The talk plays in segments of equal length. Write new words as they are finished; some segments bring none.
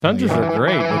Tundras are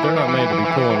great, but they're not made to be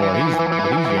pulling what he's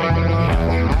yanking.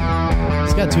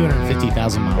 It's got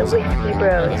 250,000 miles. The Whiskey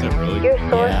Bros, your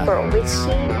source for whiskey,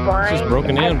 wine, It's just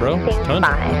broken in, bro. It's everything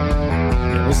Tundra. fine.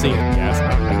 Yeah, we'll see it. Oh,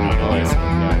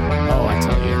 I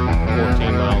tell you. 14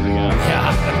 miles a gallon.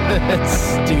 Yeah, that's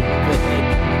stupid.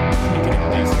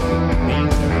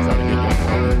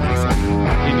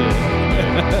 He did.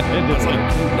 It It's did. like,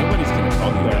 nobody's going to call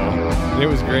you that. It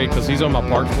was great because he's on my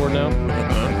parks board now.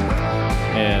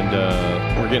 And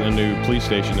we're getting a new police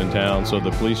station in town. So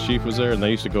the police chief was there, and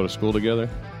they used to go to school together.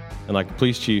 And like the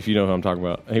police chief, you know who I'm talking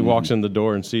about. He walks in the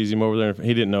door and sees him over there.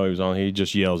 He didn't know he was on. He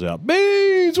just yells out,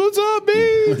 "Beans! What's up,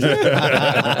 Beans?"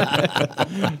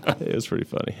 It was pretty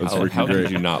funny. How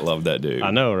did you not love that dude?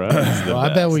 I know, right? Well,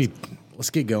 I bet let's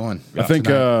get going. I think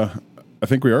we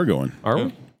are going. Are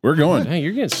we? We're going. Hey,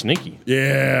 you're getting sneaky.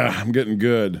 Yeah, I'm getting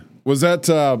good. Was that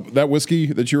that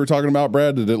whiskey that you were talking about,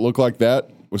 Brad? Did it look like that?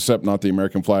 Except not the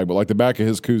American flag, but like the back of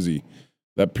his koozie.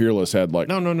 That Peerless had like...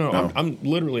 No.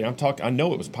 I'm talking... I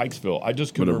know it was Pikesville. I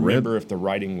just couldn't remember if the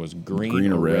writing was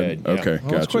green or red. Okay, Well,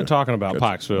 gotcha. let's quit talking about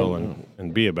Pikesville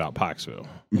and be about Pikesville.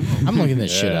 I'm looking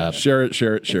this shit up. Share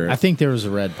it. I think there was a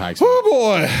red Pikes. Oh,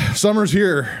 boy. Summer's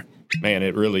here. Man,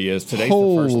 it really is. Today's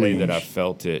the first day that I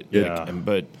felt it. Yeah.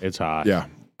 But It's hot. Yeah.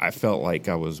 I felt like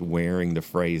I was wearing the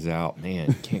phrase out. Man,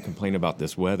 you can't complain about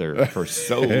this weather for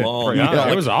so long. Yeah,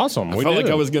 it was awesome. I felt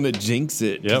like I was going to jinx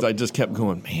it because I just kept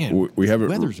going, man, We have this it.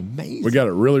 weather's amazing. We got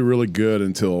it really, really good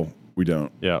until we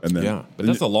don't. Yeah. And then, Yeah, but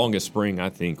that's the longest spring I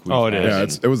think we've Oh, it had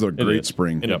is. Yeah, it was a great is.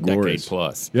 spring. in a Glorious. decade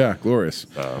plus. Yeah, glorious.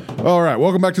 All right,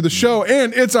 welcome back to the show,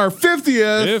 and it's our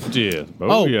 50th. 50th.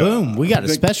 Oh, yeah. boom! We got a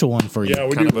special one for you. Yeah,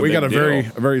 we Kind do. of a We got a big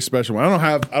deal. very special one.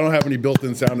 I don't have any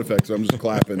built-in sound effects. So I'm just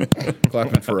clapping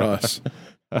for us.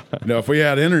 If we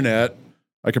had internet,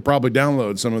 I could probably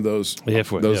download some of those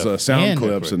sound And-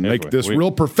 clips and If make we- this we-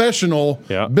 real professional,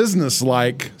 Yeah.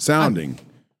 business-like sounding.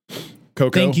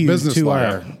 Coco, Thank you business to like.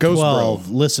 our Ghost 12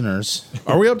 listeners.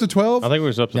 Bro. Are we up to 12? I think we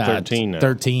was up to Yeah, 13 now.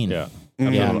 13. Yeah.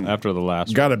 Yeah. After the last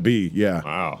one. Gotta be, yeah.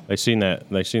 Wow. They seen that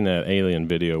alien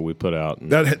video we put out.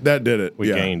 And That did it. we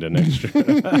yeah. gained an extra.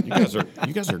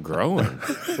 You guys are growing.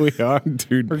 We are,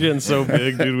 dude. We're getting so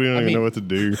big, dude. We don't even know what to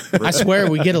do. I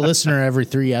swear we get a listener every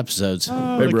 3 episodes.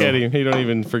 Hey, Look bro. at him. He don't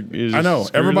even. I know.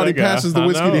 Everybody passes the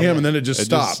whiskey to him, and then it just It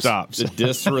stops. just stops. The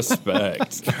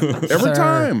disrespect. Every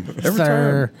time. Every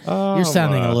Sir, time. you're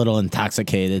sounding a little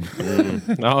intoxicated.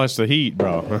 No, it's the heat,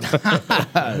 bro.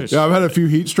 Yeah, I've had a few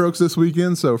heat strokes this weekend,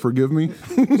 so forgive me.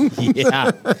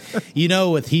 Yeah.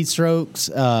 With heat strokes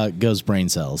goes brain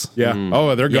cells. Yeah.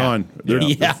 Oh, they're gone.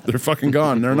 They're fucking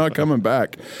gone. They're not coming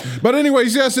back. But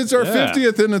anyways, yes, it's our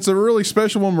 50th, and it's a really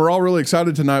special one. We're all really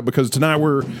excited tonight because tonight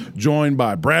we're joined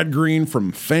by Brad Green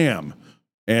from FAM.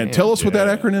 And tell us what that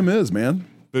acronym is, man.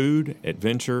 Food,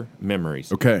 adventure,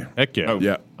 memories. Okay. Heck yeah. Oh,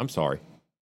 Yeah. I'm sorry.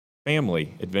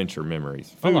 Family, adventure,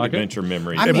 memories. Food, like it. adventure,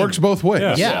 memories. I It mean- works both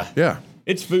ways. Yeah. Yeah.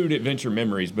 It's food, adventure,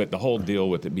 memories, but the whole deal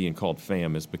with it being called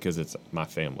fam is because it's my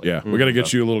family. Yeah. We got to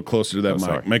get you a little closer to that mic.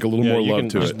 sorry. Make a little Yeah, more you love can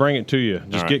to just it. bring it to you.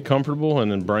 Just All get right. comfortable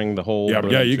and then bring the whole. Yeah,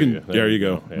 room you to can. There you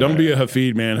go. Yeah. Don't be a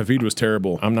Hafid, man. Hafid was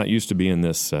terrible. I'm not used to being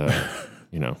this,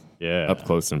 Yeah. up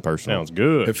close and personal. Sounds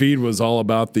good. Hafid was all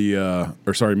about the,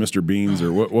 Mr. Beans,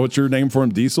 or what's your name for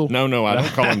him? Diesel? No, I don't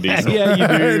call him Diesel. Yeah,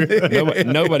 you do.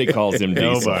 Nobody calls him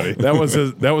Diesel. Nobody.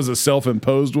 That was a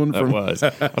self-imposed one That from. was.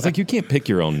 I was like, you can't pick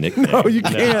your own nickname. Oh, you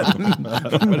can't.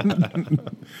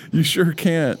 You sure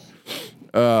can't.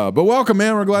 But welcome,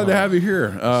 man. We're glad to have you here.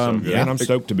 Man, I'm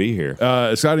stoked to be here.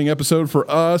 Exciting episode for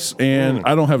us, and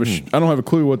I don't have a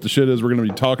clue what the shit is we're going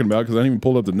to be talking about because I haven't even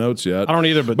pulled up the notes yet. I don't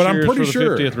either, but I'm cheers pretty for the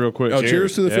sure. 50th real quick. Oh,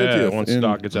 cheers to the 50th. Yeah, once And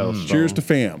stock gets out of Cheers stone. to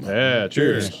FAM. Yeah,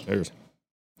 cheers. Cheers.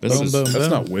 Boom, boom, That's boom.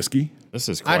 not whiskey. This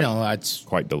is I quite, know. It's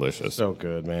quite delicious. So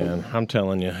good, man. I'm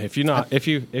telling you, if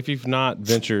you've not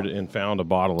ventured and found a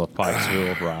bottle of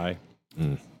Pikesville rye,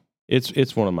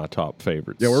 it's one of my top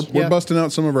favorites. Yeah, we're busting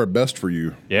out some of our best for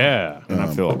you. yeah. And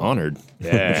I feel honored.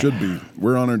 Yeah. Should be.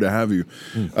 We're honored to have you.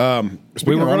 Speaking were of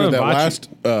gonna honored, that invite last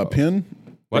pin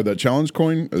or What? that challenge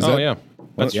coin. Is Oh that, yeah.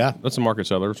 That's Yeah. That's a Market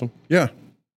Sellers one. yeah.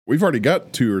 We've already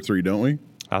got 2 or 3, don't we?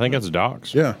 I think that's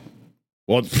Doc's. Yeah.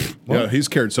 Well, yeah, he's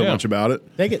cared so Yeah. much about it.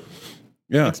 take it.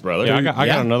 Yeah. Thanks, brother. Yeah, I got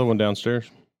Yeah. another one downstairs.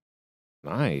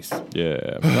 Nice. Yeah,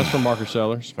 but that's from Market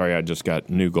Sellers. Sorry, I just got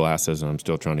new glasses and I'm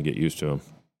still trying to get used to them.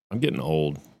 I'm getting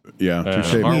old. Yeah. Yeah.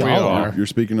 Touche. Aren't we all? You're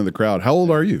speaking to the crowd. How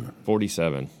old are you?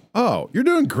 47. Oh, you're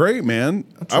doing great, man.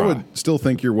 I try. would still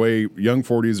think you're way young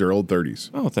 40s or old 30s.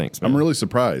 Oh, thanks, man. I'm really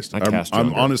surprised. I I'm cast I'm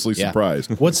younger. honestly Yeah.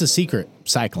 surprised. What's the secret?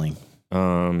 Cycling.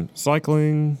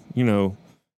 Cycling,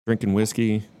 drinking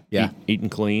whiskey, Yeah. eating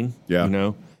clean.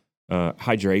 Yeah.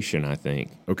 hydration, I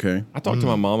think. Okay. I talked to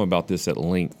my mom about this at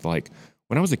length. Like,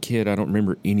 when I was a kid, I don't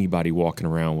remember anybody walking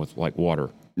around with, like, water,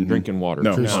 drinking water.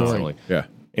 No. Constantly. Yeah.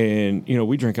 And,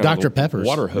 we drink out Dr. of a Peppers.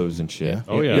 water hose and shit. Yeah.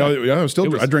 Oh yeah.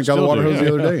 I drank out of the water hose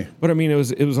the other day. But I mean, it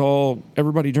was all,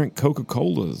 everybody drank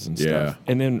Coca-Colas and stuff.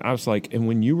 And then I was like, and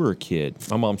when you were a kid,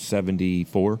 my mom's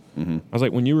 74. I was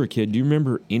like, when you were a kid, do you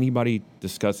remember anybody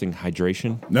discussing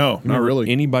hydration? No, not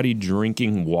really. Anybody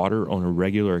drinking water on a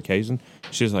regular occasion?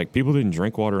 She's like, people didn't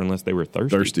drink water unless they were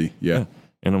thirsty. Yeah.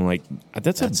 And I'm like,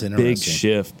 that's a big interesting.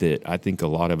 shift that I think a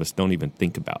lot of us don't even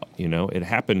think about. It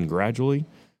happened gradually,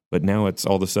 but now it's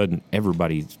all of a sudden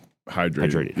everybody's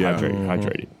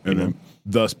hydrated. And then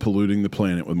thus polluting the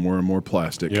planet with more and more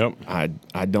plastic. Yep.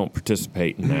 I don't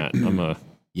participate in that. I'm a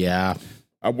Yeah.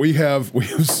 We have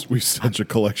such a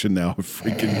collection now of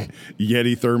freaking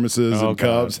Yeti thermoses and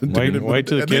cups. And Wait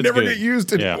till the and they kids never get- get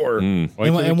used anymore. Wait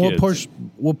till the And kids.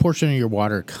 what portion of your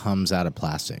water comes out of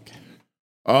plastic?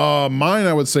 Mine,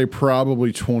 I would say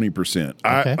probably 20%.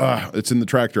 Okay. It's in the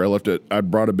tractor. I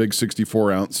brought a big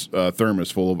 64-ounce thermos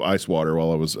full of ice water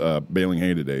while I was baling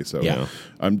hay today. So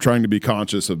I'm trying to be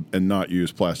conscious of and not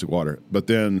use plastic water. But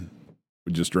then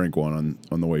we just drank one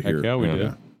on the way here. Yeah, we did.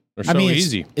 Yeah. They're so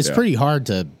easy. It's pretty hard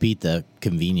to beat the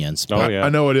convenience. Oh, But yeah. I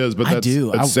know it is, but I that's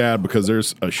do. it's sad because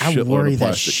there's a I shitload worry of that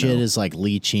plastic shit now. is like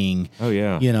leaching. Oh,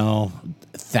 yeah.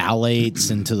 Phthalates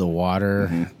into the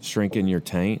water. shrinking your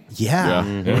taint.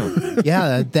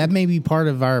 Yeah, that may be part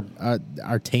of our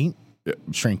taint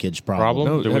shrinkage problem.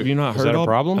 Problem? No, have you not Is heard that a all-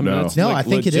 problem? I mean, No. that's No, I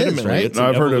think it is, legitimately, right? It's No, an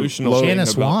I've heard of evolutional low- thing Shanna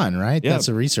about- Swan, right? Yeah. That's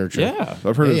a researcher. Yeah.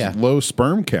 I've heard Yeah. of low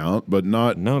sperm count, but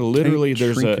not No, literally,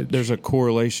 taint shrinkage. there's a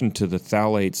correlation to the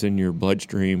phthalates in your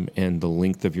bloodstream and the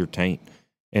length of your taint,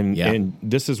 and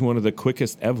this is one of the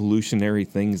quickest evolutionary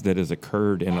things that has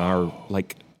occurred in our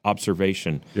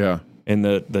observation. Yeah. And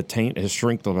the taint has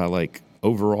shrunk by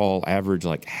overall average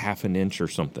half an inch or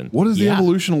something. What is the Yeah.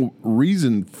 evolutional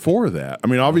reason for that? I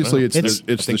mean, obviously it's I the think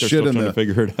they're shit still in trying the to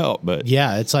figure it out, but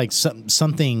Yeah, it's like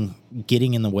something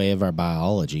getting in the way of our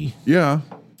biology. yeah.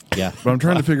 Yeah. But I'm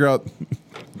trying to figure out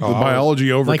the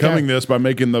biology overcoming our- this by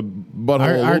making the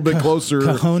butthole a little bit closer.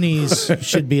 Cojones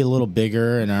should be a little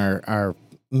bigger, and our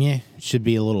should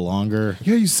be a little longer.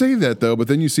 Yeah, you say that though, but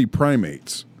then you see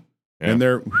primates, and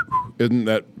they're isn't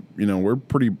that we're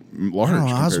pretty large. I don't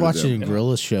know. I was compared to watching them. a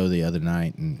gorilla show the other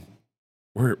night, and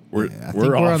We're I think we're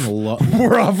we're off. on the low,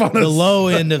 We're off on the a low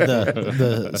end of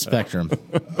the spectrum.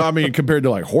 I mean, compared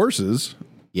to horses,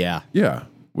 Yeah. yeah,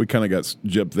 we kind of got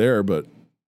gypped there, but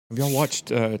have y'all watched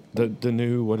the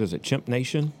new, what is it, Chimp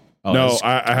Nation? Oh, no, it's-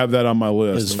 I have that on my It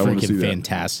list. was I want to see freaking that.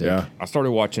 fantastic. Yeah, I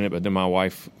started watching it, but then my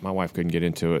wife couldn't get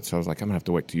into it, so I was like, I'm gonna have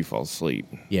to wait till you fall asleep.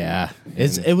 Yeah.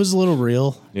 It was a little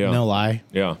real. Yeah. No lie.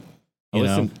 Yeah, You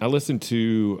know? I listened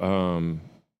to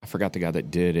I forgot the guy that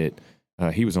did it.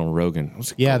 He was on Rogan. It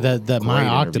was a Yeah, the great My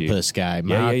interview. Octopus guy,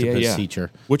 Yeah, Octopus teacher.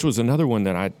 which was another one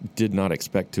that I did not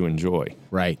expect to enjoy.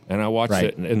 Right. And I watched Right.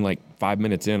 it, and 5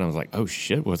 minutes in, I was like, "Oh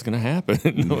shit, what's gonna happen?"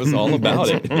 It was all about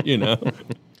it,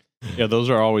 Yeah, those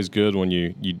are always good when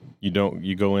you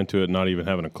go into it not even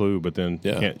having a clue, but then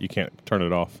you can't turn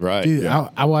it off. Right? Dude,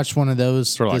 I watched one of those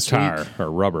Sort of like this tire week. or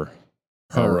rubber.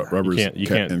 rubber's You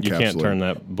can't turn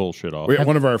that bullshit off.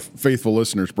 One of our faithful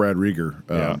listeners, Brad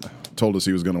Rieger, told us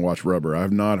he was going to watch Rubber. I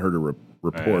have not heard a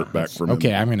report back from him.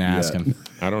 Okay, I'm going to ask him.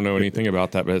 I don't know anything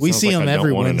about that, but it We sounds see like him I every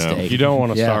don't wanna Wednesday. You don't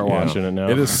want to Yeah. start Yeah. watching it now.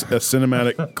 It is a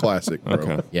cinematic classic, bro.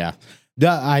 Okay. Yeah.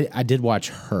 I did watch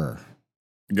Her.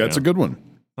 That's a good one.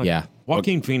 Yeah.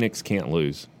 Joaquin Phoenix can't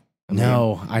lose. I mean,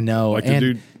 No, I know. Like the and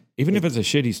dude, even if it's a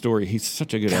shitty story, he's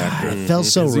such a good actor. it felt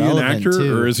so is he an relevant actor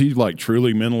too. or is he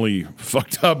truly mentally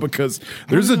fucked up? Because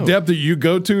there's a know. depth that you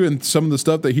go to in some of the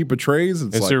stuff that he portrays.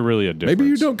 It's Is like, there really a difference? maybe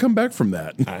you don't come back from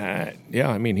that. Yeah,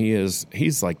 I mean,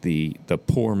 he's like the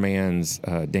poor man's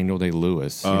Daniel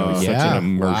Day-Lewis. He's Yeah. such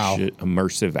an Wow.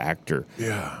 immersive actor.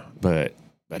 Yeah. But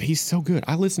he's so good.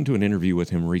 I listened to an interview with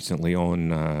him recently on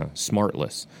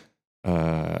Smartless,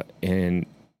 and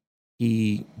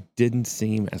he didn't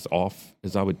seem as off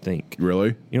as I would think.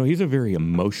 Really? He's a very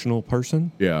emotional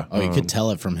person, Yeah. Oh, you could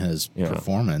tell it from his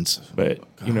performance. but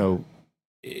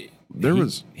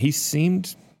he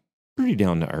seemed pretty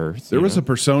down to earth. There was a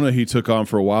persona he took on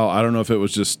for a while. I don't know if it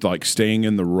was just staying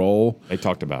in the role. They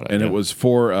talked about it, And it was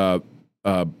for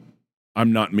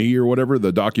I'm Not Me or whatever,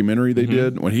 the documentary they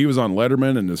did. When he was on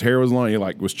Letterman and his hair was long, he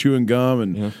was chewing gum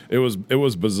and it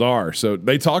was bizarre. So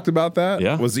they talked about that.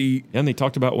 Yeah. Was he And they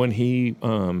talked about when he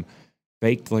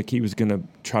faked like he was going to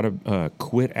try to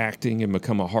quit acting and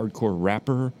become a hardcore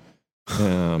rapper.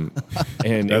 And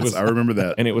it was, I remember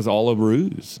that. and it was all a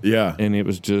ruse. Yeah. And it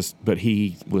was just, but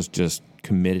he was just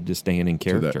committed to staying in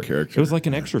character. It was like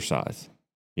an exercise.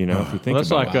 You know, if you think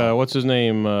that's about like what's his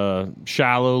name,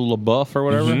 Shiloh LaBeouf or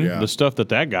whatever. Mm-hmm. Yeah. The stuff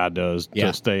that guy does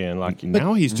to stay in. Like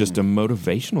now, he's just a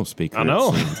motivational speaker. I know.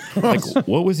 Like,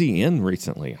 what was he in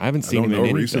recently? I haven't seen him in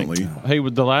anything. Recently. Hey,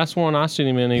 with the last one I seen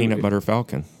him in, Peanut Butter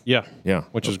Falcon. Yeah, yeah,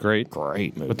 which was great.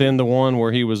 Great movie. But then the one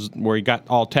where he got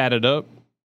all tatted up.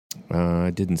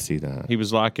 I didn't see that. He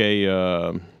was like I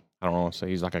don't want to say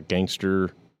he's like a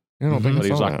gangster. I don't think but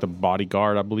he was like that. the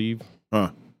bodyguard, I believe.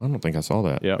 Huh. I don't think I saw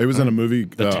that. Yeah, it was in a movie,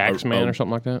 The Taxman or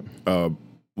something like that.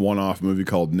 One-off movie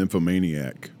called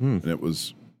Nymphomaniac, and it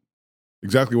was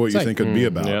exactly what you think it'd be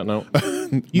about. Yeah, no,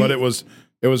 but it was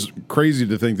crazy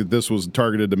to think that this was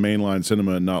targeted to mainline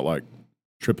cinema and not like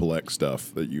XXX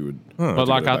stuff that you would. But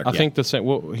like I think the same.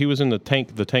 Well, he was in the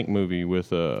tank movie with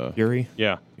Fury.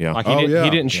 Yeah, yeah. Like he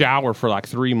didn't shower for like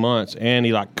 3 months, and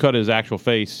he like cut his actual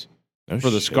face for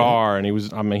the scar, and he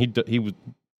was. I mean,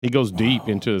 he goes deep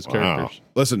into his characters.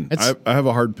 Listen, I have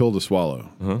a hard pill to swallow,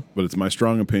 but it's my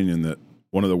strong opinion that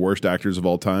one of the worst actors of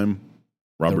all time,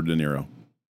 Robert De Niro.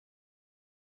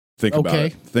 Think about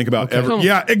it. Think about every.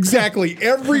 Yeah, exactly.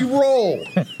 Every role.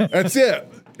 That's it.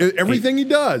 Everything he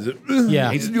does.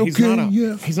 Yeah. He's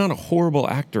not a horrible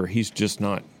actor. He's just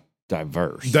not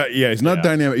diverse. He's not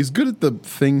dynamic. He's good at the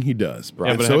thing he does.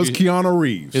 Right? Yeah, so is Keanu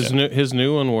Reeves. His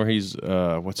new one where he's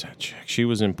what's that chick? She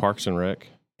was in Parks and Rec.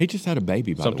 He just had a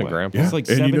baby, by the way. Grandpa. He's like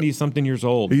 70-something years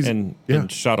old and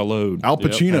shot a load. Al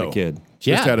Pacino. Had a kid.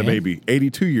 Just had a baby.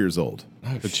 82 years old.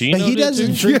 Pacino but he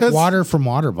doesn't drink water from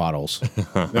water bottles.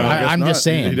 I'm just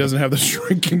saying. He doesn't have the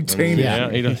shrinking taint. Yeah,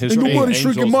 his nobody's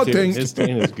shrinking my taint. His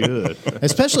taint is good.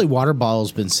 Especially water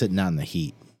bottles been sitting out in the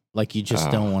heat. Like you just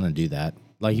don't want to do that.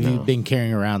 Like if you've been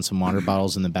carrying around some water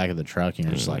bottles in the back of the truck and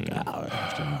you're just like,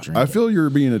 I feel you're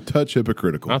being a touch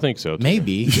hypocritical. I think so, too.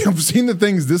 Maybe. I've seen the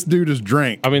things this dude has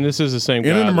drank. I mean, this is the same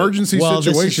guy. In an emergency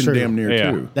situation, damn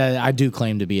near, too. That I do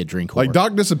claim to be a drink whore. Like,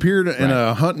 Doc disappeared in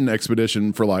a hunting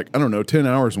expedition for 10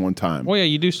 hours one time. Well, yeah,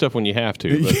 you do stuff when you have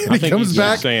to. But I think he comes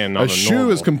back, a shoe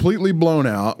is completely blown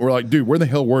out. We're like, dude, where the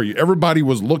hell were you? Everybody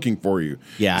was looking for you.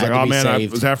 Yeah, he's like, oh, man, I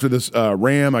was after this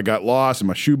ram. I got lost and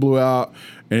my shoe blew out.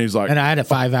 And he's like, and I had a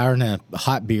 5 hour and a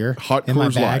hot beer, hot in my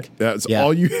Coors bag. Light. That's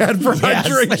all you had for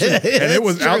hydration, and it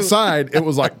was outside. It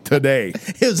was like today.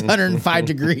 It was 105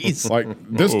 degrees. Like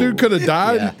this dude could have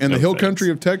died in the hill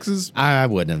country of Texas. I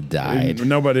wouldn't have died.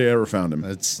 Nobody ever found him.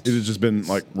 It has just been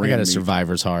like. I got a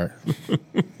survivor's heart.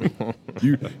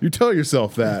 You tell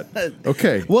yourself that.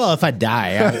 Okay. Well, if I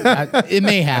die, it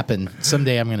may happen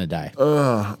someday. I'm going to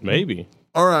die. Maybe.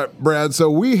 All right, Brad.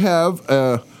 So we have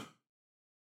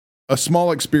a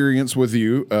small experience with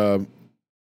you.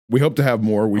 We hope to have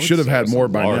more. We should have had more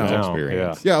by now.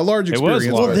 Yeah, a large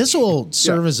experience. Well, this will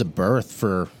serve as a birth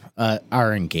for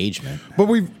our engagement. But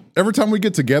every time we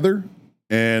get together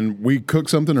and we cook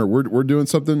something or we're doing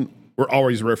something, we're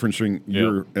always referencing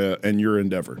your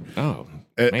endeavor. Oh,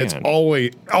 it's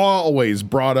always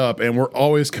brought up, and we're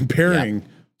always comparing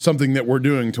something that we're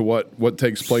doing to what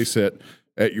takes place at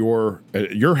your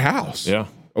house. Yeah.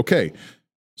 Okay.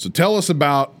 So tell us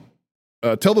about.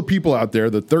 Tell the people out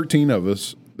there, the 13 of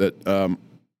us that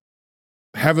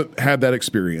haven't had that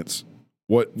experience,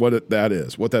 what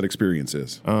that experience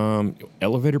is.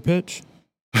 Elevator pitch?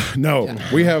 No,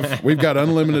 we've got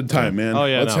unlimited time, man. Oh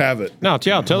yeah, let's have it. No,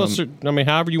 tell us. I mean,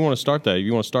 however you want to start that. If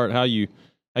you want to start how you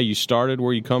started,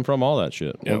 where you come from, all that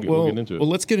shit. We'll get into it. Well,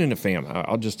 let's get into fam.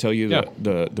 I'll just tell you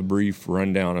the brief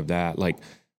rundown of that. Like,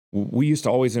 we used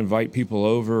to always invite people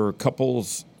over,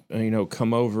 couples.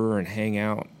 Come over and hang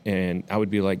out, and I would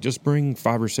be like, just bring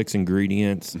 5 or 6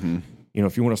 ingredients. Mm-hmm.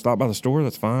 If you want to stop by the store,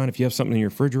 that's fine. If you have something in your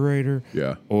refrigerator,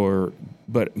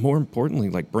 but more importantly,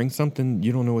 like, bring something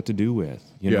you don't know what to do with,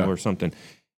 or something.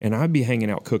 And I'd be hanging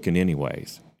out cooking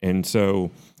anyways, and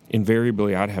so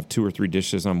invariably I'd have 2 or 3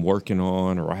 dishes I'm working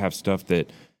on, or I have stuff that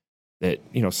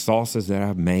sauces that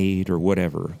I've made or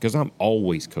whatever, because I'm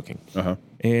always cooking. Uh-huh.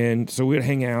 And so we'd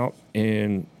hang out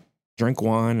and drink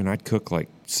wine, and I'd cook like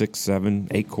 6, 7,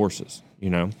 8 courses,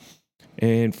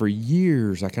 And for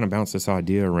years, I kind of bounced this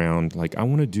idea around, like, I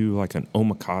want to do like an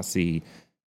omakase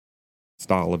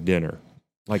style of dinner,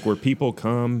 like where people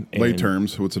come. Lay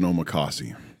terms, what's an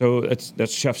omakase? So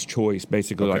that's chef's choice,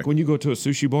 basically. Okay. Like when you go to a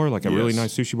sushi bar, like a really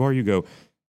nice sushi bar, you go,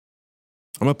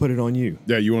 I'm going to put it on you.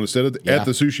 Yeah, you want to sit at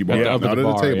the sushi bar, not at a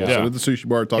table. Sit at the sushi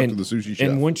bar, talk to the sushi chef.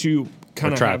 And once you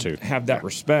kind of have that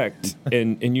respect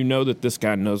and you know that this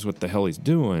guy knows what the hell he's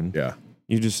doing,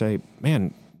 you just say,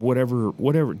 man,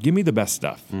 whatever, give me the best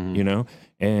stuff,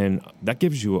 And that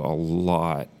gives you a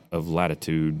lot of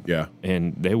latitude. Yeah.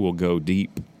 And they will go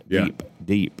deep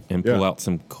deep and pull out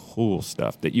some cool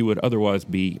stuff that you would otherwise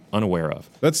be unaware of.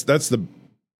 That's the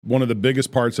one of the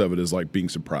biggest parts of it is like being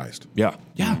surprised. Yeah.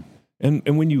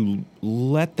 And when you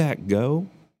let that go,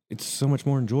 it's so much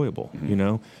more enjoyable, you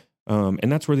know?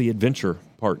 And that's where the adventure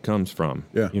part comes from,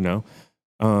 you know?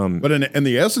 But in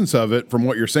the essence of it, from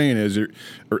what you're saying is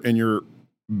in your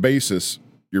basis,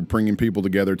 you're bringing people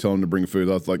together, telling them to bring food.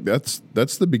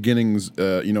 That's the beginnings,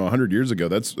 100 years ago,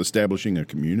 that's establishing a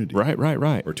community.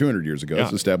 Right. Or 200 years ago,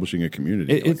 that's establishing a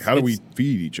community. How do we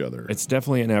feed each other? It's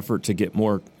definitely an effort to get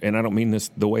more, and I don't mean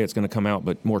this the way it's going to come out,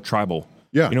 but more tribal.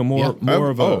 Yeah. You know, more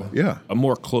of a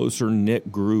more closer knit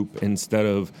group instead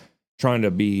of trying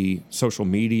to be social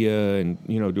media and,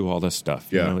 you know, do all this stuff.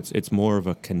 You know, it's more of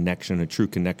a connection, a true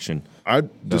connection. I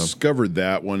discovered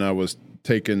that when I was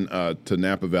taken to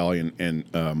Napa Valley and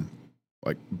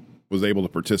was able to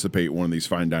participate in one of these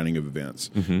fine dining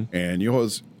events. And you know,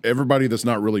 everybody that's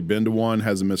not really been to one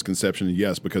has a misconception.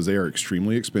 Yes, because they are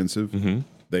extremely expensive.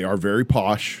 They are very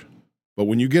posh. But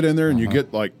when you get in there and you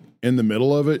get like in the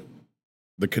middle of it,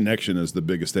 the connection is the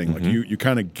biggest thing. Like you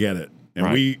kind of get it.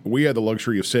 And we had the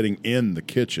luxury of sitting in the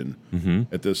kitchen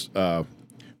at this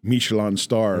Michelin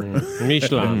star.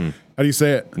 Michelin. How do you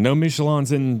say it? No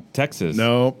Michelins in Texas.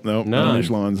 No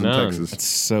Michelins in Texas. It's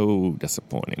so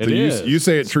disappointing. So you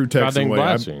say it true Texan way.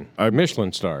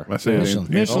 Michelin star. I say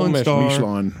Michelin star.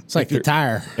 Michelin. It's like the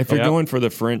tire. If you're going for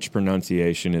the French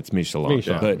pronunciation, it's Michelin.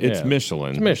 But it's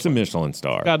Michelin. It's a Michelin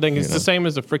star. God dang, it's the same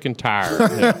as a freaking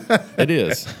tire. It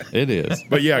is. It is.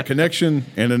 But yeah, connection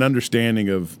and an understanding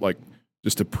of like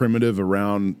just a primitive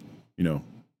around, you know,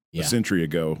 a century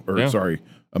ago, or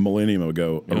a millennium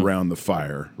ago around the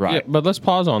fire. Right. Yeah, but let's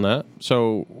pause on that.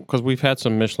 So, because we've had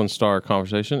some Michelin star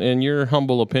conversation, in your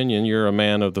humble opinion, you're a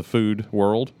man of the food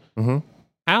world.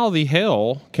 How the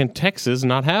hell can Texas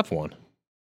not have one?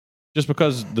 Just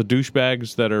because the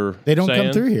douchebags that are they don't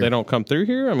come through here. They don't come through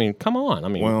here? I mean, come on. I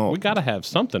mean, we got to have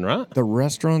something, right? The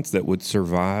restaurants that would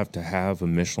survive to have a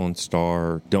Michelin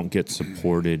star don't get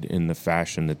supported in the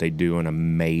fashion that they do in a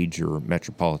major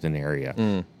metropolitan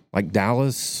area. Like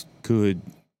Dallas could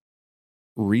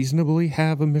reasonably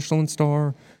have a Michelin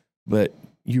star, but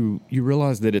you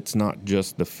realize that it's not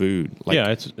just the food. Like,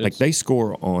 it's like they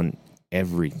score on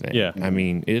everything. Yeah. I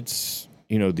mean, it's,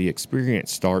 you know, the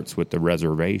experience starts with the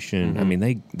reservation. I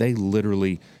mean, they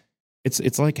literally,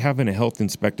 it's like having a health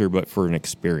inspector, but for an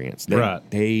experience.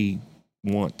 They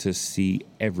want to see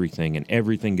everything, and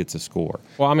everything gets a score.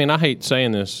 Well, I mean, I hate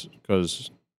saying this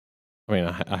because, I mean,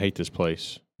 I hate this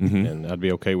place, and I'd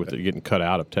be okay with it getting cut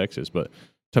out of Texas, but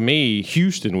to me,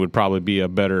 Houston would probably be a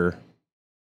better.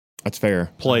 That's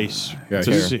fair. Place. Yeah,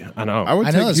 to see. I know. I would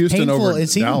take Houston over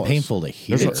It's Dallas. even painful to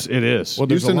hear. It is. Well,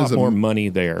 there's a lot more money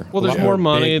there. Well, there's more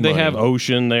money. They have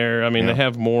ocean there. I mean, they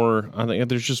have more. I think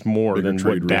there's just more bigger than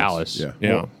what Dallas.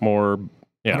 Yeah. More.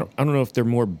 Yeah. I don't know if they're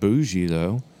more bougie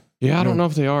though. Yeah, I don't know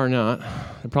if they are or not.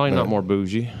 They're probably not more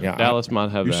bougie. Yeah, Dallas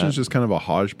might have Houston's that. just kind of a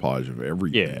hodgepodge of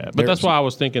everything. Yeah, but that's why I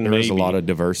was thinking there's a lot of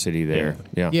diversity there.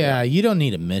 Yeah, you don't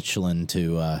need a Michelin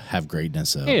to have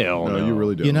greatness. Though. Hell no, you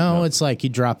really don't. You know, it's like you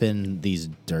drop in these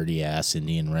dirty ass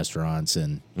Indian restaurants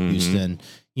in Houston.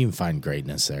 You can find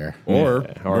greatness there, or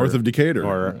north of Decatur,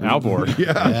 or Alvord.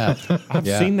 I've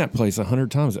seen that place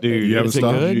 100 times. Dude, you haven't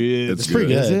stopped? It's pretty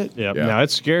good. Is it? Yep. Yeah. No,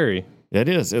 it's scary. It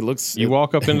is. It looks. You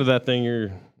walk up into that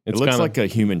thing, it looks like a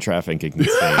human trafficking thing.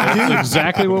 That's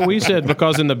exactly what we said,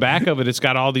 because in the back of it, it's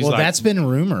got all these. Well, that's been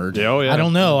rumored. Oh, yeah. I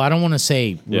don't know. I don't want to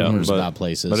say rumors about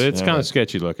places, but it's kind of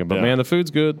sketchy looking. But man, the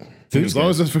food's good. As long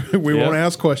as we won't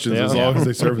ask questions, as long as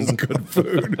they serve us good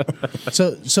food.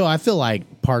 So I feel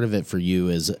like part of it for you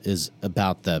is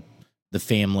about the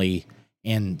family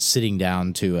and sitting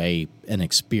down to an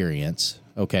experience.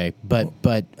 Okay, but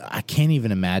I can't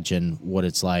even imagine what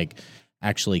it's like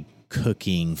actually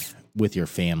cooking with your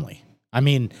family. I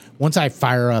mean, once I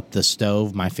fire up the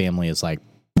stove, my family is like,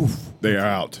 poof. They are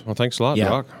out. Well, thanks a lot,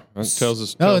 Doc. That tells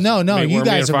us. No. You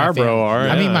guys are my family.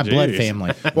 I mean, my blood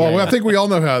family. Well, I think we all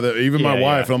know how that. Even my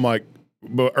wife, I'm like,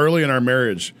 but early in our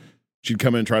marriage, she'd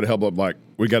come in and try to help up. Like,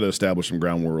 we got to establish some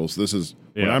ground rules. This is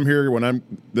when I'm here.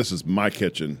 This is my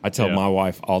kitchen. I tell my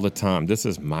wife all the time, this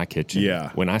is my kitchen. Yeah.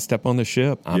 When I step on the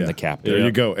ship, I'm the captain. There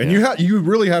you go. And you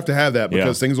really have to have that,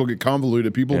 because things will get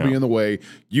convoluted. People will be in the way.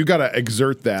 You got to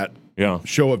exert that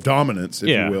show of dominance, if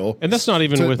you will. And that's not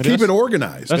even with keep it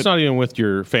organized. That's not even with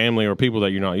your family or people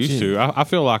that you're not used to. I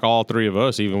feel like all three of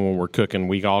us, even when we're cooking,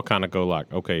 we all kind of go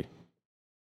like, okay,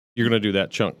 you're going to do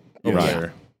that chunk over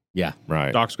there. Yeah,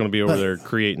 right. Doc's going to be over there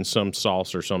creating some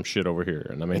sauce or some shit over here,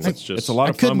 and I mean, it's a lot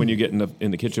of fun when you get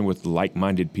in the kitchen with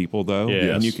like-minded people, though,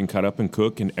 and you can cut up and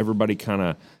cook, and everybody kind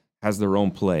of has their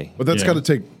own play. But that's got to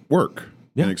take work.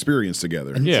 and experience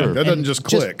together. Yeah. That doesn't just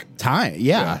click. Time.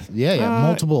 Yeah.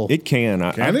 Multiple. It can.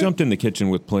 I've it? jumped in the kitchen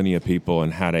with plenty of people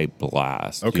and had a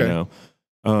blast. Okay. You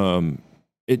know,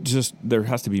 it just, there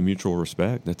has to be mutual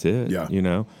respect. That's it. Yeah. You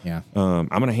know, Yeah. I'm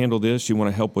going to handle this. You want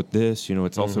to help with this. You know,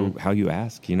 it's also how you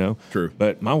ask, you know. True.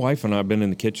 But my wife and I have been in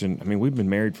the kitchen. I mean, we've been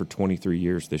married for 23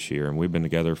 years this year, and we've been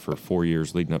together for 4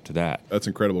 years leading up to that. That's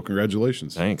incredible.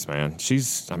 Congratulations. Thanks, man.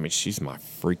 She's my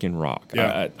freaking rock.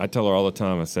 Yeah. I tell her all the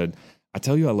time, I said, I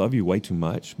tell you I love you way too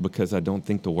much because I don't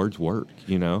think the words work,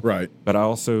 you know? Right. But I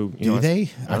also, Do they?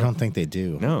 I don't think they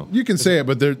do. No. You can say it,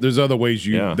 but there's other ways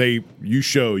you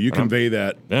convey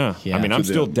that. Yeah. Yeah. I mean, I'm To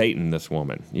still them. dating this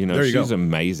woman. You know, There you she's go.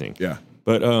 amazing. Yeah.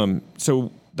 But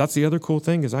so that's the other cool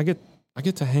thing is I get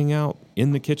to hang out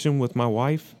in the kitchen with my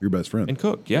wife Your best friend. and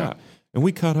cook. Yeah. And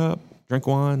we cut up, drink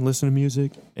wine, listen to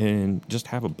music, and just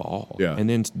have a ball. Yeah. And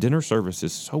then dinner service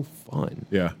is so fun.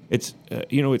 Yeah. It's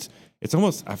it's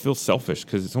almost, I feel selfish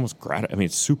because it's almost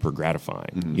it's super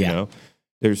gratifying. You Yeah. know,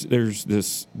 there's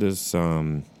this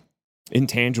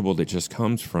intangible that just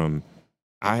comes from.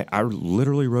 I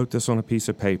literally wrote this on a piece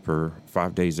of paper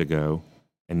 5 days ago,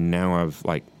 and now I've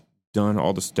like done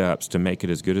all the steps to make it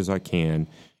as good as I can,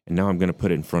 and now I'm going to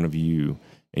put it in front of you,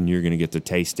 and you're going to get to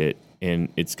taste it, and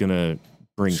it's going to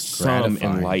bring some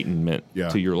gratifying. enlightenment Yeah.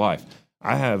 to your life.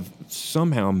 I have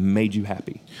somehow made you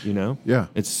happy. You know, Yeah.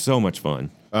 it's so much fun.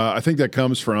 I think that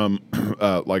comes from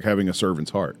like having a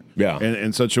servant's heart. Yeah. And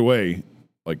in such a way,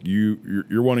 like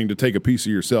you're wanting to take a piece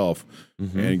of yourself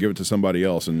and give it to somebody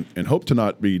else and hope to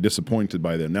not be disappointed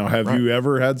by them. Now, have you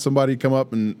ever had somebody come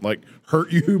up and like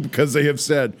hurt you because they have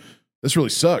said, this really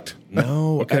sucked?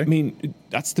 No, Okay. I mean,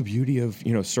 that's the beauty of,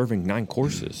 serving 9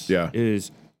 courses. Yeah.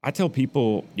 Is I tell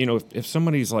people, if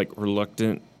somebody's like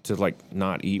reluctant to like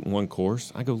not eat one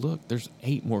course, I go, look, there's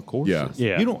 8 more courses.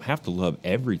 Yeah. You don't have to love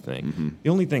everything. The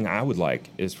only thing I would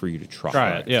like is for you to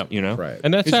try it. Yeah. Right.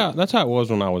 And that's how it was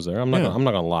when I was there. I'm not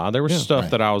gonna lie. There was stuff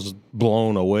that I was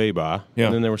blown away by, Yeah.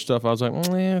 and then there was stuff I was like,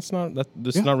 it's not that.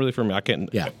 This is not really for me. I can't.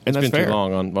 Yeah. It's And that's been too fair.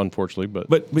 long, unfortunately.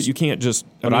 But you can't just.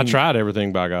 I tried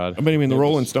everything by God. I mean, the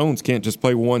Rolling Stones can't just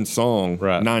play one song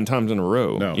Right. 9 times in a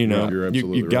row. No, you know, no, you're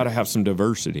absolutely you've got to right. have some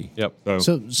diversity. Yep.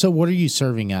 So what are you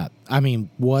serving up? I mean,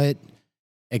 what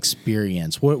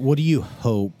experience? What do you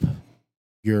hope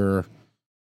your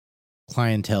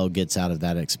clientele gets out of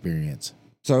that experience?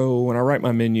 So when I write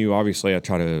my menu, obviously I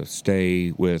try to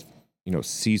stay with,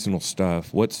 seasonal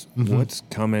stuff. What's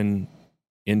coming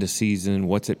into season?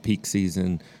 What's at peak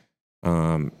season?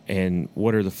 And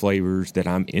what are the flavors that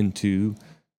I'm into?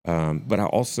 But I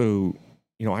also,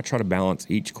 I try to balance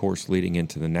each course leading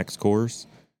into the next course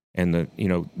and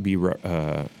be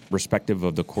respective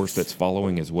of the course that's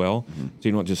following as well. So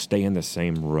you don't just stay in the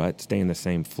same rut, stay in the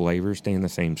same flavor, stay in the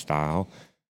same style.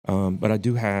 But I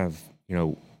do have,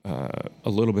 a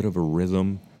little bit of a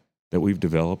rhythm that we've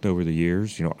developed over the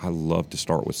years. I love to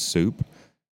start with soup.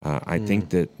 I think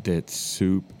that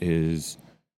soup is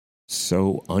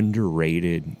so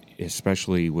underrated,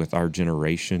 especially with our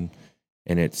generation.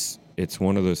 And it's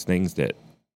one of those things that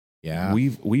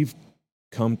we've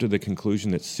come to the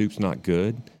conclusion that soup's not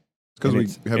good. Because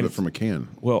we have it from a can.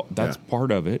 Well, that's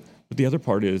part of it. But the other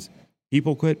part is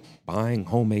people quit buying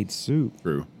homemade soup.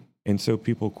 True. And so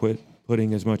people quit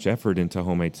putting as much effort into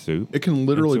homemade soup. It can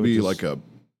literally And so it be just- like a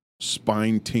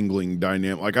spine-tingling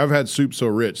dynamic. Like I've had soup so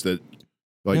rich that,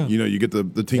 you get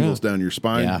the tingles down your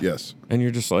spine. Yeah. Yes. And you're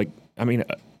just like,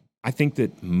 I think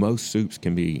that most soups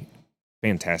can be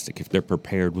fantastic if they're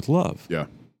prepared with love. Yeah.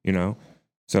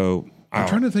 So I'm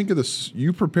trying to think of this.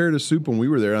 You prepared a soup when we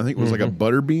were there. I think it was like a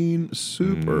butterbean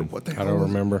soup or what the hell? I don't was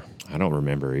it? remember. I don't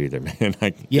remember either, man.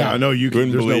 Yeah, I know you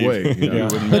can. Couldn't There's no believe. way.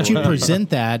 Yeah. But you present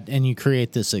that and you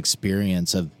create this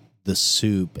experience of the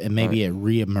soup, and maybe it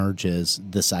reemerges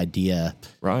this idea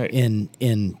Right.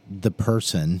 in the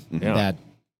person that,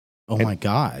 my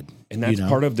God. And that's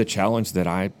part of the challenge that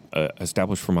I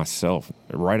established for myself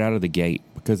right out of the gate,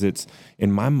 because it's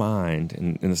in my mind,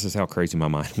 and this is how crazy my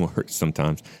mind works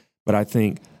sometimes, but I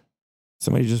think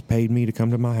somebody just paid me to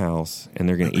come to my house and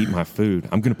they're going to eat my food.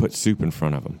 I'm going to put soup in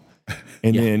front of them.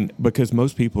 And then, because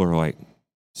most people are like,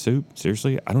 soup?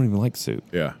 Seriously? I don't even like soup.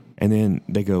 Yeah. And then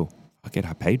they go, fuck it,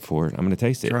 I paid for it. I'm going to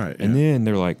taste it. Right, And then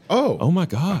they're like, oh my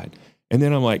God. And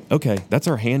then I'm like, okay, that's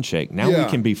our handshake. Now we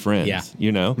can be friends,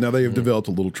 Yeah. Now they have developed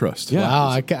a little trust. Yeah. Wow,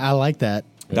 I like that.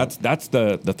 That's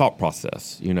the thought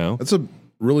process, That's a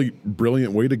really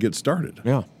brilliant way to get started.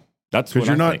 Yeah. That's Because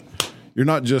what you're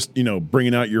not just,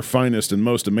 bringing out your finest and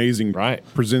most amazing Right.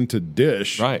 presented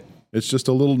dish. Right. It's just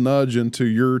a little nudge into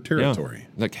your territory.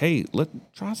 Like, hey, let's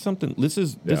try something. This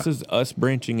is us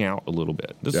branching out a little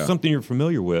bit. This Yeah. is something you're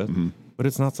familiar with, but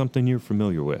it's not something you're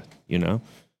familiar with, you know?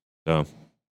 So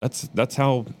that's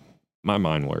how my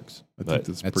mind works. I think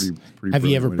that's pretty Have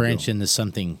you ever brilliant way to branched go. into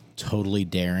something totally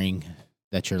daring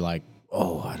that you're like,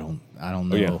 oh, I don't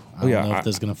know. yeah. I don't know if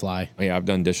this is going to fly. Yeah, I've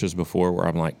done dishes before where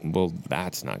I'm like, well,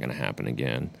 that's not going to happen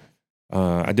again.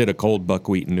 I did a cold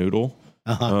buckwheat noodle.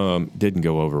 Didn't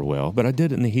go over well, but I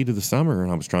did it in the heat of the summer,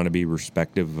 and I was trying to be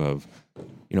respective of,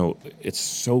 you know, it's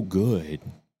so good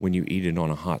when you eat it on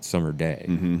a hot summer day.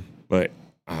 Mm-hmm. But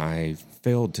I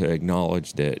failed to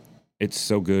acknowledge that it's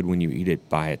so good when you eat it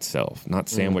by itself, not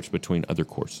sandwiched between other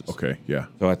courses. Okay, yeah.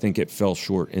 So I think it fell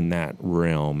short in that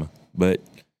realm. But,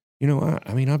 you know,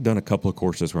 I mean, I've done a couple of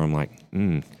courses where I'm like,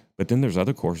 but then there's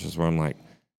other courses where I'm like,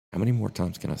 how many more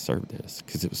times can I serve this?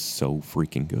 Because it was so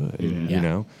freaking good, you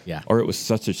know? Yeah. Or it was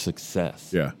such a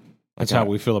success. Yeah. That's how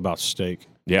we feel about steak.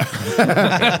 Yeah.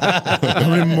 How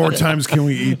many more times can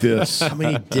we eat this? How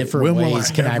many different When will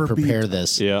ways I can I ever be- prepare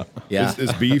this? Yeah. Yeah.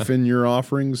 Is beef in your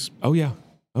offerings? Oh, yeah.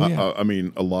 Oh, yeah. I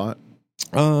mean, a lot.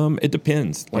 It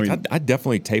depends. Like, I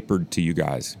definitely tapered to you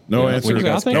guys. No Yeah. answer. When you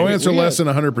guys- I think No we- answer we less had-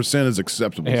 than 100% is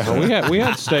acceptable. Yeah, we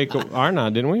had steak or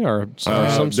not, didn't we? Or some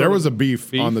there sort was of a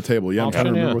beef on the table. Yeah, I'm trying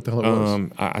to remember what the hell it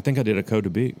was. I think I did a Côte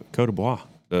de Bois,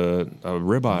 the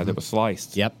ribeye that was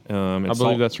sliced. Yep. And I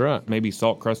believe that's right. Maybe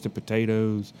salt crusted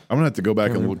potatoes. I'm gonna have to go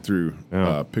back and look through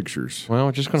pictures. Well,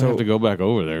 we're just gonna have to go back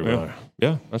over there. But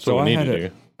Yeah, That's what we need to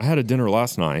do. I had a dinner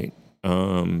last night,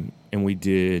 and we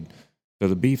did. So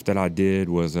the beef that I did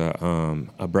was a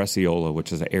breciola,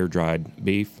 which is an air dried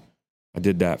beef. I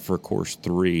did that for course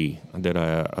 3. I did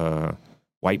a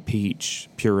white peach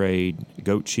pureed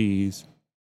goat cheese,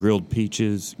 grilled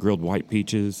white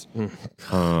peaches,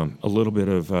 a little bit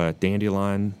of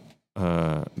dandelion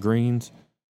greens,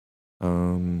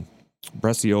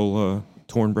 breciola,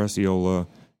 torn breciola,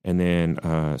 and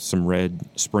then some red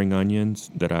spring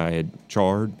onions that I had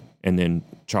charred and then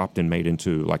chopped and made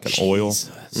into like an oil,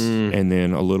 and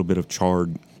then a little bit of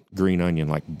charred green onion,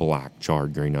 like black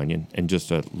charred green onion, and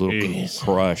just a little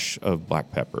crush of black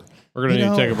pepper. we're gonna need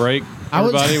to take a break,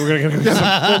 everybody. We're gonna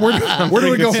go. Where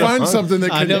do we go find something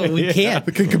that I know can, we can't.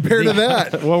 that can compare to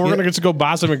that? Well, we're gonna get to go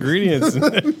buy some ingredients.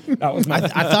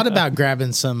 I thought about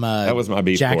grabbing some That was my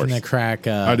beef Jack course. in the Crack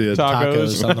I did.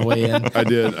 tacos on the way in. I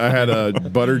did. I had a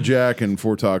butter jack and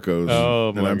 4 tacos, Oh,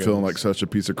 and my I'm feeling goodness. like such a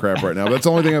piece of crap right now. That's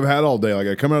the only thing I've had all day. Like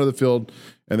I come out of the field,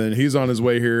 and then he's on his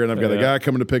way here, and I've got a guy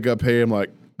coming to pick up hay. I'm like,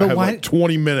 I have why- like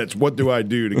 20 minutes. What do I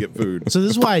do to get food? So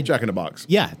this is why Jack in the Box.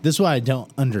 Yeah, this is what I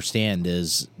don't understand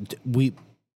is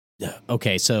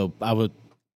okay, so I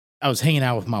was hanging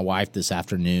out with my wife this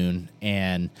afternoon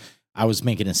and I was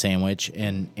making a sandwich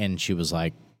and she was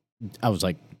like, I was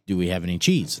like, do we have any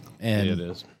cheese? And Yeah, it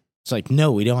is. it's like,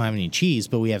 no, we don't have any cheese,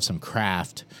 but we have some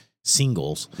Kraft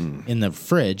singles in the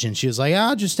fridge. And she was like,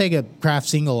 I'll just take a Kraft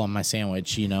single on my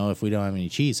sandwich, you know, if we don't have any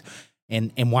cheese.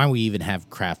 And why we even have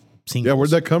Kraft singles. Yeah, where'd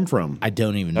that come from? I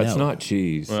don't even know. That's not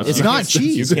cheese. It's not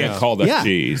cheese. You can't call that Yeah.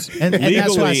 cheese. And that's what I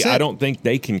Legally, said. I don't think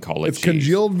they can call it It's cheese.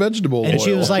 congealed vegetable And oil.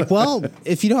 she was like, well,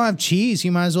 if you don't have cheese,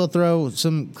 you might as well throw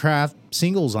some Kraft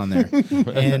singles on there.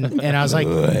 And I was like,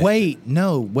 wait,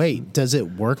 does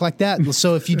it work like that?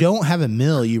 So if you don't have a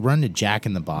mill, you run to Jack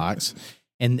in the Box.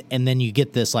 And then you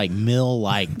get this like mill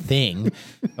like thing,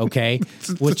 okay,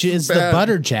 which is the bad.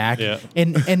 butter jack, Yeah.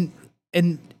 and it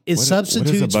what is a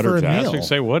substitutes butter for a jack? I was meal. gonna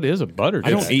say, what is a butter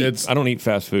I jack? don't eat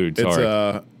fast food. it's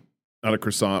Sorry, not a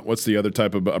croissant. What's the other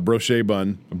type of a brioche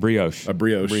bun? brioche. A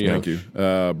brioche. Thank you.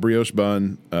 Brioche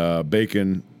bun,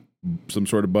 bacon, some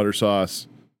sort of butter sauce,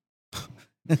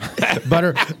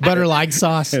 butter like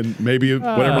sauce. and maybe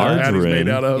whatever the patty's Margarine. made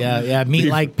out of. Yeah, meat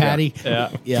like patty.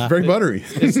 Yeah. Very buttery.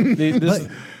 But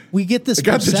we get this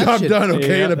Got the job perception. done.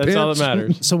 Okay, Yeah, in a that's pinch. all that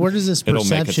matters. So where does this It'll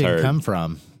make a perception turd. come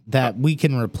from that we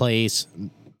can replace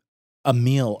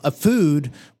a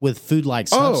food with food like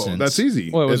substance? Oh, that's easy.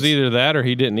 Well, it was It's- either that or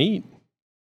he didn't eat.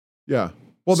 Yeah.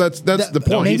 Well, that's That- the No,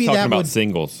 point. maybe he's talking that about would-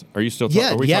 singles. Are you still?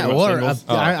 Yeah, are we yeah. talking about Or singles?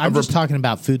 I'm just talking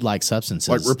about food like substances,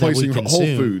 Like replacing that we Whole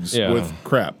consume. Foods Yeah. with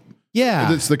crap.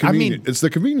 Yeah, It's the convenience. It's the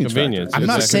convenience. Convenience. factor. I'm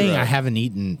not Exactly saying right. I haven't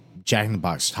eaten Jack in the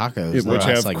Box tacos, Which the last,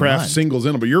 have like, craft month. singles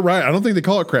in them, but you're right. I don't think they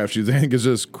call it craft cheese. I think it's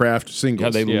just craft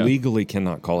singles. Yeah, they Yeah. legally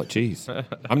cannot call it cheese.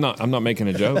 I'm not making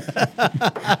a joke.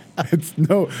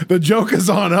 No, the joke is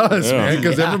on us, Yeah. man,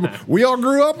 because we all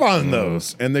grew up on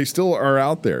those, and they still are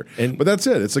out there. And- but that's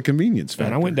it. It's a convenience factor.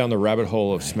 And I went down the rabbit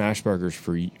hole of smash burgers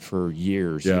for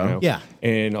years. Yeah. You know? Yeah.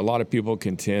 And a lot of people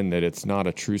contend that it's not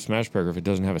a true smash burger if it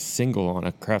doesn't have a single on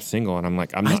a craft single. And I'm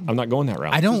like, I'm not going that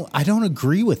route. I don't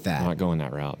agree with I'm that. not going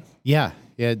that route. Yeah,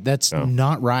 that's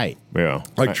not right. Yeah.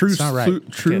 like true, not right.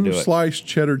 true Can't do it. sliced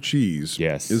cheddar cheese.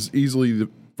 Yes. is easily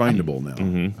findable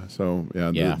now. So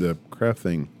the Kraft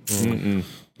thing.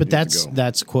 But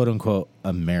that's quote unquote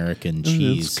American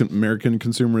cheese. It's American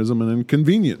consumerism and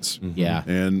convenience. Yeah,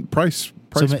 and price.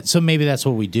 So maybe that's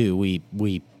what we do.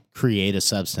 We create a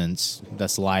substance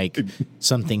that's like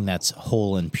something that's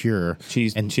whole and pure,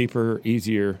 cheese, and cheaper,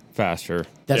 easier, faster.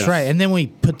 That's right. And then we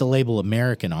put the label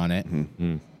American on it,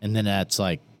 and then that's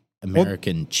like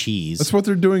American cheese. That's what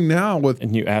they're doing now with.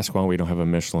 And you ask why we don't have a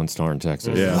Michelin star in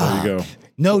Texas. Yeah, there you go.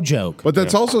 No joke. But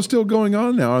that's also still going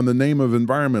on now in the name of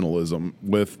environmentalism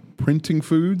with printing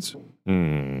foods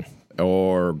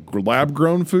or lab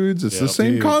grown foods. It's the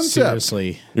same concept.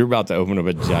 Seriously. You're about to open up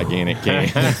a gigantic can.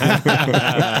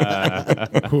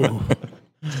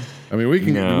 I mean,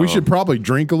 we should probably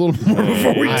drink a little more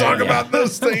before we talk about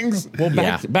those things. Well,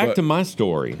 back to my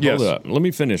story. Yes. Hold up. Let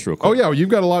me finish real quick. Oh, yeah. You've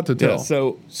got a lot to tell.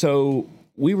 Yeah, so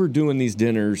we were doing these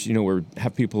dinners, we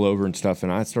have people over and stuff,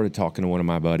 and I started talking to one of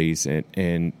my buddies,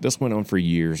 and this went on for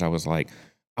years. I was like,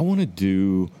 I want to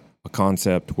do a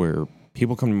concept where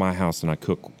people come to my house and I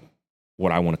cook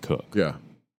what I want to cook. Yeah.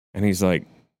 And he's like,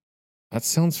 that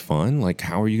sounds fun. Like,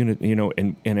 how are you going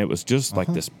to, and it was just like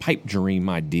this pipe dream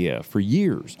idea for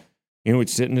years. We'd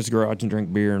sit in his garage and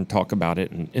drink beer and talk about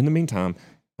it. And in the meantime,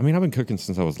 I've been cooking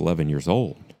since I was 11 years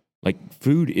old. Like,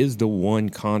 food is the one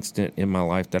constant in my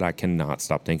life that I cannot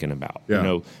stop thinking about.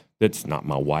 Yeah. That's not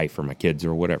my wife or my kids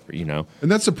or whatever, And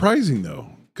that's surprising, though,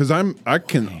 because I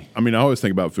always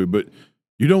think about food, but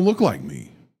you don't look like me.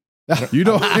 You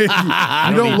don't. You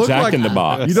don't look Jack like in the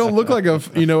Box. You don't look like a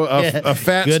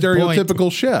fat Good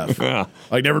stereotypical chef.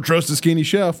 Like never trust a skinny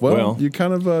chef. Well, you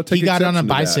kind of take. He got on a exception to that.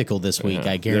 bicycle this week.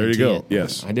 I guarantee. There you go. It.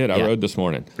 Yes, I did. I rode this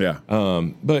morning. Yeah.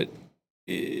 But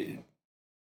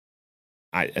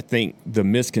I think the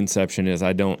misconception is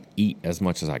I don't eat as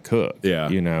much as I cook.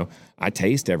 Yeah. I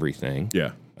taste everything.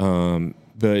 Yeah.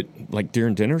 But like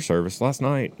during dinner service last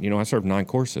night, I served 9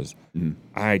 courses.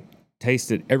 I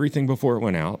tasted everything before it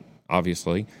went out,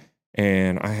 obviously.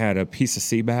 And I had a piece of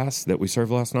sea bass that we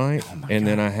served last night. And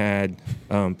then I had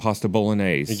pasta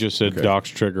bolognese. You just said Doc's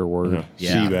trigger word,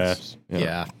 sea bass.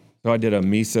 Yeah. So I did a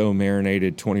miso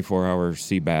marinated 24-hour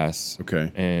sea bass.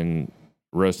 Okay. And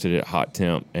roasted it at hot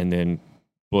temp and then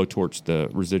blowtorched the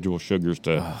residual sugars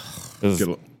to.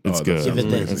 It's good.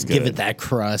 Give it that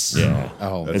crust. Yeah.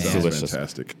 Oh, that's delicious.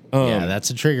 Fantastic. Yeah, that's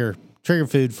a trigger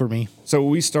food for me. So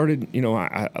we started,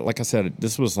 I like I said,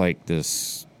 this was like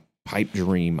this pipe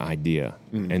dream idea.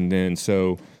 And then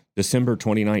so December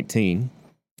 2019,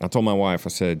 I told my wife, I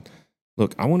said,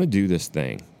 look, I want to do this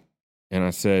thing. And I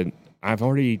said, I've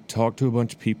already talked to a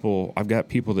bunch of people. I've got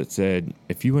people that said,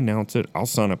 if you announce it, I'll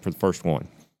sign up for the first one.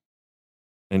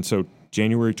 And so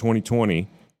January 2020,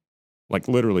 like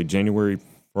literally January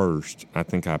 1st, I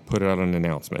think I put out an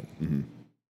announcement. And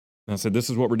I said, this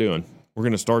is what we're doing. We're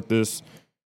going to start this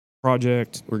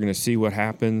project. We're going to see what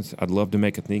happens. I'd love to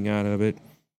make a thing out of it.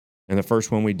 And the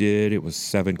first one we did, it was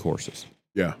 7 courses.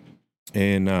 Yeah.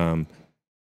 And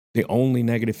the only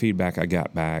negative feedback I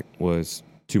got back was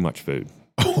too much food.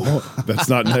 That's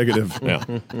not negative. Yeah.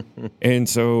 And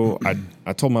so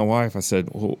I told my wife, I said,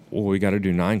 well we got to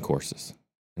do 9 courses.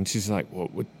 And she's like, well,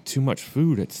 with too much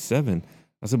food, it's 7.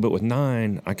 I said, but with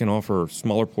 9, I can offer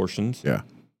smaller portions. Yeah.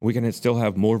 We can still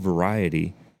have more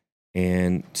variety.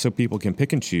 And so people can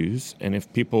pick and choose. And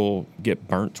if people get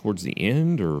burnt towards the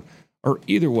end or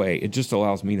either way, it just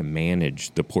allows me to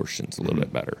manage the portions a little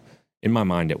bit better. In my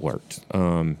mind, it worked.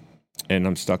 And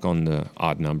I'm stuck on the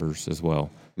odd numbers as well.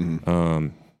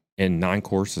 And 9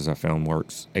 courses I found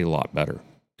works a lot better.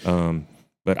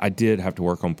 But I did have to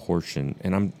work on portion.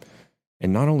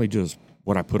 And not only just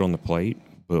what I put on the plate,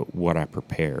 but what I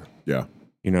prepare. Yeah.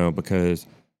 Because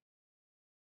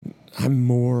I'm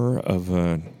more of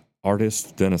an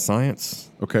artist than a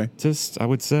scientist, I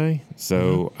would say.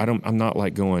 So I'm not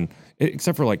like going,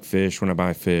 except for like fish, when I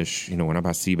buy fish, when I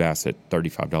buy sea bass at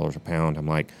 $35 a pound, I'm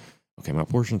like, okay, my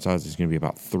portion size is going to be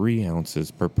about 3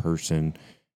 ounces per person.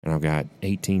 And I've got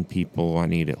 18 people. I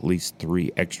need at least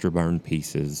 3 extra burn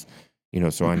pieces.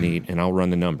 So I need, and I'll run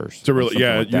the numbers. So really,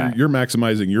 you're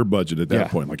maximizing your budget at that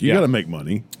point. Like you got to make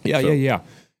money. Yeah.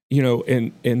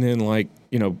 And then like,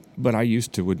 but I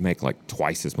would make like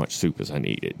twice as much soup as I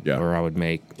needed. Yeah. Or I would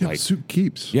make like soup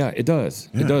keeps. Yeah, it does.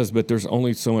 Yeah. It does. But there's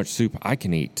only so much soup I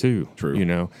can eat too. True.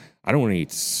 I don't want to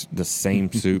eat the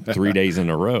same soup 3 days in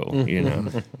a row,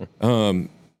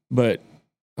 But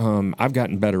I've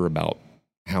gotten better about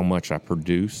how much I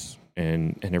produce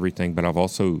and everything. But I've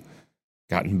also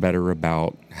gotten better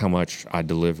about how much I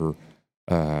deliver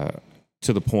to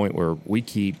the point where we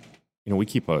keep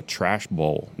a trash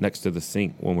bowl next to the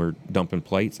sink when we're dumping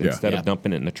plates instead of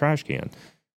dumping it in the trash can.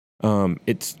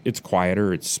 It's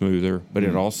quieter, it's smoother, but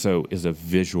it also is a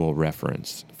visual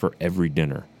reference for every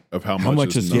dinner of how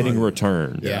much is getting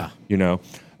returned. Yeah. You know?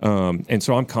 And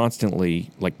so I'm constantly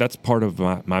like, that's part of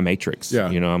my matrix. Yeah.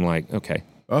 You know, I'm like, okay.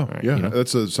 Oh, right, yeah. you know?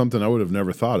 That's something I would have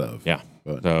never thought of. Yeah.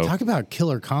 But So, Talk about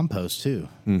killer compost too.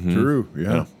 true.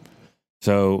 Yeah.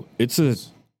 so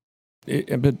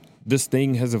but this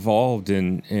thing has evolved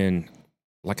and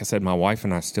like I said, my wife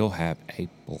and I still have a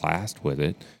blast with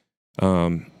it.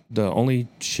 The only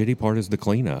shitty part is the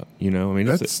cleanup, you know? I mean,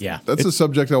 That's it's a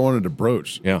subject I wanted to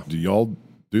broach. Yeah. Do y'all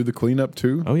do the cleanup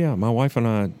too? oh yeah, my wife and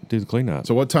I do the cleanup.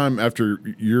 So what time after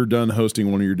you're done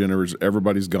hosting one of your dinners,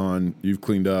 everybody's gone, you've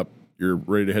cleaned up, you're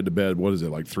ready to head to bed, what is it,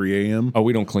 like 3 a.m.? Oh,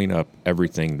 we don't clean up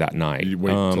everything that night. You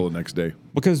wait until the next day.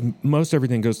 Because most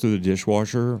everything goes through the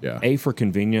dishwasher. Yeah. A, for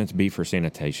convenience, B, for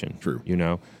sanitation. True. You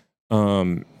know?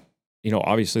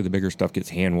 Obviously the bigger stuff gets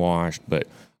hand washed, but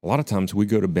a lot of times we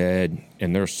go to bed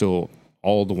and there's still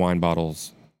all the wine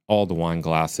bottles, all the wine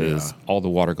glasses, all the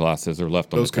water glasses are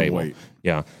left on Those the can table. wait.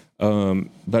 Yeah.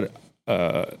 But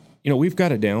we've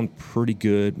got it down pretty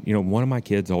good. You know, one of my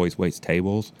kids always waits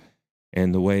tables.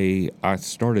 And the way I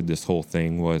started this whole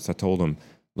thing was I told him,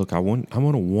 look, I'm going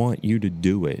to want you to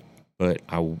do it, but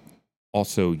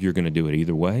you're going to do it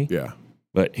either way. Yeah.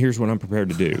 But here's what I'm prepared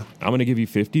to do. I'm going to give you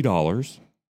 $50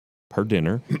 per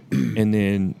dinner, and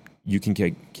then you can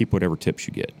keep whatever tips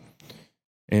you get.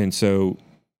 And so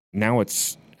now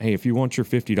it's, hey, if you want your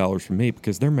 $50 from me,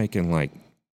 because they're making like,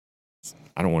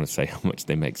 I don't want to say how much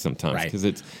they make sometimes because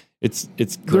it's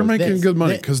they're making good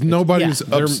money because nobody's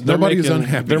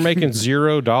unhappy. They're making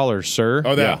 $0, sir.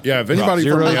 Oh, if anybody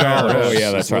from the $0. IRS Oh,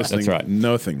 yeah, that's right. listening, That's right.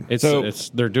 Nothing.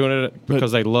 They're doing it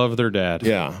because they love their dad.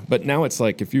 Yeah, but now it's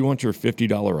like if you want your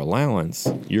 $50 allowance,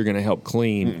 you're going to help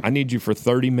clean. I need you for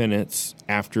 30 minutes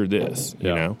after this.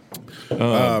 You know.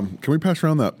 Can we pass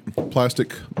around that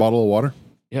plastic bottle of water?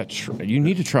 Yeah, you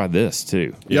need to try this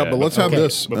too. Yeah, but let's have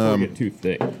this before we get too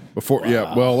thick.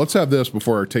 Let's have this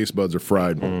before our taste buds are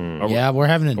fried. Yeah, we're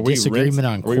having a disagreement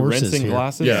on Are we courses rinsing here.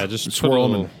 glasses? Yeah, just swirl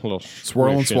put a them little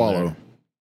swirl and squish in swallow.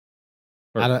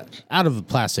 there. Out of a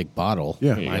plastic bottle,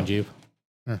 Yeah. mind you.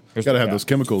 Got to have those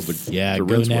chemicals to rinse well.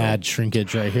 gonad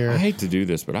shrinkage right here. I hate to do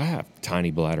this, but I have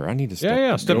tiny bladder. I need to step.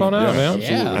 Yeah, step on out, man.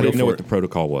 Yeah. I didn't know what the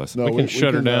protocol was. No, We can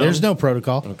shut her down. There's no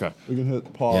protocol. Okay. We can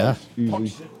hit pause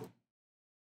easy.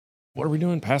 What are we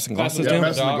doing? Passing glasses Yeah, down?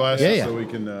 passing the glasses Yeah. so we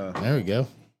can There we go.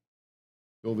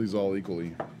 fill these all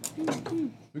equally.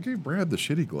 We gave Brad the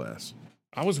shitty glass.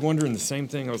 I was wondering the same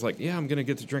thing. I was like, yeah, I'm going to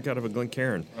get to drink out of a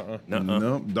Glencairn.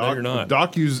 No, Doc, you're not.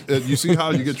 Doc you see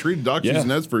how you get treated? Doc using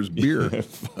that for his beer.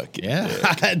 Fuck it. Yeah,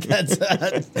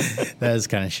 that's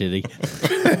kind of shitty.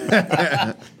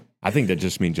 I think that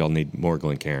just means y'all need more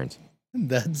Glencairns.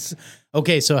 That's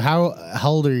okay. So how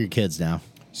old are your kids now?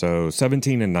 So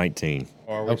 17 and 19.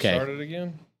 Are we Okay. started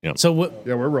again? So what?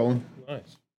 Yeah, we're rolling.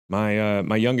 Nice.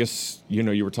 My youngest,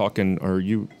 you were talking, or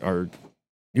you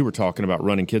were talking about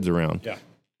running kids around. Yeah.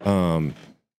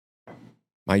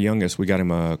 My youngest, we got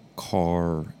him a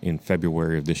car in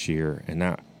February of this year, and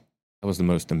that was the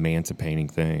most emancipating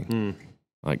thing.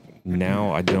 Like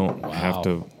now I don't have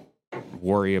to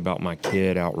worry about my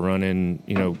kid out running,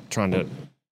 trying to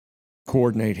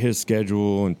coordinate his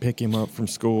schedule and pick him up from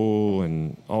school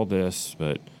and all this.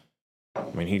 But I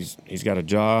mean, he's got a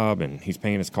job and he's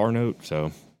paying his car note,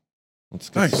 so that's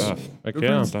good Nice. stuff. Heck Good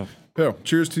yeah. stuff. Yeah,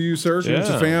 cheers to you, sir. Cheers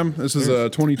to Yeah. fam. This is a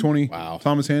 2020 Wow.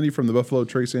 Thomas Handy from the Buffalo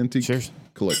Trace Antique Cheers.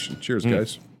 Collection. Cheers,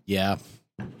 guys. Yeah,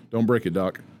 Don't break it,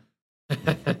 Doc.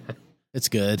 it's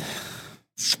good.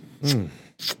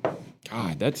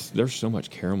 God, there's so much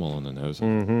caramel on the nose.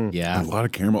 Yeah, A lot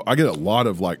of caramel. I get a lot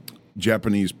of like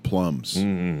Japanese plums.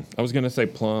 I was gonna say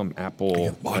plum,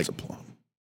 apple, Lots of plum.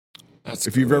 That's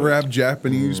If you've ever had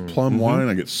Japanese plum wine,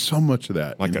 I get so much of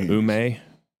that. like in a here. ume.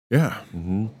 Yeah.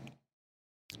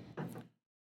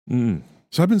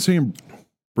 So I've been saying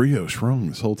brioche wrong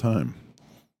this whole time.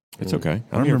 It's okay. I I'm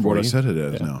don't here remember for what I you. said it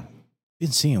as now.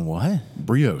 been seeing what?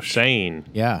 Brioche. Sane.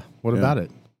 Yeah. What about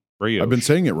it? Brioche. I've been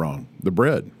saying it wong. The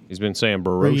bread. He's been saying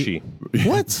baroshi.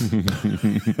 What?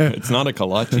 It's not a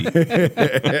kolache.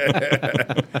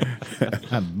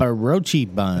 A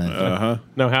barochi bun.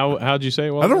 No, how'd you say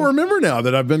it was? I don't remember now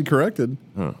that I've been corrected.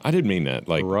 Huh. I didn't mean that.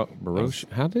 Like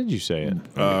Baroche. How did you say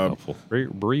it?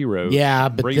 Brie roast. Yeah,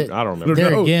 but Brie, the- I don't remember.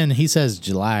 There No. again, he says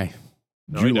July.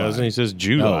 No, he doesn't. He says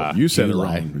July. Oh, you said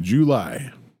July. it wrong.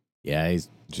 July. Yeah, he's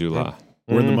July.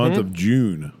 We're in the month of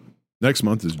June. Next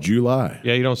month is July.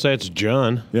 Yeah, you don't say it's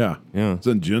June. Yeah. Yeah. It's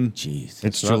in June. jeez.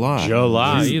 It's Not July.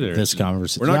 July either. This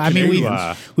conversation. We're not I mean,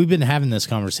 July. we've been having this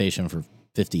conversation for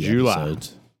 50 July.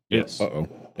 episodes. Yes. Uh-oh.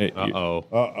 Uh-oh.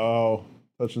 Uh-oh.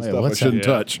 Touching stuff I shouldn't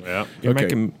touch. Yeah.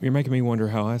 You're making me wonder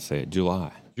how I say it.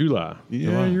 July. July.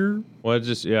 Yeah, you're. Well,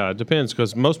 it depends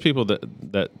because most people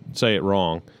that say it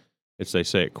wrong, they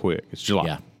say it quick. It's July.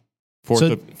 Yeah.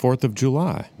 4th of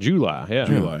July. July. Yeah.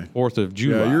 July. 4th of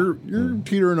July. Yeah, you're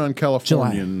teetering on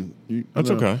California.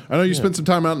 That's okay. I know you spent some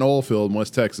time out in the oil field in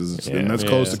West Texas, and that's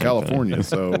close to California.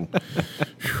 So,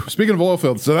 speaking of oil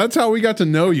fields, so that's how we got to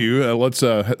know you. Let's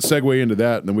segue into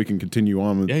that, and then we can continue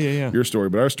on with your story.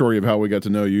 But our story of how we got to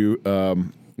know you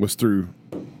was through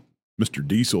Mr.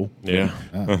 Diesel. Yeah.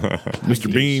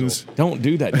 Mr. Beans. Don't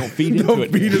do that. Don't feed into Don't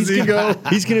it. feed his ego.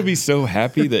 He's going to be so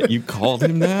happy that you called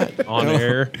him that on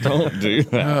air. Don't do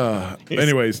that.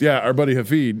 Anyways, our buddy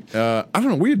Hafid, I don't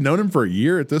know, we had known him for a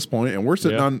year at this point, and we're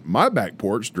sitting on my back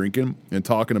porch drinking and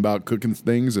talking about cooking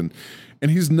things, and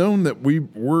he's known that we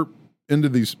were into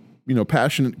these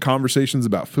passionate conversations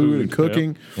about food and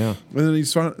cooking. Yeah. And then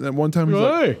he's at one time he's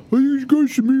like, "Hey, you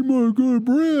guys should meet my guy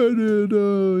Brad."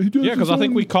 And he does. Yeah, because I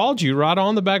think we called you right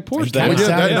on the back porch. We did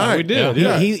that night. We did.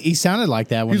 Yeah. He sounded like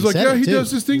that when He's like, said it, he too.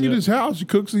 does this thing in his house. He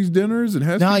cooks these dinners and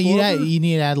has. No, people you over.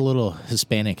 need to add a little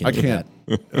Hispanic into I can't.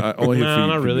 Only No, Hafid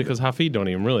not can really, do because Hafid don't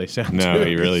even really sound. No, too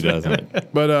he really Hispanic.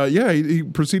 doesn't. But he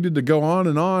proceeded to go on,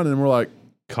 and we're like,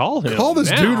 Call him. call this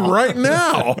now. dude right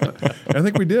now. And I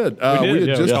think we did. We had we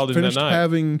just called him that finished night.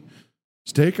 having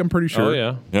steak, I'm pretty sure. Oh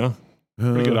yeah. Yeah.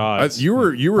 Pretty good odds. You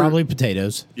were Probably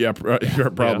potatoes. yeah,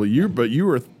 probably you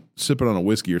were sipping on a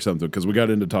whiskey or something because we got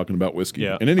into talking about whiskey.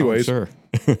 Yeah. And anyways, Sure.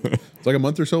 it's like a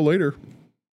month or so later,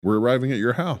 we're arriving at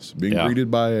your house, being greeted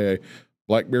by a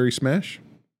blackberry smash.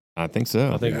 I think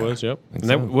so. I think it was. Yep. And so.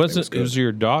 that wasn't. It was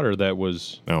your daughter that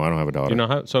was. No, I don't have a daughter. You know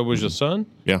how? So it was your son.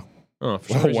 Yeah. Oh,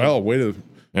 for some reason. Way to.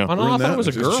 Yeah. Oh no, I thought it was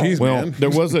a girl. Jeez, Well, man.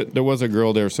 there was a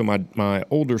girl there. So my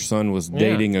older son was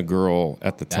dating a girl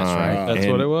at the time. right. That's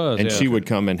what it was, And yeah. she would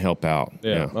come and help out.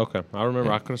 Yeah. Okay. I remember.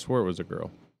 I could have swore it was a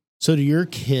girl. So do your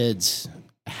kids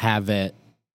have it?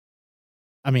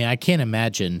 I mean, I can't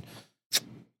imagine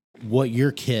what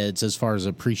your kids, as far as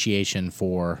appreciation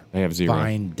for They have zero.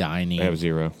 fine dining. They have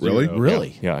zero. Really?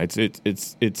 Really? Yeah.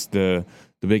 It's the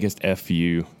biggest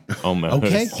FU almost.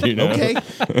 Okay. You know? Okay.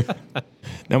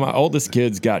 Now my oldest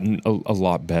kid's gotten a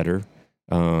lot better.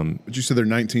 But you said they're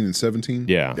 19 and 17?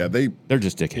 Yeah. Yeah, They're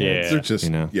just dickheads. they're just, you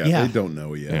know. Yeah. they don't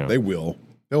know yet. Yeah. They will.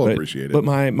 They'll appreciate it. But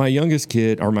my youngest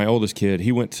kid, or my oldest kid,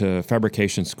 he went to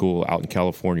fabrication school out in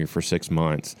California for 6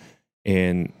 months.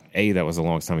 And that was the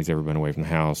longest time he's ever been away from the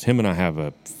house. Him and I have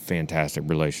a fantastic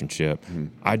relationship. Mm-hmm.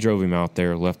 I drove him out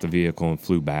there, left the vehicle, and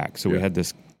flew back. So we had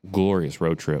this glorious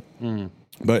road trip.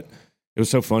 But it was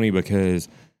so funny because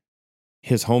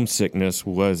his homesickness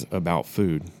was about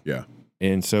food. Yeah.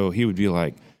 And so he would be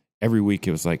like, every week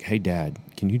it was like, "Hey, Dad,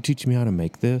 can you teach me how to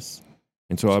make this?"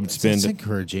 And so I would spend That's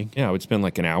encouraging. I would spend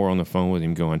like an hour on the phone with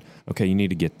him going, "Okay, you need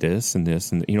to get this and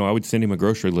this." And, I would send him a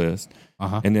grocery list.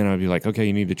 And then I'd be like, "Okay,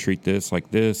 you need to treat this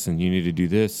like this, and you need to do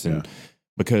this." And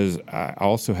because I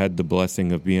also had the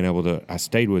blessing of being able to, I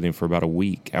stayed with him for about a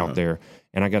week out there,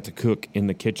 and I got to cook in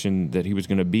the kitchen that he was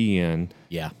going to be in.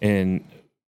 Yeah. And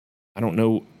I don't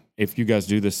know if you guys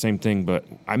do the same thing, but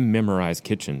I memorize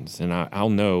kitchens, and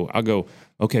I'll go,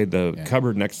 okay, the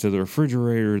cupboard next to the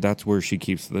refrigerator, that's where she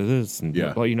keeps this, and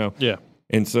well, Yeah.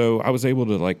 And so I was able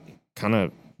to like kind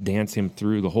of dance him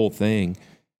through the whole thing.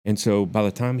 And so by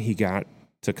the time he got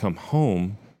to come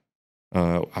home,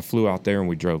 I flew out there and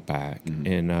we drove back,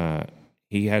 and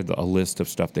he had a list of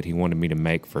stuff that he wanted me to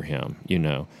make for him,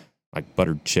 like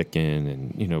buttered chicken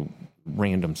and,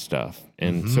 random stuff.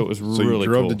 And so it was So really you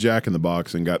drove cool. to Jack in the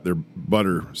Box and got their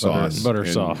butter sauce. butter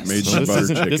and sauce. Made So some butter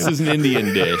chicken. this is an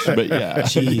Indian dish, but yeah.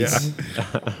 Cheese.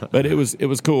 But it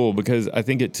was cool because I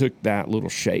think it took that little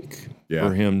shake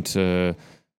for him to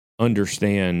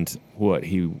understand what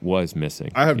he was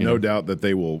missing. I have no doubt that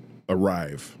they will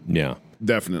arrive. Yeah.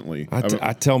 Definitely.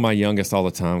 I tell my youngest all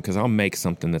the time, because I'll make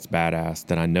something that's badass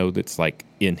that I know that's like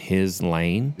in his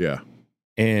lane. Yeah.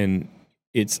 And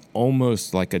it's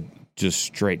almost like a just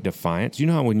straight defiance. You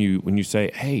know how when you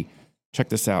say, "Hey, check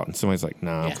this out," and somebody's like,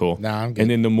 "Nah, I'm cool." Nah, I'm good. And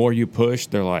then the more you push,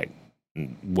 they're like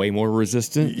way more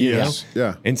resistant. you Yes. know?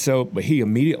 Yeah. And so, but he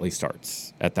immediately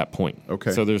starts at that point.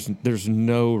 Okay. So there's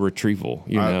no retrieval.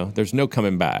 There's no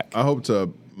coming back. I hope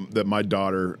that my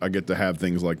daughter, I get to have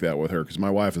things like that with her, because my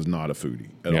wife is not a foodie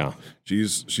at all.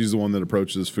 She's the one that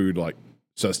approaches food like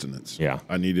sustenance. Yeah.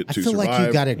 I need it I to feel survive. like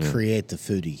you got to create the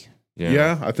foodie.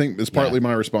 Yeah, I think it's partly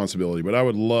my responsibility, but I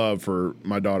would love for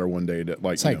my daughter one day to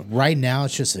It's like right now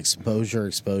it's just exposure.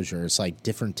 It's like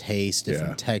different tastes,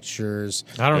 different textures.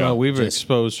 I don't know. We've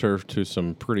exposed her to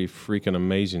some pretty freaking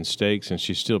amazing steaks, and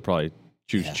she still probably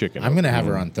choose chicken. I'm going to have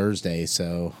her on Thursday,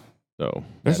 so So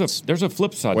there's a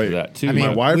flip side to that too. I mean,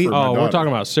 my wife or my daughter? we're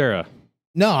talking about Sarah.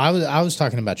 No, I was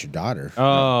talking about your daughter.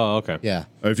 Oh, okay. Yeah.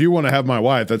 If you want to have my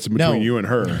wife, that's between you and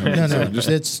her. No,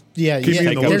 it's keep me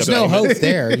in the there's loop. no hope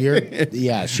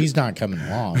there. She's not coming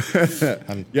along.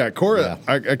 Cora,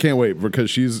 I can't wait because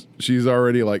she's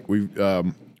already like we've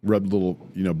rubbed little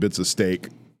bits of steak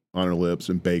on her lips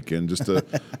and bacon just to.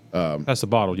 That's the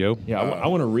bottle, yo. Yeah, I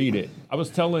want to read it. I was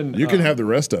telling You can have the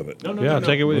rest of it. No,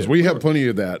 take it with you. We have plenty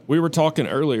of that. We were talking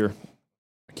earlier.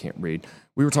 I can't read.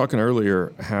 We were talking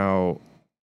earlier how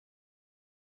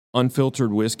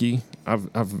unfiltered whiskey.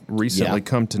 I've recently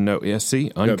come to know. Yeah,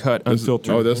 see, uncut,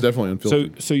 unfiltered. Oh, that's definitely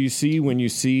unfiltered. So you see when you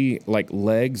see like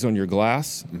legs on your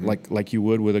glass, like you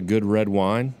would with a good red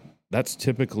wine. That's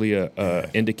typically a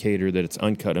indicator that it's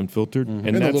uncut, unfiltered, and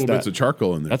that's the little bits of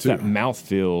charcoal in there. That's too. that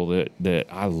mouthfeel that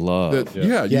I love.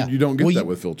 You don't get that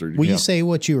with filtered. Will you say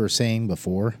what you were saying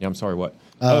before? Yeah, I'm sorry. What?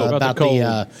 About the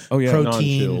protein.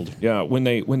 non-chilled. Yeah, when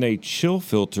they chill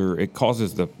filter, it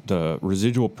causes the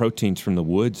residual proteins from the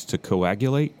woods to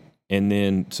coagulate, and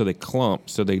then so they clump,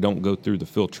 so they don't go through the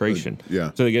filtration.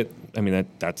 So they get. I mean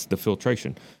that's the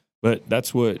filtration, but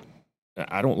that's what.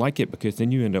 I don't like it because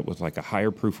then you end up with like a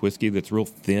higher proof whiskey that's real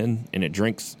thin and it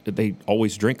drinks. They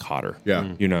always drink hotter.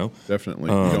 Yeah, definitely.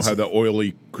 You don't have that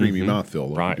oily, creamy mouthfeel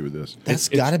like you do with this. That's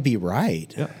got to be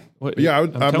right. Yeah. Well,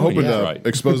 I'm hoping to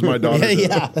expose my daughter.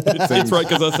 It's right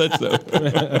because I said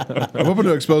so. I'm hoping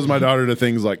to expose my daughter to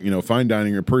things like fine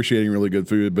dining, appreciating really good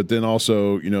food, but then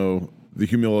also the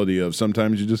humility of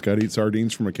sometimes you just got to eat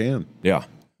sardines from a can. Yeah.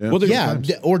 Well,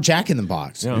 or Jack in the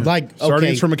Box. Yeah. Like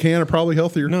sardines from a can are probably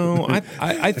healthier. No,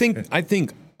 I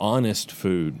think honest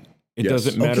food. It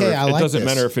doesn't matter. Okay, it doesn't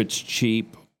matter if it's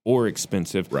cheap or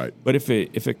expensive. Right. But if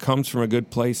it comes from a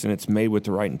good place and it's made with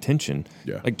the right intention,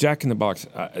 like Jack in the Box.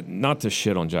 Not to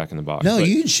shit on Jack in the Box. No,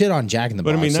 you can shit on Jack in the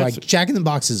Box. I mean, like Jack in the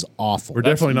Box is awful. We're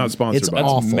definitely not sponsored. It's by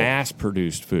awful. That's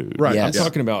mass-produced food. Right. Yes. I'm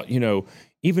talking about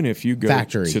even if you go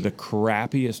Factory. to the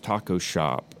crappiest taco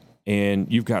shop.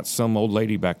 And you've got some old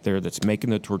lady back there that's making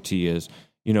the tortillas,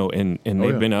 and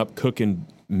they've been up cooking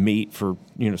meat for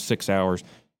 6 hours,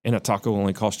 and a taco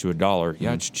only costs you $1.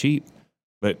 Yeah, it's cheap,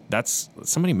 but that's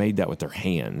somebody made that with their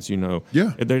hands. Yeah,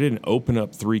 they didn't open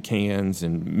up 3 cans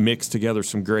and mix together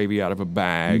some gravy out of a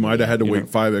bag. You might have had to wait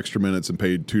 5 extra minutes and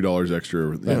paid $2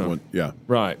 extra.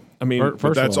 Right. I mean,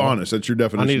 but that's honest. That's your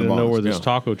definition. I need to of know honest. where this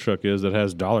taco truck is that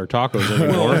has dollar tacos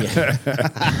anymore.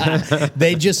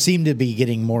 They just seem to be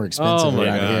getting more expensive. Oh my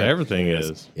around God, here. everything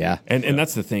is. Yeah. And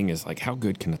that's the thing is like how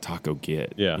good can a taco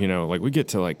get? Yeah. Like we get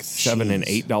to like $7 and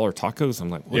 $8 tacos.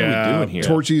 I'm like, what are we doing here?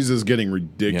 Torchy's is getting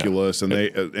ridiculous, and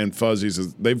and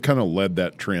Fuzzy's they've kind of led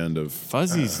that trend of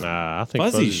Fuzzy's. I think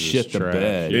Fuzzy's shit the trash.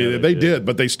 bed. Yeah, they did,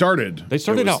 but they started. They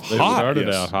started out hot.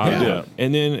 Yeah.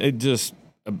 And then it just,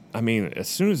 I mean, as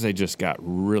soon as they just got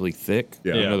really thick,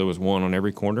 there was one on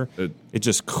every corner. It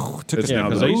just took us down.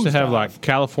 Because they used to have like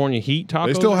California heat tacos.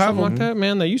 They still or have something them. like that,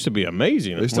 man. They used to be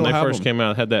amazing. They still when they have first them. came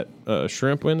out, had that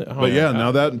shrimp in it. Oh, But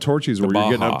now that and Torchy's where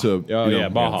you're getting up to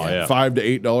Baja, $5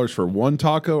 to $8 for one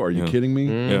taco. Are you kidding me?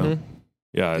 Mm-hmm.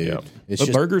 Yeah. It's But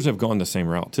just- burgers have gone the same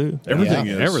route too. Everything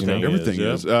is. Everything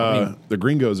is. The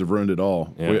gringos have ruined it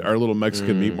all. Yeah. Our little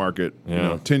Mexican meat market.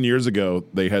 10 years ago,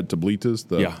 they had tablitas,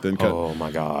 the thin cut. Oh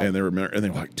my God. And they were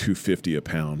like $2.50 a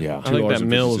pound. Yeah. I think that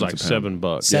meal was like $2.50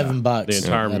 $7. $7 The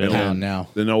entire a meal. pound now.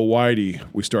 Then old Whitey,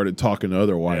 we started talking to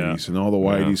other Whiteys, and all the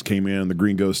Whiteys came in, the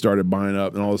gringos started buying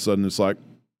up, and all of a sudden it's like,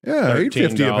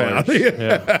 $8.50 a pound.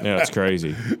 Yeah, it's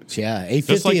crazy. Yeah,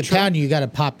 $8.50 like a pound. You got to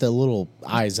pop the little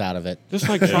eyes out of it. Just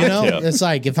like It's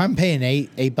like if I'm paying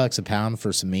 $8 a pound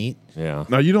for some meat. Yeah.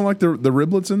 Now, you don't like the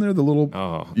riblets in there? The little.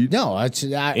 Oh. No, I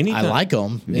like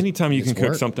them. Anytime you can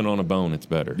cook something on a bone, it's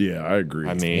better. Yeah, I agree.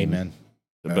 I mean, Amen.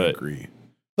 I agree.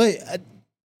 But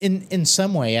in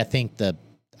some way, I think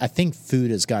food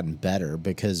has gotten better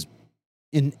because.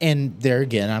 And there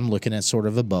again, I'm looking at sort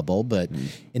of a bubble, but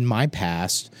in my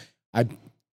past, a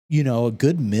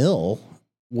good meal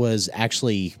was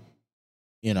actually,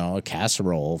 a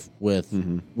casserole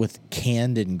with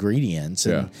canned ingredients,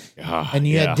 and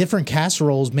you had different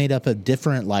casseroles made up of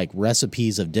different like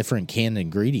recipes of different canned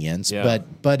ingredients,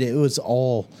 but it was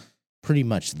all pretty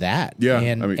much that. Yeah,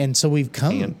 and so we've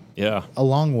come a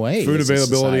long way. Food as a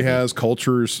availability society. has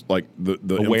cultures like the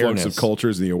influx of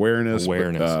cultures and the awareness.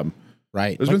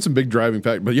 Right. There's been some big driving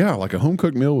factors, but like a home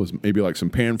cooked meal was maybe like some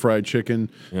pan fried chicken,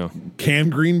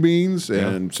 canned green beans,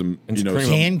 and some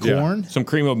canned corn, some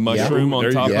cream of mushroom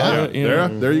on top of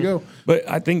it. There you go. But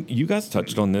I think you guys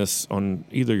touched on this on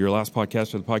either your last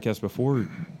podcast or the podcast before,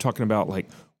 talking about like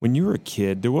when you were a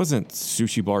kid, there wasn't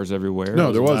sushi bars everywhere.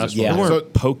 No, there wasn't. Yeah. There So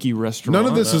weren't poke restaurants. none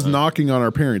of this is knocking on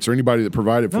our parents or anybody that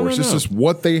provided for us. This is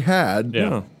what they had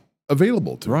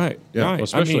available to them. Right. Yeah. Right. Well,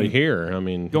 especially here. I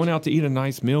mean, going out to eat a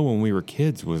nice meal when we were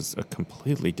kids was a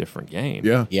completely different game.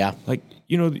 Yeah. Yeah. Like,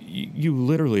 you know, you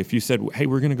literally, if you said, hey,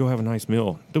 we're going to go have a nice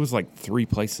meal, there was like 3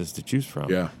 places to choose from.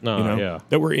 Yeah. No, you know, yeah.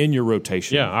 that were in your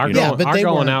rotation. yeah, our you know? but our they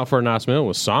going weren't- out for a nice meal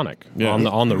was Sonic Yeah.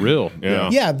 on the real. Yeah.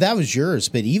 Yeah, that was yours,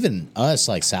 but even us,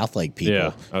 like South Lake people,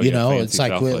 Yeah. Oh, you yeah, know, fancy it's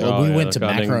like South we, Lake. Oh, we yeah, went to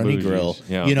goddamn Macaroni bougies. Grill,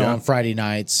 Yeah. you know, Yeah. on Friday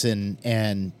nights,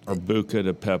 and Or Buca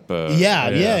de Pepa. yeah,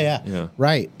 Yeah.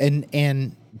 right,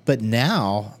 and but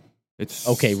now, It's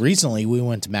okay, recently we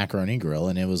went to Macaroni Grill,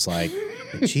 and it was like,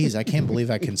 geez, I can't believe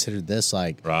I considered this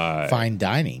like Right. fine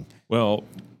dining. Well,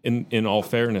 in all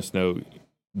fairness, though,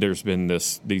 there's been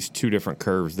these 2 different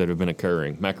curves that have been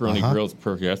occurring. Macaroni Grill's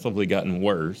progressively gotten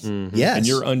worse. Yes, And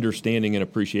your understanding and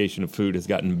appreciation of food has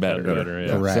gotten better.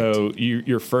 Yeah. Correct. So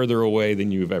you're further away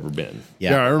than you've ever been.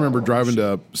 Yeah, I remember driving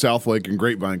to South Lake and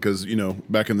Grapevine because, you know,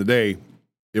 back in the day,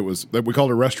 it was we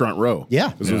called it Restaurant Row.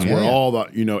 Yeah. This is Yeah. where Yeah. all the,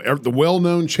 you know, the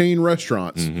well-known chain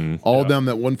restaurants, all down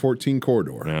that 114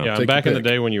 corridor. Yeah. Yeah, Take and back your in the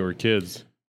pick. day when you were kids,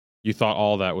 you thought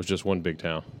all that was just one big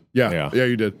town. Yeah,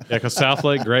 you did. Yeah, because South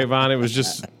Lake, Grapevine, it was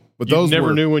just. But You those never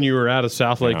were- knew when you were out of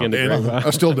South Lake into And Grapevine. I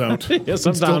still don't. Yeah,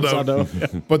 sometimes I don't.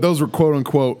 don't. But those were quote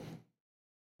unquote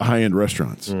high-end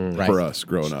restaurants Right. for us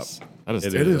growing up. That is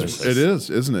It It is. is,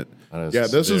 isn't it? That is Yeah,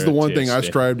 this is the very one thing I tasty.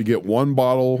 strive to get 1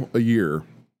 bottle a year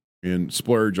and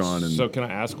splurge on, and So can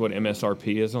I ask what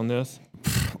MSRP is on this?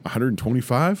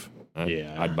 125.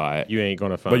 I'd buy it. You ain't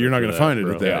going to find But you're it not for going to find it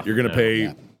bro. at that. Yeah. You're going to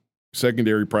pay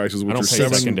secondary prices, I which don't are pay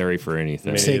seven. secondary for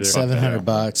anything. Me Take neither.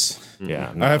 $700.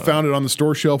 Yeah, I have found it on the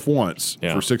store shelf once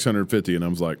Yeah. for $650, and I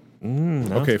was like,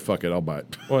 okay, fuck it, I'll buy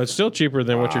it. Well, it's still cheaper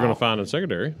than what you're going to find in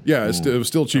secondary. Yeah, it was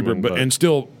still cheaper, mean, but but- and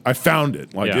still I found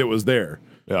it, like Yeah. it was there.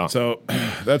 Yeah. So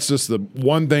that's just the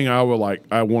one thing I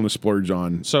want to splurge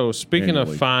on. So speaking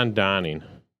Annually. of fine dining,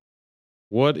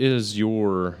 what is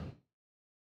your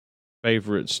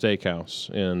favorite steakhouse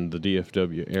in the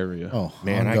DFW area? Oh,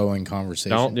 Man, ongoing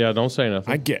conversation. Don't say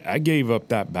nothing. I gave up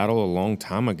that battle a long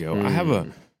time ago. I have a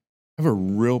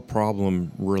real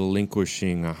problem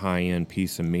relinquishing a high end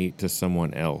piece of meat to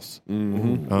someone else. we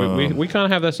kind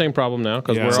of have that same problem now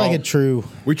because Yeah. we're It's all like a true,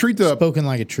 We treat the spoken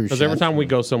like a true because chef. every time we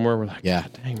go somewhere we're like, Yeah.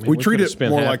 God dang, man, We treat could've it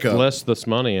spent more half like a- less this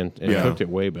money and Yeah. cooked it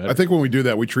way better. I think when we do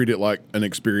that, we treat it like an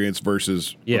experience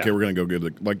versus Yeah. okay, we're gonna go get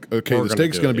okay, We're the gonna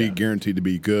steak's do gonna it, be yeah. guaranteed to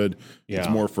be good. It's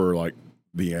Yeah. more for like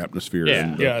the atmosphere Yeah.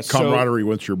 and the Yeah, so- camaraderie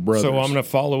with your brothers. So I'm going to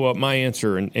follow up my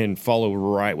answer and follow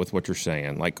right with what you're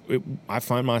saying. Like I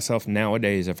find myself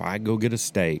nowadays, if I go get a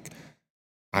steak,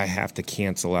 I have to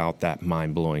cancel out that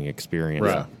mind blowing experience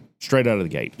Right. straight out of the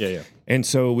gate. Yeah. And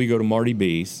so we go to Marty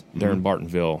B's there in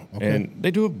Bartonville, and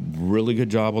they do a really good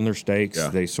job on their steaks. Yeah.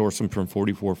 They source them from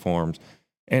 44 farms,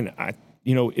 and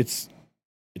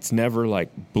it's never like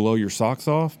blow your socks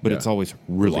off, but Yeah. it's always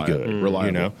really good. reliable.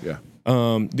 You know, Yeah.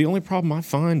 the only problem I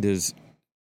find is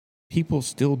people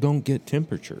still don't get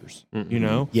temperatures. You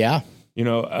know, Yeah,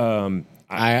 I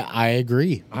I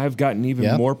agree. I've gotten even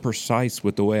Yep. more precise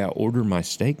with the way I order my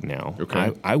steak now.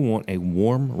 Okay. I want a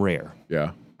warm rare.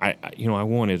 Yeah. I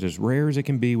want it as rare as it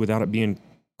can be without it being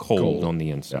cold on the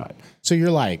inside. So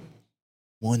you're like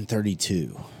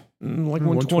 132, Like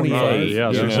 128. 128. Yeah, I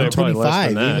was you gonna know? say probably less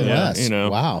 125, than that. even Yeah. less. You know.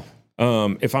 Wow.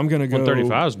 If I'm gonna go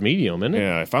 135 is medium, isn't it?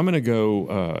 yeah, if I'm gonna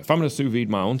go, if I'm gonna sous vide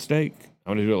my own steak,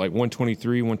 I'm gonna do it like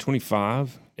 123,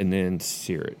 125, and then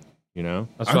sear it. You know,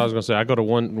 That's what I was gonna say. I go to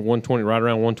 120, right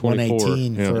around 124.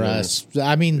 118 Yeah. for Yeah. us.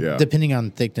 I mean, Yeah. depending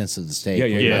on thickness of the steak. yeah,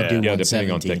 we might do depending on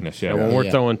 117. thickness. Yeah, Yeah, when we're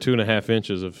Yeah. throwing 2.5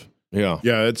 inches of yeah.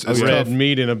 Yeah, it's red tough.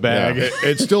 meat in a bag. Yeah.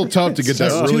 It's still tough to get that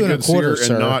It's really 2 good1/4, sear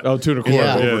sir. and not 2.25.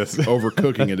 Yeah. Yes.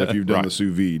 overcooking it if you've done Right. the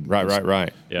sous vide.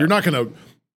 Right. Yeah. You're not going to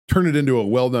turn it into a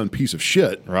well done piece of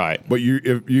shit. Right. But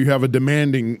if you have a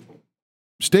demanding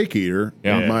steak eater,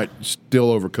 Yeah. you might still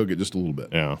overcook it just a little bit.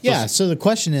 Yeah. Yeah. So the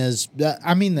question is,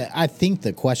 I think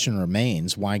the question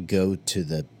remains: why go to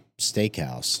the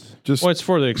steakhouse? Just Well, it's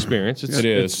for the experience. It's, It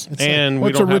is. and we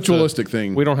what's a don't have to- ritualistic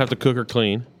thing? We don't have to cook or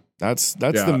clean. That's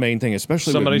Yeah. the main thing,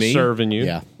 especially Somebody's with me. serving you.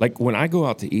 Yeah. Like when I go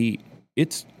out to eat,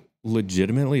 it's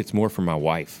legitimately it's more for my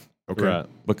wife Okay. Right.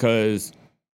 because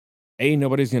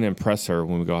nobody's going to impress her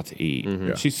when we go out to eat.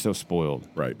 Yeah. She's so spoiled.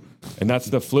 Right. And that's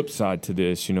the flip side to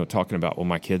this, talking about, well,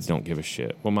 my kids don't give a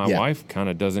shit. Well, my Yeah. wife kind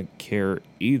of doesn't care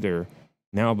either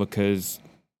now because,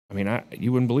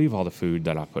 you wouldn't believe all the food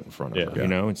that I put in front of her,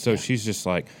 Yeah. And so she's just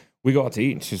like, we go out to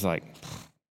eat and she's like,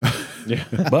 Yeah.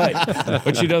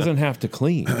 but she doesn't have to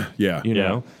clean, Yeah. you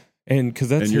know? And because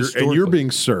that's and you're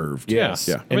being served. Yes.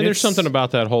 Yeah. I mean, there's something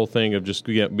about that whole thing of just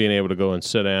being able to go and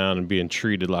sit down and being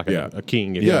treated like a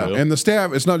king. If you will. And the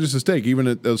staff, it's not just a steak. Even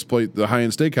at those the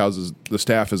high-end steakhouses, the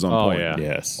staff is on point. Yeah.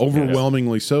 Yes.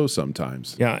 Overwhelmingly so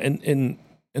sometimes. Yeah, and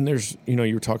there's,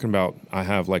 you were talking about I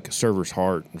have like a server's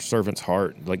heart or servant's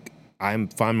heart. Like I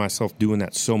find myself doing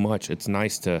that so much. It's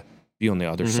nice to be on the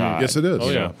other side. Yes, it is. Oh,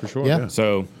 yeah, for sure. Yeah.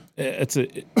 So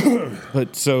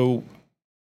so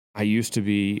I used to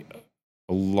be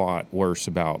a lot worse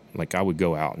about, like, I would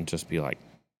go out and just be like,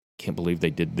 can't believe they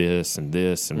did this and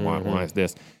why is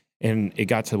this? And it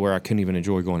got to where I couldn't even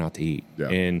enjoy going out to eat. Yeah.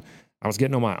 And I was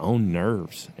getting on my own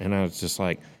nerves. And I was just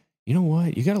like, you know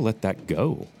what? You got to let that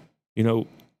go.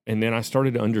 And then I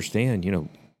started to understand,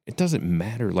 it doesn't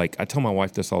matter. Like, I tell my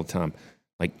wife this all the time.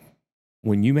 Like,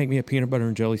 when you make me a peanut butter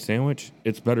and jelly sandwich,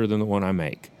 it's better than the one I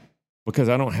make. Because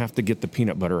I don't have to get the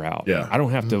peanut butter out. Yeah. I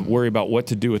don't have to worry about what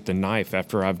to do with the knife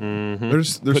after I've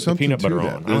There's put the something peanut butter to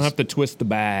on. that. I don't have to twist the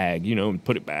bag, and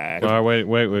put it back. All right,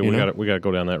 wait. We got to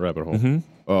go down that rabbit hole.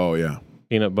 Oh, yeah.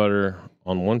 Peanut butter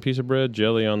on one piece of bread,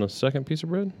 jelly on the second piece of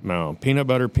bread. No, peanut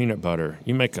butter.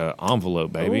 You make an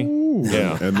envelope, baby. Ooh.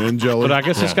 Yeah. And then jelly. But I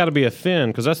guess it's got to be a thin,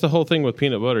 because that's the whole thing with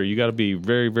peanut butter. You got to be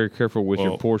very, very careful with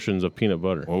your portions of peanut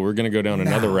butter. Well, we're going to go down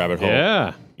another rabbit hole.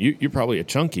 Yeah. You're probably a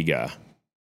chunky guy.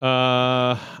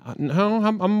 No,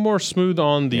 I'm more smooth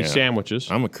on the sandwiches.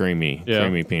 I'm a creamy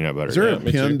peanut butter. Is there a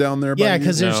me pin too. down there? Yeah,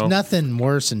 because there's No. nothing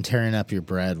worse than tearing up your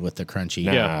bread with the crunchy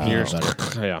Nah. peanut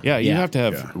butter. Yeah. You Yeah. have to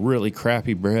have really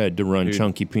crappy bread to run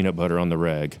chunky peanut butter on the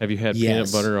reg. Have you had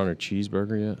Yes. peanut butter on a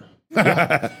cheeseburger yet?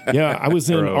 Yeah, I was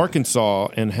in Arkansas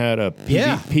and had a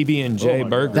PB&J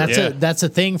burger. That's a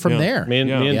thing from there. Me and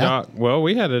Yeah. Doc. Well,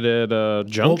 we had it at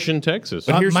Junction, Texas.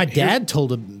 My dad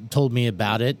told me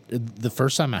about it the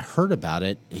first time I heard about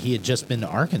it. He had just been to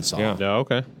Arkansas. Yeah. Yeah,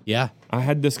 okay. Yeah. I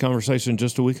had this conversation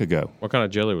just a week ago. What kind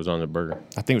of jelly was on the burger?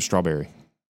 I think it was strawberry.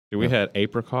 Dude, we had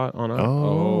apricot on it.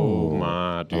 Oh. Oh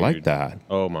my, dude. I like that.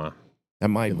 Oh my. That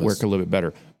might work a little bit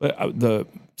better. But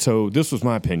so this was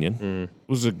my opinion. It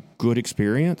was a good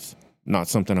experience. Not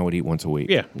something I would eat once a week.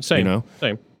 Yeah, same.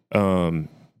 Same.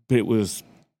 But it was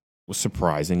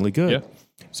surprisingly good. Yeah.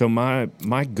 So my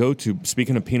go-to,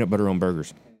 speaking of peanut butter on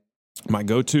burgers, my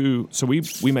go-to, so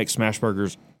we make smash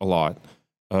burgers a lot.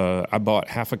 I bought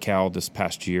half a cow this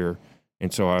past year,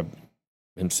 and so I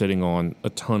am sitting on a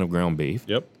ton of ground beef.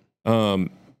 Yep.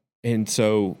 And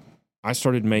so I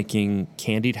started making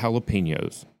candied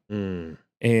jalapenos.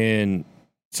 And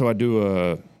so I do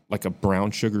a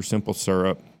brown sugar simple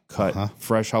syrup, cut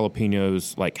fresh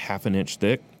jalapenos like half an inch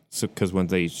thick. So, because when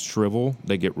they shrivel,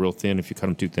 they get real thin if you cut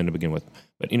them too thin to begin with.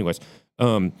 But anyways,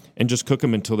 and just cook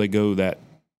them until they go that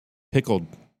pickled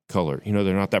color. They're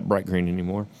not that bright green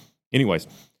anymore. Anyways,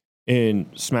 in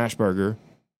smash burger,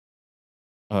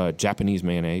 Japanese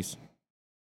mayonnaise.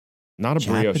 Not a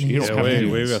brioche. You don't have to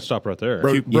do we this. got to stop right there.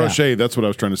 Brochet, that's what I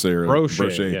was trying to say earlier.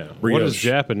 Brochet, yeah. Brioche. What is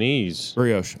Japanese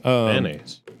Brioche.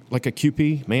 mayonnaise? Like a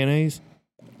Kewpie mayonnaise.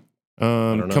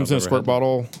 know. Comes in a I've squirt never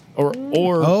bottle. Or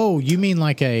Oh, you mean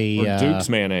like a Duke's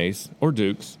mayonnaise. Or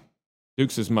Duke's.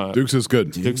 Duke's is my Dukes is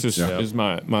good. Duke's is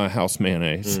my house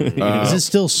mayonnaise. is it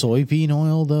still soybean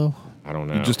oil though? I don't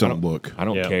know. You just don't look. I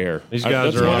don't Yeah. care. These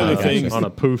guys That's are one of the things. on a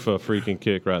poofa freaking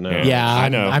kick right now. Yeah, I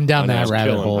know. I'm down I know. that It's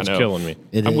rabbit killing- hole. I It's know. killing me.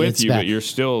 I'm with It's you, bad. but you're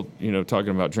still, talking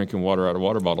about drinking water out of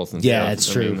water bottles and Yeah, stuff. it's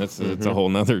I true. mean, that's a whole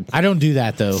nother. I don't do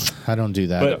that though. I don't do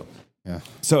that. But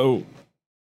so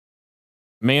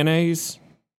mayonnaise,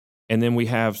 and then we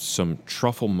have some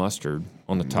truffle mustard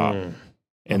on the top,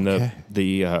 and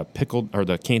the pickled or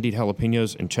the candied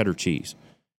jalapenos and cheddar cheese,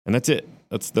 and that's it.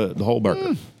 That's the whole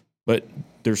burger. But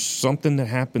there's something that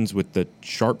happens with the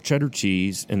sharp cheddar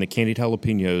cheese and the candied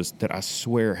jalapenos that I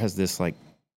swear has this like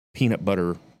peanut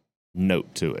butter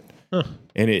note to it.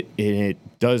 And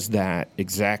it does that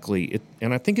exactly.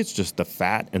 And I think it's just the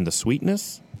fat and the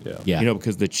sweetness. Yeah.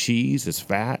 Because the cheese is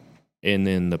fat and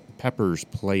then the peppers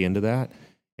play into that.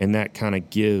 And that kind of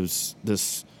gives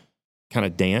this kind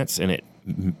of dance, and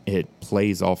it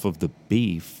plays off of the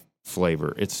beef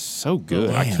flavor. It's so good.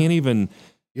 I can't even.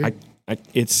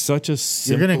 It's such a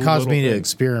simple. You're going to cause me to thing.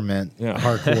 experiment Yeah.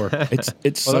 hardcore.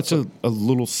 It's such a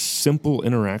little simple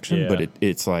interaction, but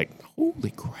it's like,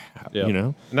 holy crap, Yeah.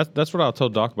 And that's what I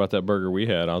told Doc about that burger we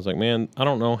had. I was like, man, I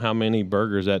don't know how many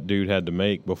burgers that dude had to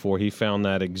make before he found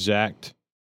that exact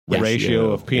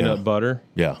ratio of peanut butter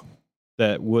Yeah.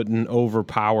 that wouldn't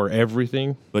overpower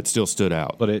everything. But still stood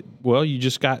out. But you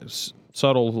just got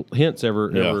subtle hints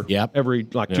every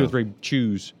like 2 or 3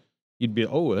 chews. You'd be,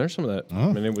 there's some of that.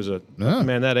 I mean, it was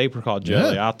man, that apricot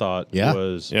jelly I thought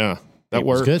was That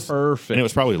works. good. Perfect. And it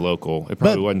was probably local. It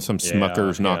probably wasn't some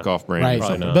Smucker's knockoff brand Right. or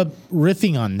something. But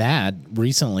riffing on that,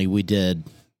 recently we did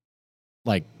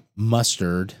like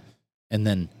mustard and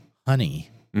then honey.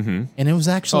 Mm-hmm. And it was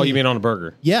actually. Oh, you mean on a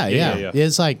burger? Yeah. Yeah.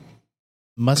 It's like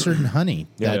mustard and honey.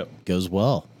 That goes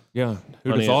well. Yeah,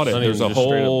 who'd Honey- have thought it? honey There's is a just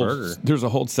straight up whole burger. there's a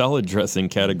whole salad dressing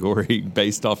category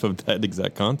based off of that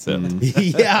exact concept.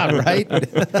 Yeah, right?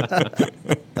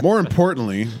 More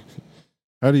importantly,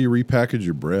 how do you repackage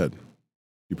your bread?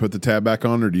 You put the tab back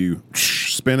on, or do you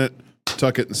spin it,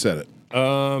 tuck it, and set it?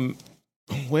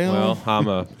 Well,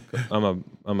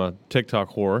 I'm a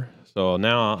TikTok whore, so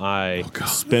now I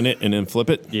spin it and then flip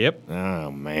it. Yep,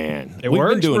 Oh man, It we've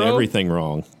works, been doing bro. everything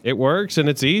wrong. it works and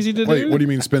it's easy to Wait, do. what do you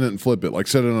mean spin it and flip it? Like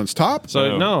set it on its top?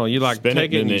 So no, you like Spin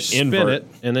take it it and and you then spin invert. it,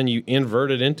 and then you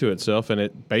invert it into itself, and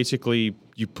it basically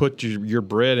you put your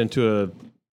bread into a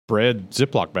bread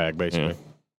Ziploc bag, basically.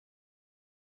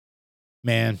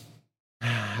 Man.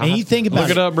 And you think about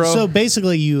Look it up, bro. So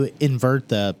basically, you invert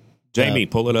the Jamie,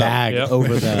 pull it up. bag Yep.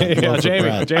 over the Yeah, loaf of Jamie,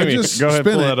 bread. Jamie, I just go ahead,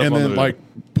 spin pull it that up and on then the like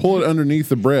pull it underneath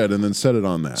the bread and then set it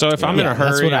on that. So if I'm in a Yeah,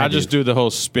 that's hurry, what I I just do the whole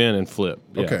spin and flip.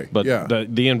 Yeah. Okay, But yeah.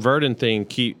 the inverting thing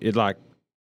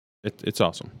it's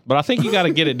awesome. But I think you got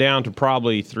to get it down to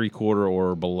probably 3/4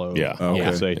 or below. Yeah. Oh, I would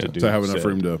okay. say to do to have enough set.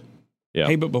 room to. Yeah.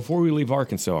 Hey, but before we leave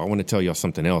Arkansas, I want to tell y'all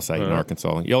something else I ate in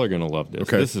Arkansas. Y'all are going to love this.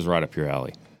 Okay. This is right up your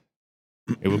alley.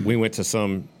 We went to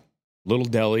some little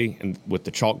deli and with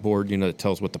the chalkboard, that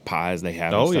tells what the pies they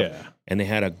have. and Oh, stuff. yeah. And they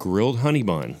had a grilled honey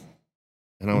bun.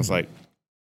 And I was like,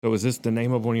 so is this the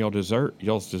name of one of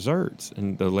y'all's desserts?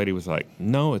 And the lady was like,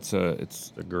 no, it's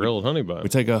The grilled honey bun. we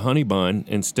take a honey bun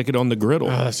and stick it on the griddle.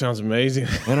 Oh, that sounds amazing.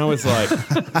 And I was like,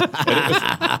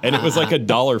 and it was like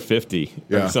 $1.50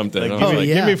 Yeah. or something. And I Oh, was like,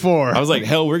 yeah. Give me 4. I was like,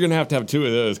 hell, we're gonna have to have 2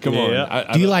 of those. Come Yeah.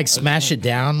 on. Do you like smash it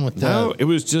down with the? No, it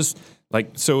was just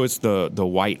like so. It's the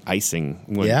white icing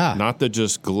one, Yeah. not the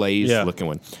just glazed Yeah. looking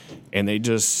one. And they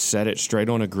just set it straight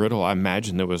on a griddle. I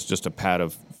imagine there was just a pat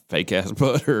of fake ass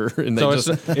butter, and they So just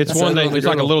it's set one it that on the it's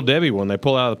like a griddle. little Debbie one they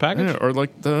pull out of the package. Yeah, or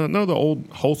like the old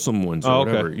wholesome ones or Oh,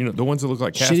 okay. whatever. The ones that look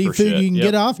like Casper shitty food shit. you can Yep.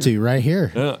 get off to right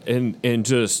here. And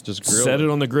just grill set it. it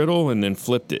on the griddle and then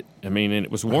flipped it. I mean, and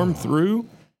it was warm through,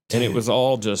 and it was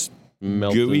all just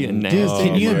Melted. gooey and nasty. Dude,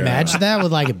 can you yeah. imagine that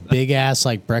with like a big ass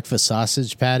like breakfast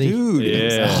sausage patty? Dude,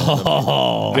 Yeah.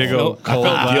 Oh, Big old I cold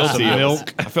felt glass of guilty.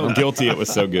 milk. I felt guilty. It was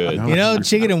so good. you know,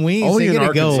 chicken and wings, Only they're in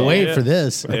gonna go Arkansas. away Yeah. for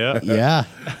this. Yeah. Yeah.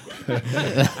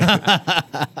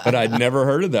 But I'd never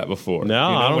heard of that before. No,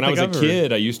 I don't when I was think a I've heard.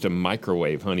 kid, I used to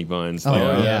microwave honey buns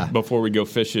yeah. before we go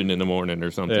fishing in the morning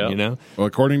or something, Yeah. Well,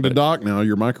 according to Doc, now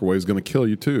your microwave is going to kill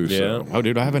you too. So. Yeah. Oh,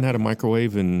 dude, I haven't had a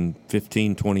microwave in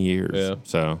 15, 20 years. Yeah.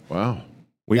 So Wow.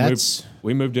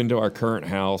 we moved into our current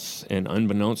house, and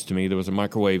unbeknownst to me, there was a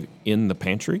microwave in the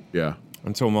pantry. Yeah.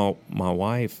 And so my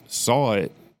wife saw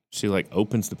it. She like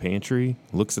opens the pantry,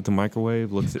 looks at the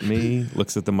microwave, looks at me,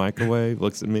 looks at the microwave,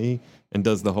 looks at me, and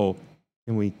does the whole,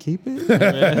 can we keep it?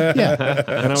 Yeah.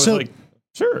 And I was So- like,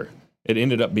 sure. It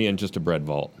ended up being just a bread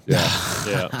vault.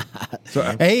 Yeah.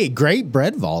 Hey, great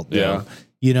bread vault. Yeah.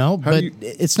 You know, How but do you-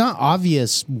 it's not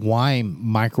obvious why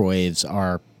microwaves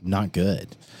are not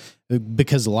good.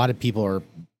 Because a lot of people are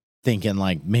thinking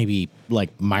like maybe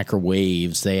like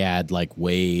microwaves, they add like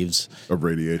waves Of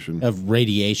radiation. of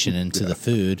radiation into the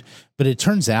food. But it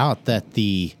turns out that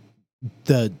the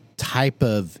type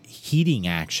of heating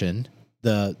action,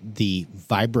 the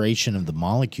vibration of the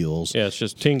molecules, Yeah, it's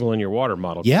just tingle in your water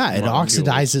model. yeah, it molecules.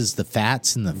 oxidizes the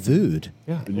fats in the food.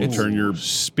 Yeah. And you turn your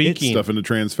Speaking. stuff into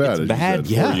trans fat. as you bad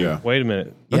said. for you. Yeah. Wait a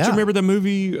minute. Don't Yeah. you remember the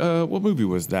movie? What movie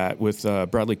was that with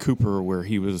Bradley Cooper where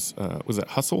he was it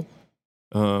Hustle?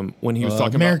 When he was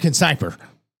talking American Sniper. about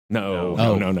no.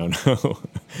 Oh. Not a lot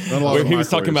of Where he was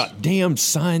talking microwaves. about damn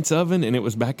science oven, and it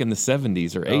was back in the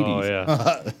 70s or 80s. Oh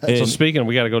yeah. So And- speaking,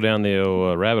 we got to go down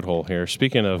the rabbit hole here.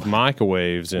 Speaking of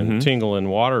microwaves and tingling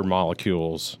water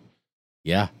molecules.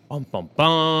 Yeah. Bum bum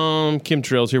bum.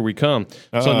 Chemtrails, here we come.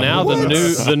 So now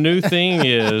the new thing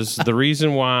is the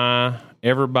reason why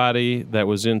everybody that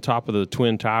was in top of the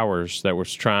Twin Towers that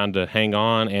was trying to hang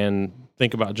on and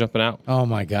think about jumping out, Oh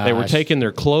my gosh. they were taking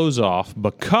their clothes off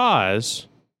because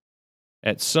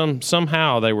at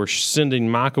somehow they were sending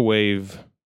microwave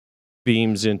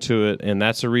beams into it, and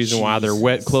that's the reason why their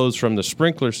wet clothes from the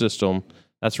sprinkler system.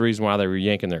 That's the reason why they were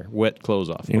yanking their wet clothes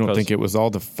off. You don't Because- think it was all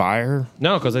the fire?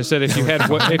 No, because they said if you had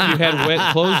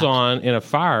wet clothes on in a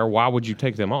fire, why would you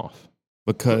take them off?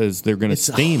 Because they're going to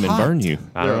It's steam and hot. burn you.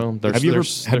 I don't know. Have you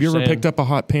ever picked up a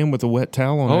hot pan with a wet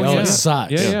towel on? Oh, it? Oh, yeah. it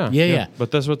sucks. Yeah.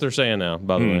 But that's what they're saying now.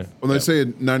 By the way, When they say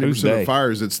 90% Who's they? of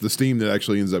fires, it's the steam that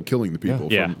actually ends up killing the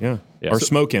people. Yeah. from- Yeah. Yeah. Or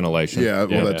smoke inhalation. Yeah, well,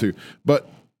 Yeah. that too. But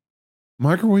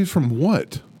Microwaves from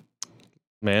what?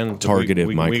 Man, Targeted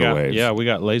microwaves. We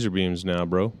got laser beams now,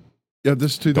 bro. Yeah,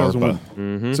 this is 2001.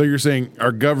 Mm-hmm. So you're saying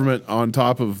our government, on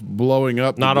top of blowing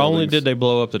up, not only did they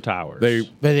blow up the towers,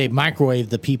 but they microwaved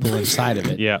the people inside of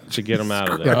it. Yeah, to get them out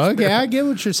of there. Okay, I get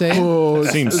what you're saying. It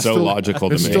seems so logical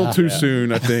to me. It's still too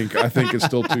soon. I think it's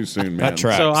still too soon, man. That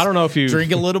tracks. So I don't know if you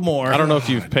Drink a little more. I don't know if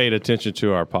you've paid attention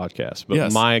to our podcast,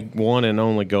 but my one and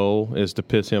only goal is to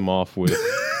piss him off with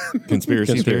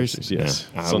conspiracies theories. Yes.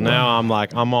 Yeah. So now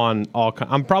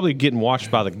I'm probably getting watched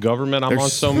by the government. I'm on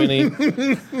so many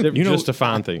just to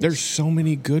find things. There's so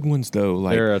many good ones though.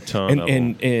 Like there are a ton of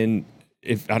them. And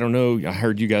if I don't know, I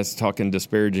heard you guys talking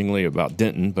disparagingly about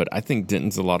Denton, but I think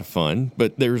Denton's a lot of fun.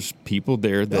 But there's people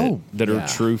there that are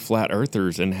true flat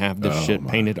earthers and have this shit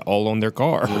painted all on their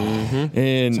car. Mm-hmm.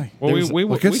 And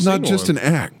it's not just an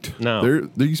act. No,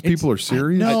 these people are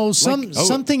serious. No,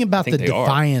 something about the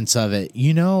defiance of it.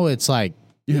 You know, it's like.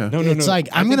 Yeah. It's like,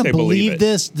 I'm going to believe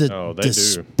this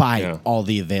despite all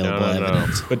the available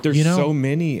evidence. But there's so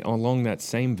many along that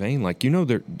same vein. Like, you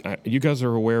guys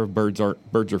are aware of birds are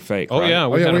fake, Oh, right? yeah.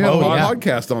 We have a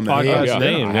podcast on that. I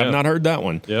have not heard that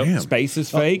one. Yep. Space is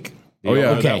fake. Oh,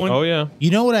 yeah. Okay. Oh, yeah.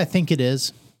 You know what I think it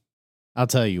is? I'll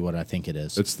tell you what I think it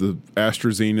is. It's the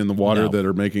astrazine in the water that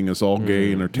are making us all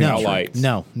gay and are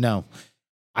No.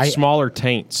 Smaller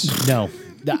taints. No.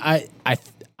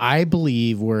 I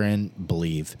believe we're in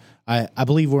I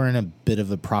believe we're in a bit of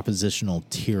a propositional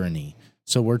tyranny.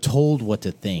 So we're told what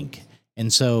to think.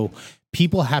 And so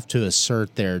people have to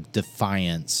assert their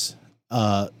defiance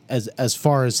as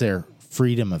far as their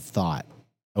freedom of thought.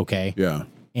 Okay? Yeah.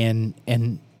 And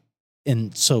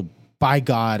so by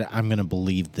God, I'm going to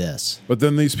believe this. But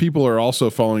then these people are also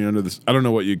falling under this. I don't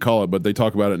know what you'd call it, but they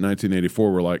talk about it in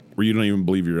 1984 where you don't even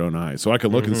believe your own eyes. So I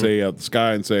could look and say out the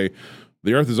sky and say,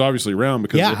 the Earth is obviously round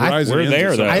because the horizon we're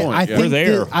there, though. We're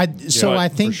there. I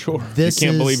think this you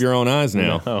can't believe your own eyes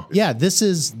now. No. Yeah, this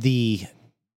is the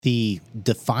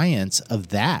defiance of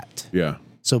that. Yeah.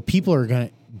 So people are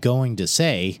going to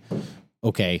say,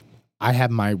 okay, I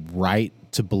have my right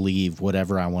to believe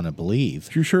whatever I want to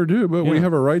believe. You sure do, but we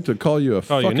have a right to call you a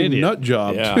fucking nut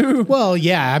job, too. Well,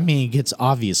 yeah, I mean, it's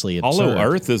obviously absurd. Hollow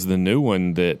Earth is the new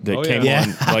one that came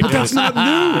on. Like, that's not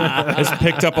new. It's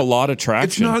picked up a lot of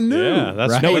traction. It's not new. Yeah,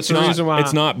 that's right. No, it's it's not. Reason why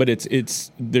it's not, but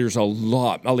it's there's a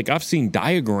lot. Like, I've seen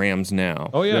diagrams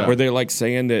now. Oh, yeah. Where they're like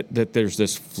saying that there's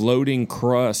this floating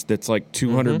crust that's like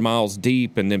 200 miles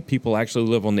deep, and then people actually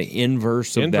live on the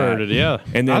inverse of inverted, that. Yeah.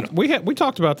 And then we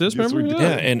talked about this, remember?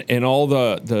 and all the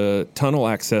tunnel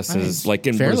accesses like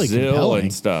in Brazil compelling.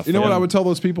 and stuff. You know what I would tell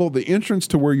those people? The entrance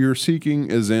to where you're seeking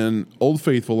is in Old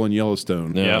Faithful and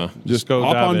Yellowstone. Yeah. Just go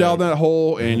hop on down that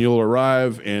hole and you'll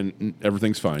arrive and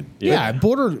everything's fine. Yeah, it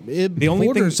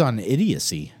borders on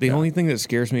idiocy. The only thing that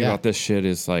scares me about this shit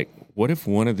is like, what if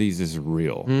one of these is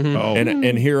real? Mm-hmm. Oh.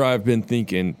 And here I've been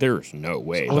thinking, there's no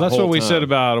way. Well, that's what we said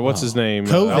about what's his name,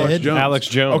 COVID. Alex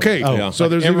Jones. Okay, so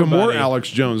there's even more Everybody- Alex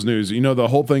Jones news. You know the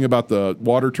whole thing about the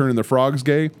water turning the frogs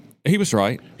gay? He was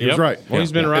right. He was right. Well,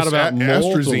 he's been right It's about Astrazine.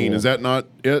 multiple. Is that not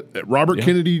it? Robert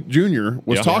Kennedy Jr.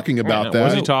 was talking about that.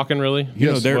 Was he talking really?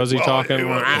 Yes. Was he talking?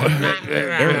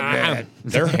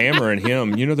 They're hammering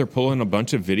him. You know, they're pulling a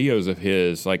bunch of videos of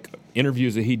his, like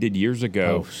interviews that he did years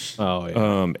ago. Oh,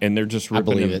 yeah. And they're just ripping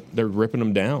believe him. it. They're ripping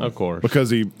him down. Of course.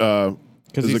 Because he is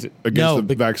he's against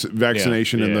the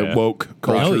vaccination and the woke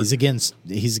culture. No, he's against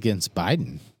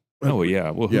Biden. Oh yeah.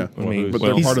 Well, Yeah. I mean, But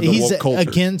they're part of the He's woke culture.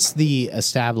 against the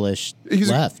established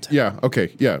left. Yeah.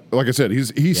 Okay. Yeah. Like I said,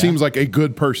 he seems like a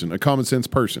good person, a common sense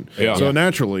person. Yeah. So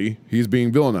naturally, he's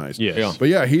being villainized. Yes. Yeah. But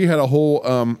yeah, he had a whole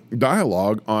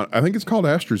dialogue on. I think it's called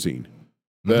Astrazine.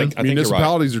 I think you're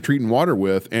Municipalities are treating water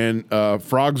with, and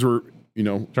frogs were,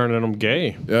 Turning them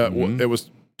gay. it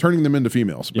was turning them into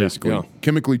females, basically, Yeah.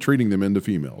 chemically treating them into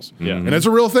females. Yeah. And it's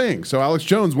a real thing. So Alex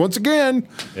Jones, once again,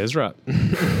 Is right.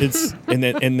 It's and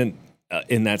then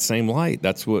in that same light,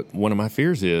 that's what one of my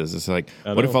fears is. It's like,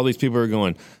 what if all these people are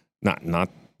going, not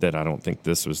that I don't think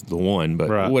this was the one,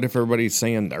 but what if everybody's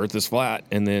saying the Earth is flat,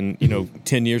 and then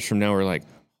 10 years from now we're like,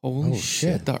 holy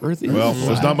shit, the Earth is flat.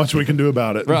 there's not much we can do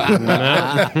about it.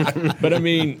 But I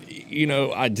mean,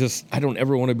 I don't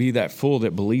ever want to be that fool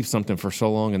that believes something for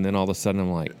so long, and then all of a sudden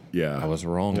I'm like, I was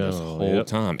wrong this whole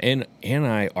time, and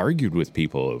I argued with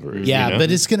people over it. Yeah,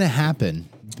 but it's going to happen.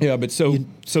 Yeah, but so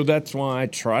that's why I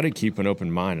try to keep an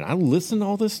open mind. And I listen to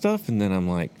all this stuff, and then I'm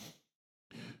like,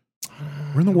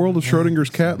 We're in the world of Schrodinger's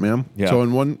cat, man. Yeah. So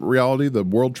in one reality, the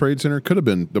World Trade Center could have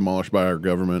been demolished by our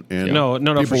government, and No,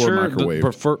 people for were sure.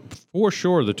 microwaved. For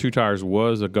sure, the Two Towers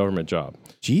was a government job.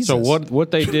 Jesus. So what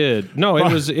they did? No,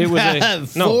 it was a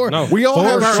no. We all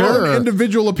have our sure. own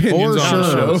individual opinions For on the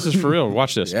sure. show. This is for real.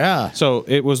 Watch this. Yeah. So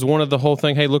it was one of the whole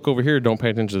thing. Hey, look over here. Don't pay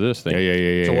attention to this thing.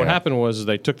 Yeah. So what happened was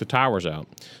they took the towers out.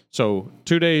 So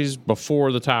 2 days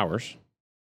before the towers,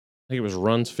 I think it was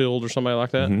Runsfield or somebody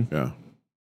like that, Yeah.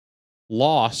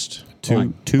 lost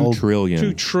 $2 trillion.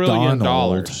 $2 trillion.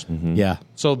 Donald. Yeah.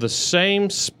 So the same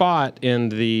spot in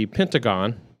the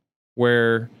Pentagon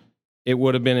where it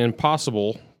would have been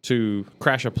impossible to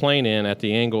crash a plane in at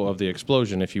the angle of the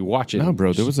explosion if you watch it. No,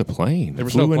 bro, there was a plane. There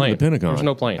was Flew no into plane. the Pentagon. There was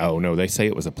no plane. Oh, no, they say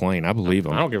it was a plane. I believe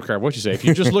them. I don't give a crap what you say. If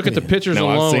you just look at the pictures No,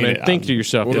 I've alone seen and it. think to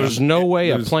yourself, Well, there's no way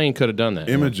a there's plane could have done that.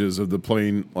 Images of the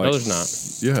plane. Like, No, there's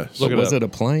not. Yes. Look it was up. it a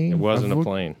plane? It wasn't a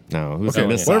plane. No, it was Okay, a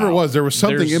missile. whatever it was, there was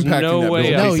something There's impacting no that way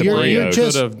building. a No, you're plane could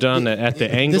just- have done that at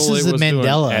the angle This is it the was doing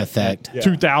Mandela at effect.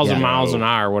 2,000 Yeah. miles an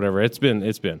hour or whatever. It's been.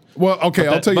 Well, okay,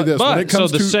 I'll tell you this. When it comes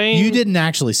so the to same. You didn't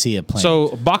actually see a plane.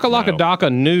 So Bakalaka Daka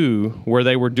knew where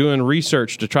they were doing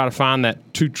research to try to find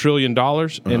that $2 trillion,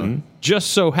 and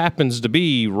just so happens to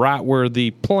be right where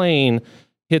the plane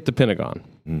hit the Pentagon.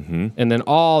 Mm-hmm. And then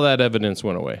all that evidence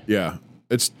went away. yeah,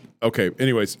 it's okay.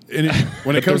 Anyways,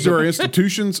 when it comes to our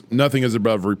institutions, nothing is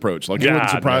above reproach. Like, it wouldn't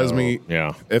God, surprise no. me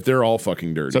Yeah. if they're all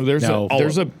fucking dirty. So there's No.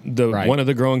 Right. one of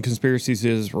the growing conspiracies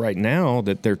is right now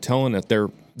that they're telling that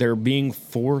they're being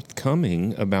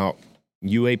forthcoming about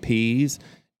UAPs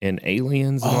and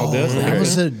aliens and all this. that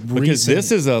was a because recent-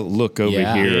 this is a look over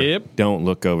Yeah. here, Yep. don't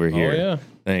look over here yeah.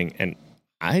 thing. And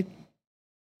I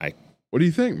what do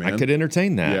you think, man? could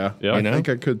entertain that. Yeah, Yeah. I you know? think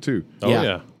I could too. Oh, Yeah.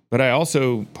 yeah. But I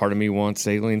also, part of me wants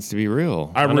aliens to be real.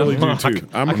 I really know. do too.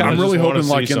 I'm kinda really just wanna hoping,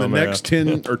 like, see in the some, next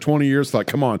 10 or 20 years, like,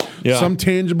 come on, Yeah. some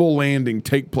tangible landing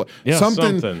take place. Yeah,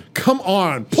 something. Come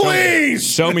on, please.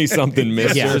 Show me something,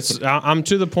 mister. Yeah. I'm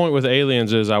to the point with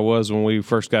aliens as I was when we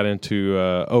first got into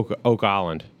Oak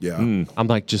Island. Yeah. I'm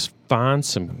like, just find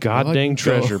some goddamn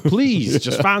treasure, please.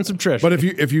 Just find some treasure. But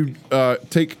if you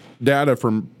take data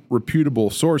from reputable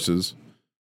sources,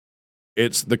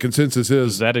 it's the consensus is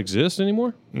does that exist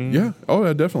anymore? yeah. Oh,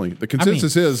 yeah, definitely. The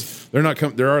consensus is they're not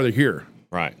they're already here,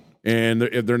 Right. and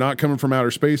if they're not coming from outer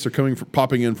space, they're coming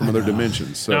popping in from other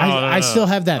dimensions. So I still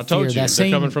have that I told fear. you, That they're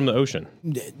same, coming from the ocean.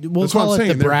 we'll That's what call I'm it saying,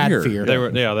 the they're Brad here. fear. They were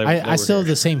I still have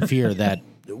here. the same fear that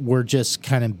we're just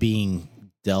kind of being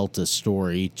dealt a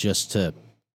story just to,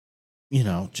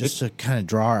 just to kind of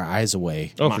draw our eyes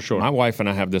away. Oh, for sure. My wife and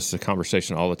I have this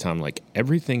conversation all the time. Like,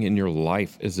 everything in your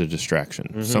life is a distraction.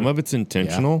 Mm-hmm. Some of it's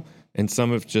intentional, and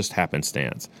some of it's just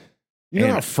happenstance. you know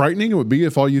And- how frightening it would be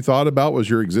if all you thought about was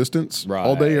your existence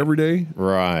all day, Right. every day.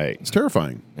 Right. It's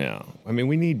terrifying. Yeah. I mean,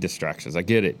 we need distractions. I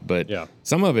get it. But Yeah.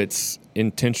 some of it's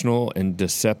intentional and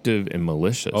deceptive and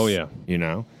malicious. Oh, yeah.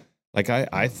 Like,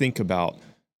 I think about,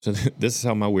 so this is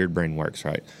how my weird brain works,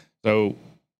 right? So,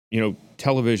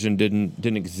 television didn't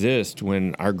exist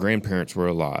when our grandparents were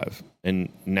alive. And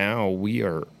now we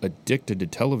are addicted to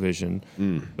television.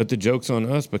 But the joke's on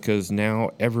us because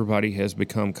now everybody has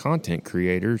become content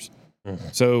creators.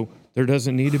 So there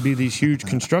doesn't need to be these huge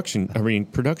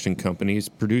production companies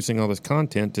producing all this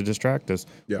content to distract us.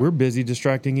 Yeah. We're busy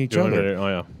distracting each Doing other. it,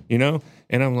 oh, yeah.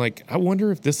 And I'm like, I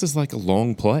wonder if this is like a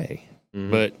long play.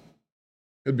 But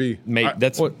It'd be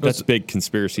that's big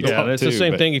conspiracy Yeah, talk it's too, the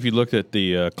same but- thing if you looked at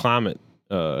the climate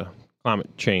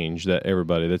change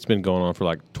that's been going on for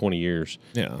like 20 years.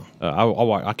 Yeah.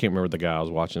 I can't remember the guy I was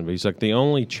watching, but he's like, the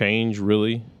only change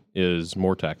really is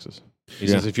more taxes. He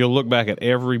says if you'll look back at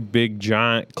every big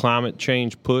giant climate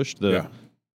change push,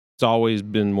 it's always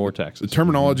been more taxes. the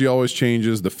terminology always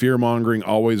changes. The fear mongering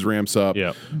always ramps up.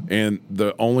 Yep. And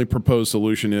the only proposed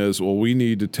solution is, well, we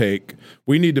need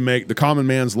to make the common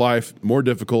man's life more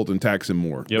difficult and tax him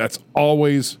more. Yep. That's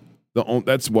always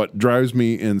that's what drives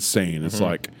me insane. It's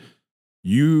like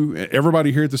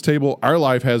everybody here at this table, our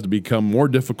life has to become more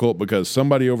difficult because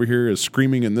somebody over here is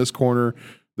screaming in this corner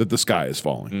that the sky is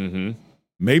falling. Mm-hmm.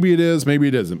 Maybe it is, maybe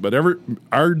it isn't. But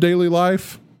our daily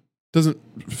life doesn't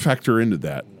factor into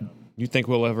that. You think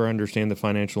we'll ever understand the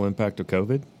financial impact of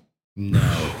COVID?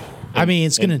 No. I mean,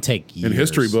 it's going to take years. In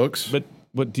history books, But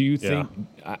what do you think?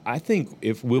 I think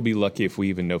if we'll be lucky if we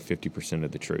even know 50%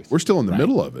 of the truth. we're still in the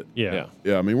middle of it. Yeah.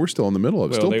 Yeah, I mean, we're still in the middle of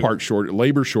it. Well, Still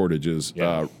labor shortages.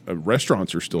 Yeah.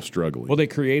 Restaurants are still struggling. Well, they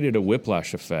created a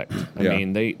whiplash effect. I Yeah.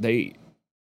 mean, they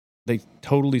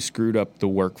totally screwed up the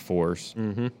workforce,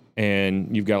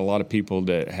 and you've got a lot of people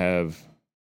that have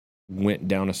went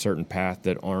down a certain path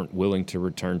that aren't willing to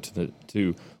return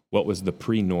to what was the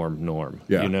pre-norm.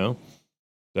 Yeah.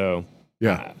 So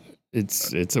yeah.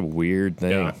 It's a weird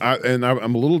thing. Yeah,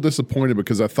 I'm a little disappointed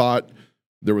because I thought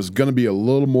there was going to be a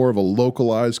little more of a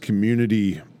localized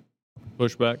community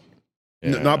pushback.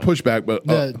 Not pushback, but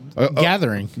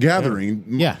gathering. Gathering.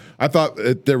 Yeah. I thought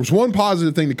there was one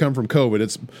positive thing to come from COVID.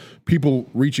 It's people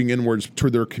reaching inwards to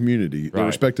their community, their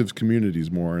respective communities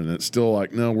more. And it's still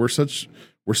like, no, we're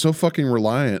so fucking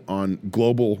reliant on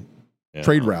global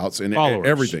trade routes and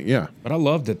everything. Yeah. But I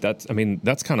love that.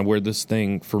 That's kind of where this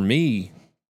thing, for me,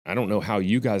 I don't know how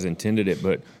you guys intended it,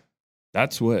 but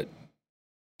that's what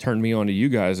turned me on to you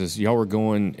guys is y'all were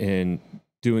going and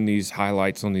doing these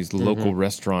highlights on these local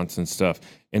restaurants and stuff.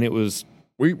 And it was...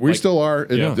 We still are.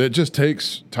 It just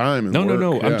takes time and work.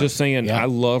 No. Yeah. I'm just saying I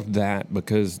loved that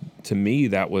because to me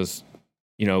that was,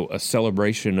 a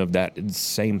celebration of that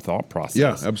same thought process.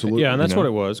 Yeah, absolutely. Yeah, and that's what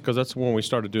it was because that's when we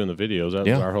started doing the videos. That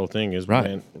was our whole thing is,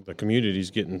 man, the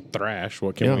community's getting thrashed.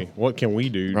 What can we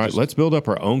do? Right, let's build up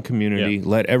our own community. Yeah.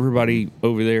 Let everybody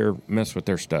over there mess with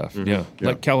their stuff. Mm-hmm. Yeah.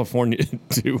 Let California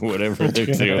do whatever they're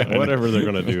doing. Whatever they're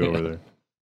going to do over there.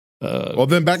 Well,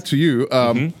 then back to you.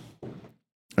 I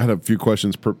had a few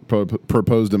questions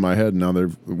proposed in my head. Now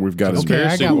we've got okay.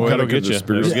 I got one.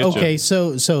 Okay,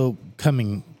 so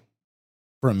coming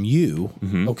from you,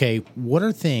 okay, what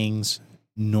are things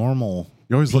normal?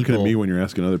 You're always looking at me when you're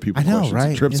asking other people questions.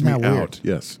 Right? It trips Isn't me that weird? out.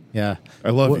 Yes. Yeah.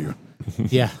 I love you.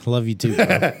 Yeah, I love you too.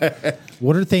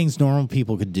 What are things normal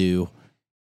people could do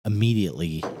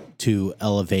immediately to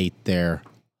elevate their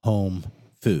home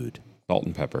food? Salt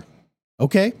and pepper.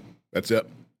 Okay. That's it.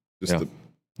 Just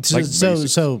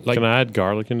so can I add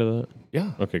garlic into that?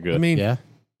 Yeah. Okay, good. I mean,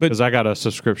 because I got a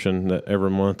subscription that every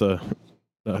month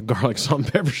garlic, salt,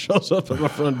 and pepper shows up at my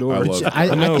front door.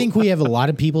 I think we have a lot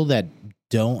of people that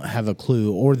don't have a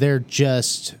clue, or they're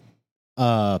just,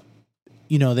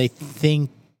 they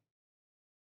think.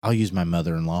 I'll use my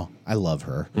mother-in-law. I love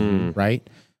her, right?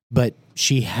 But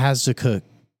she has to cook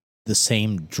the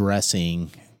same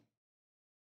dressing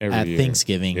at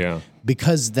Thanksgiving,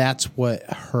 because that's what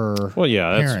her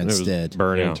parents did.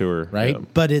 Burn into her, right? Yeah.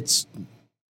 But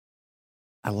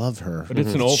I love her. But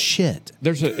it's an old shit.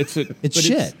 It's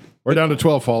shit. We're down to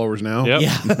 12 followers now. Yep.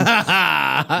 Yeah.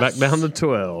 Back down to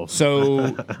 12.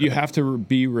 So you have to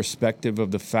be respective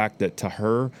of the fact that to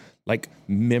her, like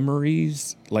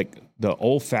memories, like the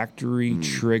olfactory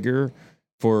trigger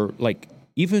for like,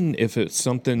 even if it's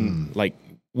something like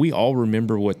we all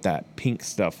remember what that pink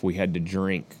stuff we had to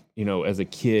drink, as a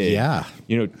kid,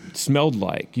 smelled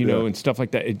like, and stuff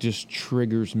like that. It just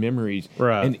triggers memories.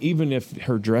 Right. And even if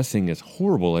her dressing is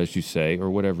horrible, as you say, or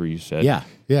whatever you said,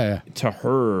 to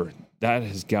her, that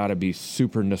has got to be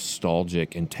super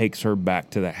nostalgic and takes her back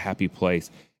to that happy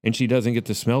place. And she doesn't get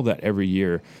to smell that every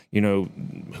year.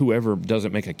 Whoever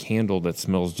doesn't make a candle that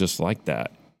smells just like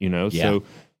that, So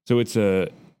it's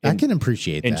I can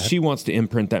appreciate that. And she wants to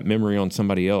imprint that memory on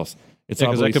somebody else. It's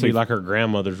because that could be like her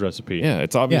grandmother's recipe. Yeah,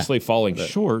 it's obviously falling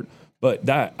short, but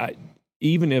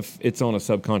even if it's on a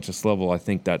subconscious level, I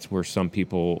think that's where some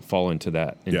people fall into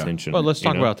that intention. Well, let's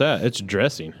talk about that. It's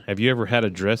dressing. Have you ever had a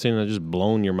dressing that just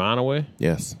blown your mind away?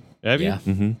 Yes. Have you? Yeah.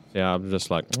 Mm-hmm. Yeah, I'm just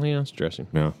like, it's dressing.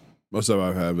 Yeah. Most of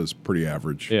I have is pretty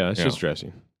average. Yeah, it's just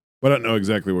dressing. But I don't know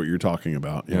exactly what you're talking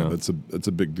about. Yeah, that's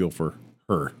a big deal for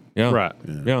her. Yeah. Right.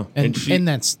 Yeah. And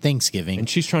that's Thanksgiving. And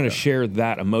she's trying to share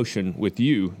that emotion with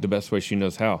you the best way she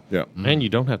knows how. Yeah. And you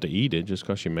don't have to eat it just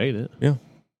because you made it. Yeah.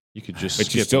 You could just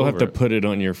But you still have to put it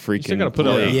on your freaking You still got to put it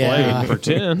on your plate and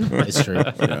pretend. That's true.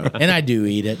 And I do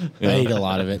eat it. I eat a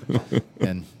lot of it.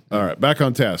 And all right, back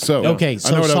on task. So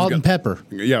salt and pepper.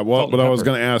 Yeah, well, what I was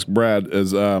going to ask Brad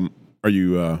is, are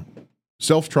you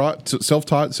self-taught,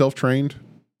 self-trained,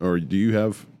 or do you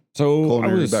have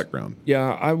culinary background?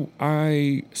 Yeah,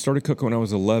 I started cooking when I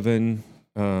was 11.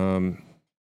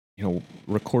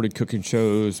 Recorded cooking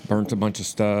shows, burnt a bunch of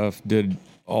stuff, did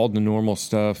all the normal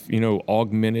stuff,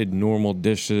 augmented normal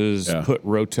dishes, put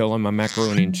Rotel on my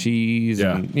macaroni and cheese,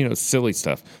 and, silly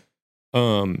stuff.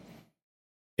 And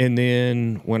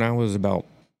then when I was about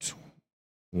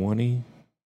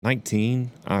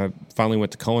 19, I finally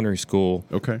went to culinary school.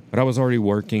 Okay. But I was already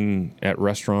working at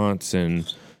restaurants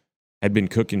and had been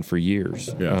cooking for years,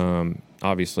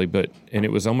 obviously. And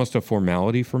it was almost a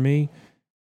formality for me.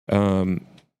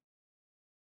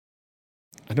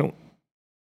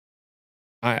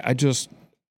 I just,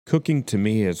 cooking to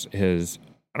me has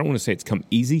I don't want to say it's come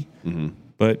easy,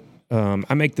 but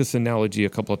I make this analogy a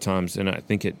couple of times, and I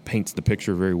think it paints the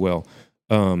picture very well.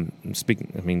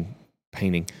 Painting.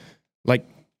 Like,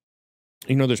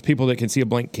 there's people that can see a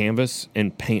blank canvas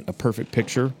and paint a perfect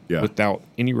picture without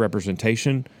any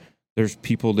representation. There's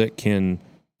people that can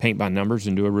paint by numbers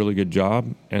and do a really good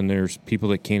job, and there's people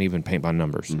that can't even paint by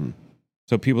numbers.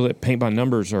 So people that paint by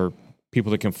numbers are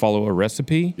people that can follow a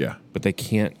recipe, but they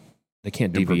can't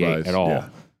deviate at all. Yeah.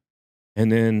 And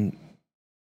then,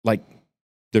 like,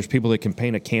 there's people that can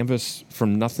paint a canvas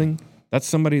from nothing. That's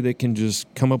somebody that can just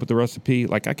come up with a recipe.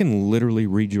 Like, I can literally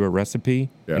read you a recipe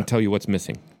and tell you what's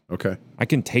missing. Okay. I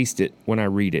can taste it when I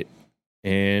read it.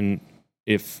 And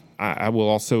if I will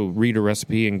also read a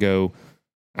recipe and go,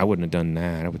 I wouldn't have done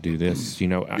that. I would do this,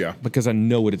 because I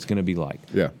know what it's going to be like.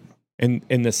 Yeah. And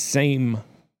the same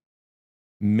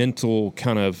mental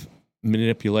kind of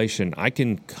manipulation, I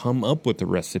can come up with a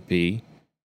recipe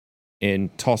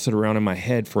and toss it around in my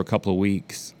head for a couple of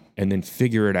weeks and then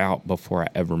figure it out before I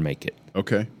ever make it.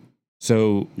 Okay.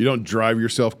 So you don't drive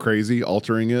yourself crazy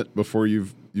altering it before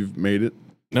you've made it?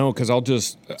 No, because I'll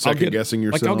guessing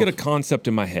yourself. Like, I'll get a concept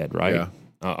in my head, right? Yeah.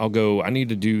 I'll go, I need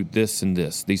to do this and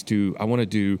this. These two,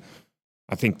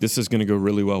 I think this is going to go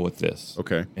really well with this.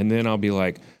 Okay. And then I'll be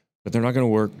like, but they're not going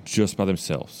to work just by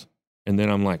themselves. And then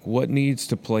I'm like, what needs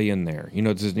to play in there?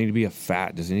 Does it need to be a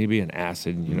fat? Does it need to be an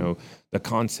acid? The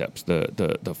concepts,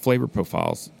 the flavor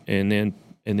profiles. And then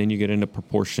you get into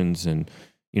proportions and,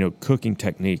 cooking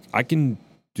technique. I can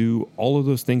do all of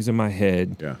those things in my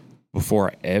head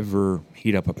before I ever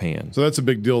heat up a pan. So that's a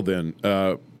big deal then.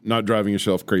 Not driving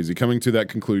yourself crazy, coming to that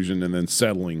conclusion and then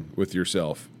settling with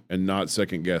yourself and not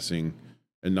second guessing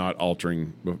and not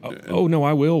altering. Oh, no,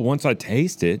 I will. Once I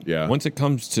taste it, yeah. Once it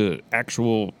comes to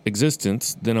actual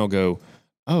existence, then I'll go,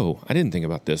 oh, I didn't think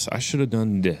about this. I should have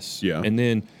done this. Yeah. And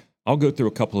then I'll go through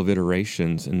a couple of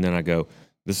iterations and then I go,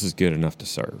 this is good enough to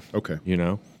serve. Okay.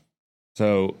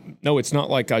 So, no, it's not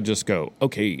like I just go,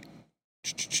 okay,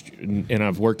 and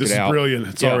I've worked this it out. This is brilliant.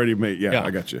 It's already made. Yeah,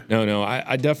 I got you. No,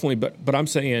 I definitely, but I'm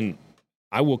saying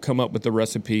I will come up with the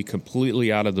recipe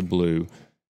completely out of the blue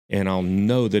and I'll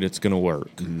know that it's going to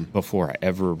work before I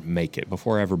ever make it,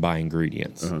 before I ever buy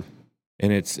ingredients. Uh-huh.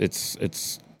 And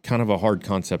it's kind of a hard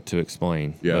concept to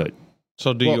explain. Yeah. But,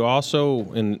 so do you also,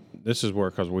 and this is where,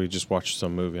 because we just watched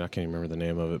some movie, I can't even remember the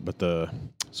name of it, but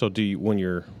so do you, when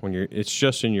you're, it's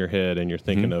just in your head and you're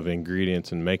thinking of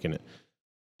ingredients and making it,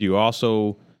 do you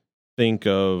also think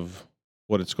of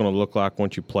what it's going to look like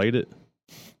once you plate it?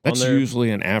 That's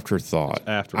usually an afterthought.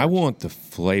 I want the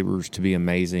flavors to be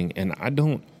amazing, and I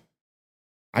don't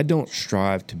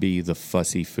strive to be the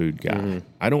fussy food guy. Mm-hmm.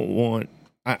 I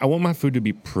want my food to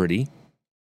be pretty,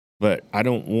 but I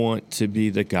don't want to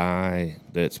be the guy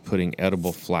that's putting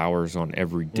edible flowers on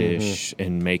every dish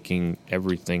and making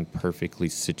everything perfectly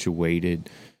situated.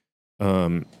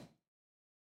 I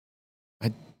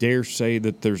dare say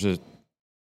that there's a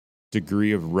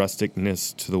degree of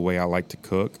rusticness to the way I like to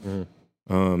cook.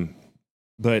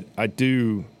 But I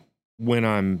do, when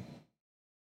I'm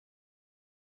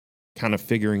kind of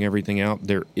figuring everything out,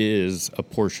 there is a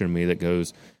portion of me that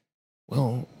goes,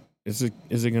 well, is it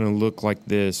going to look like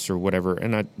this or whatever?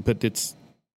 But it's,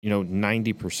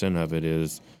 90% of it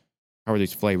is, how are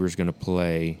these flavors going to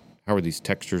play? How are these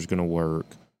textures going to work?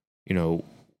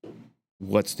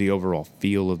 What's the overall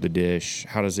feel of the dish?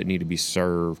 How does it need to be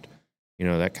served?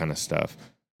 That kind of stuff.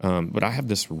 But I have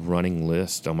this running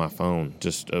list on my phone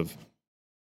just of,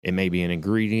 it may be an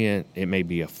ingredient, it may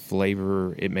be a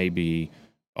flavor, it may be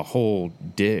a whole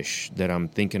dish that I'm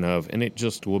thinking of, and it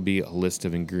just will be a list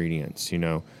of ingredients,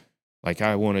 Like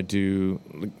I want to do,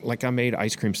 like I made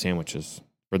ice cream sandwiches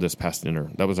for this past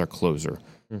dinner. That was our closer.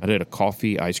 I did a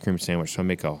coffee ice cream sandwich. So I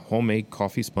make a homemade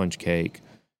coffee sponge cake,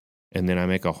 and then I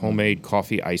make a homemade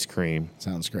coffee ice cream.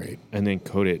 Sounds great. And then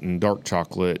coat it in dark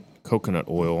chocolate, coconut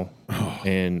oil,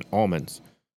 and almonds.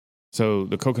 So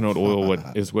the coconut oil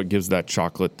is what gives that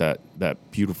chocolate that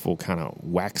beautiful kind of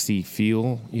waxy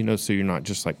feel, so you're not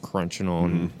just like crunching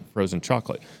on frozen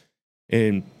chocolate.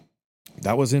 And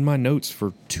that was in my notes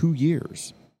for 2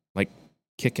 years. Like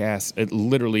kick-ass,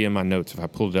 literally in my notes, if I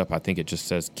pulled it up, I think it just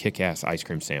says kick-ass ice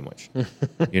cream sandwich,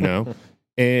 But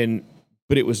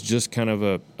it was just kind of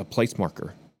a place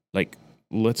marker. Like,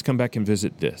 let's come back and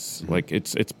visit this. Like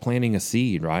it's planting a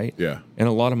seed, right? Yeah. And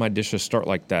a lot of my dishes start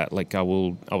like that. Like I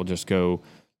will just go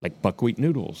like buckwheat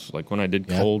noodles. Like when I did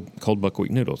cold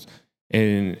buckwheat noodles,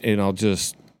 and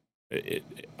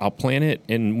I'll plan it,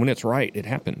 and when it's right, it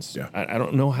happens. Yeah. I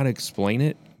don't know how to explain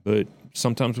it, but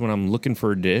sometimes when I'm looking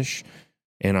for a dish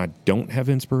and I don't have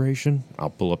inspiration, I'll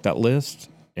pull up that list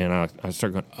and I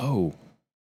start going,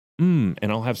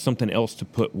 and I'll have something else to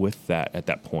put with that at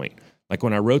that point. Like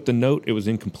when I wrote the note, it was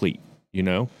incomplete,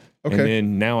 Okay. And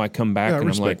then now I come back and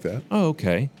I'm like, that. oh,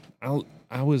 okay.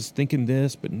 I was thinking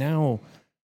this, but now,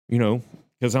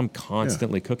 because I'm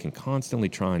constantly cooking, constantly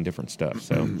trying different stuff.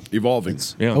 So evolving.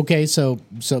 Yeah. Okay. So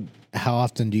how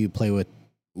often do you play with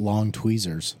long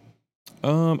tweezers?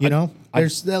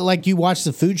 There's like you watch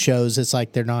the food shows. It's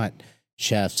like they're not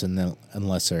chefs,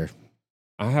 unless they're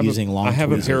using long. I have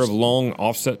tweezers. a pair of long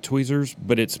offset tweezers,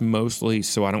 but it's mostly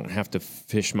so I don't have to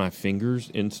fish my fingers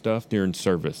in stuff during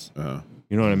service.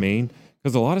 You know what I mean?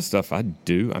 Because a lot of stuff I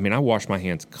do. I mean, I wash my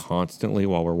hands constantly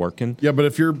while we're working. Yeah, but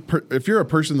if you're a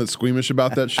person that's squeamish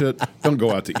about that shit, don't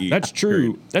go out to eat. That's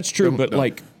true. Period. That's true. But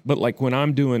like when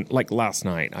I'm doing, like last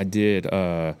night, I did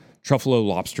truffalo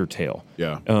lobster tail.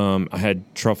 Yeah. I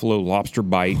had truffalo lobster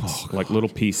bites, like little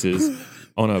pieces,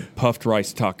 on a puffed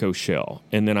rice taco shell,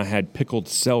 and then I had pickled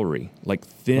celery, like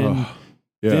thin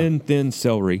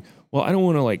celery. Well, I don't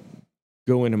want to like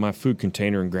go into my food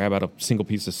container and grab out a single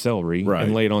piece of celery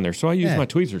and lay it on there. So I use my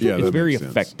tweezers. Yeah, it's very makes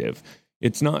sense. effective.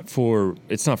 It's not for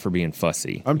being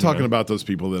fussy. I'm talking about those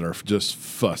people that are just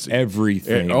fussy.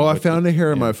 Everything. I found a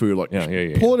hair in my food. Like,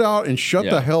 pull it out and shut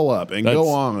the hell up and go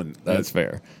on. That's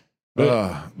fair.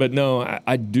 But no,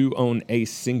 I do own a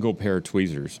single pair of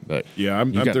tweezers. But yeah,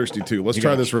 I'm thirsty too. Let's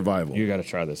try this revival. You got to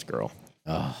try this, girl.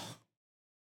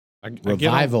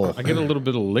 Revival. I get a little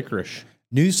bit of licorice.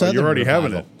 New Southern. You're already revival.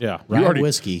 having it. Yeah. Rye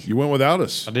whiskey. You went without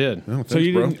us. I did. Oh, thanks, So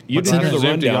you bro. didn't hear the It's empty.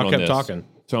 rundown Y'all on kept this. talking.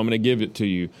 So I'm going to give it to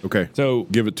you. Okay. So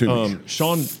give it to me.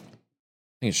 Sean, I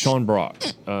think it's Sean Brock,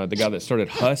 the guy that started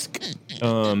Husk,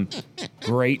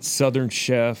 great Southern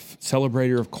chef,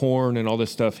 celebrator of corn and all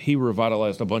this stuff. He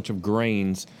revitalized a bunch of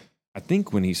grains, I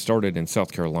think, when he started in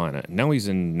South Carolina. Now he's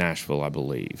in Nashville, I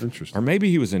believe. Interesting. Or maybe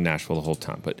he was in Nashville the whole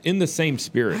time. But in the same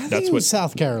spirit, That's what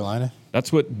South Carolina.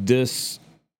 That's what these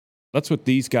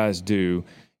guys do.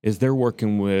 Is they're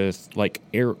working with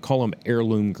call them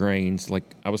heirloom grains. Like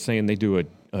I was saying, they do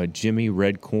a Jimmy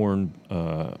red corn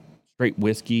straight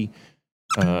whiskey.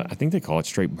 I think they call it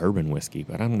straight bourbon whiskey,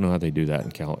 but I don't know how they do that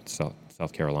in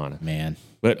South Carolina. Man,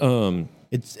 but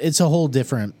it's a whole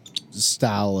different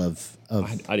style of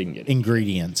I didn't get it.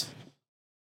 ingredients.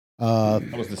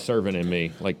 That was the servant in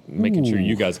me, like making sure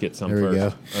you guys get some there we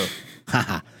first.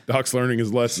 go. Doc's learning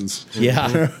his lessons. Yeah,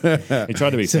 he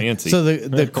tried to be fancy. So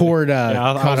the cord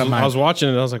caught on my I was watching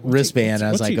it. I was like, wristband.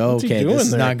 I was like, okay, this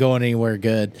is not going anywhere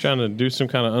good. Trying to do some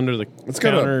kind of under the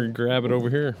counter, grab it over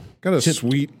here. Got a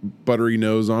sweet, buttery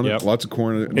nose on it. Yep. Lots of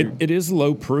corn. It is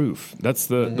low proof. That's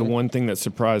the one thing that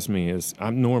surprised me is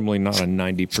I'm normally not a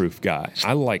 90 proof guy.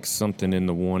 I like something in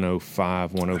the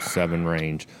 105, 107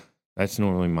 range. That's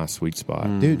normally my sweet spot.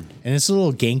 Dude. And it's a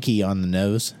little ganky on the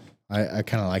nose. I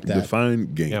kind of like that. Define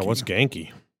ganky. Yeah, what's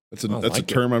ganky? That's a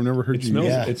term I've never heard It you smells,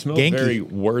 use. It smells Ganky. very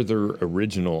Werther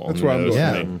original. That's on where the I'm nose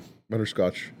going. to Yeah. me.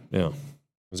 Butterscotch. Yeah.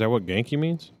 Is that what ganky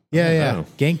means? Yeah. know.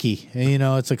 Ganky. And,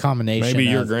 it's a combination. Maybe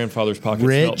your of grandfather's pockets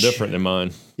rich. smelled different than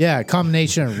mine. Yeah, a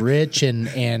combination of rich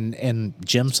and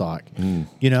gym sock.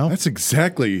 That's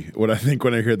exactly what I think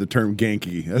when I hear the term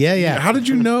ganky. Yeah. How did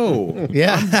you know?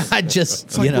 Yeah, I just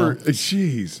It's like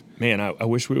jeez. Man, I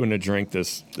wish we wouldn't have drank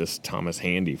this Thomas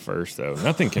Handy first, though.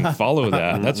 Nothing can follow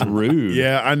that. That's rude.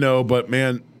 Yeah, I know, but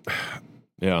man,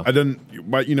 Yeah. I didn't.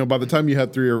 But by the time you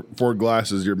had 3 or 4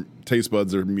 glasses, your taste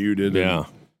buds are muted. Yeah.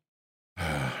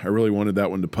 I really wanted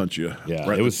that one to punch you. Yeah.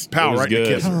 right It was pow, it was right in the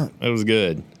good. kisser. It was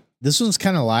good. This one's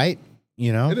kind of light.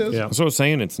 It is. Yeah. So I was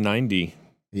saying it's 90.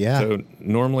 Yeah, So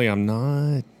normally I'm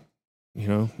not,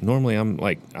 normally I'm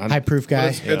like, high proof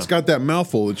guy. It's got that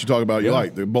mouthful that you talk about. You Yeah.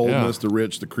 like the boldness, Yeah. the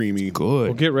rich, the creamy. good.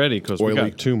 Well, get ready because we Oily.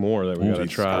 got 2 more that we got to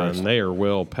Jesus try, Christ. and they are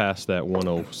well past that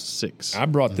 106. I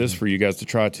brought this for you guys to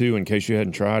try too, in case you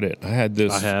hadn't tried it. I had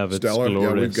this. I have. It's Stellar. Yeah,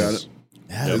 glorious. we've got it.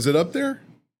 Yeah. Is it up there?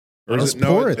 Or Let's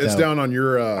pour it, It's though. down on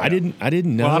your. I didn't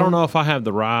know. Well, I don't know if I have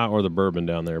the rye or the bourbon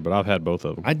down there, but I've had both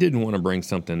of them. I didn't want to bring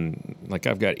something like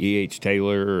I've got E.H.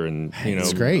 Taylor and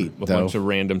It's great, a though. bunch of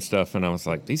random stuff, and I was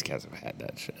like, these guys have had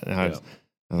that shit. And I was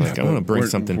like, I want to bring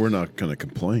something. We're not going to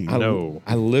complain.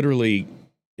 I literally,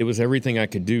 it was everything I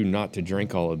could do not to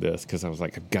drink all of this because I was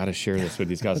like, I've got to share this with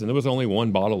these guys. And there was only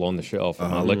 1 bottle on the shelf at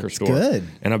my liquor store. good.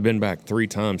 And I've been back 3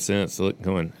 times since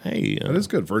going, hey. That is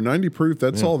good for 90 proof.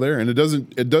 That's all there, and it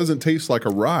doesn't taste like a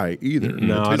rye either. No, it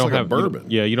tastes I don't like have a bourbon.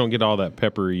 Yeah, you don't get all that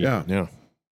peppery. Yeah. Yeah.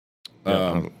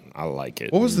 I like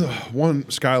it. What was the one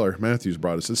Skylar Matthews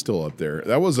brought us? It's still up there.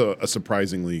 That was a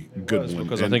surprisingly good one.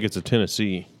 because I And think it's a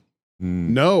Tennessee.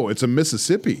 no, it's a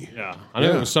Mississippi. Yeah, I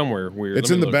know it was somewhere weird. It's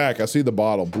Let in me the look. back. I see the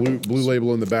bottle, blue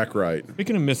label in the back right.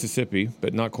 Speaking of Mississippi,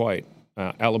 but not quite,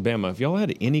 Alabama, have y'all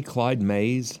had any Clyde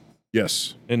Mays?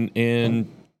 Yes,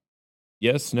 And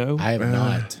yes, no? I have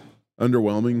not.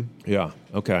 underwhelming. Yeah,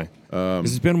 okay. This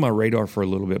has been on my radar for a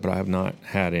little bit, but I have not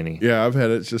had any. Yeah, I've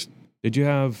had it. It's just Did you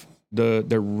have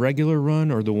the regular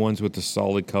run or the ones with the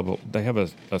solid couple? They have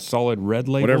a solid red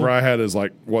label? whatever I had is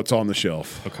like what's on the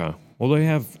shelf. Okay. Well, they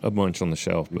have a bunch on the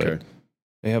shelf, but Okay.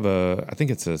 They have I think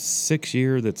it's a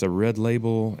 6-year that's a red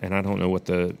label, and I don't know what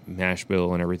the mash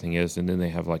bill and everything is. And then they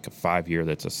have like a 5-year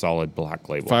that's a solid black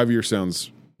label. 5-year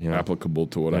sounds applicable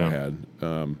to what I had.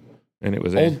 And it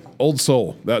was Old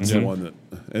Soul. That's the one that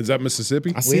is that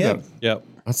Mississippi. I see that. Yep.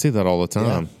 I see that all the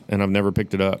time, and I've never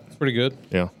picked it up. It's pretty good.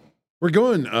 Yeah. We're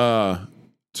going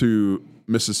to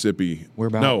Mississippi.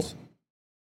 Whereabouts? No.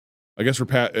 I guess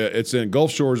it's in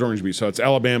Gulf Shores, Orange Beach, so it's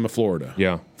Alabama, Florida.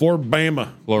 Yeah. Floribama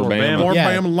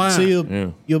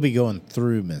line. You'll be going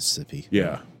through Mississippi.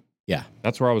 Yeah. Yeah.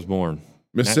 That's where I was born.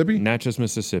 Mississippi? Natchez,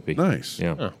 Mississippi. Nice.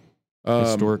 Yeah.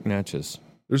 Historic Natchez.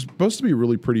 There's supposed to be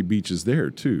really pretty beaches there,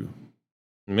 too.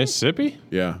 Mississippi?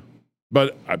 Yeah.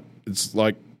 But it's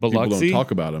like people Biloxi? don't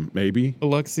talk about them. Maybe.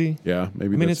 Biloxi? Yeah,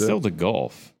 maybe I mean, that's it's still the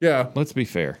Gulf. Yeah. Let's be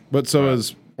fair. But so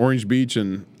is Orange Beach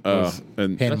and That's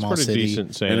Panama pretty City.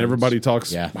 decent sands. and everybody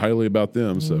talks highly about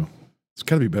them, so it's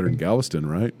got to be better than Galveston,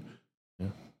 right? Yeah.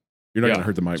 You're not going to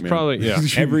hurt the mic, It's man. probably,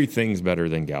 Everything's better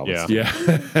than Galveston.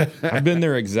 Yeah. I've been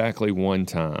there exactly one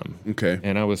time. Okay.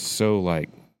 And I was so like,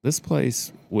 this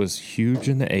place was huge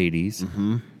in the 80s,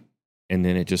 and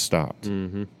then it just stopped.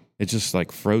 Mm-hmm. It's just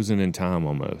like frozen in time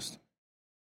almost.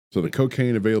 So the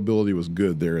cocaine availability was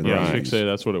good there in the Yeah, I 80s. should say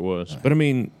that's what it was. But I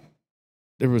mean,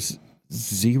 there was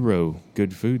zero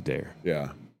good food there.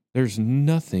 Yeah. There's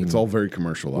nothing. It's all very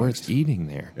commercialized. worth eating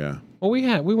there. Yeah. Well,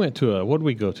 we went to what did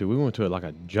we go to? We went to like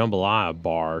a jambalaya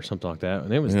bar or something like that,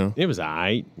 and it was all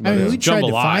right. I mean, we tried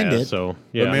to find it. So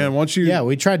yeah, But man, once you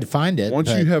we tried to find it. once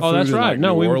but- you have food that's in, right. like,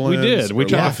 No, New we Orleans did. We or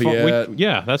tried to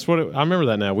Lafayette, that's what I remember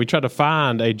that now. We tried to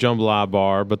find a jambalaya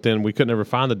bar, but then we couldn't ever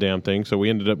find the damn thing, so we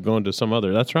ended up going to some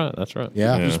other. That's right.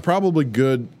 Yeah. there's probably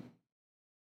good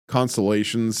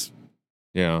constellations,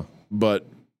 Yeah. but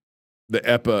the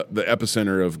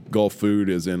epicenter of Gulf food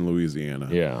is in Louisiana.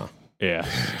 Yeah. Yeah.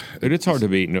 Dude, it's hard to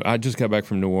beat. I just got back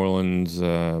from New Orleans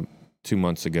 2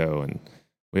 months ago, and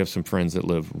we have some friends that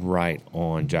live right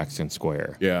on Jackson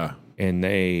Square. Yeah. And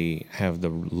they have the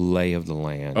lay of the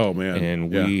land. Oh, man.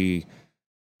 And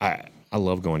I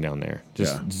love going down there.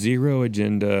 Just Yeah. zero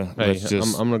agenda. Hey, Let's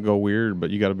just I'm gonna go weird, but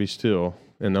you got to be still.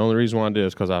 And the only reason why I did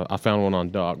is because I found one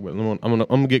on dock. But I'm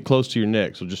gonna get close to your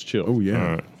neck, so just chill. Oh,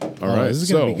 yeah. All right. this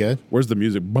is gonna be good. Where's the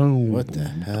music? Boom. What the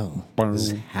hell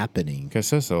is happening? guess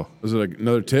so. Is it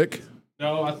another tick?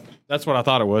 No, that's what I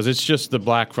thought it was. It's just the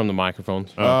black from the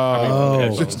microphones.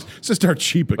 It's just our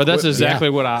cheap equipment. But that's exactly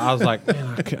what I was like,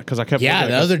 because I kept. Yeah, looking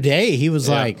the at other day he was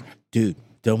like, "Dude,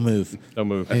 don't move." Don't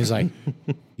move. And he's like,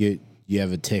 "You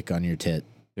have a tick on your tit."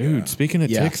 Dude, speaking of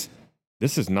Yeah. ticks,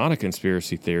 this is not a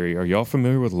conspiracy theory. Are y'all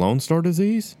familiar with Lone Star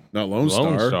disease? Not Lone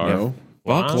Star. No.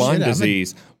 Fuck Wow. Lyme Shit,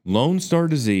 disease, Lone Star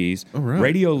disease. Oh, right.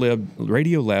 Radio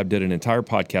Lab did an entire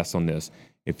podcast on this.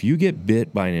 If you get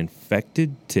bit by an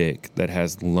infected tick that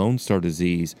has Lone Star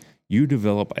disease, you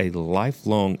develop a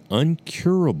lifelong,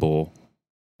 uncurable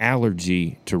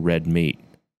allergy to red meat.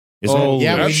 Is we Oh,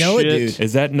 know it, dude.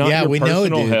 Is that not Yeah, your we know it,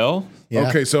 personal dude. hell? Yeah.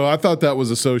 Okay, so I thought that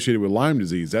was associated with Lyme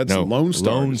disease. That's No, Lone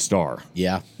Star. Lone Star.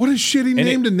 Yeah. What a shitty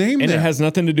name to name and that. it has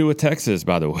nothing to do with Texas,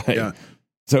 by the way. Yeah.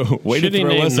 So way to Shitty throw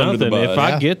name us under the nothing. bus. If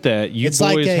I get that, you It's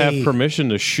boys like have a- permission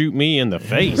to shoot me in the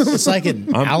face. It's like an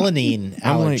alanine I'm like-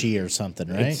 allergy or something,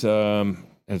 right?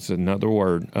 It's another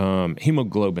word.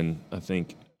 Hemoglobin, I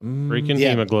think. Freaking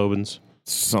Yeah. hemoglobins.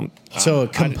 So a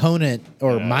component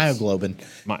or myoglobin,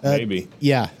 maybe.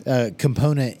 a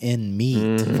component in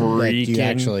meat that Freaking you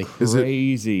actually.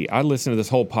 crazy. I listened to this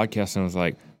whole podcast and I was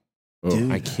like,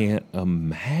 Dude. I can't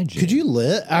imagine. Could you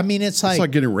live? I mean, it's like, It's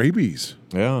like getting rabies.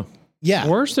 Yeah. yeah,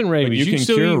 Worse than rabies. you You, can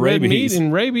still cure eat red rabies. meat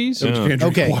and rabies. You can't drink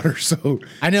Okay. water, so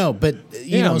I know, but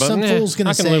you know, but, some fool's gonna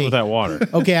I can say, live with that water.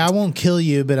 "Okay, I won't kill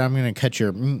you, but I'm gonna cut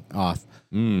your off."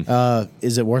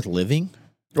 Is it worth living?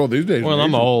 well these days. Well,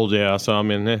 I'm you old, yeah. So I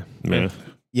mean, Man.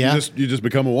 Yeah, just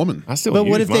become a woman. I still but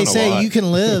what use if they mine a say lot. you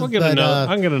can live? I'll get but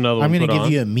another. I can get another one. I'm going to put give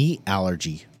on. you a meat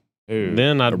allergy. Dude.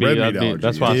 Then I'd A be. red meat I'd be allergy.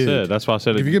 that's why Dude. I said. That's why I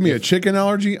said. If you give me a chicken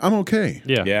allergy, I'm okay.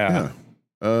 yeah. Yeah.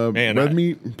 Man, Red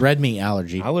meat. Red meat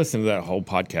allergy. I listened to that whole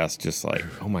podcast just like,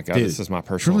 oh my God, Dude, this is my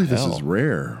personal Surely this hell. is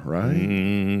rare, right?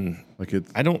 Mm, Like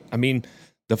it's I mean,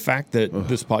 the fact that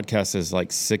this podcast is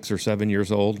like 6 or 7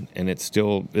 years old and it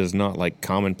still is not like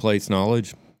commonplace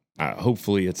knowledge,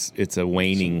 hopefully it's a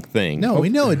waning thing. No, we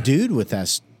know a dude with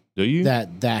Do you? that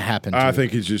happened. To I him.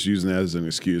 think he's just using that as an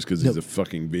excuse because he's a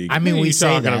fucking vegan. I mean, Who we you say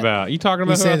talking that. about? You talking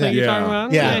about We who say I think that. you're Yeah. talking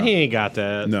about? Yeah. He ain't got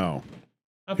that. No,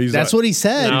 he's That's like, what he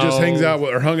said. No. he just hangs out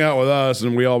with or hung out with us,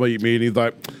 and we all eat meat. And he's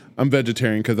like, I'm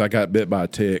vegetarian because I got bit by a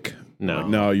tick. No. Like,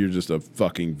 no, you're just a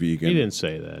fucking vegan. He didn't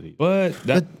say that.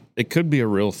 but it could be a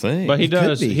real thing. But he It could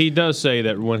does. be. He does say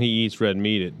that when he eats red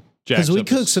meat, Because we up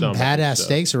his cooked some stomach and badass stuff.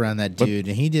 steaks around that dude,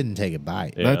 and he didn't take a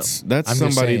bite. Yeah. That's I'm just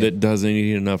somebody saying. that doesn't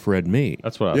eat enough red meat.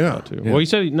 That's what I Yeah. thought too. Yeah. Well, he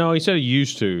said he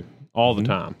used to all the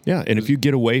time. Yeah, and if you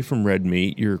get away from red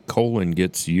meat, your colon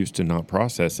gets used to not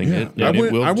processing it, and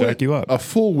it will jack you up. A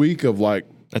full week of like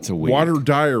That's a week. water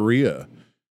diarrhea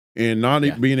and not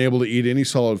being able to eat any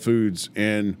solid foods.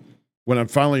 And when I'm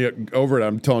finally over it,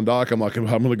 I'm telling Doc, I'm like, I'm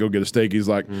going to go get a steak. He's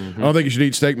like, I don't think you should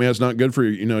eat steak, man. It's not good for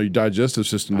your digestive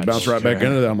system to bounce right back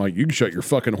into that. I'm like, you can shut your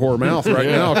fucking whore mouth right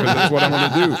now because that's what I'm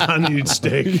going to do. I need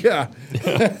steak.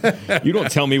 Yeah. You don't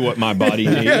tell me what my body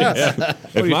needs.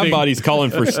 If my body's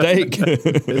calling for steak,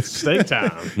 It's steak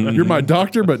time. You're my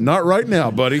doctor, but not right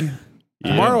now, buddy.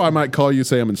 Tomorrow I might call you,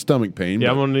 say I'm in stomach pain. Yeah,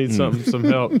 but I'm gonna need some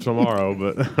help tomorrow,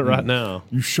 but right now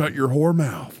you shut your whore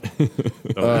mouth.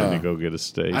 I need to go get a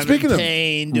steak. Speaking of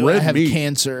Do red I have meat,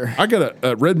 cancer? I got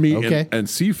a red meat Okay. and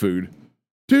seafood.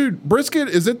 Dude, brisket,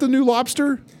 is it the new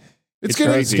lobster? It's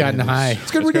getting It's gotten high.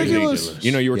 It's getting ridiculous.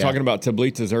 ridiculous. you were Yeah. talking about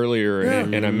tablitas earlier,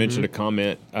 and I mentioned a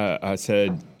comment. I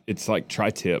said it's like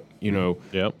tri-tip.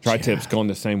 Yep. Tri-tip's going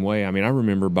the same way. I mean, I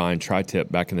remember buying tri-tip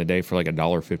back in the day for like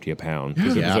 $1.50 a pound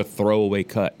because it was a throwaway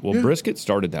cut. Well, brisket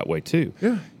started that way too.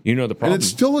 Yeah. You know the problem. And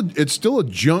it's still a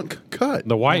junk cut.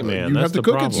 The white man, You that's have to the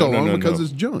cook problem. it so long No. because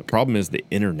it's junk. problem is the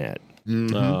internet.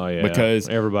 Oh yeah, Because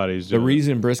everybody's The doing it.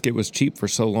 reason brisket was cheap for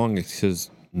so long is because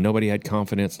nobody had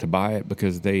confidence to buy it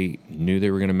because they knew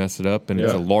they were going to mess it up, and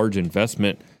it's a large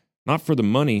investment, not for the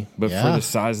money, but for Yeah. the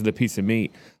size of the piece of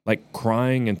meat. Like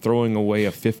crying and throwing away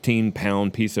a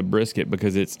 15-pound piece of brisket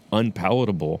because it's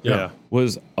unpalatable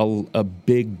was a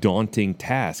big, daunting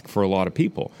task for a lot of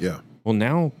people. Yeah. Well,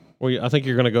 now... Well, I think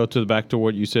you're going to go back to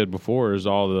what you said before is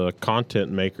all the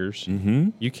content makers. Mm-hmm.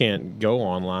 You can't go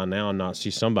online now and not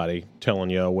see somebody telling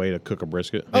you a way to cook a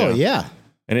brisket. Oh yeah.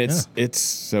 And it's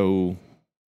so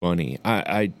funny.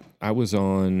 I was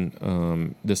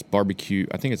on this barbecue,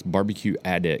 I think it's Barbecue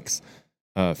Addicts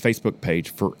Facebook page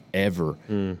forever.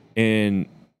 And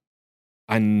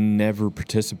I never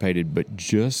participated, but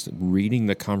just reading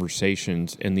the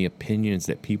conversations and the opinions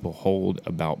that people hold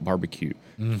about barbecue.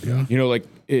 Like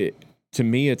to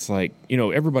me, it's like,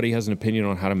 everybody has an opinion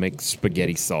on how to make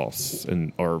spaghetti sauce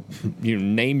or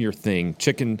name your thing,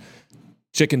 chicken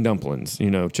dumplings,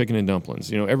 chicken and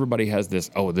dumplings. Everybody has this,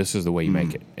 this is the way you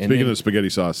make it. And Speaking of spaghetti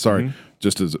sauce, sorry,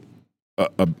 just as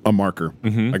a marker,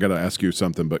 I got to ask you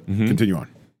something, but continue on.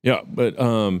 Yeah, but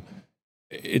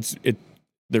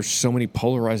there's so many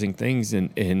polarizing things,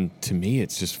 and to me,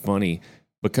 it's just funny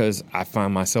because I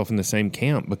find myself in the same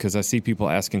camp because I see people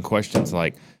asking questions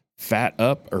like fat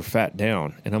up or fat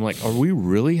down, and I'm like, are we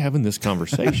really having this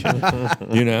conversation?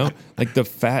 Like the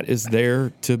fat is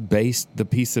there to baste the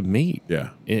piece of meat. Yeah.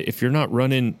 If you're not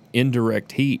running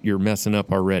indirect heat, you're messing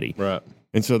up already. Right.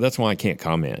 And so that's why I can't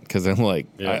comment because I'm like,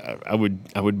 I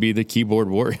would be the keyboard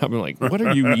warrior. I'm like, what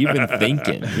are you even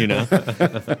thinking?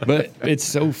 But it's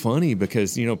so funny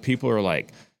because people are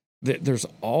like, there's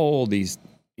all these,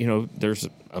 there's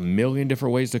a million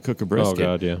different ways to cook a brisket. Oh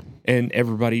God, yeah. And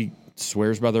everybody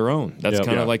swears by their own. That's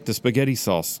kind of like the spaghetti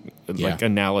sauce like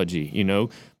analogy.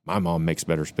 My mom makes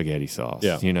better spaghetti sauce.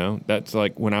 Yeah. That's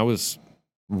like when I was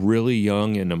really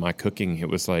young into my cooking, it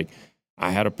was like. I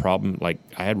had a problem, like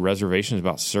I had reservations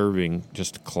about serving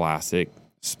just classic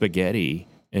spaghetti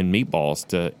and meatballs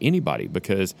to anybody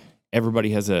because everybody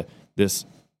has this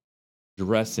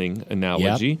dressing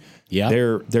analogy.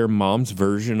 Their mom's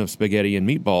version of spaghetti and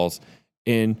meatballs,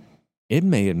 and it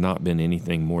may have not been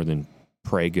anything more than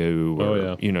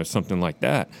Prego or something like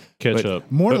that.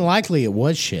 Ketchup. More than likely, it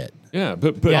was shit. Yeah,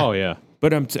 but Oh yeah.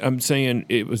 But I'm saying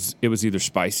it was either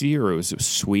spicy or it was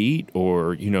sweet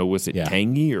or was it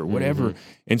tangy or whatever,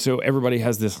 and so everybody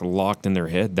has this locked in their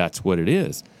head. That's what it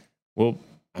is. Well,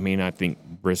 I mean, I think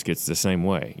brisket's the same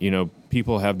way.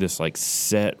 People have this like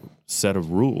set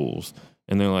of rules,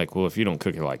 and they're like, well, if you don't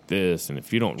cook it like this, and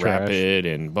if you don't wrap it,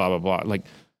 and blah blah blah. Like,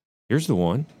 here's the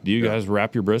one. Do you guys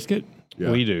wrap your brisket?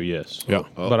 Yeah. We do, yes. Yeah,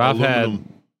 but I've had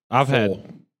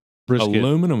brisket.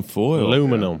 Aluminum foil.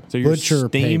 So you're Butcher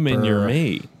steaming paper. your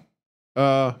meat.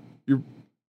 I don't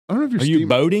know if you're Are you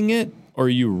boating it or are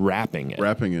you wrapping it?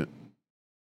 wrapping it.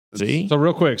 See? So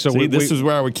real quick, This is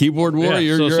where our keyboard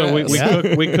warrior.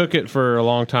 we cook it for a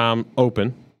long time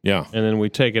open. Yeah. And then we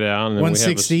take it out and then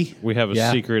 160. we have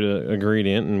a secret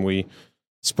ingredient and we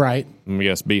Sprite.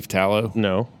 Yes, beef tallow.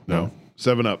 no.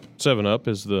 7-Up. 7-Up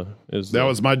is That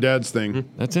was my dad's thing.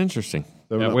 That's interesting.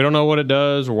 Yeah, we don't know what it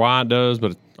does or why it does,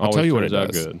 but it I'll always tell you what it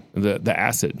turns out does. good. The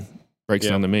acid breaks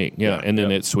down the meat. Yeah, and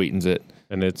then it sweetens it.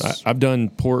 And it's I've done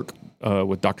pork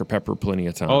with Dr. Pepper plenty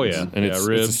of times. Oh, yeah. And it's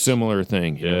a similar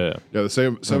thing. Yeah. Yeah, the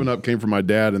 7-Up came from my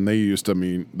dad, and they used to,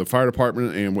 the fire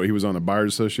department and what he was on the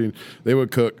Buyers Association, they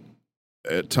would cook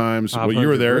at times. Well, you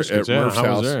were there at Murph's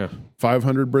house.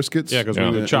 500 briskets. Yeah, because we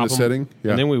would chop them. Setting.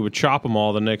 Yeah. And then we would chop them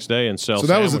all the next day and sell. So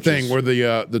that was the thing where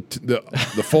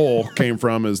the foal came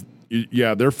from is,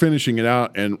 they're finishing it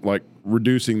out and like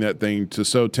reducing that thing to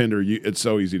so tender. It's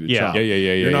so easy to chop.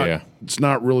 Yeah. It's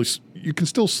not really. You can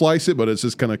still slice it, but it's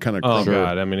just kind of. Oh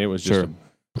God! I mean, it was just.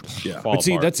 But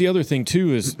see, that's the other thing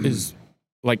too. Is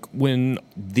like when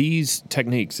these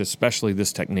techniques, especially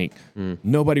this technique,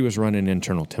 nobody was running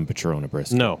internal temperature on a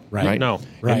brisket. No, right? No,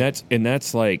 right. And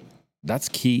that's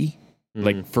key.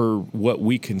 Like for what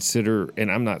we consider, and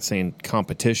I'm not saying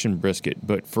competition brisket,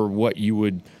 but for what you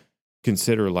would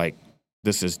consider like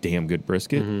this is damn good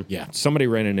brisket. Yeah, somebody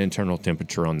ran an internal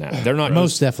temperature on that. They're not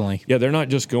most definitely. Yeah, they're not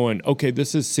just going, okay,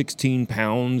 this is 16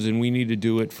 pounds and we need to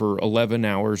do it for 11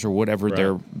 hours or whatever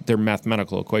their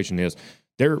mathematical equation is.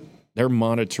 They're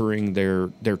monitoring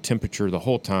their temperature the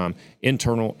whole time,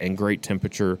 internal and great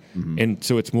temperature, and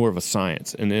so it's more of a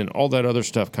science. And then all that other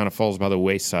stuff kind of falls by the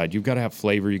wayside. You've got to have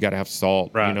flavor, you got to have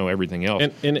salt, everything else.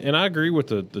 And I agree with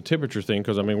the temperature thing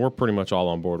because we're pretty much all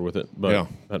on board with it. But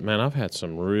man, I've had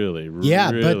some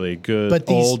really good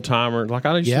old timer. Like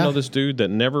I used to know this dude that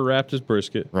never wrapped his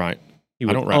brisket. Right.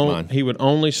 I don't wrap mine. He would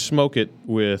only smoke it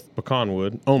with pecan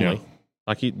wood only. Yeah.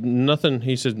 Like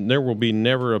he said, there will be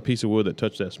never a piece of wood that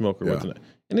touched that smoker with it.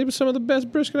 And it was some of the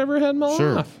best brisket I ever had in my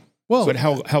life. Well, but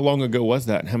how long ago was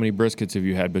that? And how many briskets have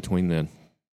you had between then?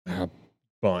 A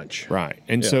bunch. Right.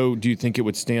 And so do you think it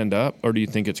would stand up or do you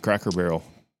think it's Cracker Barrel?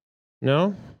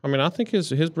 No. I think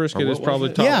his brisket is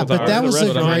probably top. Yeah, but that was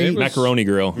a great Macaroni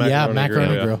Grill.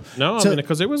 Macaroni Grill. No,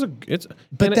 because it was a great.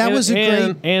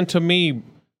 And to me,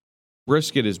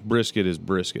 brisket is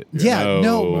brisket. Yeah,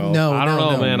 no. I don't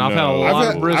know, man. I've had a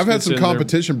lot of briskets. I've had some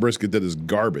competition brisket that is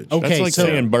garbage. Okay, that's like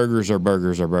saying burgers are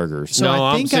burgers are burgers. So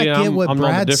I think I get what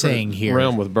Brad's saying here.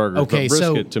 Realm with burgers. Okay, but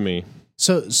brisket to me.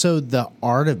 So the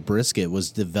art of brisket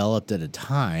was developed at a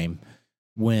time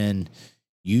when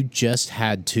you just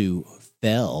had to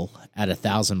fell at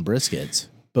 1,000 briskets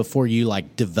before you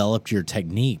like developed your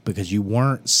technique because you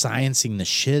weren't sciencing the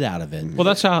shit out of it. Well,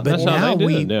 that's how they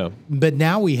did it. But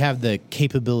now we have the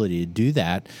capability to do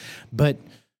that. But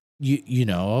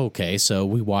so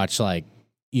we watch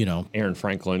Aaron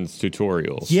Franklin's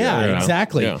tutorials. Yeah,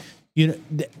 exactly. Yeah.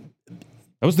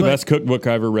 That was the best cookbook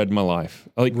I ever read in my life.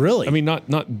 Like really? Not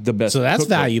the best. So that's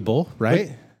cookbook, valuable,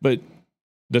 right? But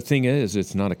the thing is,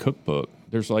 it's not a cookbook.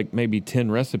 There's like maybe 10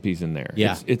 recipes in there.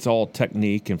 Yeah. It's all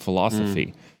technique and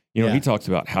philosophy. He talks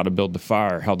about how to build the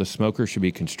fire, how the smoker should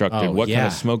be constructed, what kind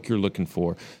of smoke you're looking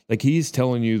for. Like he's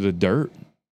telling you the dirt,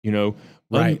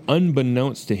 right.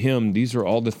 Unbeknownst to him, these are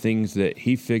all the things that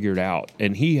he figured out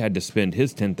and he had to spend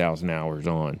his 10,000 hours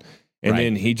on. And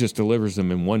then he just delivers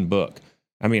them in one book.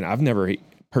 I've never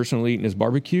personally eaten his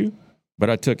barbecue, but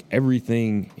I took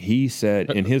everything he said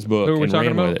in his book and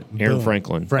ran with it. Aaron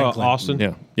Franklin. Austin?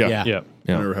 Yeah.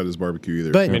 I never had his barbecue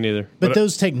either. But, me neither. But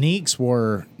those techniques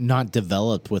were not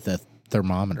developed with a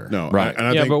thermometer. No, right.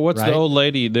 I think, but what's the old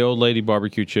lady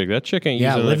barbecue chick? That chick ain't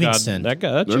using Livingston. That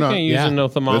chick ain't using no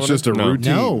thermometer. It's just a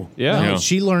routine. No,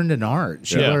 she learned an art.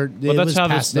 She learned, but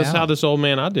that's how this old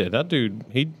man I did. That dude,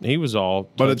 he was all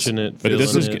touching it. But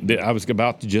this is I was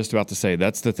about to say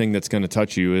that's the thing that's going to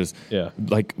touch you is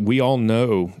like we all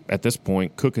know at this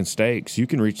point cooking steaks, you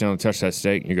can reach down and touch that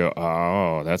steak and you go,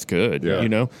 oh, that's good.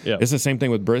 It's the same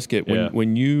thing with brisket.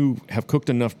 When you have cooked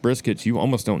enough briskets, you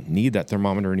almost don't need that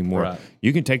thermometer anymore. Right.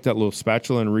 You can take that little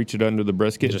spatula and reach it under the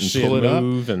brisket and pull it up,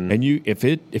 and you if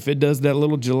it does that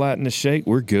little gelatinous shake,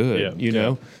 we're good.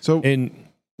 So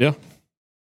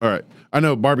all right. I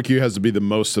know barbecue has to be the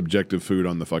most subjective food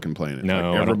on the fucking planet.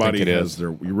 No, like everybody I don't think it has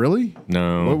their. Really?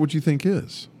 No. What would you think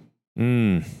is?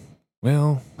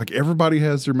 Well, like everybody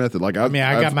has their method. Like I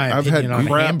got my opinion on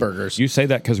hamburgers. You say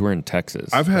that because we're in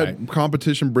Texas. I've had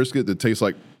competition brisket that tastes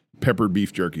like peppered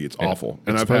beef jerky. It's awful.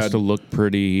 And it's I've supposed had to look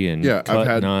pretty and cut I've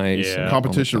had nice.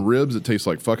 Competition ribs that taste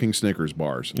like fucking Snickers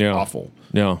bars. Yeah. Awful.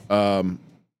 Yeah.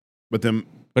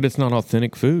 But it's not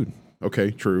authentic food.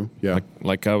 Okay, true. Yeah.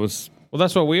 Like I was. Well,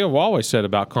 that's what we have always said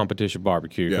about competition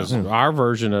barbecue. Because our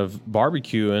version of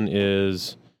barbecuing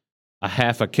is a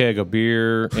half a keg of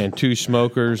beer and 2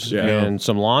 smokers and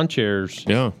some lawn chairs.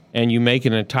 Yeah. And you make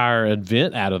an entire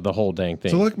event out of the whole dang thing.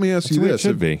 So let me ask you this: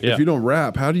 if you don't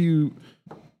wrap, how do you?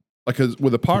 Like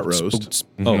with a pot roast,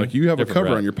 like you have a cover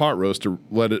on your pot roast to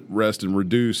let it rest and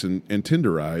reduce and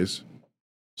tenderize.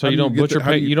 So you don't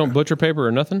butcher paper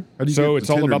or nothing? So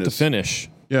it's all about the finish.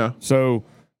 Yeah. So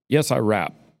yes, I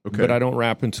wrap, but I don't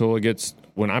wrap until it gets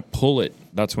when I pull it,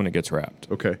 that's when it gets wrapped.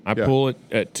 Okay. I pull it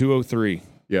at 2:03.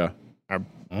 Yeah. I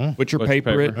butcher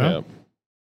paper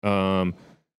it.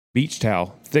 Beach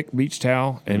towel, thick beach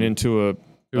towel, and into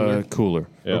a cooler.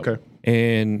 Yep. Okay.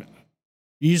 And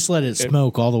You just let it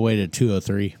smoke all the way to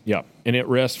 203. yeah, and it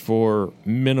rests for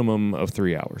minimum of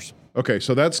 3 hours. Okay,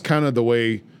 so that's kind of the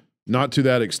way, not to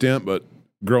that extent, but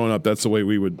growing up, that's the way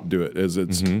we would do it. Is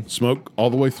it's smoke all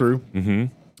the way through,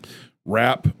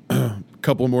 wrap a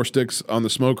couple more sticks on the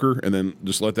smoker, and then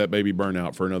just let that baby burn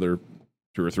out for another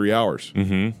 2 or 3 hours.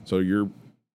 So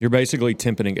You're basically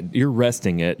temping it. You're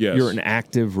resting it. Yes. You're an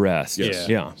active rest. Yes.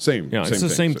 Yeah. Same. Yeah. Same It's the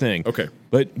thing. same thing. Okay.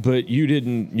 But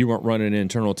you weren't running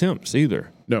internal temps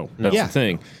either. No. That's Yeah. the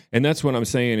thing. And that's what I'm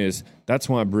saying is that's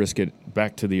why brisket,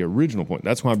 back to the original point,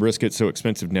 that's why brisket's so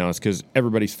expensive now is because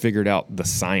everybody's figured out the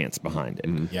science behind it.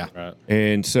 Yeah. Right.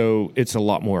 And so it's a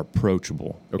lot more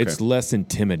approachable. Okay. It's less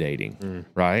intimidating,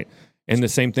 right? And the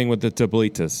same thing with the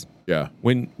tablitas. Yeah.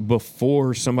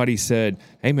 Before somebody said,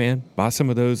 hey, man, buy some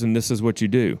of those and this is what you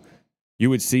do, you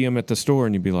would see them at the store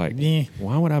and you'd be like,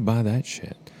 why would I buy that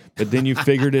shit? But then you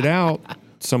figured it out.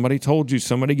 Somebody told you,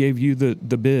 somebody gave you the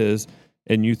biz,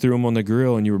 and you threw them on the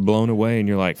grill and you were blown away and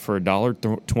you're like, for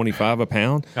 $1.25 a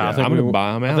pound, I'm going to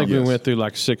buy them out. I think we went through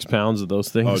like 6 pounds of those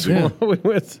things. Oh, dude. we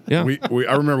went. Yeah.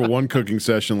 I remember one cooking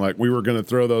session, like we were going to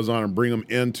throw those on and bring them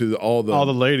into all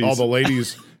the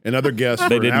ladies and other guests.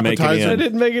 They for didn't an make it appetizer. in. They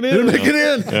didn't make it in. Didn't make it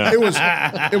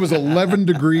in. It was 11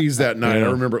 degrees that night. I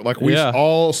remember, like we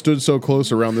all stood so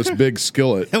close around this big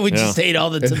skillet. And we just ate all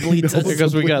the tablitas.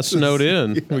 Because we got snowed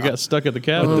in. We got stuck at the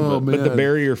cabinet. But the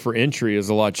barrier for entry is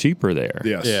a lot cheaper there.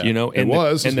 Yes. Yeah. You know, and It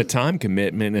was. and the time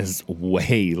commitment is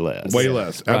way less. Way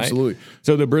less, right? absolutely.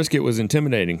 So the brisket was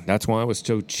intimidating. That's why it was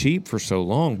so cheap for so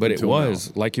long. But Until it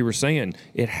was, like you were saying,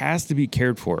 it has to be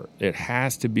cared for. It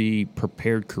has to be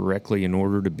prepared correctly in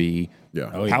order to be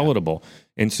palatable.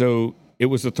 And so it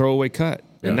was a throwaway cut.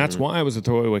 And that's why it was a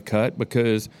throwaway cut,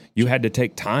 because you had to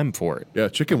take time for it. Yeah,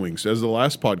 chicken wings. As the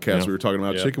last podcast, we were talking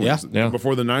about chicken wings. Yeah.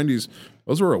 Before the 90s,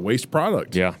 those were a waste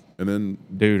product. Yeah. And then,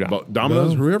 Dude,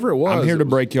 Domino's, whoever it was. I'm here to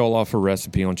break y'all off a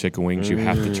recipe on chicken wings. You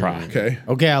have to try. Okay.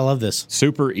 Okay, I love this.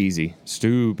 Super easy.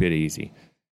 Stupid easy.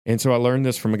 And so I learned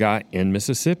this from a guy in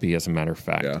Mississippi, as a matter of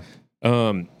fact.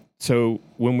 Yeah. So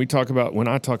when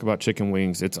I talk about chicken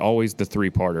wings, it's always the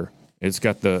 3-parter. It's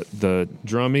got the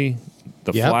drummy,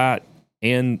 the flat,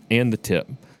 and the tip.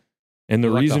 And the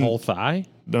Like reason the whole thigh?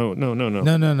 No.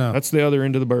 No. That's the other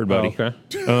end of the bird, buddy. Oh,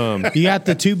 okay. You got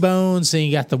the 2 bones, and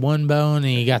you got the 1 bone,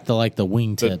 and you got the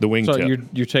wing tip. The wing So tip.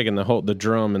 you're taking the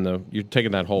drum and you're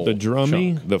taking that whole The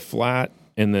drummy, chunk. the flat,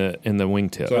 and the wing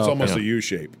tip. So it's almost a U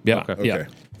shape. Yeah. Okay. Yeah.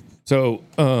 So,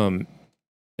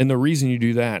 and the reason you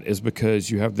do that is because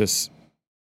you have this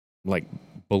like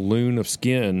balloon of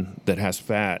skin that has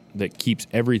fat that keeps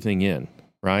everything in,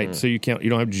 right? So you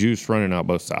don't have juice running out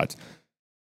both sides.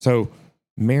 So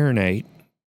marinate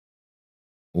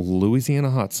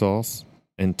Louisiana hot sauce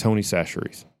and Tony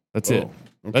Chachere's. That's it. Okay.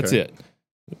 That's it.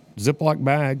 Ziploc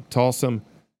bag, toss them,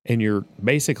 and you're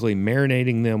basically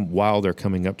marinating them while they're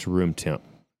coming up to room temp.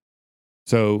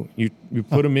 So you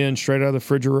put them in straight out of the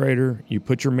refrigerator, you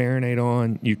put your marinade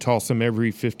on, you toss them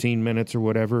every 15 minutes or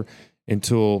whatever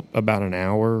until about an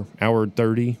hour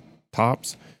 30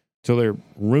 tops, till they're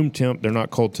room temp. They're not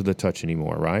cold to the touch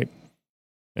anymore, right?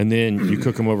 And then you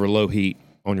cook them over low heat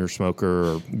on your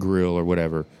smoker or grill or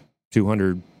whatever,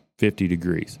 250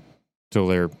 degrees, till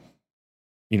they're,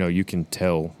 you can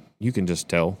just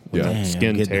tell when the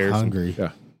skin I'm tears. hungry.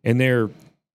 Yeah. And they're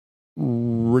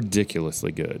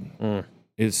ridiculously good.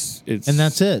 It's And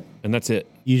that's it. And that's it.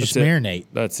 You That's just it. marinate.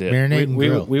 That's it. Marinate and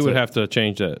grill. We would have to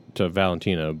change that to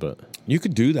Valentino, but You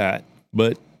could do that,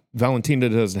 but Valentina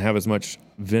doesn't have as much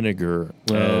vinegar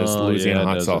as Louisiana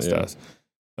hot sauce does.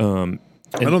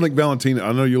 I don't think Valentina,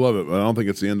 I know you love it, but I don't think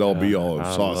it's the end all be all of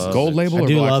sauces. Gold label I or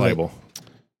do black love it. label?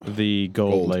 the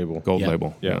gold label. Gold Yeah.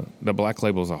 label. Yeah. The black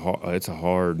label is a hard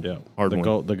hard the one.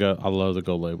 gold. I love the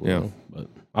gold label. Yeah. Though, but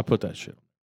I put that shit.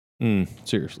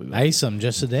 Seriously, though. I ate some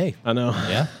just today. I know.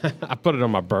 Yeah. I put it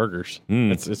on my burgers.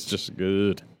 It's just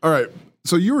good. All right.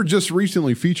 So you were just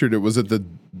recently featured. Was it the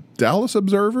Dallas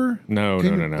Observer? No. The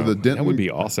Denton? That would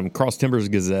be awesome. Cross Timbers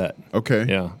Gazette. Okay.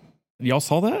 Yeah. Y'all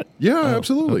saw that? Yeah,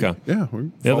 absolutely. okay. Yeah.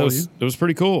 Yeah, it was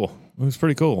pretty cool. It was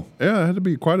pretty cool. Yeah, it had to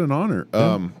be quite an honor.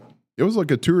 It was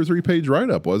like a 2 or 3 page write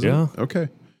up, wasn't it? Okay.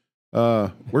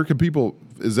 Where can people?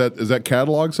 Is that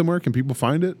catalog somewhere? Can people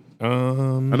find it? I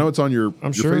know it's on your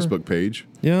sure. Facebook page.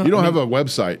 Yeah, You don't have a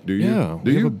website, do you? Yeah.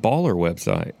 Do we you? have a baller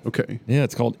website. Okay. Yeah,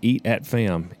 it's called Eat at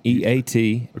Fam.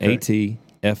 EATAT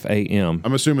FAM.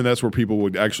 I'm assuming that's where people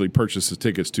would actually purchase the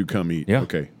tickets to come eat. Yeah.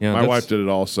 Okay. Yeah, My wife did it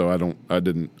also. I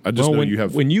just know you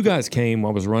have. When you guys came, I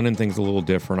was running things a little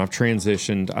different. I've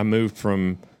transitioned.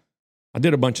 I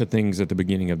did a bunch of things at the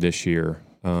beginning of this year.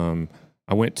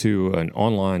 I went to an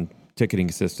online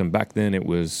ticketing system. Back then it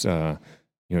was,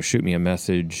 shoot me a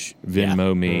message,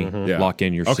 Venmo me, lock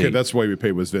in your seat. Okay, that's why we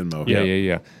paid was Venmo.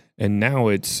 Yeah. And now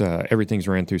it's everything's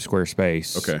ran through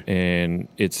Squarespace. Okay. And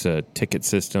it's a ticket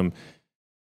system.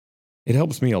 It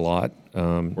helps me a lot.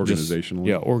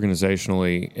 Organizationally?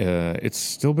 Organizationally. It's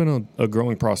still been a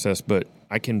growing process, but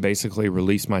I can basically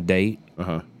release my date,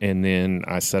 and then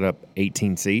I set up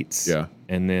 18 seats. Yeah.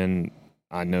 And then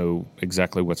I know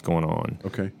exactly what's going on.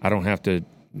 Okay. I don't have to,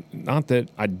 not that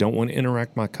I don't want to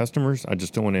interact with my customers. I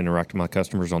just don't want to interact with my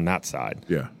customers on that side.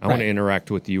 Yeah. I want to interact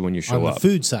with you when you show on up. the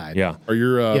food side. Yeah. Are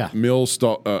your meals,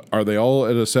 are they all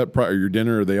at a set price? Or your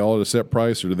dinner, are they all at a set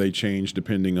price, or do they change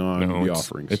depending on the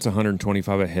offerings? It's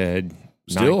 $125 a head.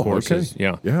 Still? 9 courses. Okay.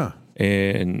 Yeah. Yeah.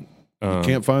 And you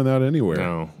can't find that anywhere.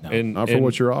 No. And not for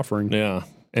what you're offering. Yeah.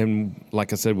 And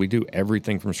like I said, we do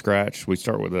everything from scratch. We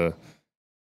start with a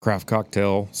craft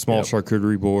cocktail, small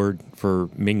charcuterie board for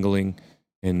mingling,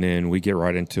 and then we get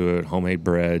right into it, homemade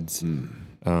breads.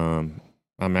 I'm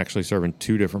actually serving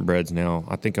 2 different breads now.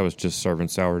 I think I was just serving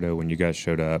sourdough when you guys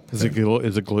showed up. Is it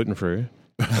gluten-free?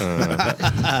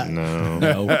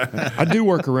 No. I do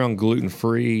work around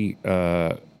gluten-free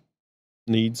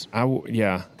needs.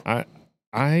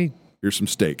 Here's some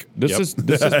steak. This is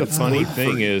the funny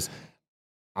thing is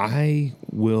I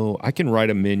can write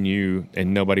a menu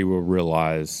and nobody will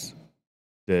realize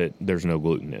that there's no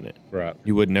gluten in it. Right.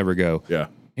 You would never go,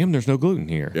 damn, there's no gluten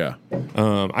here. Yeah.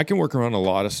 I can work around a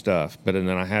lot of stuff, but then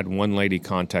I had one lady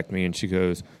contact me and she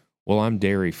goes, well, I'm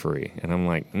dairy free. And I'm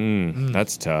like,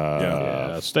 that's tough.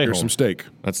 Yeah, stay Here's home. some steak.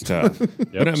 That's tough.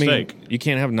 But I mean, steak. you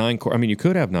can't have 9 courses. I mean, you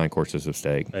could have 9 courses of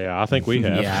steak. Yeah, I think we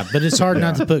have. Yeah, but it's hard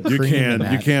not to put cream in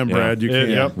that. You can, Brad. You can.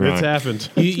 Yep, Right. it's happened.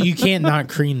 You can't not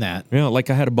cream that. Yeah,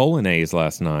 like I had a bolognese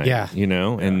last night. Yeah.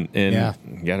 And Yeah.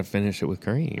 you got to finish it with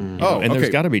cream. Oh, and there's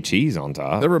okay. got to be cheese on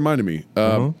top. That reminded me.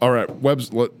 All right,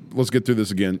 let's get through this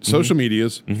again. Social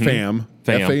medias, FAM.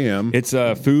 It's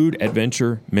Food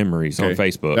Adventure Memories on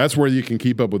Facebook. That's where you can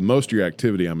keep up with most of your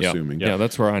activity, I'm assuming. Yeah,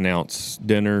 that's where I announce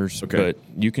dinners. Okay. But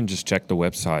you can just check the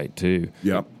website too.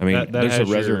 Yep. I mean, That there's a has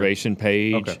your- reservation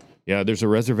page. Okay. Yeah, there's a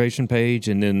reservation page,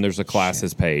 and then there's a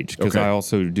classes page because Okay. I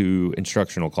also do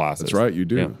instructional classes. That's right, you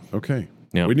do. Yeah. Okay.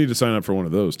 Yeah. We need to sign up for one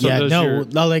of those. Too. Yeah, does your-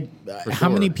 how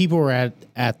many people were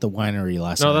at the winery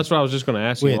last night? No, that's what I was just going to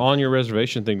ask We you. had- On your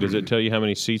reservation thing, does it tell you how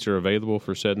many seats are available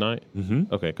for said night?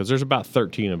 Mm-hmm. Okay, because there's about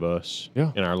 13 of us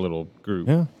in our little group.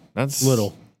 Yeah, that's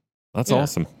little. That's Yeah.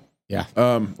 awesome. Yeah.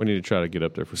 We need to try to get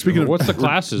up there for Speaking sure. of- What's the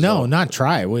classes? No, though? not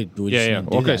try. We just Yeah. need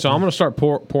to do Okay, that. so I'm going to start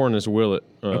pouring this Willet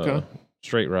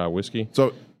straight rye whiskey.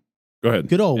 So, go ahead.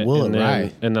 Good old Willet and then,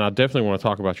 Rye. And then I definitely want to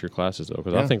talk about your classes though,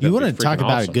 because I think You want want to talk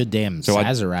about a good damn So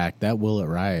Sazerac. That Willet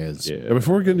Rye is. Yeah. Yeah,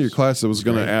 before we get into your class, I was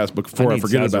going to ask before I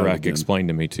forget about it Sazerac again. explained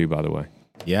to me too, by the way.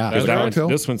 Yeah. Sazerac? That one- cocktail?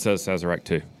 this one says Sazerac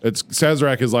too. It's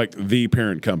Sazerac is like the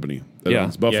parent company that Yeah.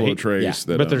 owns Buffalo Yeah, he- Trace. yeah.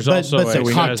 That But there's But- also but a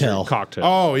the cocktail. cocktail.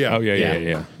 oh yeah, Oh yeah.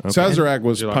 Okay. Sazerac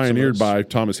was Would you like some of pioneered this? by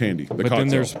Thomas Handy. The But cocktail. then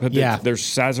there's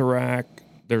Sazerac.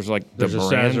 There's like the There's a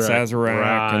brand Sazerac,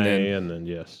 rye, and then and then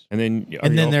yes. And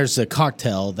then there's a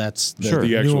cocktail that's the Sure. The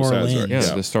New actual Orleans. Sazerac. yeah,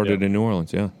 Yeah. that started in New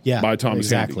Orleans. Yeah. Yeah, By Thomas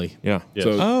exactly. Yeah. Yes.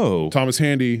 So Thomas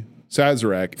Handy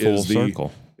Sazerac Full is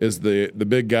circle. the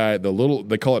big guy, the little,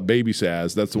 they call it baby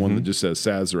Saz. That's the one that just says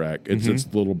Sazerac. It's its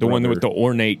little The one brother. with the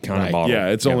ornate kind of Right. bottle. yeah,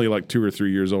 it's only like 2 or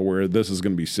 3 years old, where this is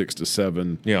going to be 6 to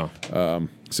 7. Yeah.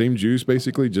 Same juice,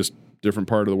 basically, just different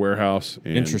part of the warehouse.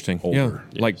 And Interesting. older.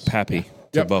 Yeah. Like Pappy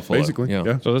to Yep, Buffalo. basically.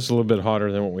 Yeah. So this is a little bit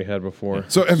hotter than what we had before.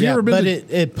 So have you Yeah, ever been but to,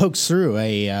 it pokes through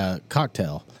a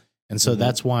cocktail, and so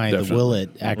that's why Definitely. the Willet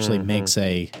actually makes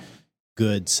a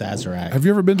good Sazerac. have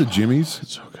you ever been to Jimmy's?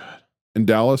 It's so good. In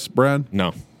Dallas, Brad?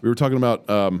 No. We were talking about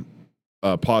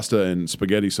pasta and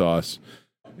spaghetti sauce,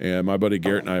 and my buddy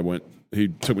Garrett and I went. He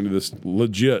took me to this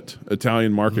legit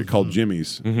Italian market called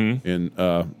Jimmy's in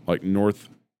like northeast.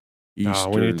 We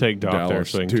need to take Doc there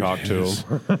so we can talk to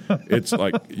him. It's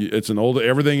like it's an old.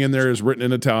 Everything in there is written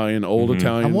in Italian. Old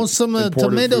Italian. I want some imported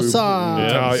tomato food,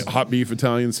 sauce. Italian, hot beef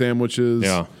Italian sandwiches.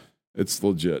 Yeah. It's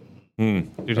legit.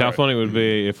 Dude, how funny it would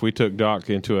be if we took Doc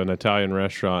into an Italian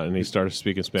restaurant and he started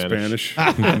speaking Spanish.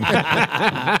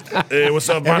 Hey, what's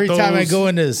up, Every time I vatos? go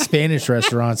into Spanish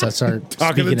restaurants, I start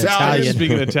Talking speaking Italian. Italian.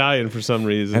 Speaking Italian for some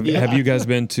reason. Have you guys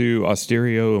been to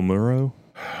Osterio Amuro?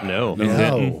 No.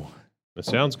 No. It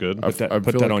sounds good. I Put feel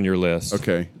that like- on your list.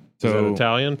 Okay. Is that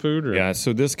Italian food? Or? Yeah,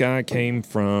 so this guy came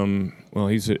from, well,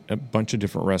 he's at a bunch of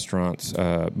different restaurants,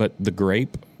 but the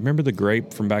Grape, remember the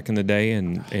Grape from back in the day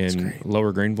in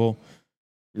Lower Greenville?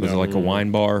 It was like a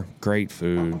wine bar. Great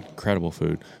food, incredible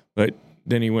food. But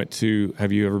then he went to,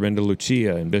 have you ever been to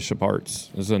Lucia in Bishop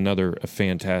Arts? This is a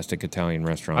fantastic Italian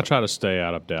restaurant. I try to stay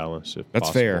out of Dallas if That's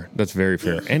possible. fair. That's very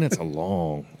fair. And it's a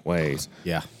long ways.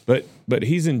 Yeah. But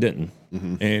he's in Denton,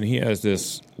 and he has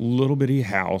this little bitty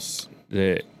house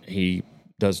that he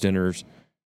does dinners,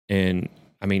 and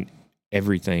I mean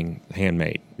everything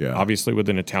handmade. Yeah, obviously with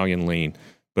an Italian lean,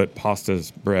 but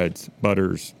pastas, breads,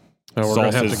 butters, we're sauces,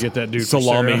 gonna have to get that dude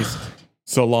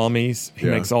salamis. He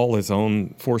makes all his own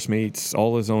force meats,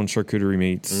 all his own charcuterie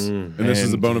meats. And this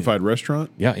is a bona fide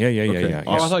restaurant. Yeah.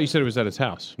 Oh, I thought you said it was at his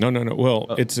house. No.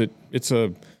 Well, it's a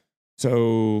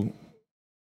so.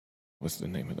 What's the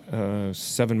name of it?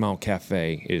 7 Mile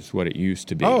Cafe is what it used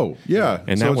to be. Oh, yeah.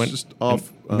 And so that it's went just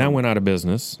off. that went out of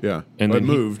business. Yeah. And then then it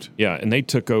moved. And they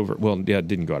took over. Well, yeah, it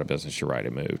didn't go out of business. You're right.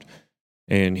 It moved.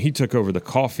 And he took over the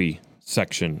coffee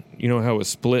section. You know how it was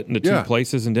split into two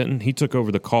places in Denton? He took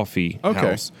over the coffee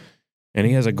house. And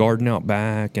he has a garden out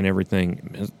back and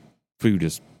everything. His food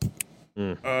is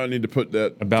I need to put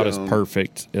that about down. as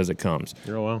perfect as it comes.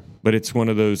 Oh, wow. But it's one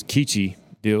of those kitschy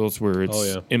deals where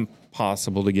it's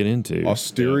impossible to get into.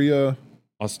 Osteria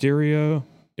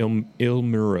Il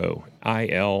Muro.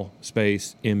 IL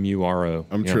space MURO.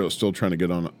 I'm still trying to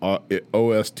get on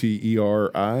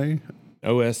OSTERI.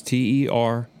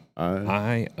 OSTERIO.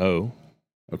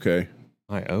 Okay.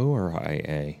 IO or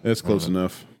IA? That's close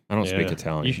enough. I don't speak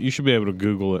Italian. You should be able to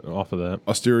Google it off of that.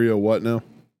 Osteria what now?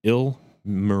 Il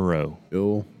Muro.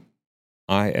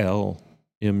 ILMURO.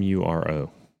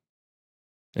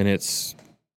 And it's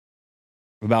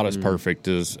about as perfect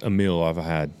as a meal I've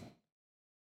had.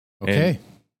 Okay. And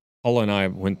Paula and I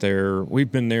went there.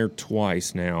 We've been there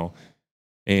twice now.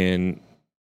 And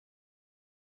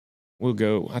we'll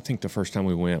go. I think the first time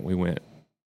we went.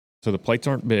 So the plates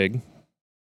aren't big,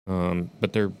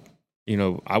 but they're,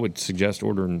 I would suggest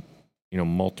ordering,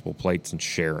 multiple plates and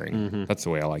sharing. Mm-hmm. That's the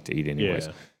way I like to eat anyways.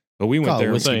 Yeah. But we went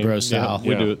there. Whiskey bro style.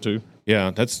 We do it too.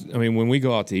 Yeah, when we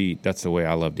go out to eat, that's the way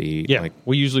I love to eat. Yeah,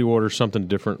 we usually order something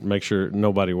different, make sure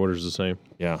nobody orders the same.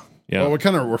 Yeah. Well, we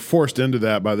kind of were forced into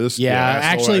that by this. Yeah,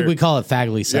 actually, we call it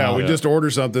Fagley style. Yeah, we just order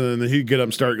something, and then he'd get up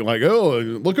and start like, oh,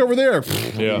 look over there.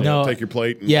 Yeah. Take your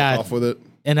plate and walk off with it.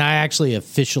 And I actually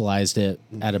officialized it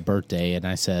at a birthday, and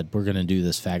I said, we're going to do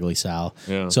this Fagley style.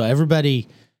 Yeah. So everybody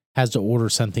has to order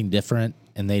something different,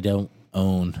 and they don't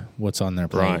own what's on their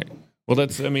plate. Right. Well, I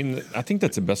think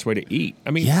that's the best way to eat.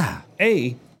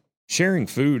 Sharing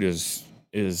food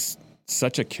is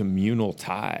such a communal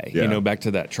tie, back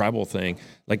to that tribal thing.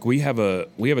 Like we have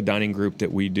a dining group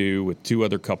that we do with 2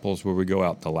 other couples where we go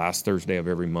out the last Thursday of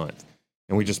every month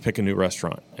and we just pick a new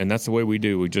restaurant. And that's the way we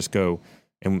do. We just go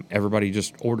and everybody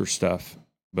just orders stuff,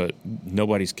 but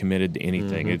nobody's committed to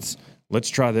anything. Mm-hmm. It's let's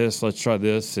try this,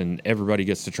 and everybody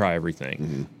gets to try everything.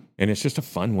 Mm-hmm. And it's just a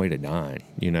fun way to dine,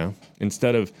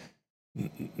 instead of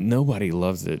nobody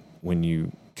loves it when you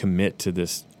commit to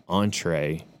this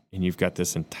entree and you've got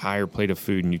this entire plate of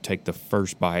food and you take the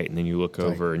first bite and then you look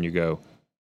over and you go,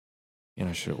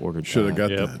 I should have ordered that. Should have got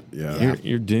that. Yeah.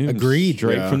 You're doomed. Agreed.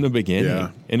 Straight from the beginning.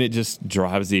 Yeah. And it just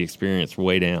drives the experience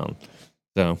way down.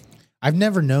 So I've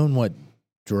never known what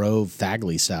drove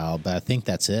Fagley style, but I think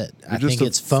that's it. I think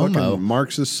it's FOMO.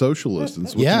 Marxist socialist.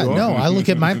 I look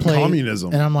at my plate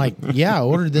communism, and I'm like, I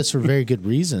ordered this for very good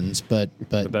reasons, but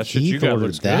Keith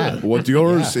ordered that. What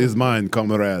yours is mine,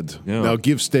 comrade. Yeah. Now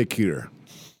give steak here.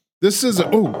 This is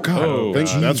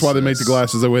that's why they make the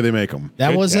glasses the way they make them.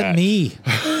 That wasn't me.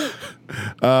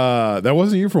 That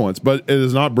wasn't you for once, but it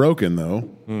is not broken though.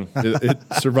 It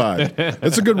survived.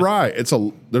 It's a good rye.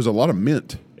 There's a lot of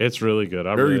mint. It's really good.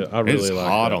 I really it's like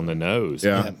hot that. on the nose.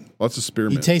 Yeah. Lots of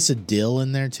spearmint. You taste a dill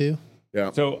in there too.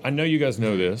 Yeah. So I know you guys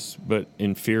know this, but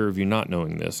in fear of you not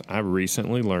knowing this, I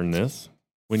recently learned this.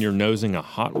 When you're nosing a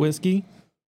hot whiskey,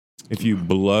 if you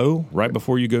blow right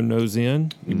before you go nose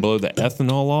in, you blow the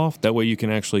ethanol off. That way you can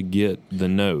actually get the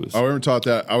nose. I never taught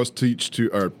that. I was taught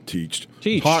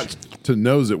to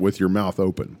nose it with your mouth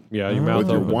open. Yeah, your mouth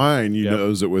open. With your wine, you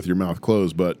nose it with your mouth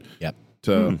closed. But yep.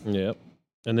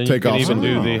 And then you can even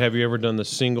do have you ever done the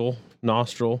single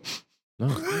nostril? No.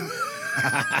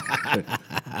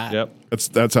 Yep.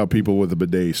 That's how people with a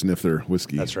bidet sniff their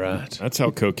whiskey. That's right. That's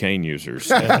how cocaine users.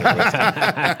 So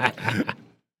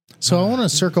I want to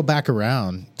circle back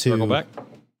around to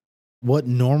what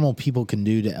normal people can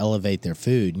do to elevate their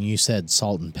food. And you said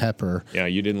salt and pepper. Yeah,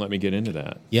 you didn't let me get into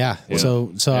that. Yeah. So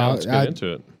let's get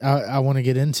into it. I want to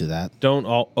get into that. Don't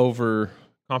overcomplicate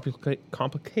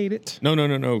complicate it.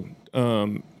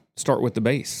 No. Start with the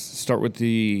base. Start with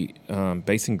the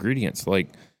base ingredients. Like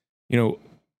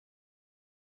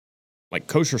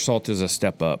kosher salt is a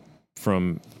step up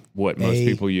from what most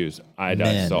people use.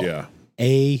 Iodized salt. Yeah.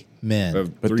 Amen. I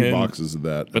have 3 boxes of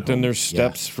that. But then there's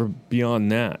steps for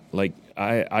beyond that. Like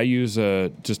I use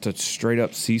just a straight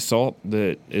up sea salt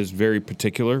that is very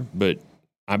particular, but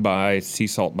I buy sea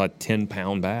salt by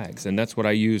 10-pound bags, and that's what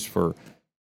I use for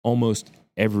almost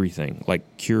everything,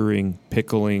 like curing,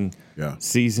 pickling,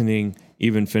 seasoning,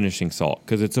 even finishing salt,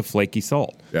 because it's a flaky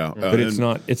salt. Yeah, but it's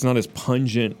not as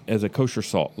pungent as a kosher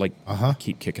salt. Like, I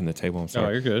keep kicking the table. I'm sorry.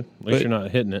 Oh, you're good. At least you're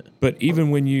not hitting it. But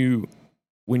even when you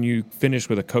finish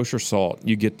with a kosher salt,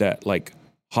 you get that like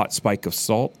hot spike of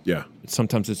salt. Yeah.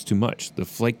 Sometimes it's too much. The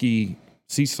flaky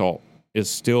sea salt is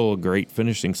still a great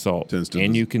finishing salt,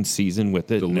 and you can season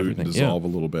with it and everything. Dissolve a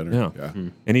little better. Yeah.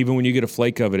 And even when you get a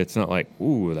flake of it, it's not like,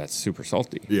 ooh, that's super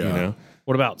salty. Yeah. You know?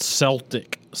 What about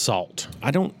Celtic salt?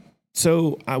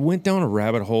 So I went down a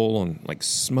rabbit hole on like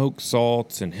smoked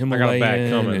salts and Himalayan. I got a bag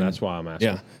coming. That's why I'm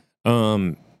asking.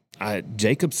 Yeah.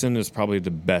 Jacobson is probably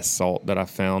the best salt that I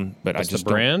found, but That's I just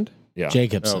the brand. Yeah,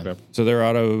 Jacobson. Oh, okay. So they're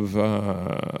out of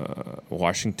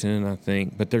Washington, I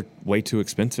think, but they're way too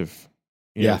expensive.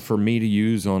 You know, for me to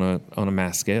use on a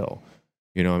mass scale.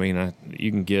 You know, I mean,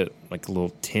 you can get like a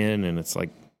little tin, and it's like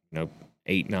 $8,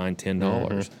 $9,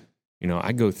 $10. You know,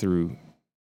 I go through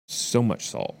so much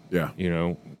salt. Yeah. You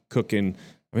know, cooking.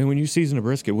 I mean, when you season a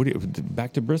brisket,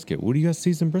 back to brisket? What do you guys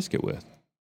season brisket with?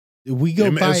 We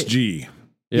go MSG.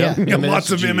 Yeah,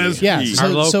 lots of MSG. Yeah,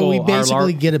 so we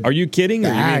basically get a. Are you kidding?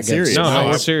 Or are you being serious? No,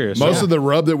 we're serious. Most of the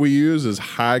rub that we use is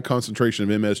high concentration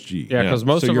of MSG. Yeah, because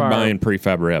most so of you're our buying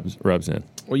prefab rubs in.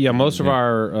 Well, yeah, most of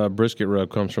our brisket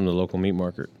rub comes from the local meat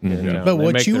market. But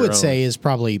what you would say is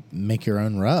probably make your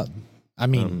own rub. I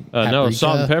mean, no,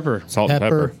 salt and pepper. Salt and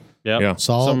pepper. Yep. Yeah,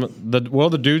 salt.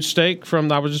 The dude's steak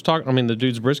from I was just talking. I mean, the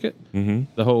dude's brisket.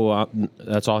 The whole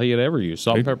that's all he had ever used: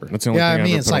 salt and pepper. That's the only thing I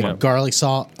mean, ever it's put like garlic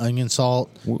salt, onion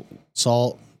salt,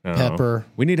 pepper.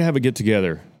 We need to have a get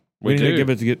together. We need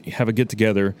to have a get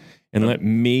together and let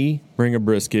me bring a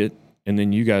brisket, and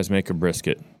then you guys make a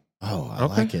brisket. Oh, I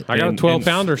like it. I got a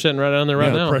 12-pounder sitting right down there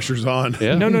right now. The pressure's on.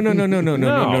 Yeah. No.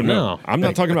 No. I'm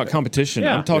not talking about competition.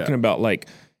 I'm talking about like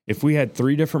if we had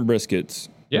 3 different briskets.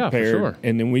 Yeah, prepared, for sure.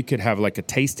 And then we could have like a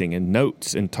tasting and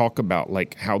notes and talk about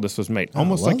like how this was made.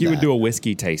 Almost like you would do a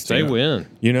whiskey tasting. They win.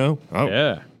 You know? Oh,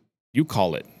 yeah. You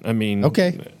call it. I mean, I'll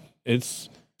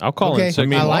call it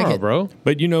I like it, bro.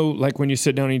 But you know, like when you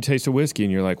sit down and you taste a whiskey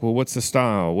and you're like, well, what's the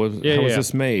style? How was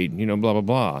this made? You know, blah, blah,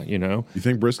 blah, you know? You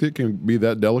think brisket can be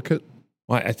that delicate?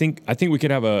 Well, I think we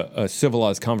could have a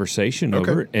civilized conversation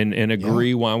over it and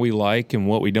agree why we like and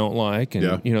what we don't like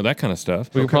and you know that kind of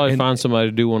stuff. We could probably find somebody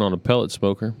to do one on a pellet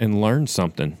smoker and learn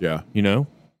something. Yeah, you know.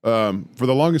 For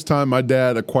the longest time, my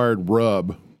dad acquired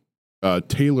rub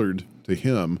tailored to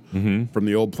him from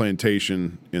the old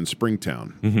plantation in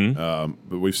Springtown.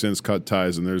 But we've since cut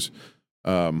ties, and there's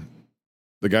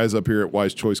the guys up here at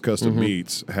Wise Choice Custom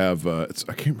Meats have it's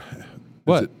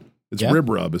rib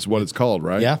rub is what it's called,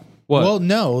 right? Yeah. What? Well,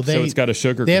 no, so it's got a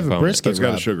sugar. They component. have a brisket. It's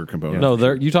got a sugar component. No,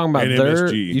 you talking about and their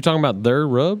MSG. you talking about their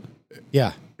rub?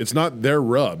 Yeah, it's not their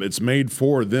rub. It's made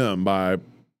for them by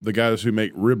the guys who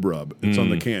make rib rub. It's on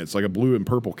the can. It's like a blue and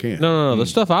purple can. No. The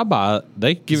stuff I buy,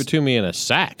 they give it to me in a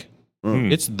sack.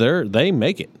 It's they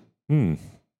make it.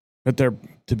 But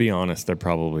to be honest, they're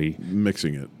probably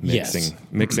mixing it.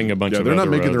 Mixing a bunch of. They're not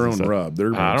other making their rubs own and rub.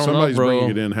 They're I don't somebody's know, bro. bringing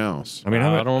it in house. I mean,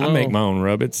 I don't know. I make my own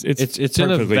rub. It's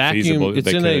in a vacuum. Feasible. It's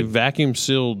in a vacuum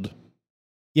sealed.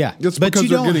 Yeah, It's but because you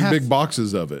they're don't getting have, big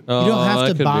boxes of it. You don't have that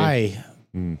to could be. buy.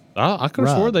 I could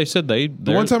have swore they said The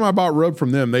one time I bought rub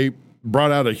from them, they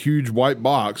brought out a huge white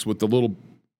box with the little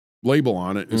label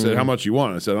on it and said, how much you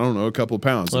want? I said, I don't know, a couple of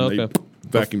pounds. And they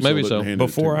vacuum sealed it and handed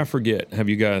Before it to I forget, have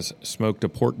you guys smoked a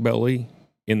pork belly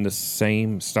in the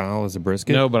same style as a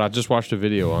brisket? No, but I just watched a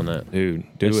video on that. Dude,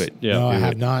 do it. Yeah, No, I do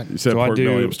have it. not. You said So I pork do-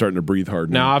 belly, I'm starting to breathe hard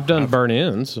Now I've done burn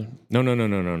ends.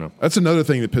 No. That's another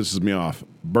thing that pisses me off.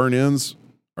 Burn ends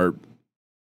are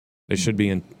They should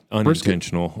be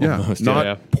unintentional. Almost.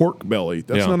 not pork belly.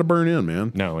 That's not a burn end,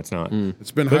 man. No, it's not.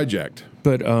 It's been hijacked.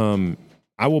 But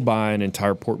I will buy an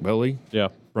entire pork belly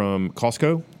from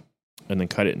Costco and then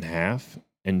cut it in half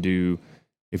and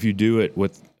if you do it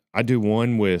with, I do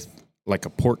one with like a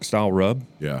pork style rub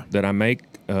that I make.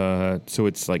 So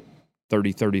it's like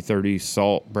 30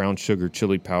 salt, brown sugar,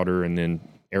 chili powder, and then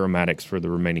aromatics for the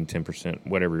remaining 10%,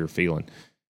 whatever you're feeling.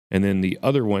 And then the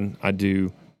other one, I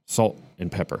do salt and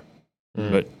pepper,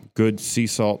 but good sea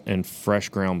salt and fresh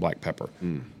ground black pepper.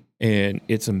 And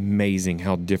it's amazing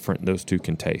how different those two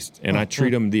can taste. And I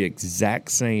treat them the exact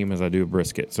same as I do a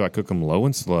brisket. So I cook them low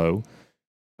and slow.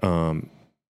 And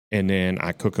then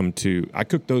I cook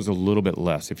those a little bit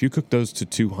less. If you cook those to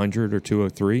 200 or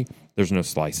 203, there's no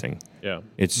slicing. Yeah.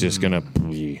 It's just going to...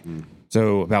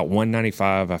 So about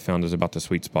 195 I found is about the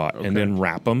sweet spot. Okay. And then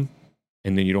wrap them.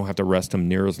 And then you don't have to rest them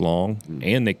near as long.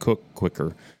 And they cook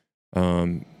quicker.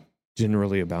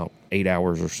 Generally about 8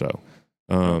 hours or so.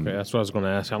 Okay, that's what I was going to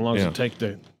ask. How long does it take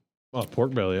to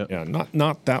pork belly up? Yeah,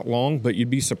 not that long, but you'd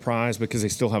be surprised because they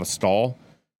still have a stall.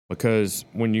 Because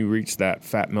when you reach that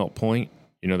fat melt point,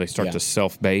 they start to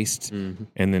self-baste, and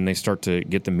then they start to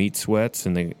get the meat sweats,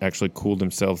 and they actually cool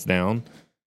themselves down.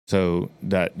 So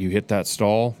that you hit that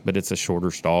stall, but it's a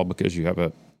shorter stall because you have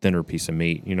a thinner piece of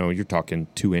meat. You're talking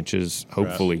 2 inches,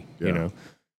 hopefully.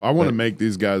 I want to make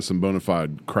these guys some bona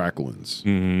fide cracklins.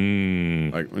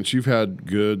 Like when you've had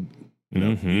good.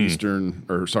 Western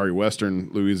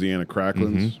Louisiana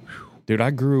cracklins. Dude, I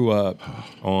grew up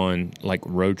on like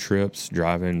road trips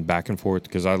driving back and forth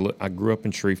because I grew up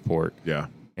in Shreveport. Yeah.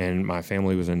 And my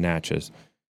family was in Natchez.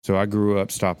 So I grew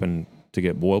up stopping to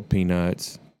get boiled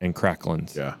peanuts and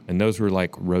cracklins. Yeah. And those were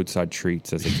like roadside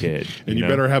treats as a kid. And you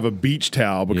better have a beach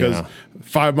towel because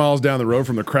 5 miles down the road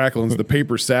from the cracklins, the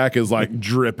paper sack is like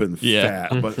dripping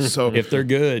fat. But so if they're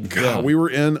good. God, we were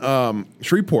in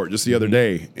Shreveport just the other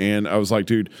day, and I was like,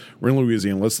 dude, we're in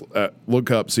Louisiana. Let's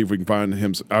look up, see if we can find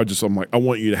him. I'm like, I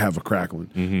want you to have a cracklin.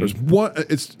 There's one.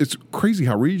 It's crazy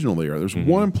how regional they are. There's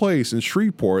one place in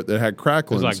Shreveport that had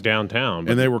cracklins. It was like downtown.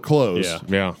 And they were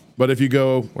closed. Yeah. But if you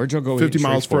go, where'd y'all go 50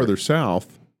 miles further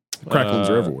south, cracklins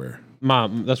are everywhere.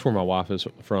 That's where my wife is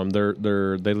from.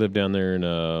 They live down there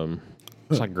in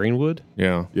it's like Greenwood.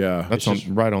 Yeah. That's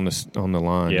right on the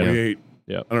line. Yeah. We ate.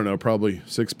 Yeah. I don't know, probably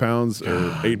 6 pounds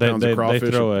or 8 pounds of crawfish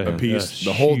they throw a piece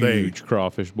the whole day. Huge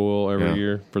crawfish boil every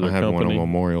year for their company. I had one on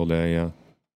Memorial Day. Yeah.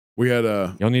 We had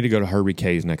y'all need to go to Herbie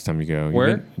K's next time you go.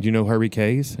 Where? Do you know Herbie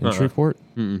K's in Shreveport?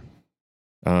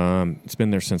 It's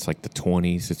been there since like the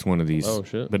 20s. It's one of these. Oh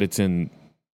shit! But it's in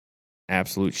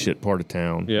absolute shit part of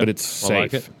town. Yeah, but it's safe. I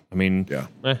like it. I mean,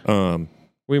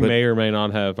 we may or may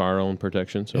not have our own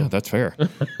protection. So yeah, that's fair.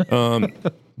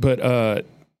 But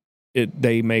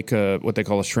they make what they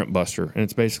call a shrimp buster, and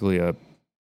it's basically a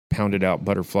pounded out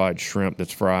butterflied shrimp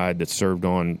that's fried, that's served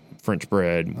on French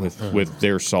bread with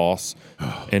their sauce,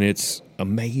 and it's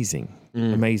amazing.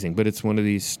 But it's one of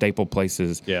these staple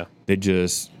places that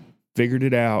just figured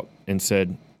it out and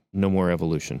said no more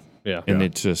evolution. Yeah, and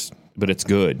it's just. But it's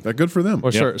good. That's good for them.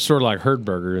 Or sort of like Herd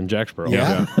Burger in Jacksboro.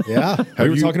 Yeah. We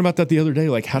were talking about that the other day.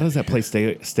 Like, how does that place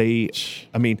stay?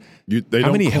 I mean,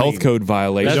 how many health code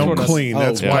violations? They don't clean.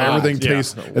 That's why everything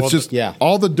tastes. It's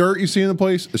all the dirt you see in the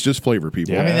place. It's just flavor,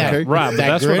 people. Yeah. I mean, right.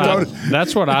 But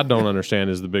that's what I don't understand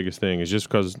is the biggest thing is just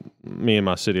because me and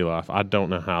my city life, I don't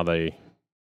know how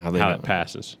that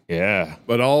passes. Yeah.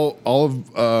 But all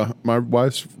of my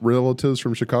wife's relatives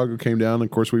from Chicago came down. And of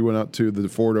course, we went out to the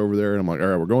Ford over there. And I'm like, all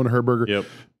right, we're going to Her Burger. Yep.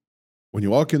 When you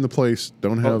walk in the place,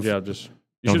 don't have... You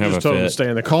should just tell them to stay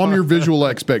in the car. Calm your visual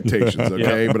expectations,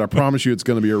 okay? But I promise you it's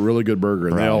going to be a really good burger,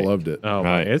 and they all loved it. Oh,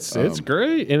 right. It's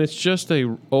great. And it's just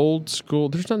a old school...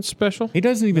 There's nothing special. He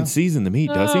doesn't even season the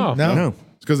meat, does he? No.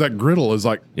 It's because that griddle is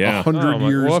like 100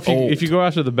 years old. If you go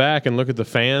out to the back and look at the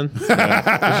fan,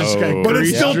 but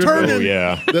it's still turning. Oh,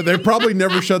 yeah. They probably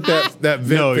never shut that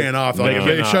vent fan off. Like if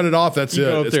they shut it off, that's it.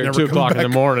 Go up there at 2 o'clock in the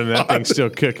morning, that thing's still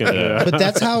cooking. But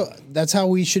that's how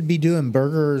we should be doing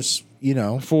burgers.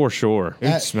 For sure.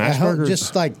 Smash burgers.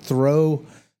 Just like throw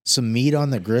some meat on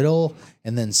the griddle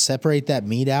and then separate that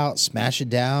meat out, smash it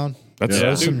down.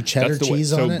 Some cheddar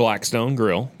cheese on it. So Blackstone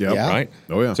Grill. Yeah. Right?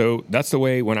 Oh, yeah. So that's the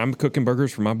way when I'm cooking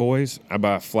burgers for my boys, I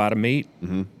buy a flat of meat.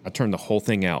 I turn the whole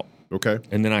thing out. Okay.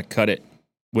 And then I cut it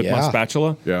with my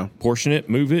spatula. Yeah. Portion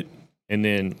it, move it, and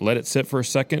then let it sit for a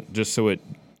second just so it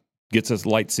gets a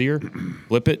light sear.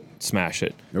 Flip it, smash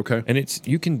it. Okay. And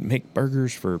you can make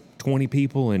burgers for 20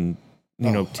 people in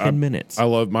 10 minutes. I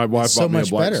love my wife bought me a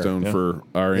Blackstone better. for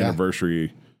our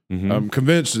anniversary. I'm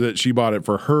convinced that she bought it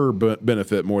for her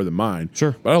benefit more than mine.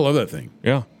 Sure. But I love that thing.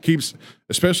 Yeah. Keeps,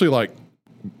 especially like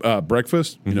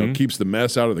breakfast, keeps the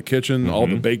mess out of the kitchen, all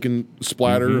the bacon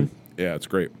splatter. Yeah, it's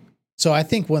great. So I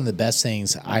think one of the best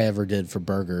things I ever did for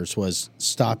burgers was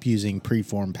stop using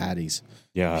preformed patties.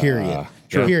 Yeah. Period.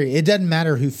 Sure. Period. It doesn't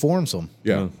matter who forms them.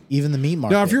 Yeah. Even the meat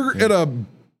market. Now, if you're at a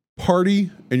party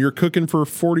and you're cooking for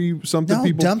 40-something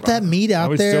people, dump that meat out there. I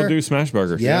would still do smash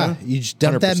burgers. Yeah. You just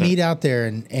dump 100%. that meat out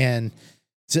there. And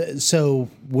so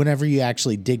whenever you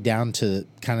actually dig down to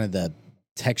kind of the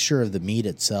texture of the meat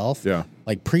itself,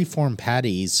 like preformed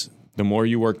patties. The more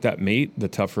you work that meat, the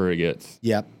tougher it gets.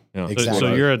 Yep. Yeah. Exactly.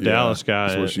 So you're a Dallas guy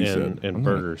that's what she said. in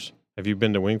burgers. Have you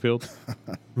been to Wingfield?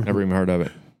 Never even heard of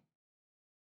it.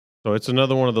 So it's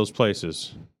another one of those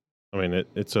places. I mean,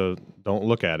 it's a don't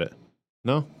look at it.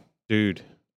 No, dude.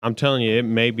 I'm telling you, it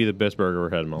may be the best burger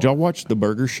we've had in my life. Did y'all watch the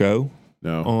Burger Show?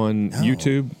 No. On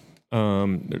YouTube.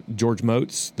 George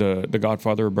Moats, the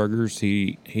Godfather of burgers,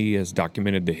 he has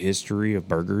documented the history of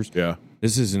burgers. Yeah.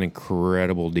 This is an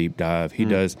incredible deep dive. He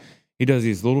does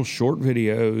these little short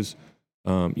videos.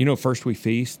 First We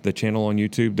Feast, the channel on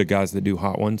YouTube, the guys that do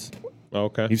Hot Ones.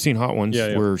 Okay. You've seen Hot Ones,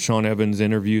 Yeah. where Sean Evans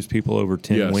interviews people over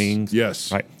 10 wings.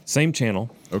 Yes. Right. Same channel.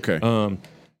 Okay.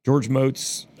 George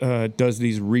Moats does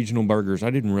these regional burgers. I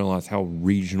didn't realize how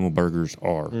regional burgers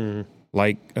are.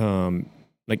 Like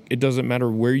it doesn't matter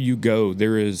where you go,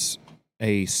 there is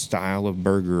a style of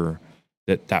burger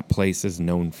that place is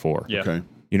known for. Yeah. Okay.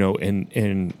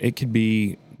 And it could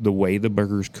be the way the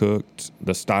burger's cooked,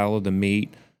 the style of the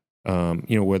meat,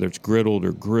 whether it's griddled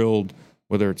or grilled,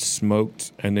 whether it's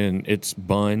smoked and then it's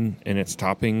bun and it's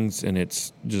toppings and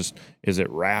it's just, is it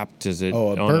wrapped? Is it?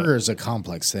 A burger is a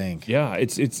complex thing. Yeah.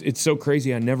 It's so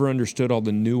crazy. I never understood all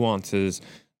the nuances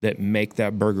that make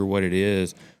that burger what it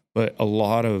is. But a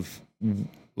lot of,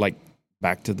 like,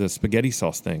 back to the spaghetti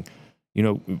sauce thing,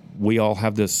 we all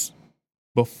have this,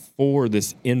 before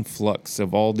this influx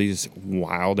of all these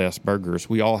wild ass burgers,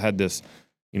 we all had this,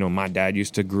 my dad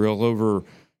used to grill over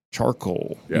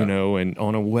charcoal, and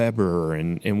on a Weber,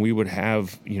 and we would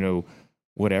have,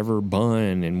 whatever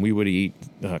bun, and we would eat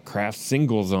Kraft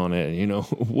singles on it,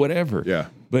 whatever. Yeah.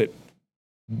 But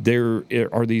there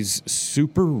are these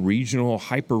super regional,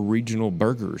 hyper regional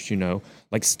burgers,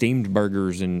 like steamed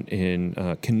burgers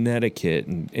in Connecticut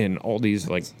and all these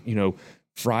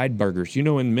fried burgers.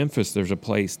 In Memphis, there's a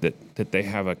place that they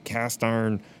have a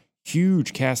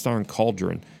huge cast iron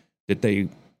cauldron that they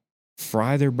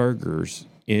fry their burgers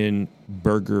in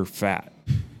burger fat.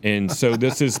 And so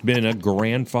this has been a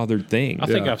grandfathered thing. I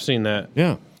think I've seen that.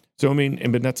 Yeah. So,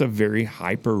 but that's a very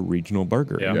hyper regional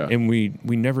burger. Yeah. And we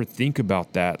never think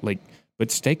about that.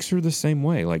 But steaks are the same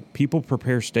way. Like, people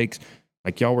prepare steaks,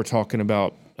 like y'all were talking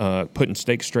about putting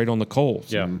steaks straight on the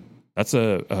coals. Yeah. That's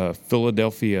a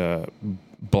Philadelphia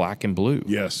black and blue.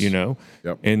 Yes. Yep.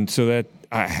 And so that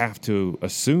I have to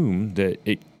assume that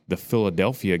the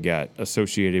Philadelphia got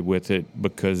associated with it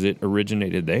because it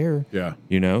originated there. Yeah.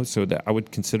 So that I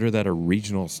would consider that a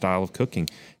regional style of cooking.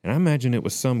 And I imagine it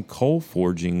was some coal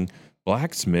forging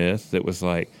blacksmith that was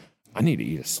like, I need to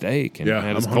eat a steak. And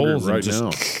had his coals right and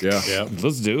now. Yeah.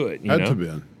 Let's do it. Had to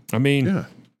been. I mean, Yeah.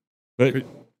 but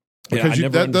Because I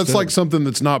never that's like understood. something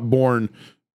that's not born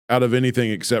out of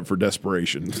anything except for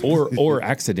desperation. or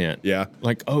accident. Yeah.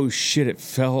 Like, oh shit, it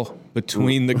fell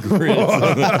between the grids.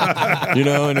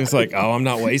 And it's like, oh, I'm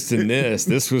not wasting this.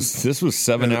 This was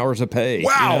 7 hours of pay.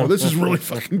 Wow, this is really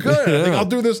fucking good. I think I'll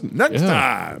do this next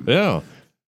time. Yeah.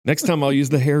 Next time I'll use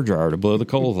the hairdryer to blow the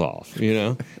coals off,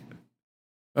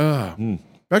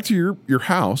 Back to your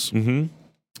house. Mm-hmm.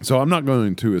 So I'm not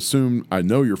going to assume I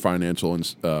know your financial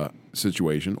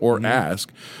situation or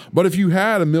ask, but if you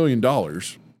had $1 million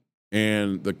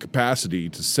and the capacity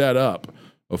to set up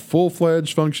a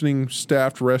full-fledged functioning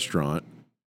staffed restaurant,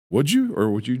 would you,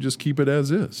 or would you just keep it as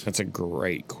is? That's a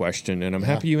great question, and I'm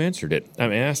happy you answered it.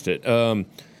 Asked it.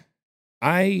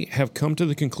 I have come to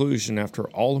the conclusion after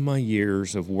all of my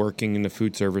years of working in the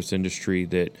food service industry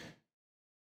that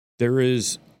there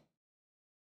is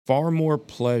far more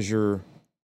pleasure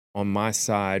on my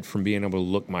side from being able to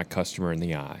look my customer in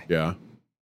the eye. Yeah.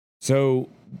 So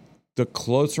the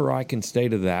closer I can stay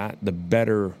to that, the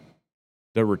better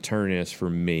the return is for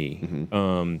me.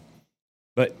 Mm-hmm.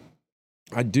 But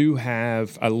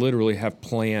I literally have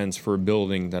plans for a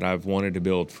building that I've wanted to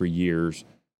build for years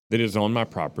that is on my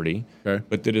property, Okay.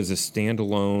 but that is a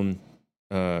standalone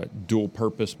dual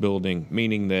purpose building,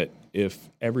 meaning that if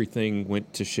everything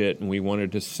went to shit and we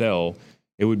wanted to sell,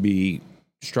 it would be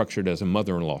structured as a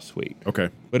mother-in-law suite. Okay.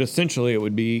 But essentially it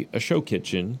would be a show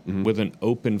kitchen Mm-hmm. with an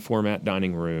open format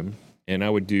dining room, and I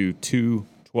would do 2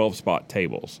 12-spot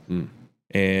tables.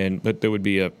 But there would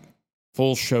be a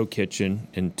full show kitchen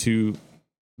and 2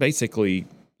 basically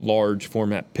large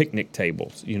format picnic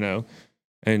tables,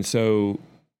 And so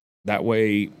that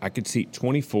way I could seat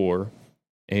 24,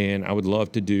 and I would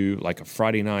love to do like a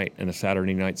Friday night and a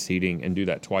Saturday night seating and do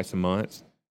that twice a month,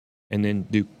 and then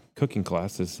do cooking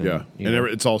classes. And, Yeah. And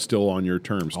it's all still on your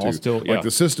terms, All too. still- like yeah. the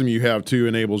system you have, too,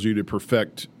 enables you to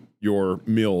perfect your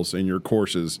meals and your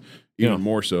courses even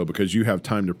more so because you have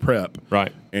time to prep.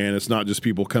 Right. And it's not just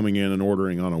people coming in and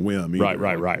ordering on a whim. Either.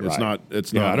 Right. It's not.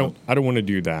 It's Yeah, not. I don't want to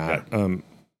do that.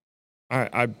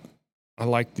 I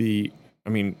like a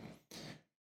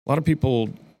lot of people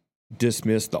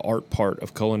dismiss the art part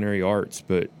of culinary arts,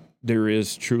 but there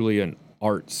is truly an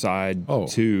art side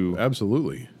to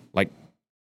absolutely like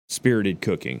spirited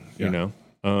cooking, you know?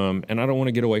 And I don't want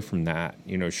to get away from that.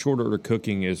 You know, short order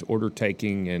cooking is order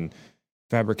taking and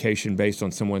fabrication based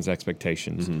on someone's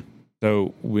expectations. Mm-hmm.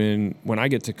 So when I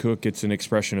get to cook, it's an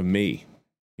expression of me.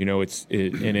 You know, it's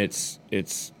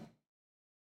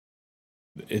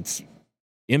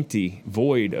empty,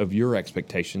 void of your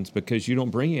expectations because you don't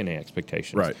bring any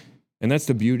expectations. Right. And that's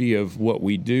the beauty of what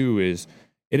we do is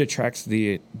it attracts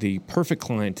the perfect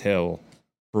clientele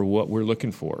for what we're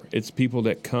looking for. It's people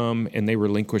that come and they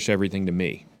relinquish everything to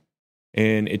me.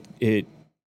 And it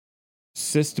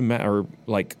or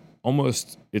like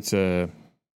almost it's a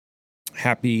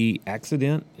happy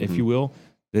accident, if you will,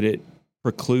 that it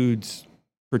precludes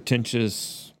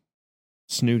pretentious,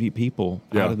 snooty people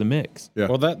out of the mix. Yeah.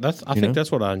 Well, I think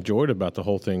that's what I enjoyed about the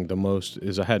whole thing the most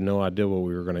is I had no idea what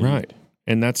we were going to eat.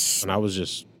 And that's I was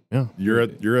just you're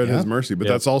at his mercy, but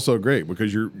that's also great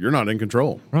because you're not in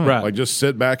control. Right. Like just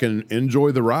sit back and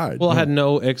enjoy the ride. Well, I had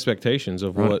no expectations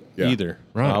of what either.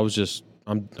 Right. I was just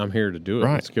I'm here to do it.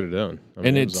 Right. Let's get it done. I mean,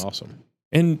 and it was awesome.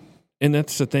 And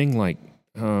that's the thing, like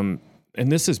and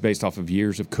this is based off of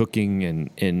years of cooking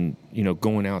and you know,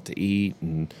 going out to eat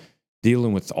and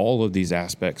dealing with all of these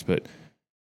aspects. But,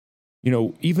 you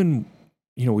know, even,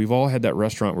 you know, we've all had that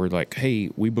restaurant where like,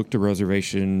 hey, we booked a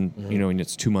reservation, you know, and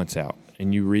it's 2 months out.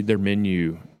 And you read their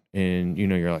menu and, you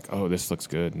know, you're like, oh, this looks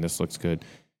good and this looks good.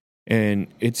 And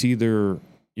it's either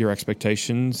your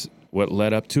expectations, what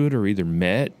led up to it, are either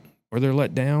met or they're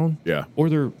let down. Yeah. Or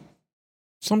they're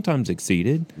sometimes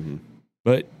exceeded. Mm-hmm.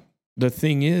 But the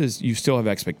thing is, you still have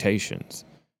expectations.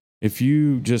 If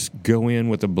you just go in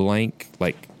with a blank,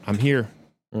 like, I'm here,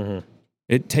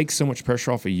 it takes so much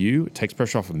pressure off of you. It takes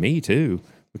pressure off of me, too,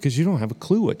 because you don't have a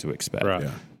clue what to expect. Right.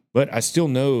 Yeah. But I still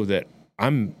know that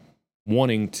I'm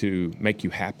wanting to make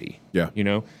you happy. Yeah. You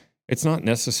know, it's not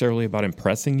necessarily about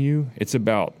impressing you. It's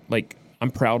about, like, I'm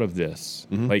proud of this.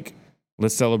 Mm-hmm. Like,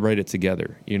 let's celebrate it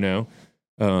together, you know?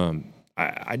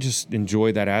 I just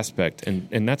enjoy that aspect.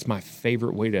 And that's my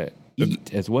favorite way to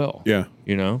eat as well. Yeah.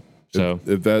 You know? So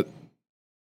if that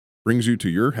brings you to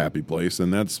your happy place,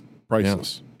 then that's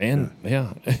priceless. Yeah. And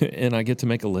and I get to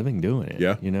make a living doing it.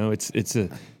 Yeah. You know,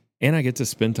 and I get to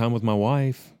spend time with my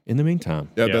wife in the meantime.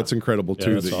 Yeah, that's incredible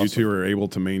too, that awesome. You two are able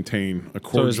to maintain a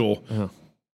cordial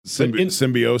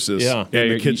symbiosis in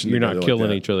the kitchen. You're not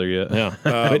killing each other yet. Yeah.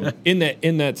 But in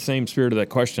that same spirit of that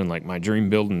question, like my dream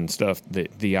building stuff,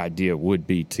 the idea would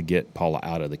be to get Paula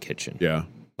out of the kitchen. Yeah.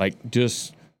 Like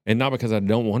and not because I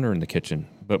don't want her in the kitchen,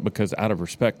 but because out of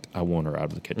respect, I want her out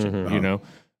of the kitchen, you know?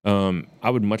 I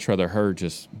would much rather her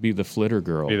just be the flitter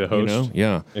girl. Be the host? You know?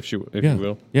 Yeah. If you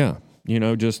will. Yeah. You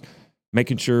know, just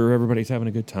making sure everybody's having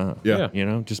a good time. Yeah. You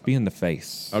know, just being the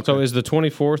face. Okay. So is the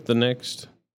 24th the next...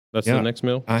 That's the next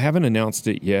meal? I haven't announced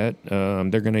it yet. They're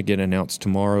going to get announced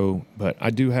tomorrow, but I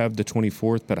do have the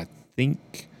 24th, but I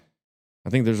think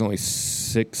there's only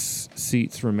 6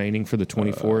 seats remaining for the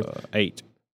 24th. 8.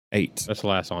 8. That's the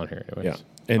last on here anyways.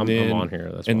 Yeah. And I'm on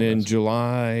here. And then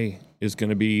July is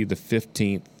going to be the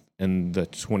 15th and the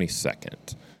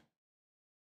 22nd.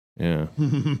 Yeah.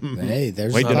 Hey,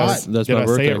 there's Wait, did I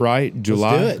say it right?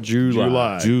 July?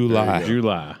 July.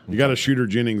 You got to Shooter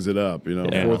Jennings it up, you know.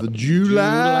 4th of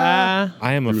July.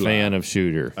 I am a fan of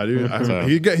Shooter. I do.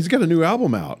 He's got a new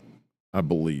album out, I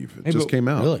believe. It just came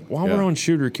out. Really? While we're on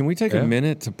Shooter, can we take a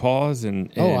minute to pause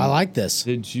and I like this.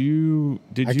 Did you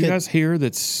guys hear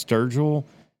that Sturgill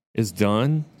is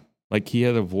done? Like he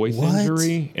had a voice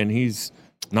injury and he's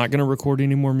not going to record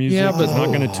any more music. Yeah, but he's not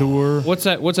going to tour. What's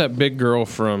that big girl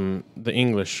from the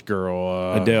English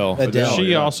girl? Adele.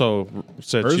 She also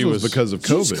said hers she was because of Did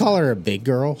you COVID. just call her a big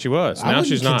girl? She was. I Now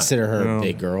she's not. Consider her a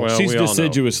big girl. Well, she's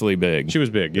decidiously big. She was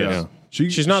big. Yes. Yeah.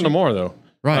 She's not no more though.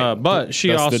 Right. But she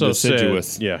That's also the deciduous.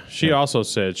 said, she also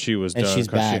said she was done she's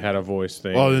because she back. had a voice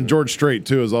thing. Oh, then George Strait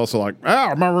too is also like,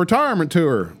 my retirement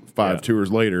tour. 5 tours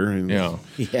later. And yeah.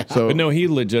 So, but no, he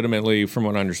legitimately, from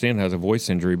what I understand, has a voice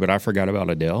injury, but I forgot about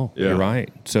Adele. Yeah. You're right.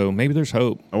 So maybe there's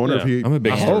hope. I wonder if I'm a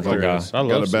big Sturgill guy. I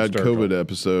got a bad COVID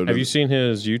episode. Have you seen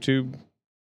his YouTube?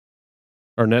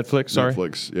 Or Netflix, sorry?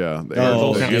 Netflix, yeah.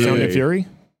 Sound and Fury?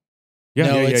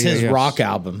 Yeah, it's his rock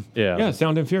album. Yeah,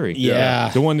 Sound and Fury.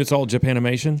 Yeah. The one that's all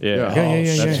Japanimation? Yeah.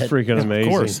 That's freaking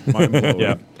amazing. Of course.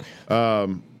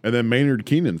 Mind-blowing. And then Maynard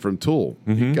Keenan from Tool.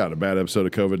 He got a bad episode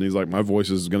of COVID, and he's like, my voice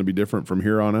is going to be different from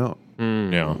here on out.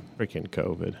 Yeah. Freaking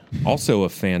COVID. Also a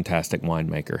fantastic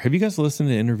winemaker. Have you guys listened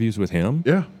to interviews with him?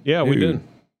 Yeah. Yeah, we did.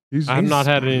 I've not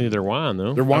had any of their wine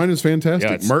though. Their wine is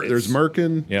fantastic. Yeah, there's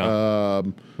Merkin. Yeah.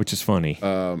 Which is funny.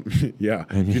 Yeah.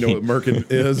 You know what Merkin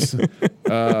is.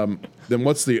 Then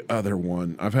what's the other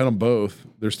one? I've had them both.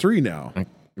 There's 3 now. I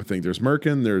think there's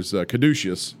Merkin, there's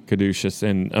Caduceus. Caduceus,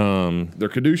 and their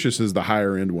Caduceus is the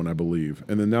higher end one, I believe.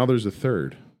 And then now there's a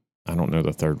third. I don't know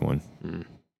the third one.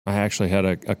 I actually had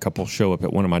a couple show up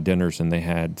at one of my dinners, and they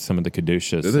had some of the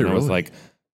Caduceus. Did they and I was really? like,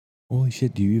 holy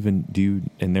shit, do you?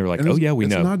 And they were like, oh, yeah, we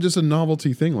know. It's not just a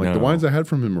novelty thing. Like, the wines I had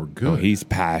from him were good. No, he's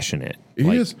passionate.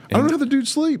 He is. I don't know how the dude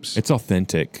sleeps. It's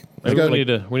authentic. We need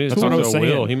to That's talk what I to was saying.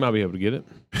 Will. He might be able to get it.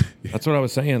 That's what I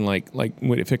was saying. Like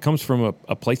if it comes from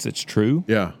a place that's true,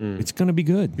 Yeah. it's going to be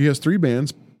good. He has 3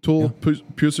 bands, Tool,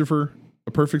 Pucifer,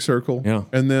 A Perfect Circle,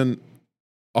 and then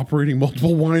operating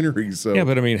multiple wineries. So Yeah,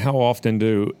 but I mean, how often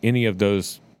do any of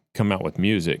those come out with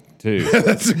music too?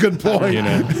 that's a good point. You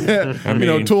know, I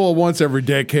mean, Tool once every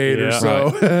decade or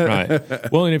so.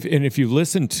 right. Well, and if you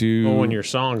listen to when your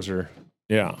songs are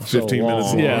 15 minutes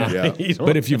long. Yeah.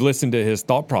 But if you've listened to his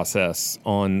thought process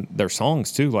on their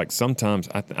songs too, like sometimes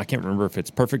I can't remember if it's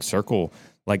Perfect Circle,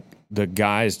 like the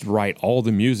guys write all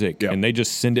the music and they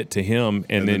just send it to him,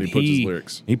 and then he puts his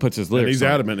lyrics. He puts his lyrics. And he's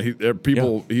adamant.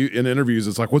 People in interviews,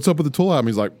 it's like, "What's up with the Tool album?"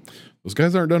 He's like, "Those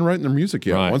guys aren't done writing their music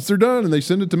yet. Right. Once they're done and they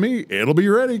send it to me, it'll be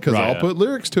ready because I'll put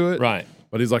lyrics to it." Right.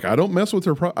 But he's like, I don't mess with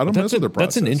their. I don't mess with their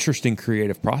process. That's an interesting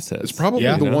creative process. It's probably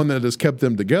the one that has kept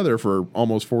them together for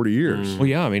almost 40 years. Well,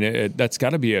 yeah, I mean, that's got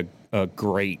to be a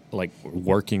great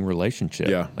working relationship.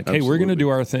 Yeah, like, hey, we're going to do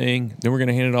our thing, then we're going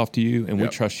to hand it off to you, and we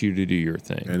Yep. trust you to do your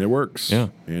thing. And it works. Yeah.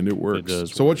 And it works. It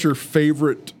does So work. what's your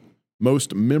favorite,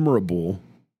 most memorable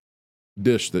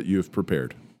dish that you've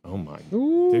prepared? Oh, my.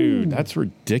 Dude, that's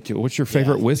ridiculous. What's your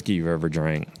favorite whiskey you've ever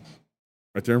drank?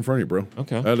 Right there in front of you, bro.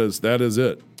 Okay. That is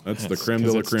it. That's the creme de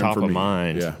 'cause la it's creme top for of me.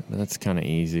 mind. Yeah. That's kind of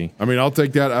easy. I mean, I'll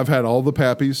take that. I've had all the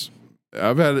Pappies.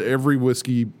 I've had every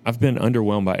whiskey I've been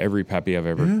underwhelmed by every pappy I've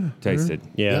ever tasted.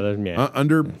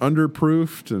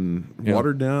 underproofed and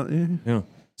watered down. Yeah.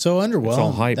 So all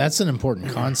underwhelmed, hype. that's an important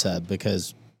concept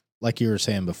because, like you were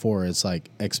saying before, it's like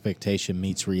expectation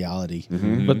meets reality.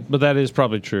 But that is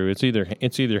probably true. It's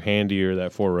either Handy or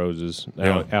that Four Roses,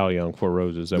 Al Young Four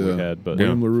Roses that we had. But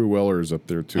William LaRue Weller is up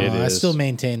there too. I still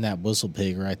maintain that whistle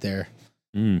pig right there.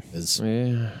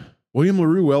 William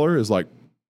LaRue Weller is like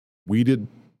weeded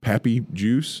Pappy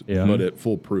juice, but at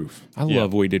full proof. I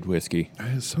love weeded whiskey.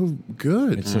 It's so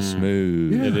good. It's so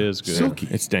smooth. Yeah. it is good. Silky.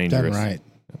 It's Done dangerous. right.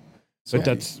 But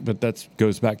that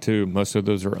goes back to most of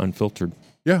those are unfiltered.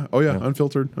 Yeah. Oh yeah.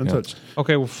 Unfiltered, untouched.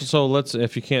 Okay, well, so let's.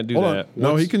 If you can't do Hold that, on.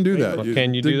 No, he can do that.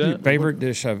 Can you dig do that? deep. Favorite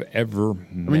dish I've ever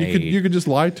made. I mean, you could just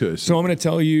lie to us. So I'm going to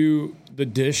tell you the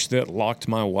dish that locked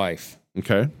my wife.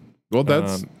 Okay. Well,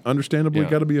 that's understandably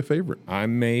got to be a favorite. I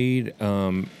made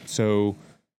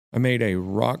I made a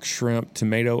rock shrimp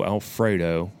tomato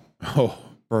Alfredo Oh,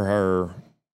 for her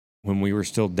when we were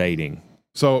still dating.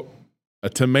 so a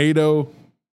tomato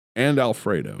and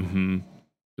Alfredo. Mm-hmm.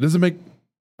 It doesn't make.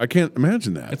 I can't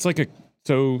imagine that. It's like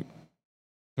so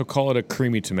call it a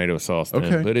creamy tomato sauce. Then,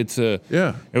 Okay. but it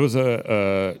was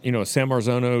a San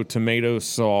Marzano tomato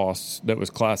sauce that was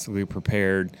classically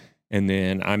prepared, and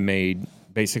then I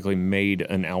basically made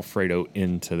an Alfredo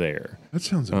into there, That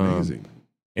sounds amazing.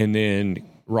 and then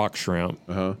rock shrimp,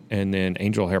 and then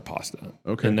angel hair pasta.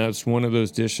 Okay. And that's one of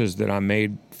those dishes that I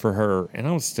made for her, and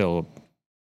I was still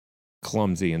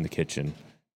clumsy in the kitchen,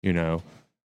 you know.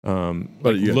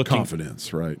 But you have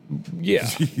confidence, right?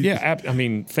 Yeah. I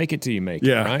mean, fake it till you make it,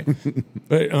 Yeah. right?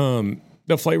 But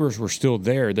the flavors were still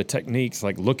there. The techniques,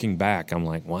 like looking back, I'm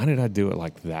like, why did I do it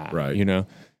like that? Right. You know.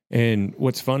 And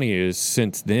what's funny is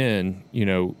since then, you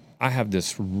know, I have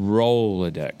this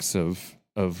Rolodex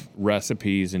of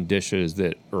recipes and dishes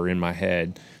that are in my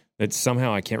head that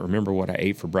somehow I can't remember what I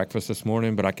ate for breakfast this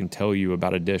morning, but I can tell you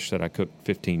about a dish that I cooked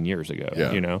 15 years ago,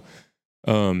 you know?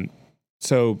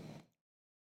 So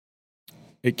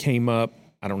it came up,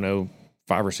 I don't know,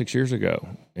 5 or 6 years ago.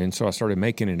 And so I started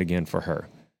making it again for her.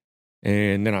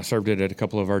 And then I served it at a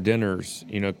couple of our dinners,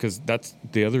 you know, because that's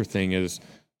the other thing is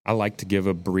I like to give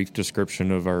a brief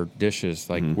description of our dishes,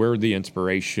 like where the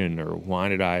inspiration or why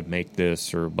did I make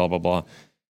this or blah, blah, blah.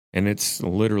 And it's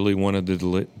literally one of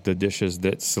the dishes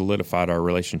that solidified our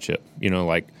relationship. You know,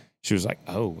 like she was like,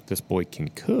 oh, this boy can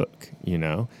cook, you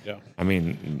know? Yeah. I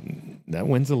mean, that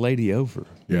wins a lady over,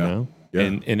 you know? Yeah.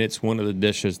 And it's one of the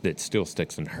dishes that still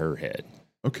sticks in her head.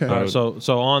 Okay. All right, so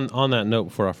on that note,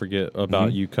 before I forget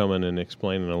about you coming and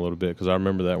explaining a little bit, because I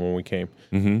remember that when we came.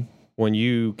 Mm-hmm. When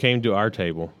you came to our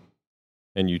table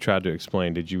and you tried to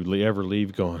explain, did you ever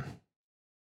leave going,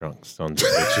 drunk sons of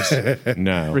bitches?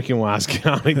 No. Freaking Wise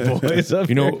County boys up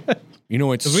You know,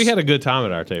 it's because we had a good time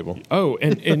at our table. Oh,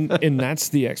 and that's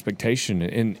the expectation,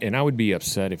 and I would be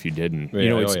upset if you didn't.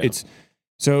 Yeah, It's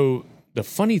so the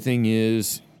funny thing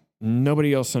is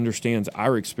nobody else understands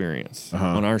our experience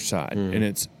on our side,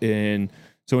 and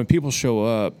so when people show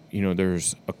up,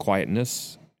 there's a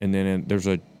quietness, and then there's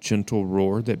a gentle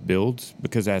roar that builds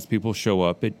because as people show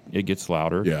up, it gets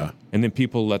louder. Yeah, and then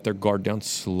people let their guard down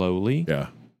slowly. Yeah,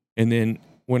 and then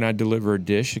when I deliver a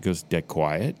dish, it goes dead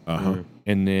quiet,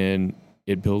 and then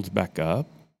it builds back up,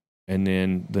 and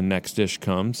then the next dish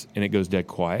comes and it goes dead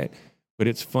quiet. But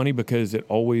it's funny because it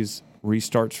always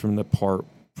restarts from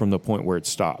the point where it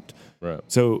stopped. Right.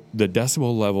 So the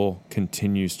decibel level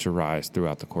continues to rise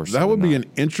throughout the course of the night. That would be an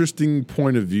interesting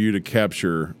point of view to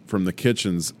capture from the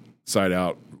kitchen's side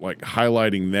out, like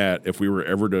highlighting that if we were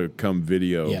ever to come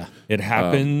video. Yeah. It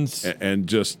happens. And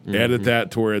just edit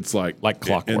that to where it's like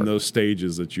clockwork. in those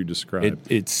stages that you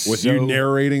described. It's with you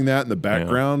narrating that in the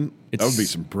background, that would be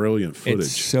some brilliant footage.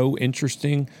 It's so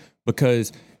interesting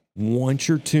because once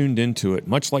you're tuned into it,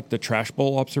 much like the trash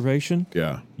bowl observation,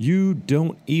 you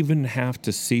don't even have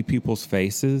to see people's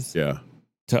faces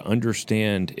to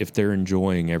understand if they're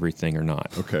enjoying everything or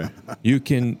not. Okay.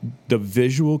 The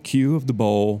visual cue of the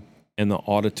bowl and the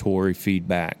auditory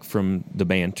feedback from the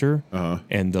banter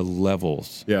and the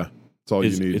levels. Yeah. It's all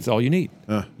you need. It's all you need.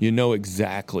 You know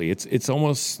exactly. It's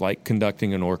almost like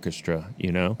conducting an orchestra,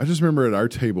 I just remember at our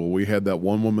table, we had that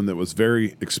one woman that was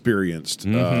very experienced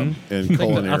in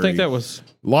culinary. I think that was...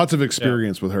 Lots of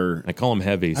experience with her. I call them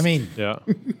heavies. I mean,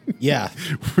 yeah.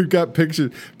 We've got pictures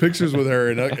with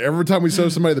her, and every time we show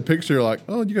somebody the picture, you're like,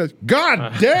 oh, you guys,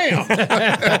 God damn!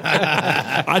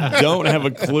 I don't have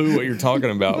a clue what you're talking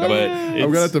about, but I'm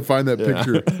going to have to find that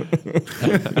picture.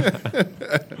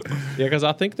 Yeah, because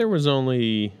I think there was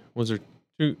there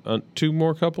two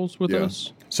more couples with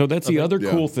us? So that's the other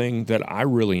cool thing that I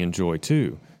really enjoy,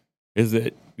 too, is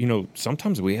that,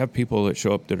 sometimes we have people that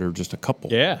show up that are just a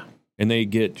couple. Yeah. And they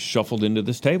get shuffled into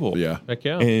this table. Yeah. Heck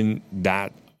yeah. And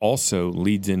that also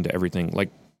leads into everything. Like,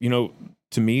 to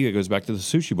me, it goes back to the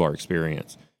sushi bar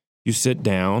experience. You sit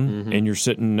down and you're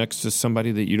sitting next to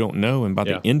somebody that you don't know. And by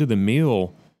the end of the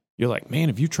meal, you're like, man,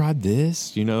 have you tried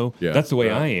this? That's the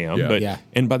way I am. Yeah. But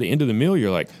and by the end of the meal,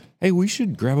 you're like, hey, we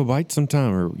should grab a bite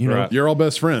sometime. Or, You're all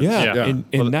best friends. Yeah.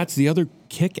 And that's the other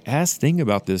kick-ass thing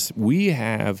about this. We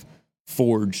have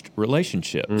forged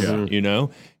relationships,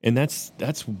 and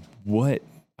that's what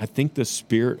I think the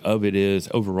spirit of it is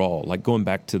overall. Like going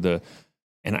back to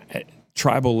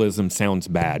tribalism sounds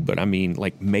bad, but I mean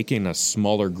like making a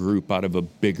smaller group out of a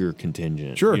bigger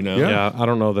contingent. Sure. Yeah, I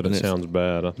don't know that it sounds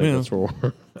bad. I think that's where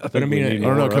we're... I don't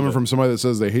know, coming from somebody that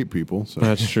says they hate people. So.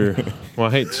 That's true. Well,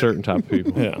 I hate certain type of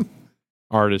people. Yeah.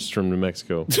 Artists from New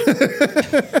Mexico.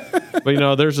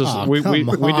 But there's this. We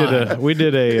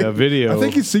did a video. I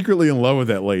think he's secretly in love with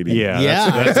that lady. Yeah.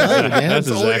 That's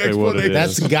exactly what it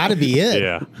is. That's got to be it.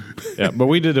 Yeah. But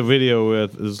we did a video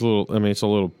with this little. I mean, it's a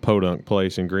little podunk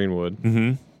place in Greenwood.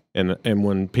 Mm-hmm. And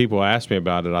when people ask me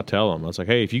about it, I tell them, I was like,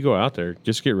 hey, if you go out there,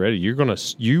 just get ready. You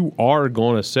are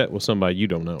going to sit with somebody you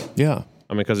don't know. Yeah.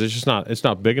 I mean, because it's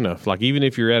not big enough. Like even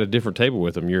if you're at a different table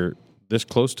with them, you're this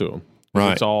close to them.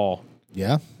 Right. It's all.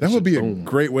 Yeah. That would be a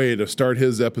great way to start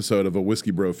his episode of a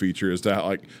Whiskey Bro feature, is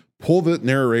to pull the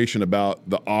narration about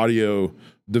the audio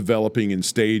developing in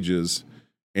stages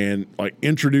and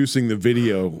introducing the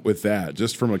video with that,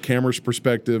 just from a camera's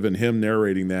perspective and him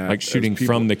narrating that. Like shooting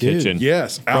from the kitchen.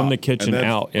 Yes. From the kitchen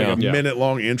out. Like a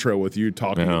minute-long intro with you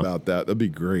talking about that. That'd be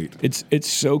great. It's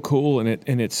so cool,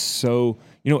 and it's so,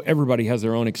 everybody has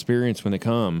their own experience when they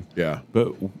come. Yeah.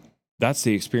 But that's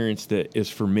the experience that is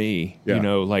for me, and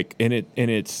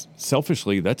it's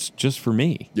selfishly, that's just for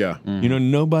me. Yeah.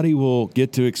 Nobody will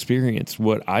get to experience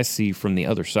what I see from the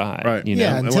other side. Right.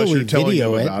 Yeah, until unless we you're telling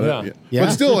video them it. about it. Yeah.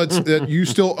 But still, you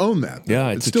still own that. Yeah,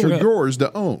 it's it's a still trip. yours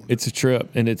to own. It's a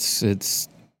trip, and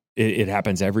it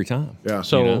happens every time. Yeah.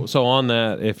 So on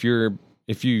that, if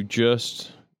you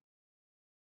just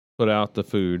put out the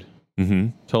food,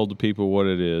 told the people what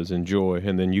it is, enjoy,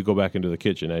 and then you go back into the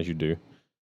kitchen as you do,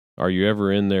 are you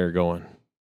ever in there going,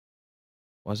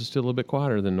 why is it still a little bit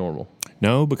quieter than normal?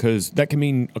 No, because that can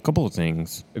mean a couple of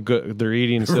things. They're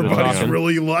eating instead of Everybody's talking.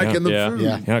 really liking the food.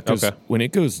 Yeah. Yeah, because when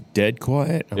it goes dead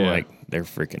quiet, I'm like, they're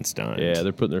freaking stunned. Yeah,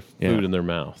 they're putting their food in their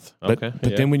mouth. But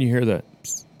then when you hear the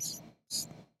psst, psst,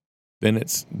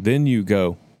 psst, then you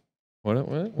go, what?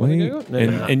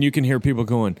 And you can hear people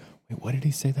going, wait, what did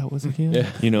he say that was again?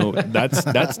 Yeah.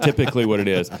 That's typically what it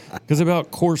is. Because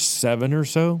about course 7 or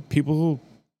so, people,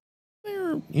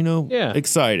 they're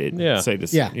excited. Yeah. Say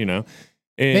this. Yeah. And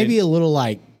Maybe a little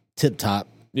tip top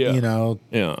Yeah. You know,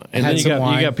 Yeah. And then you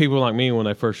got people like me when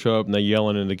they first show up and they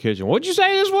yelling in the kitchen. What'd you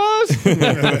say this was?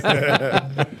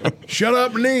 Shut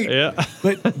up and eat. Yeah.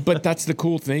 But that's the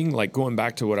cool thing. Like going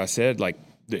back to what I said, like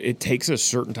it takes a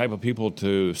certain type of people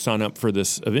to sign up for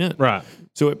this event. Right.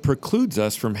 So it precludes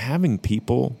us from having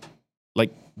people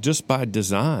like just by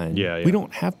design. Yeah. We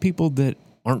don't have people that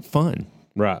aren't fun.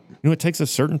 Right. You know, it takes a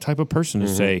certain type of person to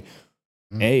say,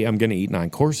 A, I'm going to eat 9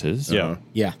 courses. Yeah.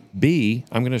 Yeah. B,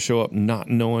 I'm going to show up not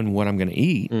knowing what I'm going to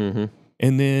eat. Mm-hmm.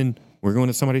 And then we're going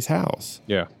to somebody's house.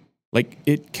 Yeah. Like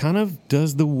it kind of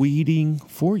does the weeding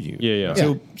for you.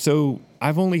 Yeah. So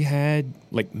I've only had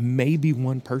like maybe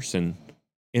one person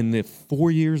in the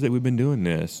 4 years that we've been doing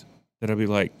this that I'll be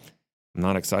like, I'm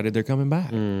not excited they're coming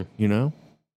back. You know?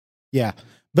 Yeah.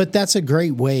 But that's a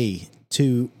great way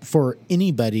for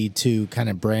anybody to kind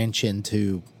of branch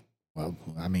into, well,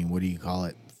 I mean, what do you call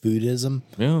it? Foodism?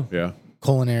 Yeah. Yeah.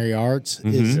 Culinary arts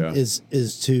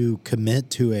is to commit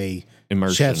to a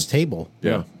Immersion. chef's table.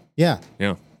 Yeah. Yeah.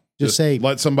 Yeah. Just say,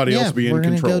 let somebody else be in we're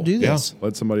control. Go do this.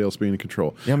 Let somebody else be in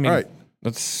control. Yeah. I mean, all right.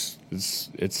 It's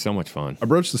so much fun. I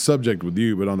broached the subject with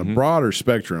you, but on a broader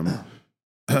spectrum,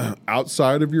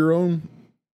 outside of your own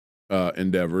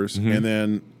endeavors, and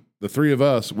then the three of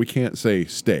us, we can't say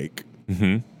steak.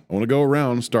 I want to go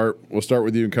around. We'll start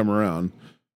with you and come around.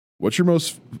 What's your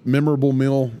most memorable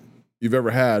meal you've ever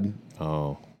had?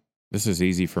 Oh, this is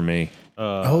easy for me.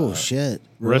 Oh shit!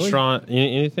 Really? Restaurant?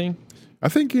 Anything? I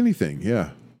think anything.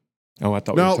 Yeah. Oh, I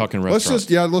thought we were talking restaurants.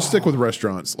 Let's stick with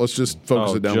restaurants. Let's just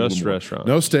focus it down. Just a little more. restaurants.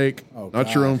 No steak. Oh, not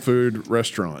God. your own food.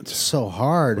 Restaurants. So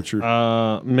hard. What's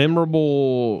your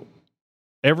Memorable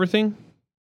everything?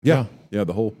 yeah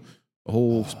the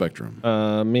whole spectrum.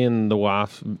 Me and the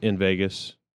wife in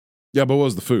Vegas. Yeah, but what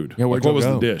was the food? Yeah, what was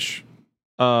the dish?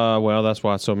 Well, that's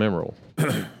why it's so memorable.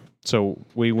 So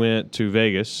we went to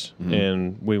Vegas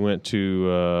and we went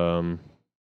to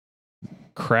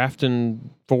Crafton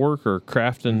Fork or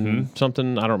Crafton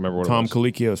something. I don't remember what Tom it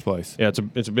was. Colicchio's place. Yeah,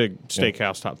 it's a big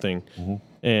steakhouse type thing,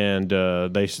 and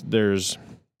there's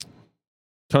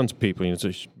tons of people. You know, it's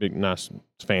a big, nice,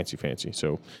 fancy.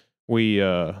 So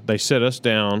they set us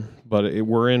down, but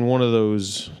we're in one of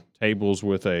those tables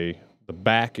with the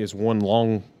back is one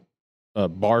long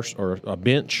bar or a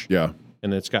bench. Yeah.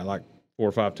 And it's got like 4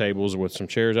 or 5 tables with some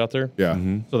chairs out there. Yeah.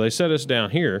 So they set us down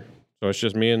here. So it's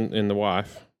just me and the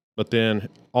wife. But then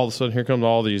all of a sudden, here comes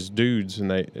all these dudes,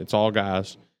 and it's all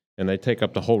guys, and they take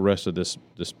up the whole rest of this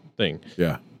thing.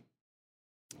 Yeah.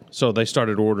 So they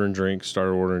started ordering drinks.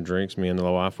 Me and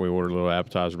the wife, we ordered a little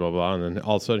appetizer, blah, blah, and then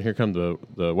all of a sudden, here come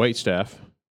the wait staff,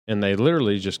 and they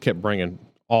literally just kept bringing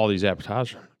all these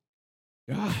appetizers.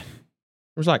 God,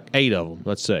 there was like 8 of them,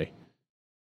 let's say.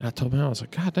 And I told them, I was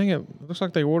like, God dang it looks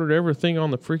like they ordered everything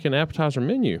on the freaking appetizer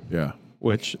menu. Yeah.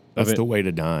 Which That's the way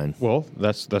to dine. Well,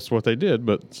 that's what they did,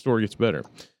 but the story gets better.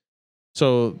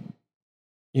 So,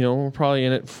 you know, we're probably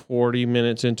in it 40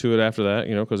 minutes into it after that,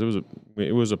 you know, because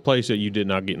it was a place that you did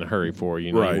not get in a hurry for.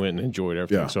 You know, Right. you went and enjoyed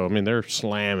everything. Yeah. So, I mean, they're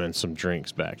slamming some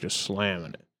drinks back, just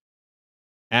slamming it.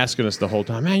 Asking us the whole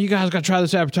time, man, you guys got to try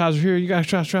this appetizer here. You guys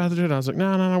try this. And I was like,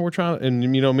 no, we're trying.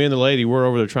 And, you know, me and the lady, we're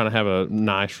over there trying to have a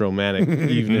nice romantic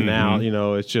evening out. You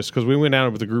know, it's just because we went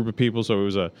down with a group of people. So it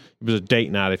was a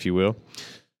date night, if you will.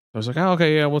 I was like, oh,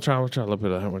 okay, yeah, we'll try a little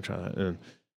bit of that. We'll try that. And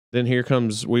then here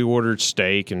comes, we ordered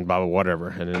steak and blah, blah, whatever.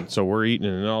 And then, so we're eating.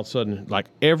 And all of a sudden, like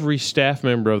every staff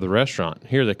member of the restaurant,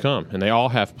 here they come. And they all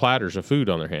have platters of food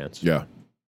on their hands. Yeah.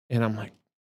 And I'm like,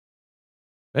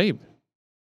 babe,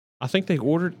 I think they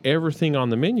ordered everything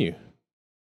on the menu.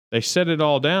 They set it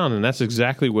all down, and that's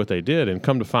exactly what they did. And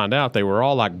come to find out, they were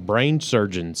all like brain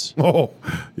surgeons. Oh,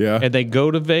 yeah. And they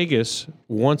go to Vegas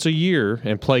once a year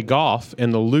and play golf,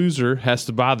 and the loser has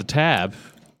to buy the tab.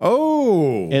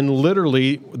 Oh. And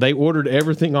literally, they ordered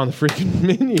everything on the freaking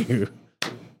menu.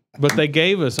 But they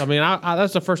gave us, I mean,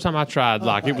 that's the first time I tried,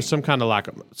 like, it was some kind of like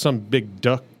some big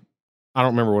duck. I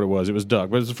don't remember what it was. It was duck,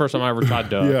 but it was the first time I ever tried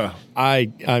duck. Yeah.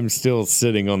 I'm still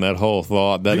sitting on that whole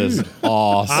thought. That is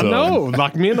awesome. I know.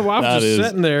 Like, me and the wife That was is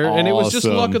sitting there, and it was just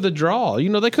awesome. luck of the draw. You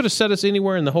know, they could have set us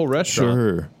anywhere in the whole restaurant.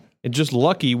 Sure. And just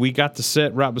lucky we got to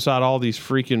sit right beside all these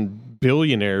freaking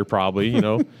billionaire, probably, you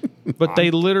know. But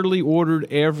they literally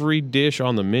ordered every dish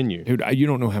on the menu. Dude, you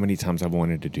don't know how many times I've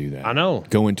wanted to do that. I know.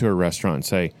 Go into a restaurant and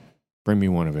say, bring me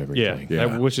one of everything. Yeah.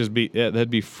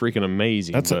 That'd be freaking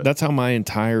amazing. That's how my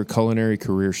entire culinary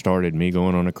career started. Me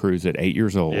going on a cruise at 8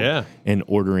 years old, Yeah. and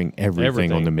ordering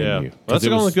everything on the menu. Yeah. Well, that's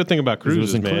the only good thing about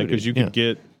cruises, man, included. because you can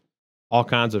get all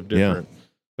kinds of different.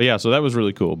 But yeah, so that was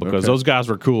really cool because those guys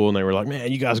were cool and they were like,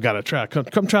 "Man, you guys got to try. Come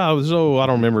try this." Oh, I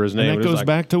don't remember his name. And that goes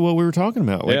back to what we were talking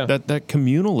about, like that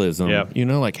communalism. Yeah. You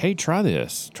know, like, hey, try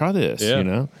this. Yeah. You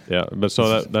know. Yeah, but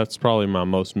so that's probably my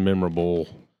most memorable.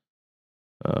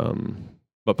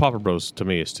 But Papa Bros to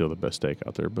me is still the best steak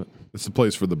out there. But it's the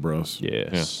place for the bros.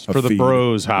 Yes, Yeah. for the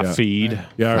bros, high feed.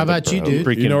 Yeah. How about you,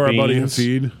 dude? You know our buddy beans.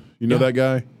 Hafid? You know that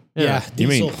guy? Yeah, You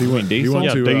mean Diesel. you mean Diesel?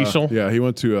 to Diesel. he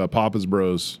went to Papa's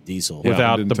Bros. Diesel.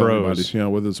 Without Didn't the tell bros. anybody. Yeah,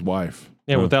 with his wife.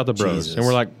 Yeah, without the bros. Jesus. And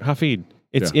we're like, Hafid,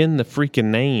 it's in the freaking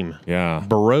name. Yeah.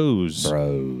 Bros.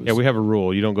 Bros. Yeah, we have a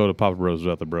rule. You don't go to Papa Bros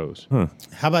without the bros.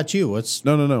 How about you? What's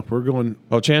No. We're going.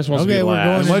 Oh, Chance wants to Okay, be we're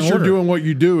last. going Unless you're order. doing what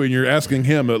you do and you're asking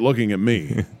him but looking at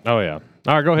me. Oh, yeah.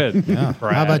 All right, go ahead.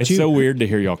 how about It's you? so weird to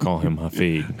hear y'all call him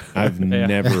Hafid. I've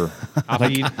never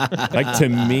Hafid. like to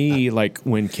me, like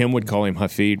when Kim would call him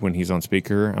Hafid when he's on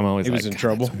speaker, I'm always He like, was in "God,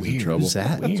 trouble. that's weird." Trouble. Who's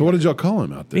that? So what did y'all call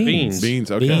him out there? Beans.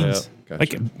 Beans. Okay. Beans. Gotcha.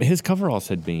 Like his coverall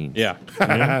said beans. Yeah.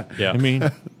 Yeah. I mean,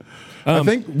 I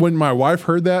think when my wife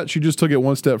heard that, she just took it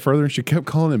one step further and she kept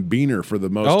calling him Beaner for the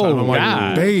most time. I'm like,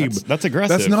 God. babe, that's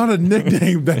aggressive. that's not a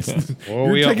nickname. That's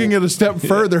we you're all- taking it a step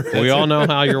further. We all know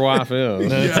how your wife is.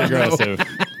 that's aggressive.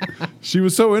 She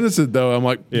was so innocent, though. I'm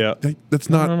like, Yeah. that's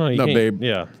not, No, you no, can't- babe.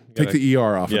 Yeah. Take the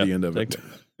ER off at the end of take-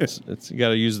 it. You got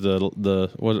to use the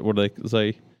what do they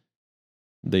say?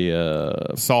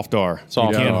 The Soft R.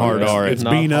 soft You can't R. hard R. It's It's not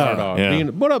Bean hard up. R. Yeah.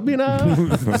 Bean- what up, Bean?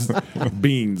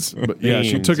 Beans. But yeah,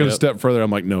 she Beans, took it a yep. step further.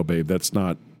 I'm like, no, babe, that's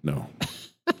not, no.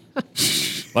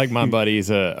 like my buddy's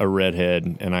a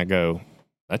redhead, and I go,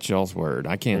 "That's y'all's word.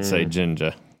 I can't say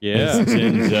ginger." Yeah.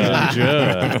 Ginger.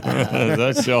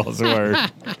 That's y'all's word.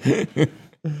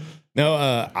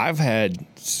 No, I've had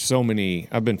so many.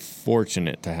 I've been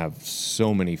fortunate to have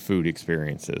so many food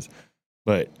experiences.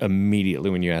 But immediately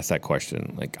when you ask that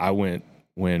question, like I went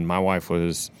when my wife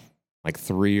was like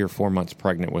 3 or 4 months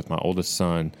pregnant with my oldest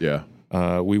son. Yeah.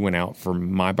 We went out for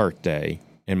my birthday,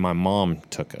 and my mom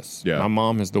took us. Yeah. My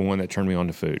mom is the one that turned me on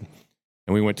to food.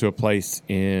 And we went to a place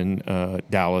in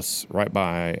Dallas right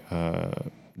by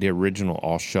the original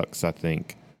All Shucks, I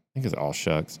think it's All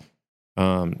Shucks,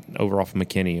 over off of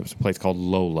McKinney. It was a place called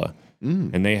Lola.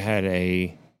 And they had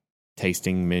a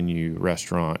tasting menu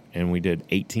restaurant, and we did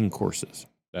 18 courses.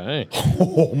 Dang.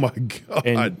 Oh, my God.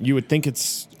 And you would think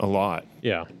it's a lot,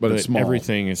 Yeah. but it's small.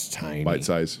 everything is tiny. Bite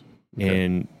size.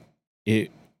 And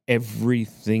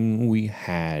everything we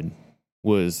had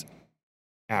was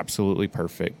absolutely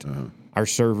perfect. Our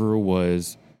server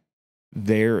was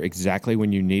there exactly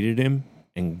when you needed him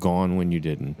and gone when you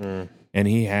didn't. And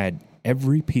he had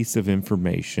every piece of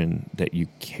information that you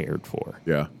cared for.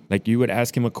 Yeah. Like you would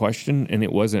ask him a question and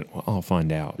it wasn't, well, I'll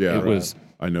find out. Yeah. It was,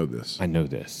 I know this. I know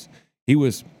this. He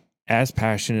was as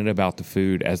passionate about the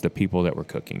food as the people that were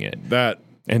cooking it. That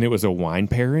And it was a wine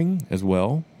pairing as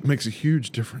well. makes a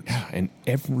huge difference. And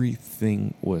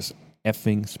everything was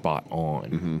effing spot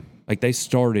on. Like they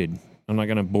started, I'm not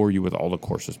going to bore you with all the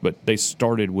courses, but they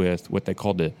started with what they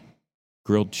called the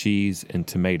grilled cheese and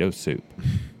tomato soup.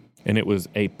 And it was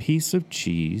a piece of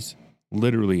cheese,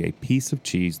 literally a piece of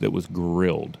cheese that was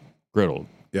griddled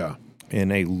Yeah.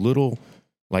 in a little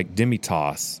like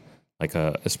demi-tasse, like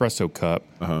a espresso cup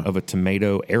of a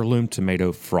heirloom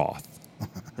tomato froth.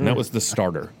 And that was the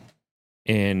starter.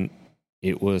 And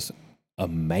it was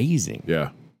amazing. Yeah.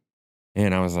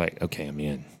 And I was like, okay, I'm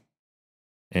in.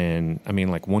 And I mean,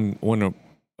 like one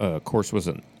course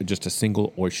wasn't just a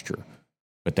single oyster,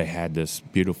 but they had this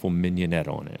beautiful mignonette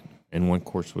on it. And one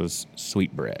course was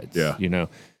sweetbreads, you know,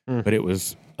 but it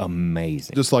was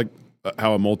amazing. Just like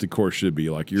how a multi-course should be.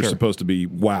 Like you're supposed to be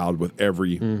wowed with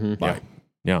every bite.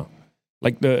 Yeah.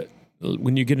 Like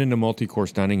when you get into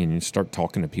multi-course dining and you start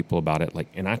talking to people about it, like,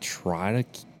 and I try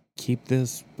to keep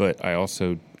this, but I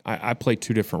also, I play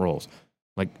two different roles.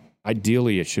 Like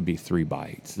ideally it should be 3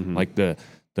 bites. Like the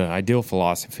ideal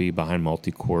philosophy behind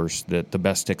multi-course, the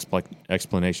best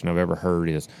explanation I've ever heard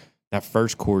is that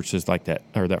first course is like that,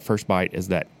 or that first bite is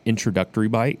that introductory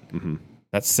bite.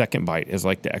 That second bite is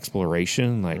like the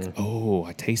exploration, like, oh,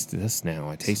 I tasted this now.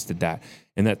 I tasted that.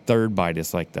 And that third bite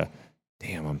is like the,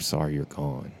 damn, I'm sorry you're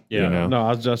gone. Yeah, you know?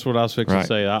 no, that's what I was fixing to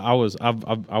say. I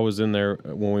was in there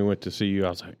when we went to see you. I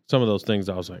was like, some of those things.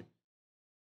 I was like,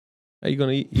 "Are you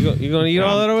gonna eat? You gonna eat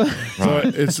all that over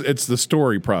there?" So it's the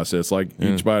story process. Like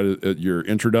each bite, your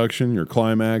introduction, your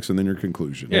climax, and then your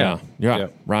conclusion. Yeah,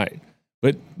 right.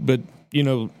 But you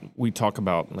know, we talk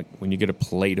about like when you get a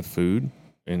plate of food,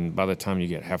 and by the time you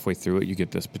get halfway through it, you get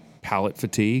this palate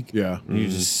fatigue. Yeah. And you're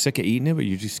just sick of eating it, but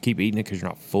you just keep eating it because you're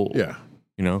not full. Yeah.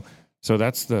 You know, So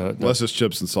that's the unless it's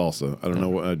chips and salsa. I don't know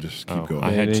what. I just keep going.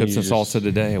 I had chips and salsa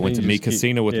today. I went to Mi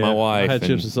Casino with my wife. I had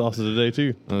chips and salsa today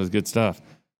too. That was good stuff.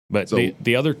 But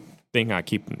the other thing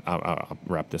I'll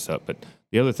wrap this up. But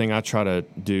the other thing I try to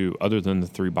do, other than the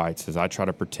 3 bites, is I try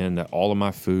to pretend that all of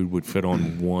my food would fit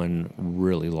on one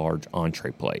really large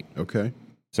entree plate. Okay.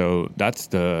 So that's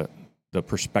the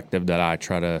perspective that I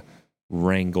try to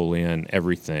wrangle in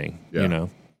everything. Yeah. You know.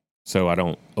 So I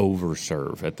don't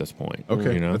overserve at this point.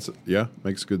 Okay, you know?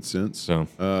 Makes good sense. So,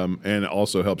 and it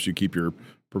also helps you keep your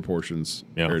proportions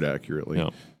very accurately. Yeah.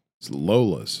 It's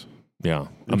Lola's. Yeah,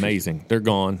 amazing. They're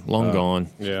gone, long gone.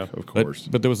 Yeah, of course.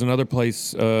 But there was another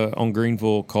place on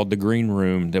Greenville called the Green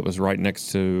Room that was right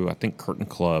next to, I think, Curtain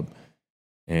Club,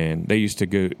 and they used to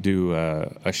go do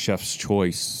a chef's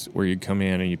choice where you come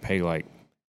in and you pay like,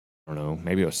 I don't know,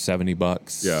 maybe it was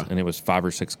 $70. Yeah, and it was 5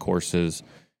 or 6 courses.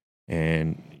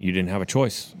 And you didn't have a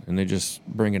choice, and they just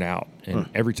bring it out. And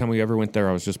every time we ever went there,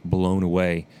 I was just blown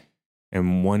away.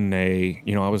 And one day,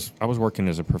 you know, I was working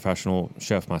as a professional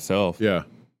chef myself. Yeah.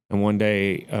 And one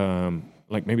day,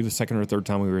 like maybe the second or third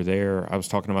time we were there, I was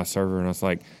talking to my server, and I was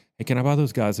like, "Hey, can I buy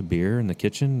those guys a beer in the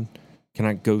kitchen? Can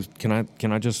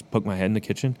I just poke my head in the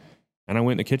kitchen?" And I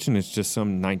went in the kitchen. It's just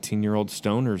some 19-year-old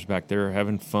stoners back there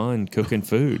having fun cooking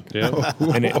food. Yeah,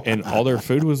 and all their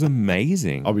food was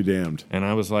amazing. I'll be damned. And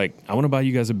I was like, I want to buy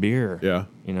you guys a beer. Yeah,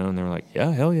 you know. And they were like,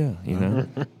 Yeah, hell yeah, you know.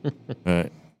 But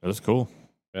it was cool.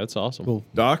 That's awesome. Cool.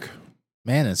 Doc.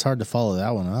 Man, it's hard to follow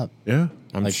that one up. Yeah,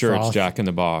 I'm Like sure froth, it's Jack in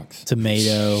the Box.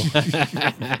 Tomato.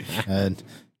 And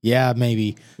yeah,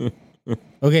 maybe.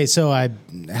 Okay, so I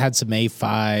had some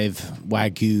A5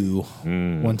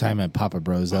 Wagyu one time at Papa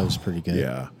Bros. That was pretty good.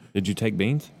 yeah. Did you take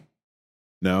beans?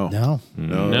 No, No.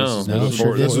 No. This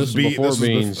Sure was didn't. before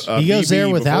beans. He goes there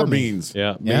BB without before me. beans.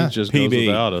 Yeah, Yeah. beans just PB. goes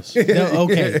without us. No,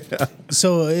 okay.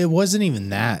 So it wasn't even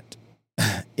that.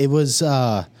 It was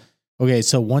okay,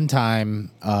 so one time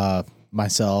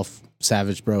myself,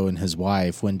 Savage Bro, and his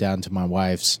wife went down to my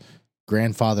wife's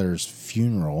grandfather's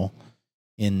funeral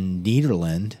in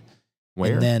Nederland.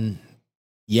 Where? And then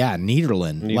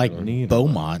Nederland, like Nederland.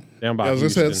 Beaumont. Down by I was gonna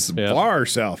say Houston. it's Yeah. far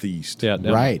southeast. Yeah,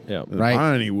 down- Right. Yeah. The Right.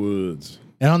 Piney Woods.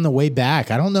 And on the way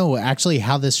back, I don't know actually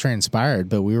how this transpired,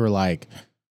 but we were like,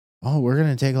 oh, we're going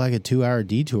to take like a 2-hour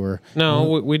detour.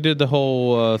 No, we did the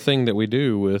whole thing that we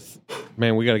do with,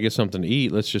 man, we got to get something to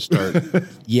eat. Let's just start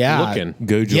Yeah. looking.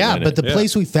 Gojo Yeah, in but it. the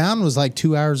place we found was like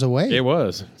 2 hours away. It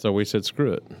was. So we said,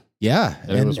 screw it. Yeah.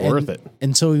 And it was worth it.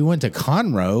 And so we went to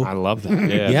Conroe. I love that.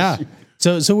 Yeah. Yeah.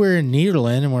 So we're in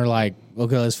Nederland and we're like,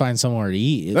 okay, let's find somewhere to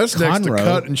eat. That's next to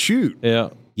cut and shoot. Yeah.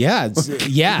 Yeah.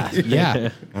 Yeah.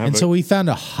 And but- so we found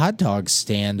a hot dog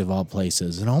stand of all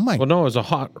places. And oh my Well, no, it was a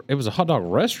hot dog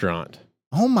restaurant.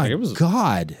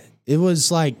 God. It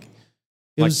was like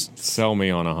it Like, was sell me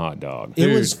on a hot dog. it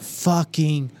was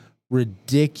fucking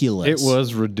ridiculous. It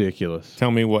was ridiculous.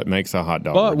 Tell me what makes a hot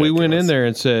dog. But we went in ridiculous. there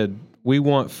and said, we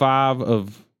want 5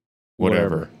 of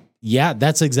whatever. Yeah,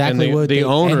 that's exactly And what the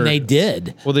owner- and they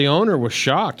did. Well, the owner was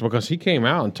shocked because he came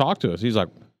out and talked to us. He's like,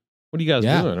 what are you guys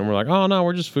Yeah. doing? And we're like, oh, no,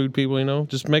 we're just food people, you know,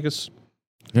 just make us.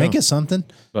 Make us something.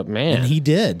 But man, And he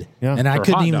did. Yeah. And I For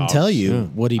couldn't hot even dogs. tell you Yeah.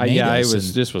 what he made yeah, us. it was.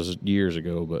 And- This was years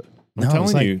ago, but no, I'm it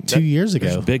was telling like you, 2 years ago.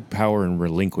 There's big power in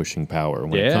relinquishing power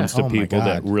when it Yeah. comes to Oh my people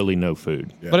that God. really know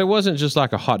food. but it wasn't just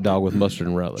like a hot dog with mustard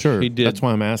and relish. Sure, he did. That's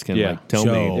why I'm asking. Yeah. Like, tell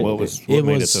So, me what it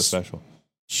made it was- so special.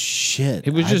 Shit.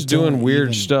 He was I just don't doing weird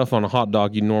even- stuff on a hot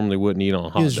dog you normally wouldn't eat on a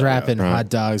hot He was dog. wrapping Right. hot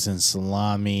dogs and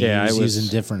salami. Yeah, he was it was-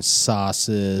 using different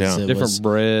sauces. Yeah. It Different was-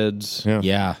 breads. Yeah,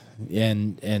 yeah.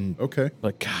 And Okay.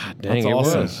 Like, God that's dang, it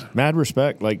awesome. was. Mad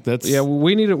respect. Like that's Yeah,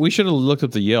 we should have looked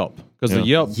at the Yelp because the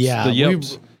Yelp, Yeah, the we-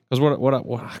 Yelps. Because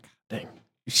God dang,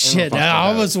 shit, I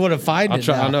almost would have find it.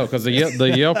 I now. know because the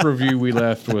Yelp review we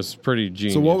left was pretty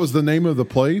genius. So what was the name of the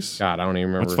place? God? I don't even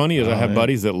remember. What's funny is I have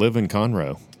buddies that live in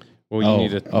Conroe. Well, you Oh,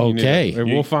 need to. okay.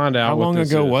 We'll find out. How what long this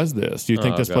ago is. was this? Do you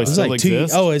think Oh, this God. place It was still like 2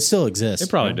 exists? Oh, it still exists. It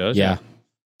probably does. Yeah.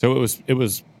 So it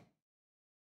was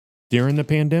during the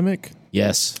pandemic.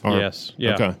 Yes. Or- Yes.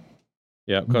 Yeah. Okay.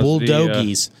 Yeah. 'cause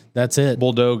Bulldogies. That's it.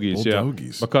 Bulldogies. Yeah.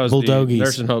 Bulldogies. Because Bulldogies.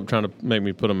 there's some hope trying to make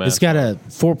me put a mask. It's got a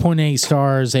 4.8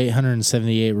 stars,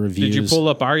 878 reviews. Did you pull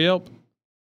up our Yelp?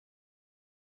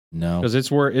 No. Because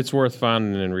it's worth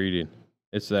finding and reading.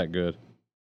 It's that good.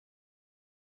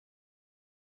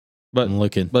 But I'm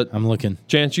looking. but- I'm looking.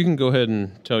 Chance, you can go ahead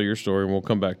and tell your story, and we'll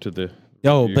come back to the.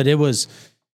 Oh, review. but it was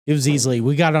easily.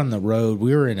 We got on the road.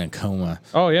 We were in a coma.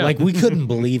 Oh yeah. Like we couldn't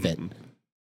believe it.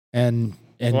 And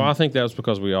well, I think that was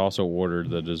because we also ordered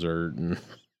the dessert and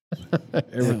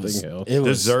everything else. It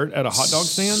was Dessert at a hot dog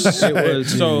stand? It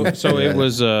was so. It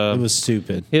was. It was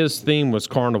stupid. His theme was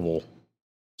carnival,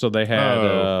 So they had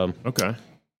okay.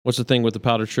 What's the thing with the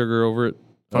powdered sugar over it?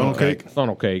 Funnel cake.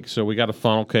 Funnel cake. So we got a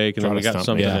funnel cake, and then we got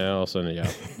something else, and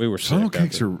we were sick. Funnel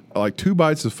cakes are like 2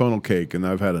 bites of funnel cake, and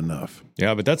I've had enough.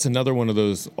 Yeah, but that's another one of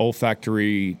those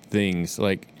olfactory things.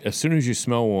 Like as soon as you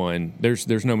smell one, there's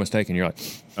no mistaking. You're like,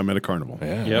 I'm at a carnival.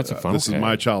 yeah, that's a funnel This cake. is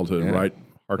my childhood, right?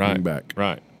 Harkening back.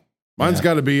 Right. Mine's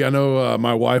got to be, I know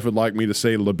my wife would like me to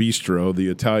say La Bistro, the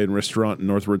Italian restaurant in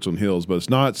North Richland Hills, but it's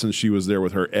not since she was there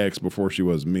with her ex before she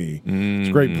was me. It's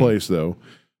a great place, though.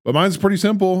 But mine's pretty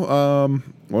simple.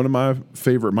 One of my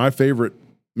favorite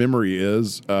memory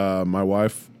is my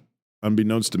wife,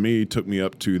 unbeknownst to me, took me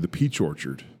up to the Peach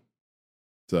Orchard.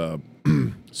 It's a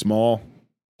small,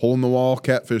 hole-in-the-wall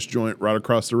catfish joint right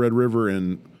across the Red River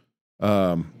in,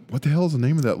 what the hell is the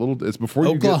name of that little, it's before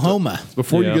Oklahoma. It's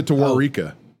before you get to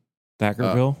Waurika.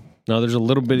 Thackerville? No, there's a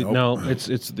little bit. Nope. No, it's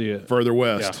the further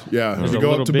west. Yeah. There's You a go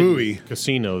little up to bit Bowie.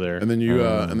 casino there, And then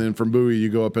and then from Bowie you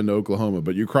go up into Oklahoma.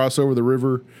 But you cross over the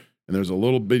river, and there's a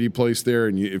little bitty place there,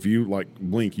 and if you like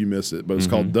blink, you miss it. But it's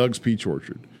called Doug's Peach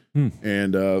Orchard,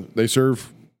 and they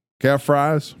serve calf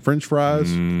fries, French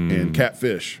fries, and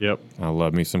catfish. Yep, I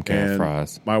love me some calf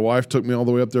fries. My wife took me all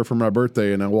the way up there for my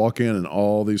birthday, and I walk in, and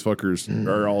all these fuckers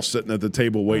are all sitting at the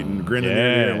table waiting, grinning.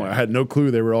 Yeah. I had no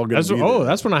clue they were all going to be there.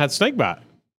 That's when I had snake bite.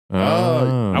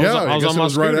 I was guess on it my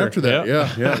was right scooter. after that.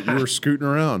 Yeah. You were scooting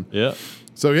around. Yeah.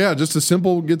 So, yeah, just a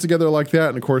simple get-together like that.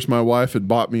 And, of course, my wife had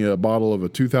bought me a bottle of a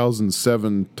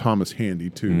 2007 Thomas Handy,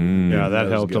 too. Yeah, that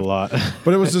helped a lot.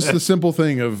 But it was just the simple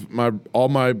thing of all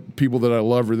my people that I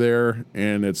love are there,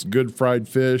 and it's good fried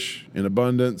fish in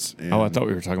abundance. And I thought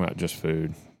we were talking about just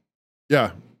food.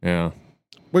 Yeah. Yeah.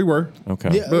 We were. Okay.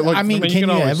 Yeah, But, like, I mean, you can can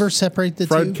you always- ever separate the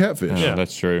Fried two? catfish. Yeah,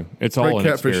 that's true. It's Fried all an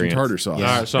catfish and experience. tartar sauce. All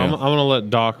right, so I'm going to let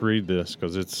Doc read this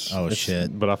because it's. Oh, it's-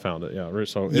 shit. But I found it. Yeah.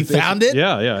 So You found it?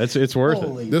 Yeah. It's worth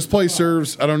it. This place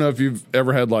serves, I don't know if you've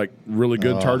ever had, like, really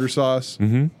good tartar sauce.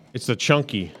 It's the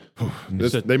chunky.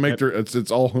 They make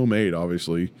it's all homemade,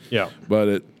 obviously. Yeah.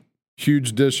 But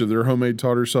huge dish of their homemade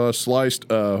tartar sauce, sliced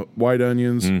white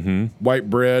onions, white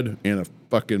bread, and a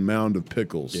fucking mound of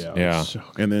pickles. Yeah.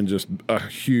 And then just a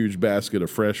huge basket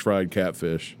of fresh fried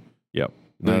catfish. Yep.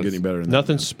 Doesn't get any better than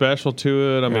Nothing that. special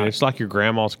to it. I mean, it's like your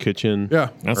grandma's kitchen. Yeah.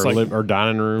 That's or, like or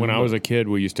dining room. when I was a kid,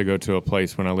 we used to go to a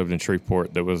place when I lived in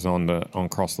Shreveport that was on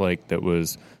Cross Lake that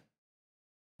was,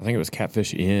 I think it was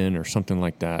Catfish Inn or something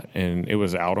like that. And it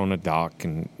was out on a dock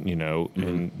and,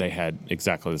 and they had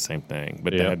exactly the same thing.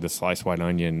 But they had the sliced white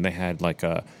onion. They had like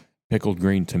a pickled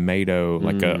green tomato,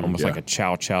 like almost like a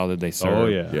chow that they served. Oh,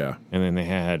 yeah. Yeah. And then they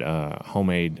had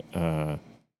homemade,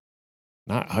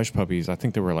 not hush puppies. I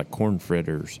think they were like corn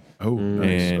fritters. Oh,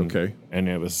 nice. And, Okay. And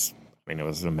it was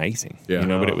amazing. Yeah.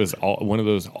 But it was one of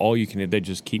those all you can eat. They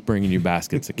just keep bringing you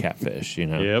baskets of catfish,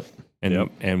 Yep.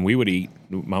 And we would eat,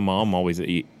 my mom always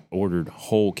ordered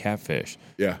whole catfish.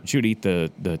 Yeah. She would eat the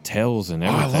tails and Oh,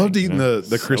 everything. I loved eating the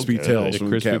So crispy good. tails The from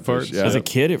crispy catfish. parts. Yeah. As a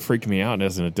kid, it freaked me out. And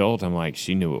as an adult, I'm like,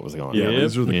 she knew what was going on. Yeah,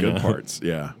 those are the You good know? parts.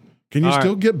 Yeah. Can you All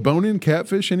still right. get bone-in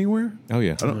catfish anywhere? Oh,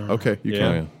 yeah. I don't. Okay, you Yeah. can.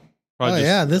 Oh, yeah. Probably Oh, just-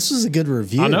 yeah. This is a good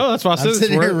review. I know. That's why I said I'm it's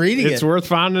sitting here worth, reading it's it. worth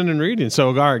finding and reading. So,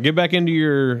 all right, get back into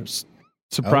your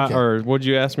surprise. Okay. Or what'd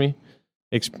you ask me?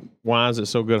 Why is it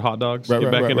so good? Hot dogs. Right, Get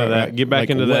right, back right, into right, that. right. Get back Like,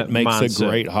 into what that. makes mindset. a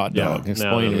great hot dog? Yeah.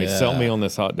 Explain to me. Yeah. Sell me on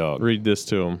this hot dog. Read this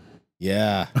to him.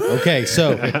 Yeah. Okay.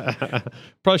 So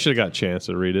Probably should have got a chance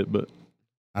to read it, but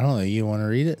I don't know. You want to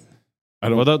read it? I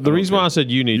don't. well, the reason why I said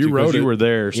you need You to wrote because you it. were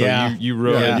there, so Yeah. you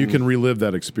wrote Yeah, it. you can relive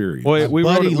that experience. Well, we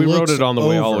wrote buddy it. We wrote looks it on the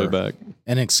way all the way over. back.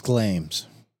 And exclaims,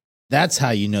 "That's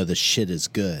how you know the shit is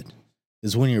good,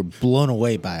 is when you're blown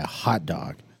away by a hot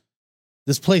dog.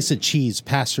 This place achieves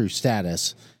pass-through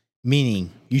status,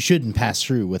 meaning you shouldn't pass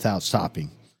through without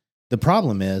stopping. The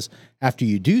problem is, after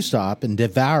you do stop and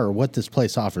devour what this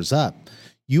place offers up,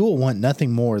 you will want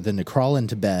nothing more than to crawl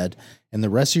into bed, and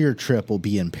the rest of your trip will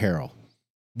be in peril.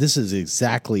 This is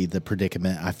exactly the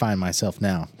predicament I find myself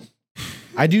now.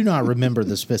 I do not remember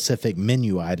the specific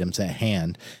menu items at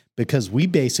hand because we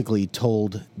basically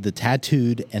told the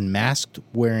tattooed and masked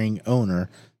wearing owner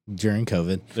during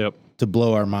COVID Yep. to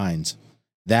blow our minds.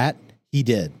 That he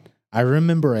did. I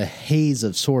remember a haze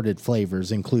of sorted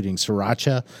flavors, including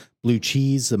sriracha, blue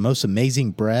cheese, the most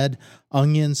amazing bread,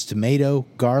 onions, tomato,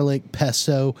 garlic,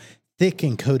 pesto, thick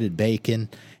and coated bacon,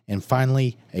 and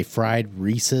finally a fried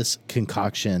Reese's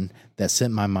concoction that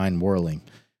sent my mind whirling.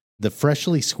 The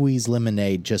freshly squeezed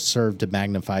lemonade just served to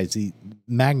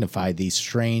magnify these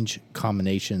strange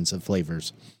combinations of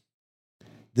flavors.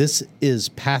 This is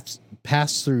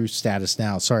pass-through status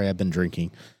now. Sorry, I've been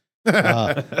drinking.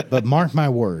 But mark my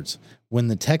words, when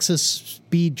the Texas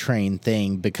speed train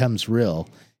thing becomes real,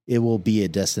 it will be a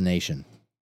destination.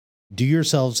 do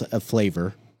yourselves a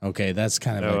flavor. Okay, that's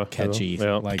kind of a catchy.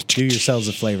 Like, do yourselves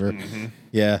a flavor. Mm-hmm.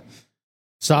 Yeah.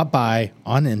 Stop by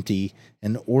on empty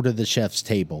and order the chef's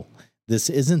table. This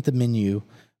isn't the menu,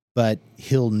 but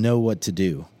he'll know what to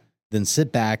do. Then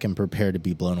sit back and prepare to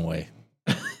be blown away.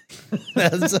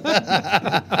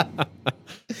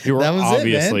 You were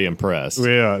obviously impressed.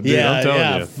 Yeah, dude, I'm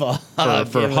telling you.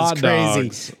 For hot crazy.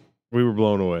 dogs, we were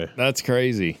blown away. That's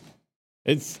crazy.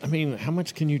 I mean, how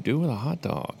much can you do with a hot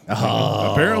dog?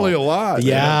 Apparently a lot.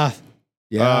 Yeah.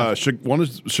 Yeah. One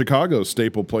of Chicago's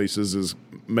staple places is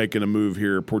making a move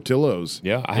here, Portillo's.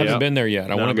 Yeah, I haven't been there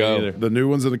yet. I want to go. Either. The new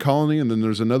one's in the Colony, and then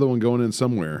there's another one going in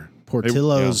somewhere.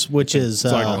 Portillo's, which is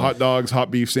it's like hot dogs,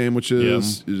 hot beef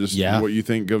sandwiches, just what you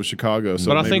think of Chicago. So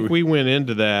but I think we went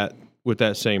into that with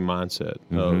that same mindset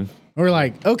of we're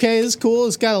like, okay, it's cool.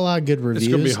 It's got a lot of good reviews.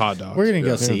 It's gonna be hot dogs. We're gonna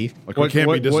go see. Like, what can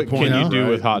be disappointed. What can you do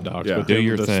with hot dogs? Yeah. But do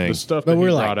your thing. The stuff that we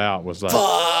brought out was like,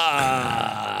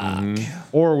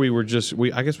 or we were just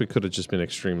I guess we could have just been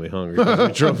extremely hungry.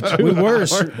 We drove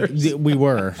to We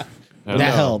were.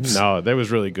 That helps. No, that was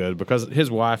really good because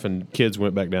his wife and kids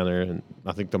went back down there, and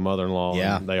I think the mother-in-law.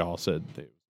 And they all said they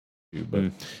do, but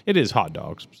it is hot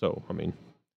dogs. So I mean,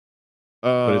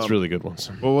 but it's really good ones.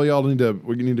 Well,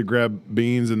 we need to grab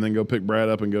beans and then go pick Brad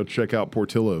up and go check out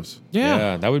Portillo's.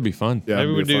 Yeah, that would be fun. Yeah,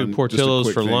 maybe we do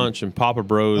Portillo's for lunch and Papa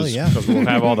Bros. Oh, We'll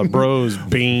have all the bros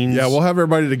beans. Yeah, we'll have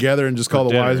everybody together and just call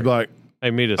the wives. Be like,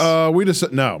 hey, meet us. We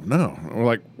decided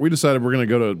we decided we're going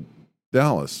to go to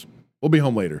Dallas. We'll be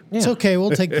home later. It's okay. We'll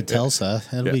take the Telsa.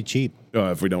 It'll be cheap.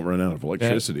 If we don't run out of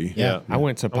electricity. Yeah. I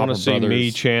went to Papa I want to see Brothers.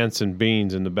 me, Chance, and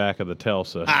Beans in the back of the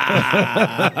Telsa.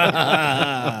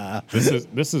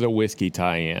 This is a whiskey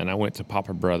tie-in. I went to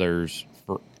Papa Brothers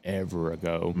forever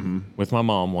ago with my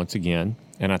mom once again,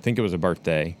 and I think it was a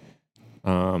birthday.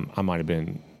 I might have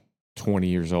been 20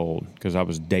 years old because I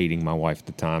was dating my wife at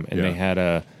the time, and they had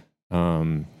a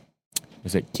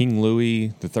was it King Louis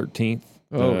the 13th?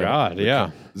 Oh God,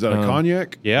 yeah. Is that a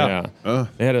cognac? Yeah.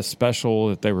 They had a special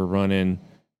that they were running,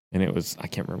 and it was, I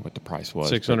can't remember what the price was.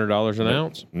 $600 an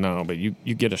ounce? No, but you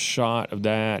get a shot of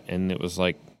that, and it was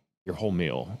like your whole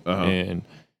meal. And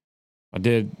I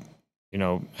did,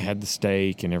 had the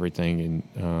steak and everything,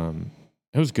 and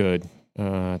it was good.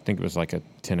 I think it was like a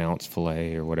 10-ounce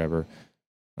filet or whatever.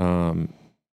 And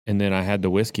then I had the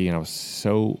whiskey, and I was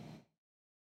so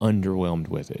underwhelmed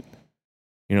with it.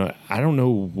 I don't know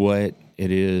what it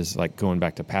is, like going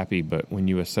back to Pappy, but when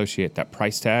you associate that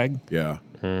price tag, yeah,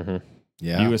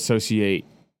 you associate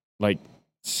like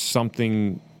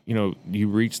something. You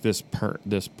reach this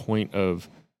point of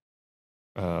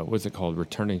what's it called?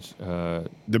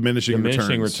 Diminishing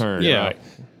return. Yeah. Right?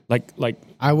 Like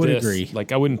I would agree.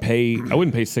 Like I wouldn't pay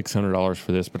 $600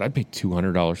 for this, but I'd pay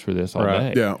 $200 for this all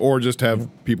day. Yeah, or just have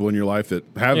people in your life that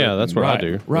have it. Yeah, that's what I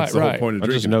do. That's the whole point of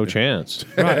There's just drinking. no chance.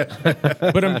 Right.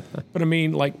 but I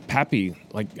mean, like Pappy,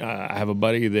 like I have a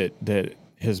buddy that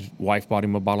his wife bought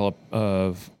him a bottle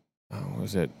of what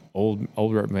was it? Old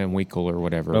Rip Van Winkle or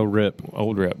whatever. Old Rip,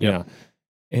 yeah.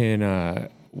 And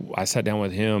I sat down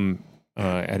with him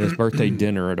at his birthday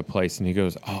dinner at a place, and he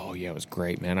goes, "Oh yeah, it was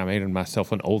great, man. I made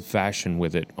myself an old fashioned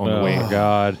with it on the way." Oh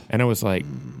God! And I was like,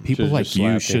 "People Should've like just you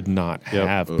slapped should not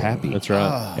have Pappy." That's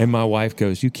right. And my wife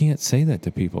goes, "You can't say that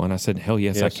to people." And I said, "Hell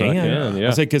yes, I can." Yeah.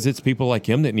 I said, "Because it's people like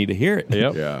him that need to hear it."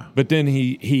 Yep. Yeah. But then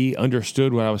he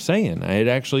understood what I was saying. It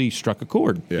actually struck a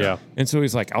chord. Yeah. And so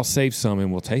he's like, "I'll save some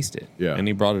and we'll taste it." Yeah. And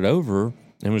he brought it over, and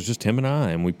it was just him and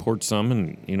I, and we poured some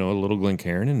and a little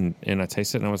Glencairn, and I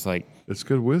tasted it, and I was like, It's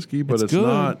good whiskey, but it's good.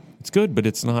 not. It's good, but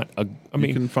it's not.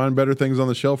 You can find better things on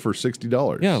the shelf for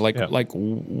 $60. Yeah,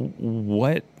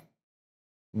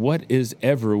 what is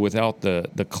ever without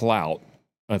the clout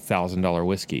 $1,000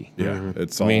 whiskey? Yeah,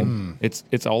 it's all. I mean,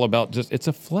 it's all about it's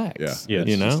a flex. Yeah.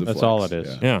 Yes. That's That's all it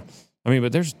is. Yeah. I mean,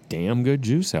 but there's damn good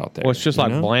juice out there. Well, it's just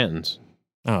like Blanton's.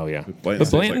 Oh yeah, Blanton's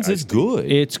but Blanton's like is good.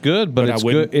 It's good, but it's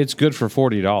good. It's good for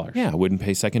 $40. Yeah, I wouldn't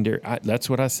pay secondary.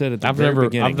 That's what I said at the I've very never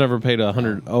beginning. I've never paid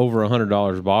over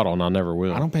 $100 a bottle, and I never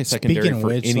will. I don't pay secondary Speaking of for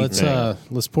which, anything.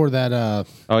 let's pour that.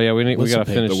 Oh yeah, we Whistle got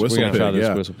to pig. finish. The We got to try whistle pig, this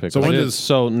yeah. whistle pig. So when does-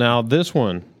 So now this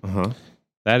one, Uh-huh.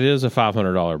 that is a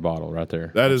 $500 bottle right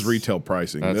there. That is retail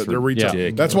pricing. That's They're retail.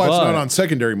 ridiculous. That's why it's But- not on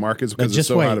secondary markets because it's just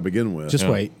so wait. high to begin with. Just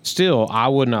wait. Still, I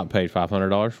would not pay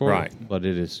 $500 for Right. it, but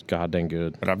it is goddamn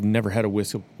good. But I've never had a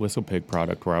whistle pig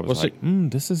product where I was Well,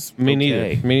 like, this is Me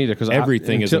okay. neither. Because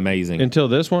Everything is amazing. Until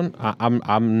this one,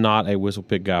 I'm not a whistle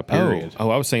pig guy. Period.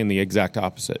 Oh, I was saying the exact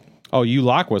opposite. Oh, you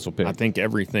like whistle pig? I think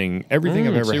everything I've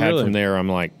ever see, had really? from there, I'm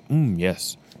like,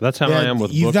 yes. That's how I am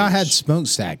with. You've not Booker's. had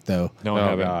smokestack though. No, I Oh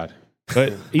haven't. God.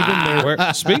 But even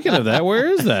there, speaking of that, where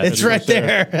is that? It's right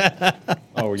there.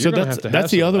 Oh, so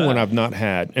that's the other one I've not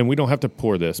had, and we don't have to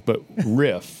pour this, but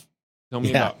Riff. Tell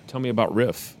me about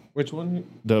Riff. Which one?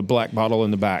 The black bottle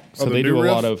in the back. So they do a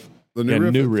Riff? lot of The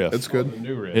new Riff. It's good. The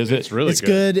new Riff. Is it? It's really it's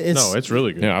good. It's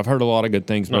really good. Yeah, I've heard a lot of good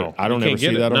things, but I don't ever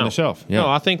see that on the shelf. Yeah. No,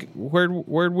 I think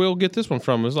where'd Will get this one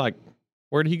from? It was like,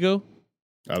 where'd he go?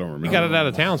 I don't remember. He got it out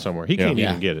of town somewhere. He can't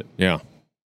even get it. Yeah.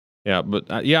 Yeah,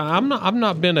 but I've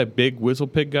not been a big Whistle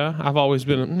Pig guy. I've always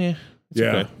been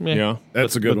okay. Yeah.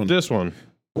 That's a good one. This one.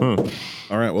 All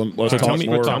right, well, let's talk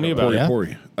more. Tell me about it. Pour.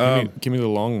 Give me the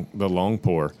long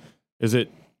pour. Is it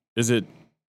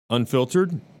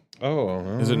unfiltered? Oh,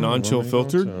 is it non-chill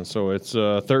filtered? So it's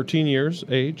 13 years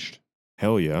aged.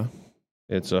 Hell yeah.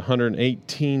 It's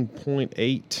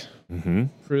 118.8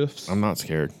 proofs. I'm not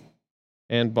scared.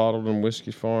 And bottled in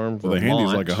Whiskey Farm. Well, the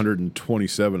handy's like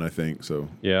 127, I think. So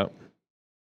yeah.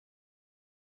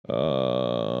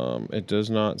 It does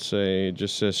not say. It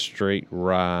just says straight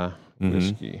rye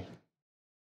whiskey.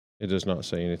 It does not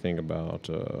say anything about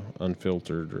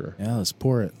unfiltered or. Yeah, let's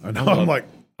pour it. I know.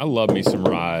 I love me some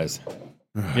ryes.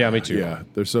 Yeah, me too. Yeah,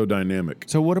 they're so dynamic.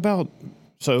 So what about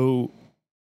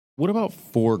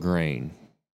 4 grain?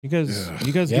 You guys get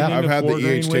into I've had the 4 grain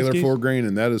E.H. Taylor whiskeys? 4 grain,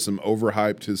 and that is some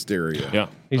overhyped hysteria. Yeah,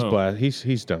 He's glad.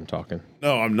 He's done talking.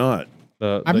 No, I'm not.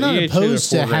 I'm not E.H.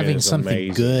 opposed Taylor to 4 grain having is something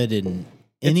amazing. good in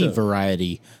any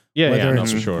variety, whether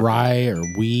it's for sure. rye or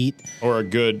wheat. or a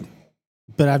good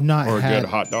But I've not had good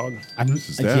hot dog.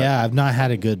 I've not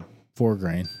had a good 4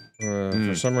 grain.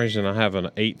 For some reason, I have an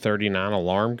 8:39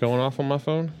 alarm going off on my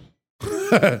phone.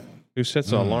 Who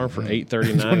sets an alarm for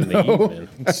 8:39 in the evening?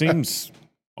 It seems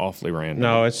awfully random.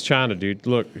 No, it's China, dude.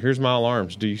 Look, here's my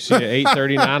alarms. Do you see an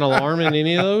 8:39 alarm in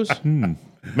any of those?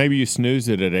 Maybe you snoozed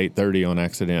it at 8:30 on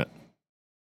accident.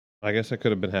 I guess that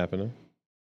could have been happening.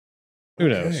 Who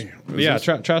knows? But yeah,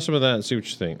 try some of that and see what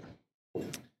you think.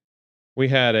 We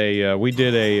had we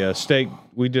did a steak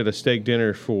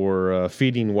dinner for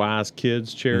Feeding Wise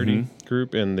Kids charity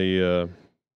group, and the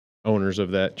owners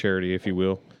of that charity, if you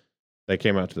will, they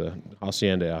came out to the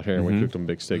hacienda out here, and we cooked them a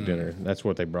big steak dinner. That's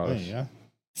what they brought us. Yeah.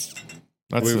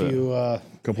 That's a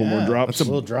couple more drops.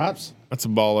 Little drops. That's a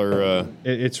baller.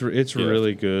 It's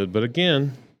really good, but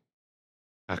again,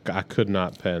 I could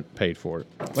not paid for it.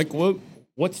 Like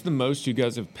what's the most you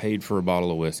guys have paid for a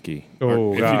bottle of whiskey?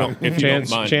 Oh, God. If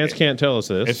Chance can't tell us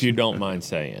this. If you don't mind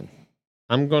saying.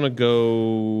 I'm going to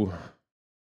go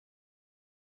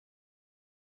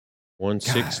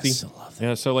 160.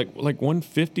 Yeah, so like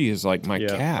 150 is like my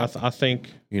cap. I think,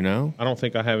 you know? I don't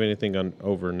think I have anything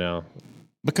over now.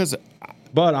 Because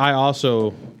but I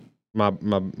also my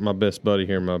best buddy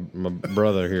here, my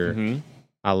brother here,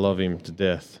 I love him to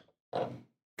death.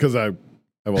 Because I have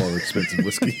all the expensive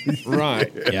whiskey.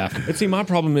 Right. Yeah. But see, my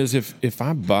problem is if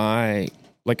I buy,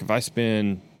 like if I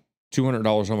spend $200 on a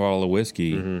bottle of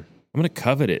whiskey, I'm going to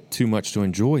covet it too much to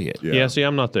enjoy it. Yeah, see,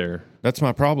 I'm not there. That's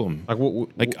my problem.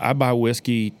 Like I buy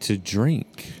whiskey to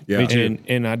drink. Yeah. Me too.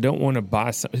 And I don't want to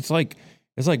buy some. It's like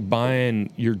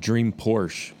buying your dream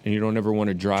Porsche and you don't ever want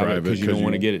to drive it because you don't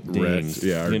want to get it dinged.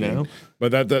 Yeah, you know.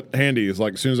 But that handy is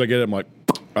like as soon as I get it, I'm like,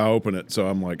 I open it, so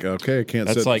I'm like, okay, I can't.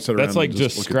 That's sit around that's like and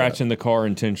just look at scratching the car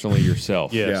intentionally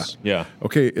yourself. Yes. Yeah.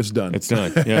 Okay, it's done. It's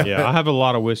done. Yeah. Yeah, I have a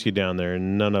lot of whiskey down there,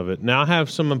 and none of it. Now I have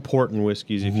some important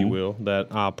whiskeys, if you will, that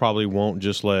I probably won't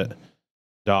just let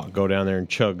Doc go down there and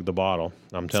chug the bottle.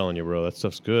 I'm telling you, bro, that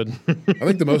stuff's good. I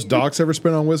think the most Doc's ever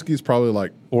spent on whiskey is probably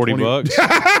like $40.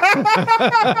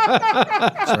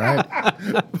 That's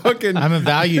right. Fucking, I'm a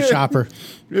value shopper.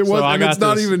 it was, So I and got it's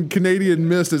not this- even Canadian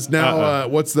Mist. It's now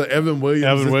what's the Evan Williams?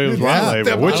 Evan Williams white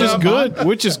label, which is good.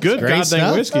 Which is good. Great Goddamn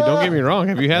stuff. whiskey. Don't get me wrong.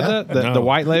 Have you had that? The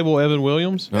white label Evan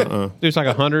Williams. Uh-uh. Dude, it's like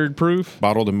 100 proof.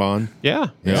 Bottled and bond. Yeah.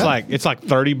 It's like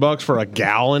 $30 for a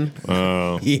gallon.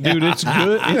 Oh. Dude, it's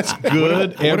good. It's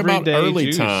good. What about everyday early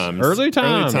juice. times? Early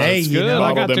times. Hey, It's you good. know.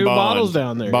 I got Bottled and 2 bond. bottles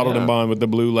down there. Bottled and bond with the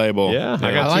blue label. Yeah, I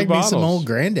I got 2 like me bottles. some old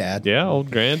granddad. Yeah, old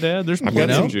granddad. There's got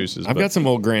plenty some- of juices. I've got some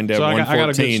old granddad So I got a good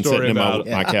 114 story sitting in about-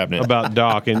 my cabinet. about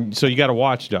Doc, and so you got to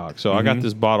watch Doc. So I got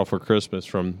this bottle for Christmas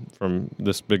from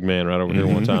this big man right over here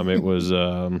one time. It was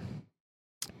what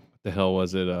the hell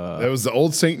was it? That was the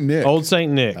Old Saint Nick. Old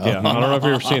Saint Nick. Yeah, I don't know if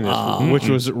you've ever seen this, which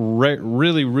was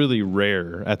really, really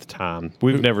rare at the time.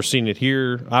 We've never seen it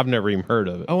here. I've never even heard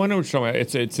of it. Oh, I know what you're talking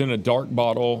about. It's in a dark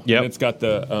bottle. Yep. And it's got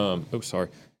the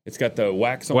it's got the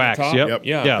wax on Wax. the top. Yep.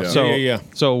 Yeah.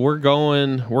 So we're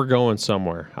going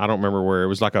somewhere. I don't remember where. It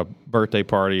was like a birthday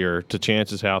party or to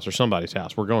Chance's house or somebody's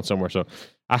house. We're going somewhere. So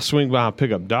I swing by and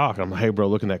pick up Doc. I'm like, hey, bro,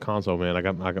 look in that console, man.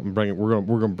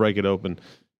 We're gonna break it open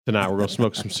tonight. We're gonna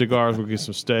smoke some cigars. We'll get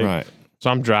some steak. Right. So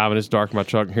I'm driving. It's dark in my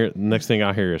truck. Here, the next thing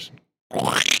I hear is.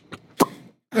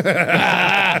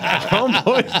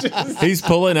 He's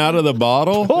pulling out of the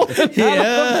bottle.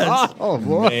 Yes. Oh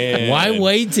boy! Man. Why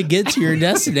wait to get to your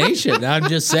destination? I'm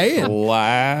just saying.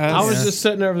 I was just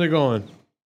sitting over there going,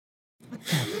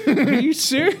 "Are you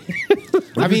serious?"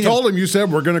 I mean, you told him, you said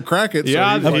we're going to crack it.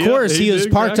 Yeah, so Of course, he was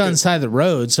parked on the it. side of the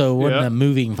road, so it wasn't Yeah. a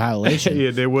moving violation.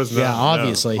 Yeah, there was not. Yeah,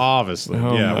 obviously. No, obviously.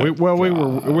 Oh yeah. my We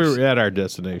were at our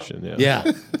destination. Yeah.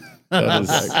 Yeah.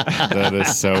 that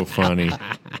is so funny.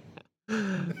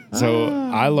 So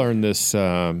I learned this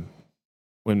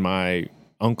when my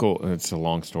uncle. It's a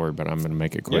long story, but I'm going to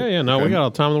make it quick. Yeah. No, we got all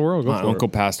the time in the world. Go My for uncle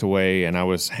it. passed away, and I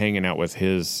was hanging out with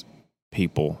his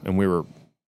people, and we were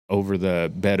over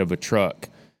the bed of a truck,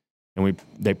 and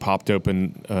they popped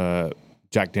open.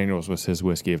 Jack Daniels was his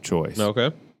whiskey of choice.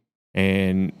 Okay.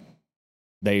 And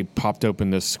they popped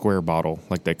open this square bottle,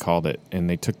 like they called it, and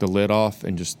they took the lid off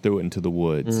and just threw it into the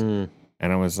woods. Mm.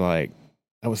 And I was like,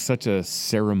 that was such a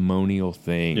ceremonial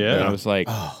thing. Yeah. And I was like,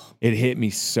 it hit me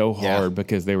so hard Yeah.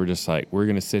 because they were just like, we're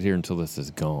going to sit here until this is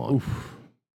gone. Oof.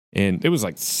 And it was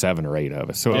like 7 or 8 of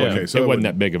us. So, Yeah. it, Okay, so it it wasn't would-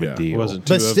 that big of a yeah. deal. It wasn't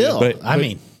two But of you. still, But I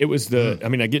mean, it was the, I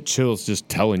mean, I get chills just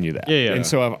telling you that. Yeah. And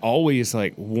so I've always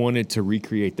like wanted to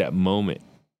recreate that moment.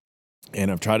 And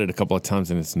I've tried it a couple of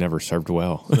times and it's never served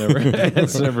well.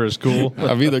 It's never as cool.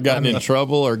 I've either gotten in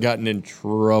trouble or gotten in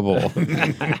trouble.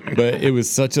 But it was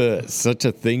such a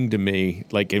thing to me.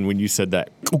 Like, and when you said that,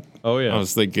 Oh yeah. I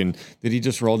was thinking, did he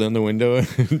just roll down the window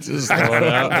and just throw it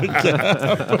out?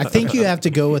 I think you have to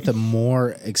go with a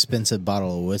more expensive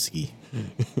bottle of whiskey.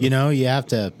 You know, you have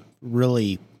to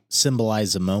really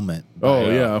symbolize the moment. Oh,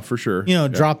 yeah, for sure. You know,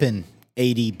 dropping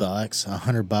 $80,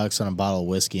 $100 on a bottle of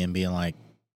whiskey and being like,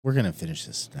 we're going to finish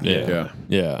this now.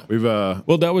 Yeah. We've,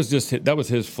 Well, that was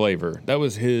his flavor. That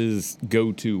was his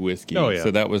go-to whiskey. Oh, yeah.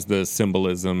 So that was the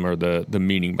symbolism or the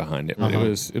meaning behind it. It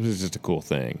was just a cool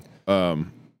thing.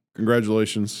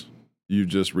 congratulations. You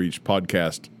just reached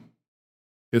podcast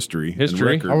history. and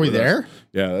record Are we with us. there?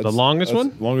 Yeah. That's, The longest that's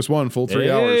one? Longest one, full 3 Hey.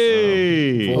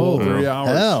 hours. Full Oh, 3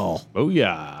 hours. hell. Oh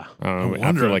yeah. No I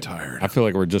wonder feel I'm like tired. I feel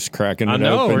like we're just cracking it I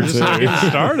know. open. We're just too. getting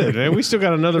started. Man. We still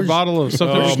got another bottle of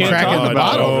something Oh, we can't my talk God,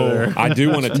 about no. over there. I do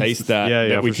want to taste that. Yeah,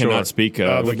 that we for sure. cannot speak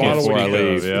of. The bottle before I we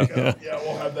leave. have, Yeah,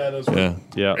 we'll have that as well.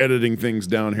 Yeah. Yeah. Editing things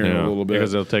down here in Yeah, a little bit.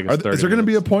 because it'll take us 30 Is there going to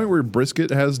be a minutes. point where brisket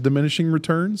has diminishing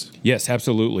returns? Yes,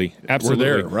 absolutely. We're Absolutely.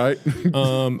 there, right?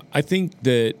 I think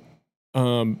that,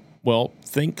 well,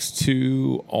 thanks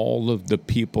to all of the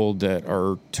people that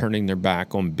are turning their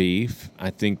back on beef, I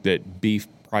think that beef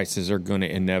prices are going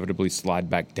to inevitably slide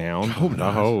back down.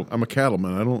 I hope. I'm a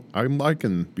cattleman. I'm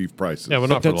liking beef prices. Yeah, but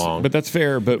not for That's- long. But that's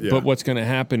fair. But Yeah. what's going to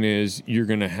happen is you're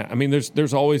going to have. I mean,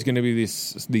 there's always going to be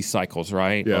these cycles,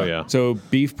 right? Yeah. Oh yeah. So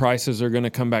beef prices are going to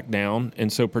come back down,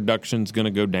 and so production's going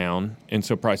to go down, and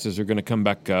so prices are going to come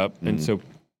back up, and so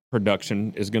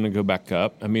production is going to go back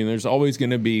up. I mean, there's always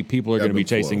going to be people are going to be Ebb and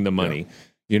flow, chasing the money, yeah.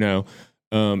 you know.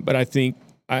 But I think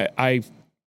I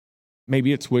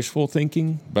maybe it's wishful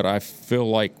thinking, but I feel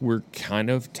like we're kind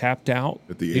of tapped out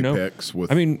At the you know? apex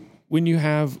with I mean, when you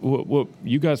have what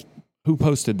you guys who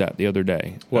posted that the other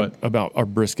day? What? About our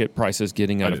brisket prices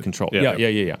getting out of did. control? Yeah.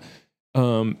 Yeah.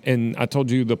 And I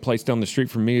told you the place down the street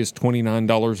from me is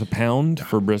 $29 a pound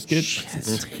for brisket.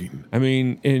 insane. I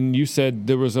mean, and you said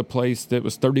there was a place that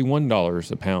was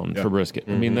 $31 a pound Yeah. for brisket.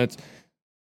 I mean, that's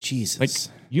Jesus.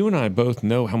 like you and I both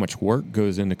know how much work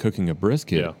goes into cooking a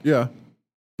brisket. Yeah. Yeah.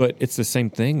 But it's the same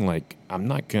thing. Like, I'm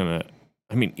not gonna.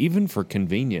 I mean, even for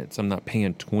convenience, I'm not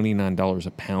paying $29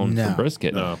 a pound No. for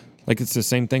brisket. No. Like, it's the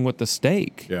same thing with the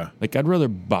steak. Yeah. Like, I'd rather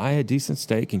buy a decent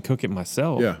steak and cook it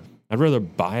myself. Yeah. I'd rather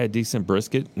buy a decent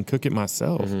brisket and cook it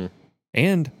myself.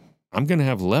 And I'm gonna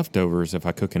have leftovers if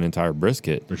I cook an entire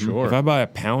brisket. For sure. If I buy a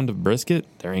pound of brisket,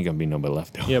 there ain't gonna be nobody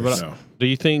leftovers. Yeah, but No. do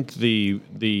you think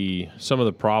the some of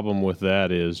the problem with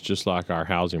that is just like our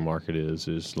housing market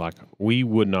is like we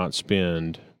would not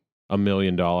spend $1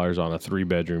 million on a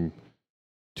 3-bedroom,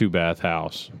 2-bath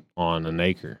house on an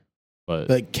acre, but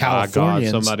by God,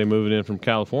 Californians, somebody moving in from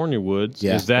California would.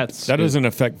 Yeah. Is that doesn't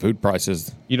affect food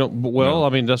prices. you don't? Well, I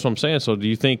mean that's what I'm saying. So do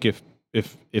you think if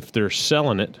they're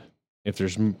selling it, if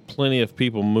there's plenty of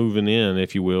people moving in,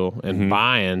 if you will, and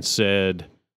buying said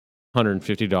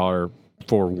 $150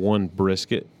 for one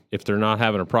brisket, if they're not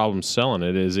having a problem selling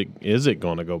it, is it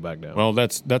going to go back down? Well,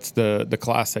 that's the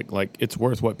classic. Like, it's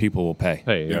worth what people will pay.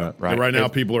 Hey, Yeah. Right. Right now,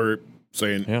 If- people are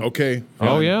saying, Yeah. okay,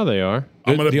 oh yeah, they are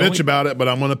I'm going to The bitch only- about it, but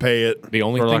I'm going to pay it. The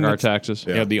only for thing like our that's, taxes.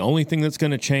 Yeah. the only thing that's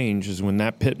going to change is when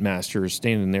that pit master is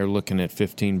standing there looking at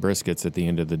 15 briskets at the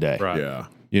end of the day. Right. Yeah.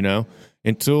 you know?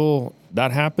 Until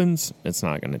that happens, it's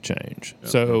not going to change. Yeah.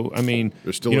 So, I mean,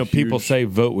 people say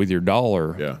vote with your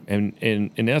dollar. Yeah. And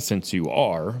in essence, you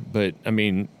are. But, I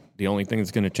mean, the only thing that's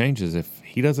going to change is if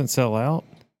he doesn't sell out,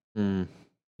 you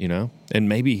know, and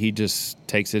maybe he just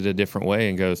takes it a different way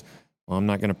and goes, well, I'm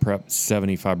not going to prep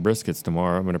 75 briskets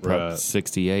tomorrow. I'm going to prep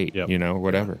 68, you know,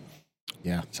 whatever.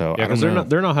 Yeah. So, because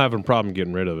they're not having a problem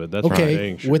getting rid of it. That's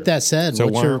okay. Sure. With that said, so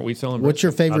why aren't we selling what's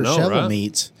your favorite shovel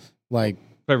meats? Like,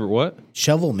 favorite what?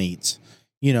 Shovel meats.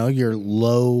 You know, your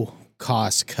low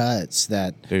cost cuts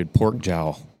that. Dude, pork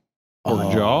jowl.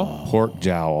 Pork jaw? Pork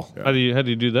jowl. How do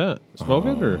you do that? Smoke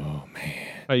it or? Oh man.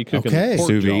 How you cooking? Okay.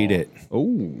 Sous vide it.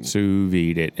 Oh. Sous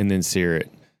vide it and then sear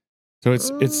it. So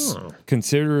it's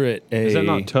consider it a. Is that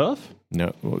not tough?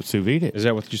 No, sous vide it. Is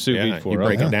that what you sous vide for? You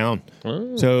break it down.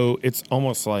 Oh. So it's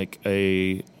almost like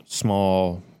a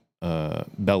small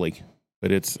belly.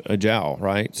 But it's a jowl,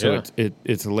 right? So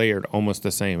it's layered almost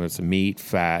the same. It's meat,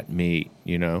 fat, meat,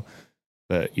 you know.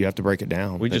 But you have to break it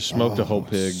down. We just smoked a whole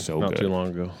pig not too long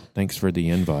ago. Thanks for the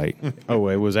invite. Oh,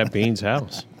 it was at Bean's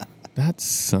house. That's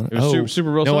Super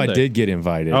Bowl No, Sunday. I did get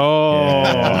invited. Oh.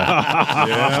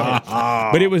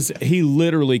 But he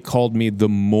literally called me the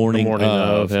morning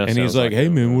of. And he's like, hey,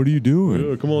 man, what are you doing?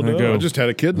 Yeah, come on down. I just had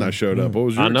a kid and I showed up. What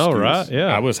was your excuse? Right?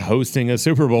 Yeah. I was hosting a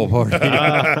Super Bowl party.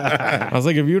 I was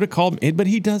like, if you would have called me, but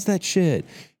he does that shit.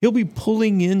 He'll be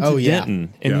pulling into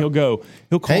Denton and he'll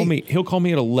call me at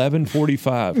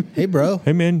 11:45. Hey, bro.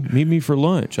 Hey, man, meet me for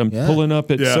lunch. I'm pulling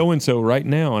up at so-and-so right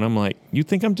now. And I'm like, you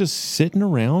think I'm just sitting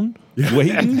around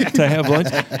waiting to have lunch?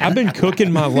 I've been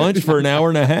cooking my lunch for an hour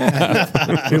and a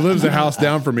half. He lives a house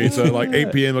down from me, so at like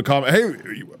 8 p.m. he'll call me, hey,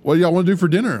 what do y'all want to do for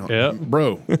dinner? Yeah.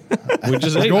 Bro, we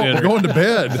just we're going to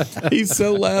bed. He's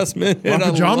so last minute. My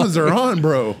pajamas are on,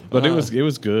 bro. But it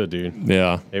was good, dude.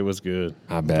 Yeah. It was good.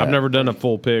 I bet. I've never done a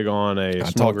full pig on a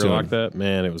smoker like that.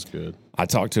 Man, it was good. I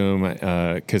talked to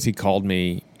him because he called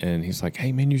me and he's like,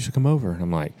 hey, man, you should come over. And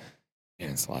I'm like,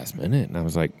 man, it's the last minute. And I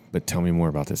was like, but tell me more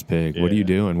about this pig. What are you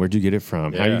doing? Where'd you get it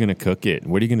from? How are you going to cook it?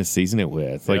 What are you going to season it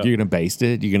with? Like, you're going to baste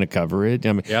it? You're going to cover it?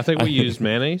 I mean, I think we used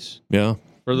mayonnaise. Yeah.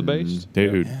 For the baste?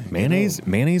 Dude,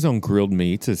 mayonnaise on grilled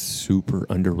meats is super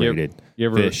underrated. You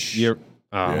ever fish. Yeah.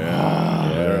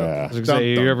 I was gonna say,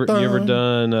 you ever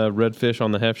done redfish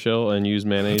on the half shell and use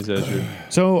mayonnaise as your?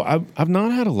 So I've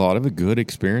not had a lot of a good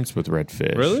experience with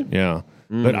redfish. Really? Yeah.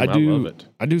 But I love it.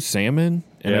 I do salmon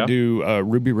and I do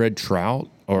ruby red trout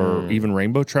or even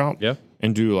rainbow trout. Yeah.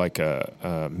 And do like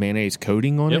a mayonnaise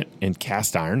coating on it and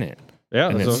cast iron it. Yeah,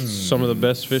 and that's some of the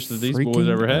best fish that these boys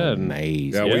ever had.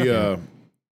 Amazing. Yeah,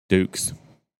 Dukes.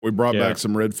 we brought back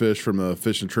some redfish from a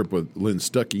fishing trip with Lynn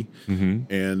Stuckey,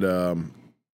 and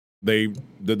they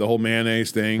did the whole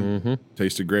mayonnaise thing.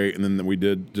 Tasted great, and then we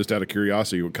did, just out of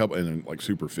curiosity, a couple, and like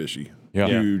super fishy. Yeah.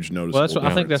 Huge noticeable. Well, that's what,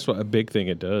 I think that's what a big thing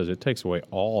it does. It takes away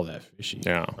all that fishy.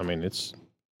 Yeah. I mean, it's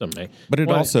amazing. But it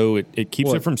also it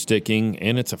keeps it from sticking,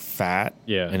 and it's a fat.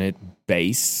 Yeah. And it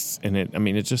bastes, and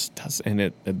it just does,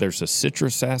 and there's a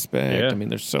citrus aspect. Yeah. I mean,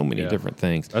 there's so many different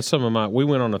things. That's some of my. We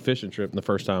went on a fishing trip the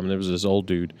first time, and there was this old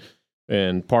dude,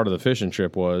 and part of the fishing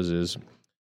trip is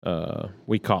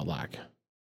we caught like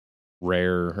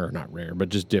rare, or not rare, but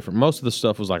just different. Most of the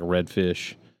stuff was like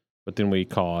redfish, but then we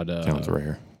caught. Sounds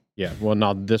rare. Yeah, well,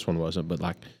 not this one wasn't, but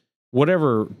like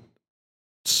whatever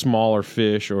smaller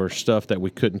fish or stuff that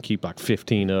we couldn't keep like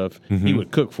 15 of, he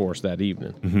would cook for us that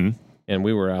evening. And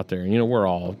we were out there, and we're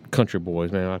all country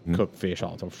boys, man. I cook fish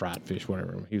all the time, fried fish,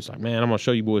 whatever. He was like, man, I'm going to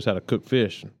show you boys how to cook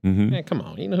fish. Man, come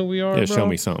on. You know who we are, Yeah, bro? show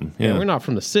me something. Yeah, we're not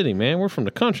from the city, man. We're from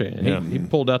the country. And he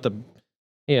pulled out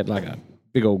he had like a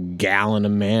big old gallon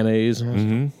of mayonnaise. And I was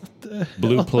like, what the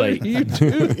Blue hell plate. are you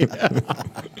doing?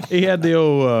 He had the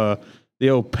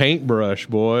old paintbrush,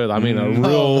 boy. I mean, a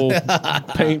real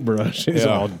paintbrush. He's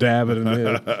all dabbing in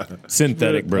it.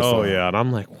 Synthetic bristle. Oh, yeah. And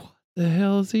I'm like, what the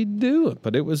hell is he doing?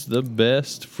 But it was the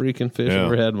best freaking fish I've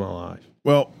ever had in my life.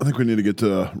 Well, I think we need to get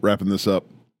to wrapping this up.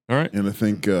 All right. And I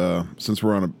think since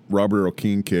we're on a Robert Earl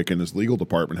King kick and his legal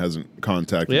department hasn't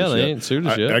contacted us they yet, ain't sued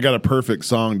us yet. I got a perfect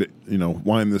song to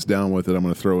wind this down with that I'm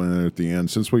going to throw in there at the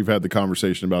end, since we've had the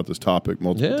conversation about this topic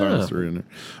multiple times through in there.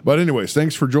 But anyways,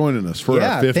 thanks for joining us for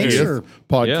our 50th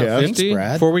podcast. Yeah, 50. Thanks,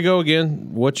 Brad. Before we go again,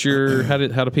 what's your how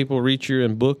do people reach you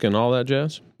and book and all that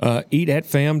jazz?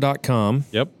 Eatatfam.com.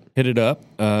 Yep. Hit it up.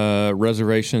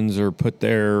 Reservations are put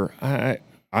there. I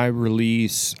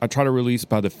try to release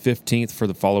by the 15th for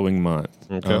the following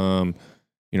month. Okay.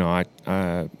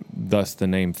 I thus the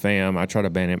name fam. I try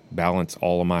to balance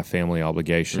all of my family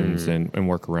obligations and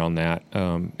work around that.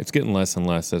 It's getting less and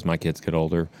less as my kids get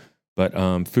older. But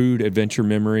Food Adventure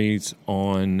Memories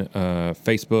on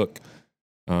Facebook.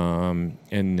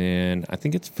 And then I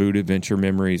think it's Food Adventure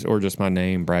Memories or just my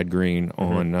name, Brad Green,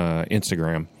 on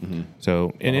Instagram.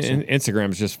 So, and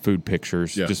Instagram is just food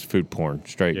pictures, just food porn,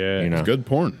 straight. Yeah, it's good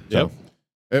porn. Yep.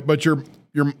 So, but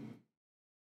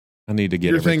I need to get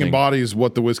your everything. thing embodies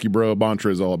what the Whiskey Bro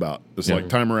mantra is all about. It's like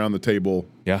time around the table,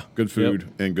 good food,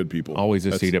 and good people. Always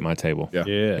a seat at my table. Yeah.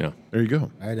 There you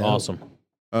go. Awesome.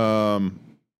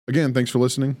 Again, thanks for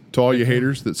listening. To all you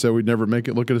haters that said we'd never make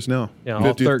it, look at us now. Yeah,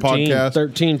 50th 13, podcast,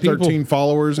 13 people. 13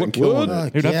 followers, and killing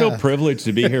it. Dude, I feel privileged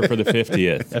to be here for the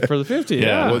 50th. For the 50th,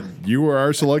 yeah. Well, you were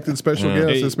our selected special guest.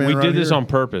 Hey, This man we right did this here. on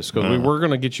purpose because we were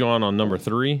going to get you on number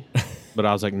 3, but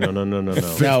I was like, no. No,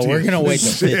 we're going to wait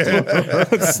till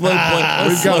 50.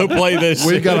 Slow play this.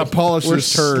 We got to polish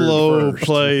this turd slow first.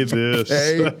 play this.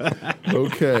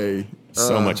 Okay.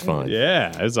 So much fun.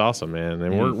 Yeah, it's awesome, man.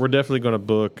 And we're definitely going to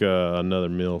book another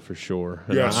meal for sure.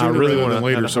 And Yeah, I sooner really rather want than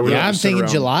later. So we don't I'm have to sit thinking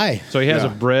around. July. So he has a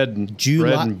bread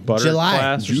and butter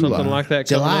class or something like that.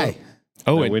 coming July. up.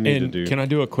 Oh, that we need to do. Can I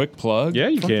do a quick plug? Yeah,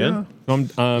 you can. Yeah.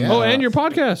 And your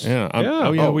podcast.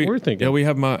 We're thinking.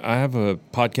 Yeah, I have a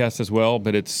podcast as well,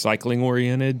 but it's cycling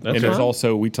oriented, That's and there's fine.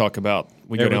 also we talk about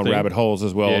go down Everything. rabbit holes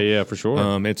as well. Yeah, for sure.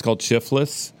 It's called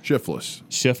Shiftless.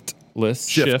 Shiftless.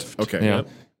 Shift. Okay. Yeah.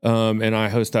 And I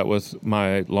host that with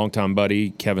my longtime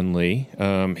buddy Kevin Lee.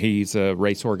 He's a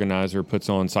race organizer, puts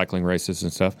on cycling races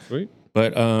and stuff. Sweet.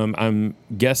 But I'm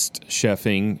guest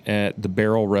chefing at the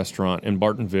Barrel Restaurant in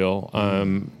Bartonville.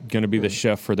 I'm going to be the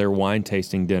chef for their wine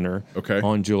tasting dinner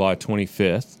on July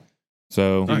 25th.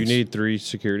 So Do you need 3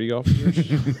 security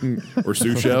officers? Or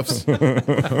sous chefs.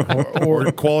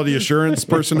 or quality assurance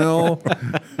personnel.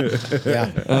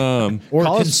 Or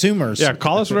consumers. Yeah,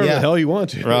 call us whatever the hell you want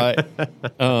to. right.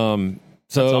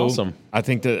 So That's awesome. I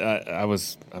think that I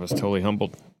was totally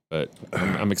humbled, but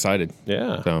I'm excited.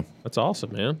 Yeah. So That's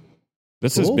awesome, man.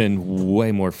 this has been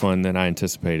way more fun than I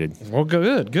anticipated. Well,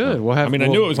 good. We'll have. I mean, I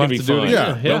knew it was going to be fun.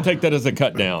 Yeah. Don't take that as a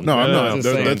cut down. No, I'm not. Just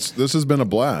saying. This has been a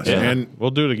blast. Yeah. And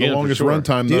We'll do it again. the longest for sure.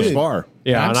 runtime thus Dude. far.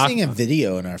 Yeah, I'm and seeing a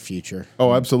video in our future.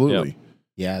 Oh, absolutely.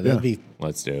 Yeah, that'd be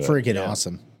Let's do it. freaking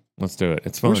awesome. Let's do it.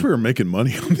 It's I fun. wish we were making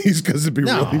money on these because it'd be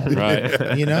No. really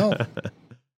Right. You know,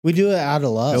 we do it out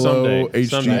of love. Hello, Someday.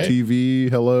 HGTV.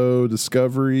 Hello,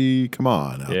 Discovery. Come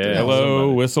on. out Yeah. there.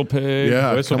 Hello, Whistle Pig.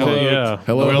 Yeah, Whistle come on. Pig, yeah.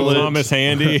 Hello, Will Thomas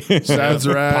Handy.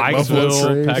 Sazerac, Buffalo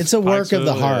Pikesville, Trace. It's a work of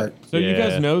the heart. So you Yeah.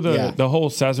 guys know Yeah. the whole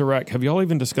Sazerac. Have y'all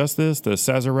even discussed this? The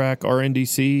Sazerac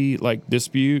RNDC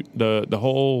dispute. The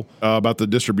whole About the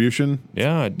distribution.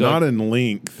 Not in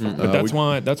length. But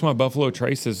that's why Buffalo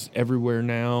Trace is everywhere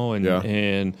now,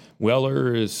 and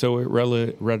Weller is so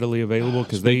readily available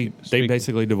because they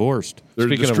basically divorced. Their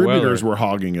Speaking of distributors Weller. were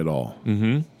hogging it all.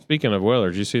 Speaking of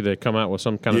Weller, did you see they come out with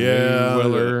some kind of Yeah. new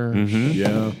Weller?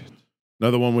 Yeah.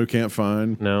 Another one we can't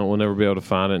find. No, we'll never be able to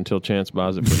find it until Chance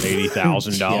buys it for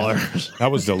 $80,000.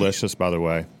 That was delicious, by the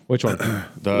way. Which one?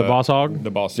 The Boss Hog? The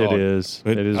Boss Hog. It is.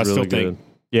 But It is I still really good. think-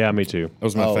 Yeah, me too. That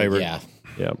was my favorite. Yeah.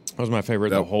 Yeah. That was my favorite.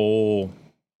 The That- whole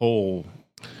But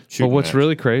shooting what's match.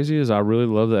 really crazy is I really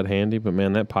love that handy, but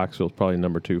man, that Pikesville's probably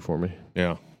number 2 for me.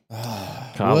 Yeah.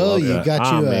 I Well, love you that.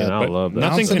 got you man, a- I love that.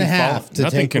 Nothing Ounce and can a half follow. to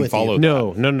Nothing take can with follow. you.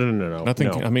 No. Nothing.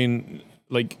 No. I mean,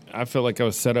 I feel like I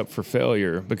was set up for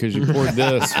failure because you poured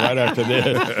this right after this.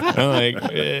 I'm like,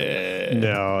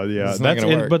 No, yeah, It's not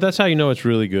gonna work. but that's how you know it's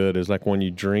really good. Is like when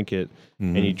you drink it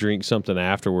and you drink something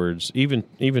afterwards,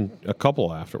 even a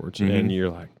couple afterwards, and you're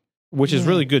like, which is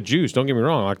really good juice. Don't get me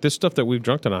wrong. Like this stuff that we've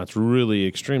drunk tonight, it's really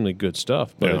extremely good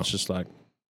stuff. But it's just like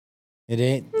It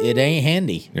ain't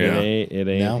handy. Yeah. it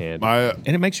ain't No. handy.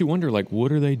 and it makes you wonder, like,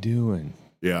 what are they doing?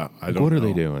 I don't What know. are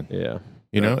they doing? Yeah,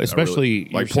 You know, I especially really,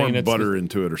 like you're saying pouring it's butter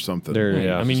into it or something.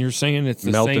 They're- I mean, you're saying it's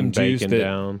the Melting same juice bacon that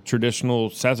down. traditional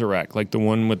Sazerac, like the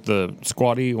one with the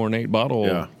squatty ornate bottle,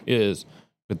 Yeah. is.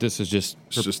 But this is just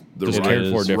It's just the Just right, cared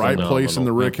for right different. place in the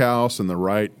Phenomenal. rick house and the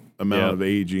right amount Yeah. of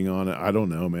aging on it. I don't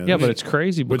know, man. yeah, but it's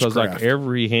crazy because like Witchcraft.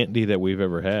 every handy that we've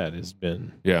ever had has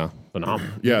been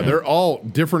phenomenal. Yeah, they're all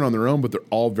different on their own, but they're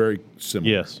all very similar.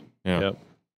 Yes. Yeah. Yep.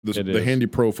 The is. handy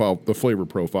profile, the flavor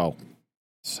profile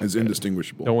is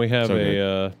indistinguishable. Don't we have So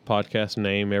a podcast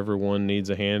name? Everyone needs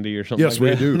a handy or something. Yes, like we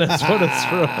that? do. That's what it's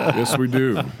from. Yes, we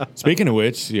do. Speaking of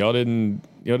which, y'all didn't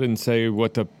say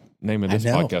what the name of this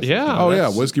know. podcast. Yeah. Oh yeah,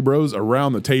 That's- Whiskey Bros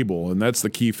around the table, and that's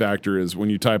the key factor. Is when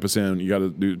you type us in, you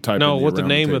got to type. No, in what the around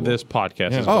name of table. this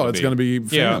podcast is. Oh, it's going to be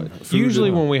Yeah. fun. Food Usually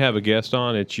and- when we have a guest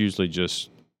on, it's usually just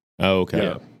Oh, okay.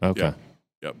 Yeah. Okay. Yeah.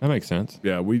 Yep. That makes sense.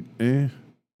 yeah, we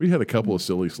had a couple of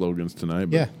silly slogans tonight,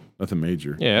 but Yeah. nothing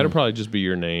major. it'll probably just be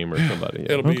your name or somebody.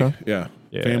 It'll be Okay. yeah,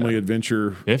 Yeah. family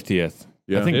adventure. 50th.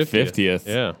 Yeah. I think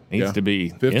 50th needs to be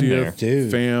 50th in there.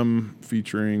 Dude. Fam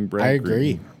featuring Brad I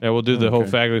agree. Green. Yeah, we'll do the whole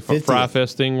Fagley 50th. Fry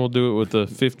Fest thing. We'll do it with the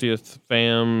 50th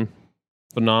fam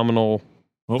phenomenal.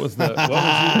 What was that?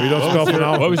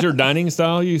 What What was your dining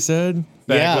style you said?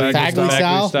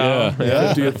 Fagley style.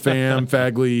 Yeah. 50th fam,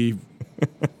 Fagley,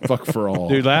 fuck for all.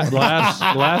 Dude, last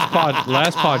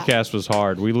podcast was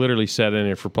hard. We literally sat in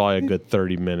here for probably a good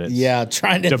 30 minutes. Yeah,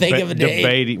 trying to think of a name.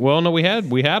 Debating. Well, no, we had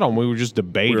them. We were just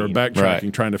debating. We were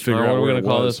backtracking, trying to figure out what are we going to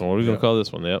call this one. What are we going to call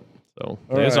this one? Yep. So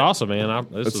it's awesome, man.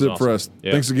 That's it for us.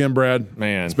 Yeah. Thanks again, Brad.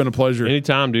 Man, it's been a pleasure.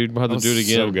 Anytime, dude. We'll have to do it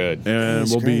again. So good. And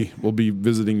we'll be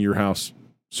visiting your house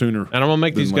sooner. And I'm gonna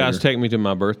make these guys later. take me to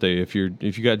my birthday. If you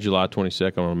got July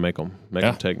 22nd, I'm gonna make them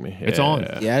take me. It's on.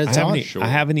 Yeah, it's on. I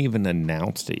haven't even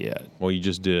announced it yet. Well, you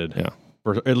just did. Yeah.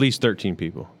 For at least 13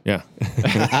 people. Yeah.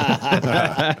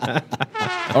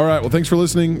 All right. Well, thanks for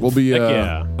listening. We'll be.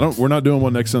 yeah. We're not doing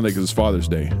one next Sunday because it's Father's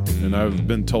Day, and I've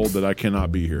been told that I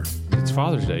cannot be here. It's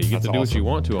Father's Day. You get to do what you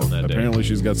want to on that day. Apparently,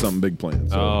 she's got something big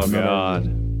planned. So Oh I'm not God.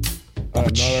 I'm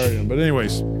not arguing. But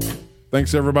anyways,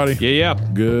 thanks everybody. Yeah.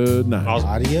 Good night.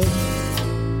 Audio.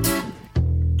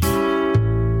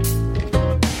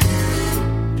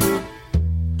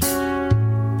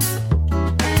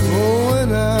 When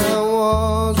I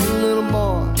was a little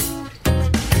boy,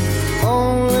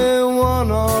 only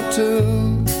one or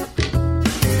two.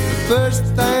 The first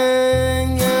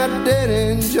thing I did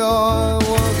enjoy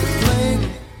was the plate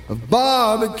of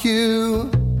barbecue.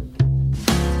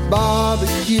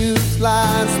 Barbecue,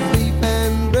 sliced beef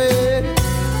and bread,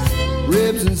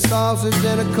 ribs and sausage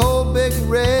and a cold big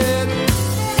red.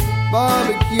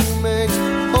 Barbecue makes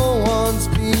old ones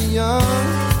feel young.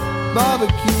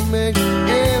 Barbecue makes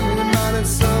everybody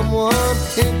someone.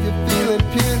 If you're feeling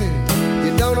puny,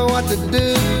 you don't know what to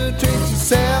do, treat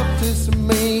yourself to some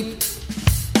meat.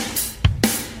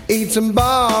 Eat some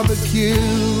barbecue.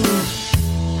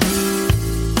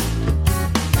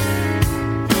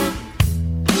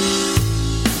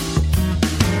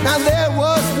 Now there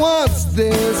was once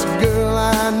this girl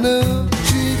I knew.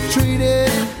 She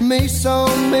treated me so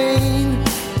mean.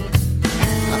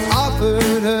 I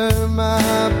offered her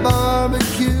my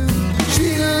barbecue.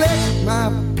 She licked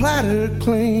my platter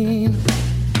clean.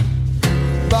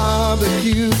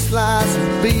 Barbecue, slice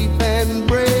of beef and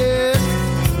bread,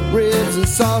 ribs and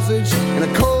sausage and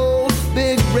a cold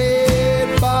big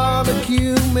red.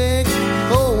 Barbecue makes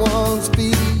old ones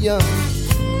feel young.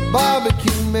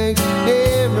 Barbecue makes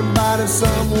everybody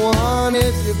someone.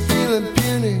 If you're feeling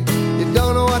puny, you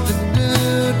don't know what to do,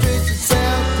 treat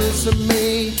yourself to some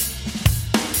meat.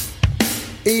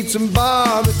 Eat some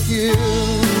barbecue.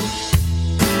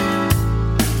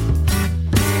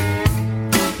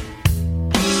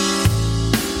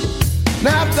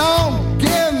 Now don't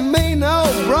give me no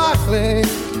broccoli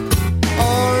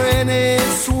or any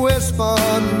Swiss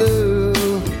fondue.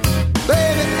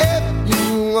 Baby, if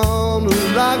you want to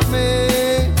rock me,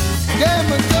 give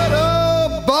me good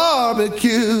old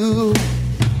barbecue.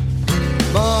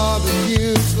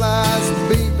 Barbecue, sliced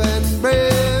beef and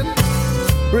bread,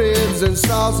 ribs and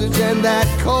sausage and that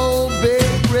cold big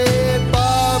red.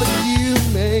 Barbecue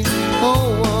makes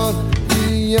one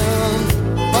feel young.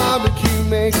 Barbecue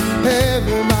makes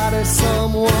everybody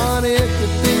someone. If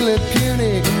you're feeling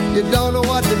puny, you don't know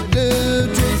what to do,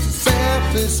 treat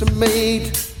yourself to some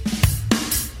meat.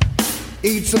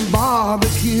 Eat some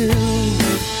barbecue.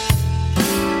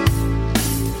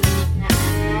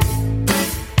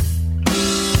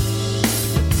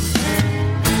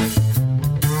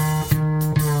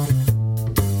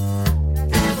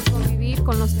 Gracias por convivir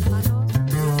con los hermanos.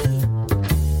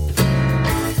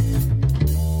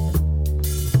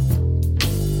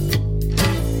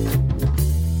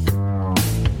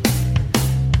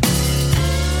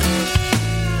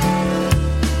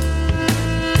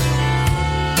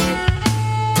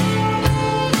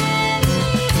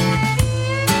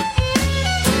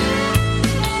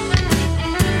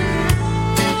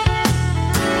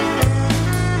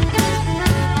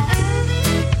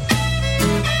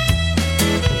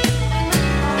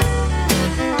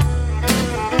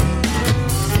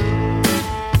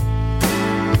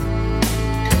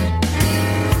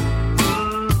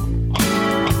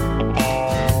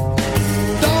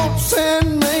 Don't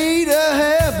send me to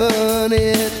heaven,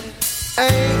 it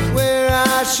ain't where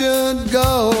I should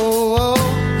go.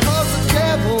 'Cause the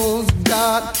devil's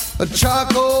got a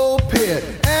charcoal pit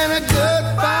and a good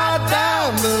fire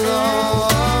down below.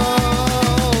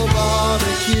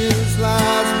 Barbecue,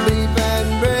 sliced beef and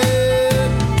bread,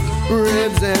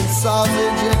 ribs and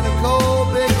sausage and a cold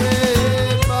big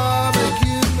red.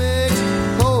 Barbecue makes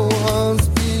old ones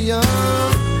feel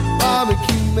young.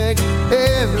 Barbecue makes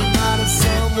everybody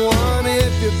someone.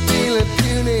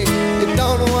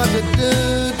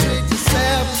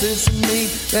 molasses and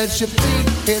meat. Let your feet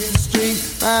hit the street.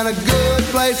 Find a good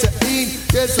place to eat.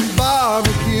 Get some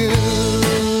barbecue.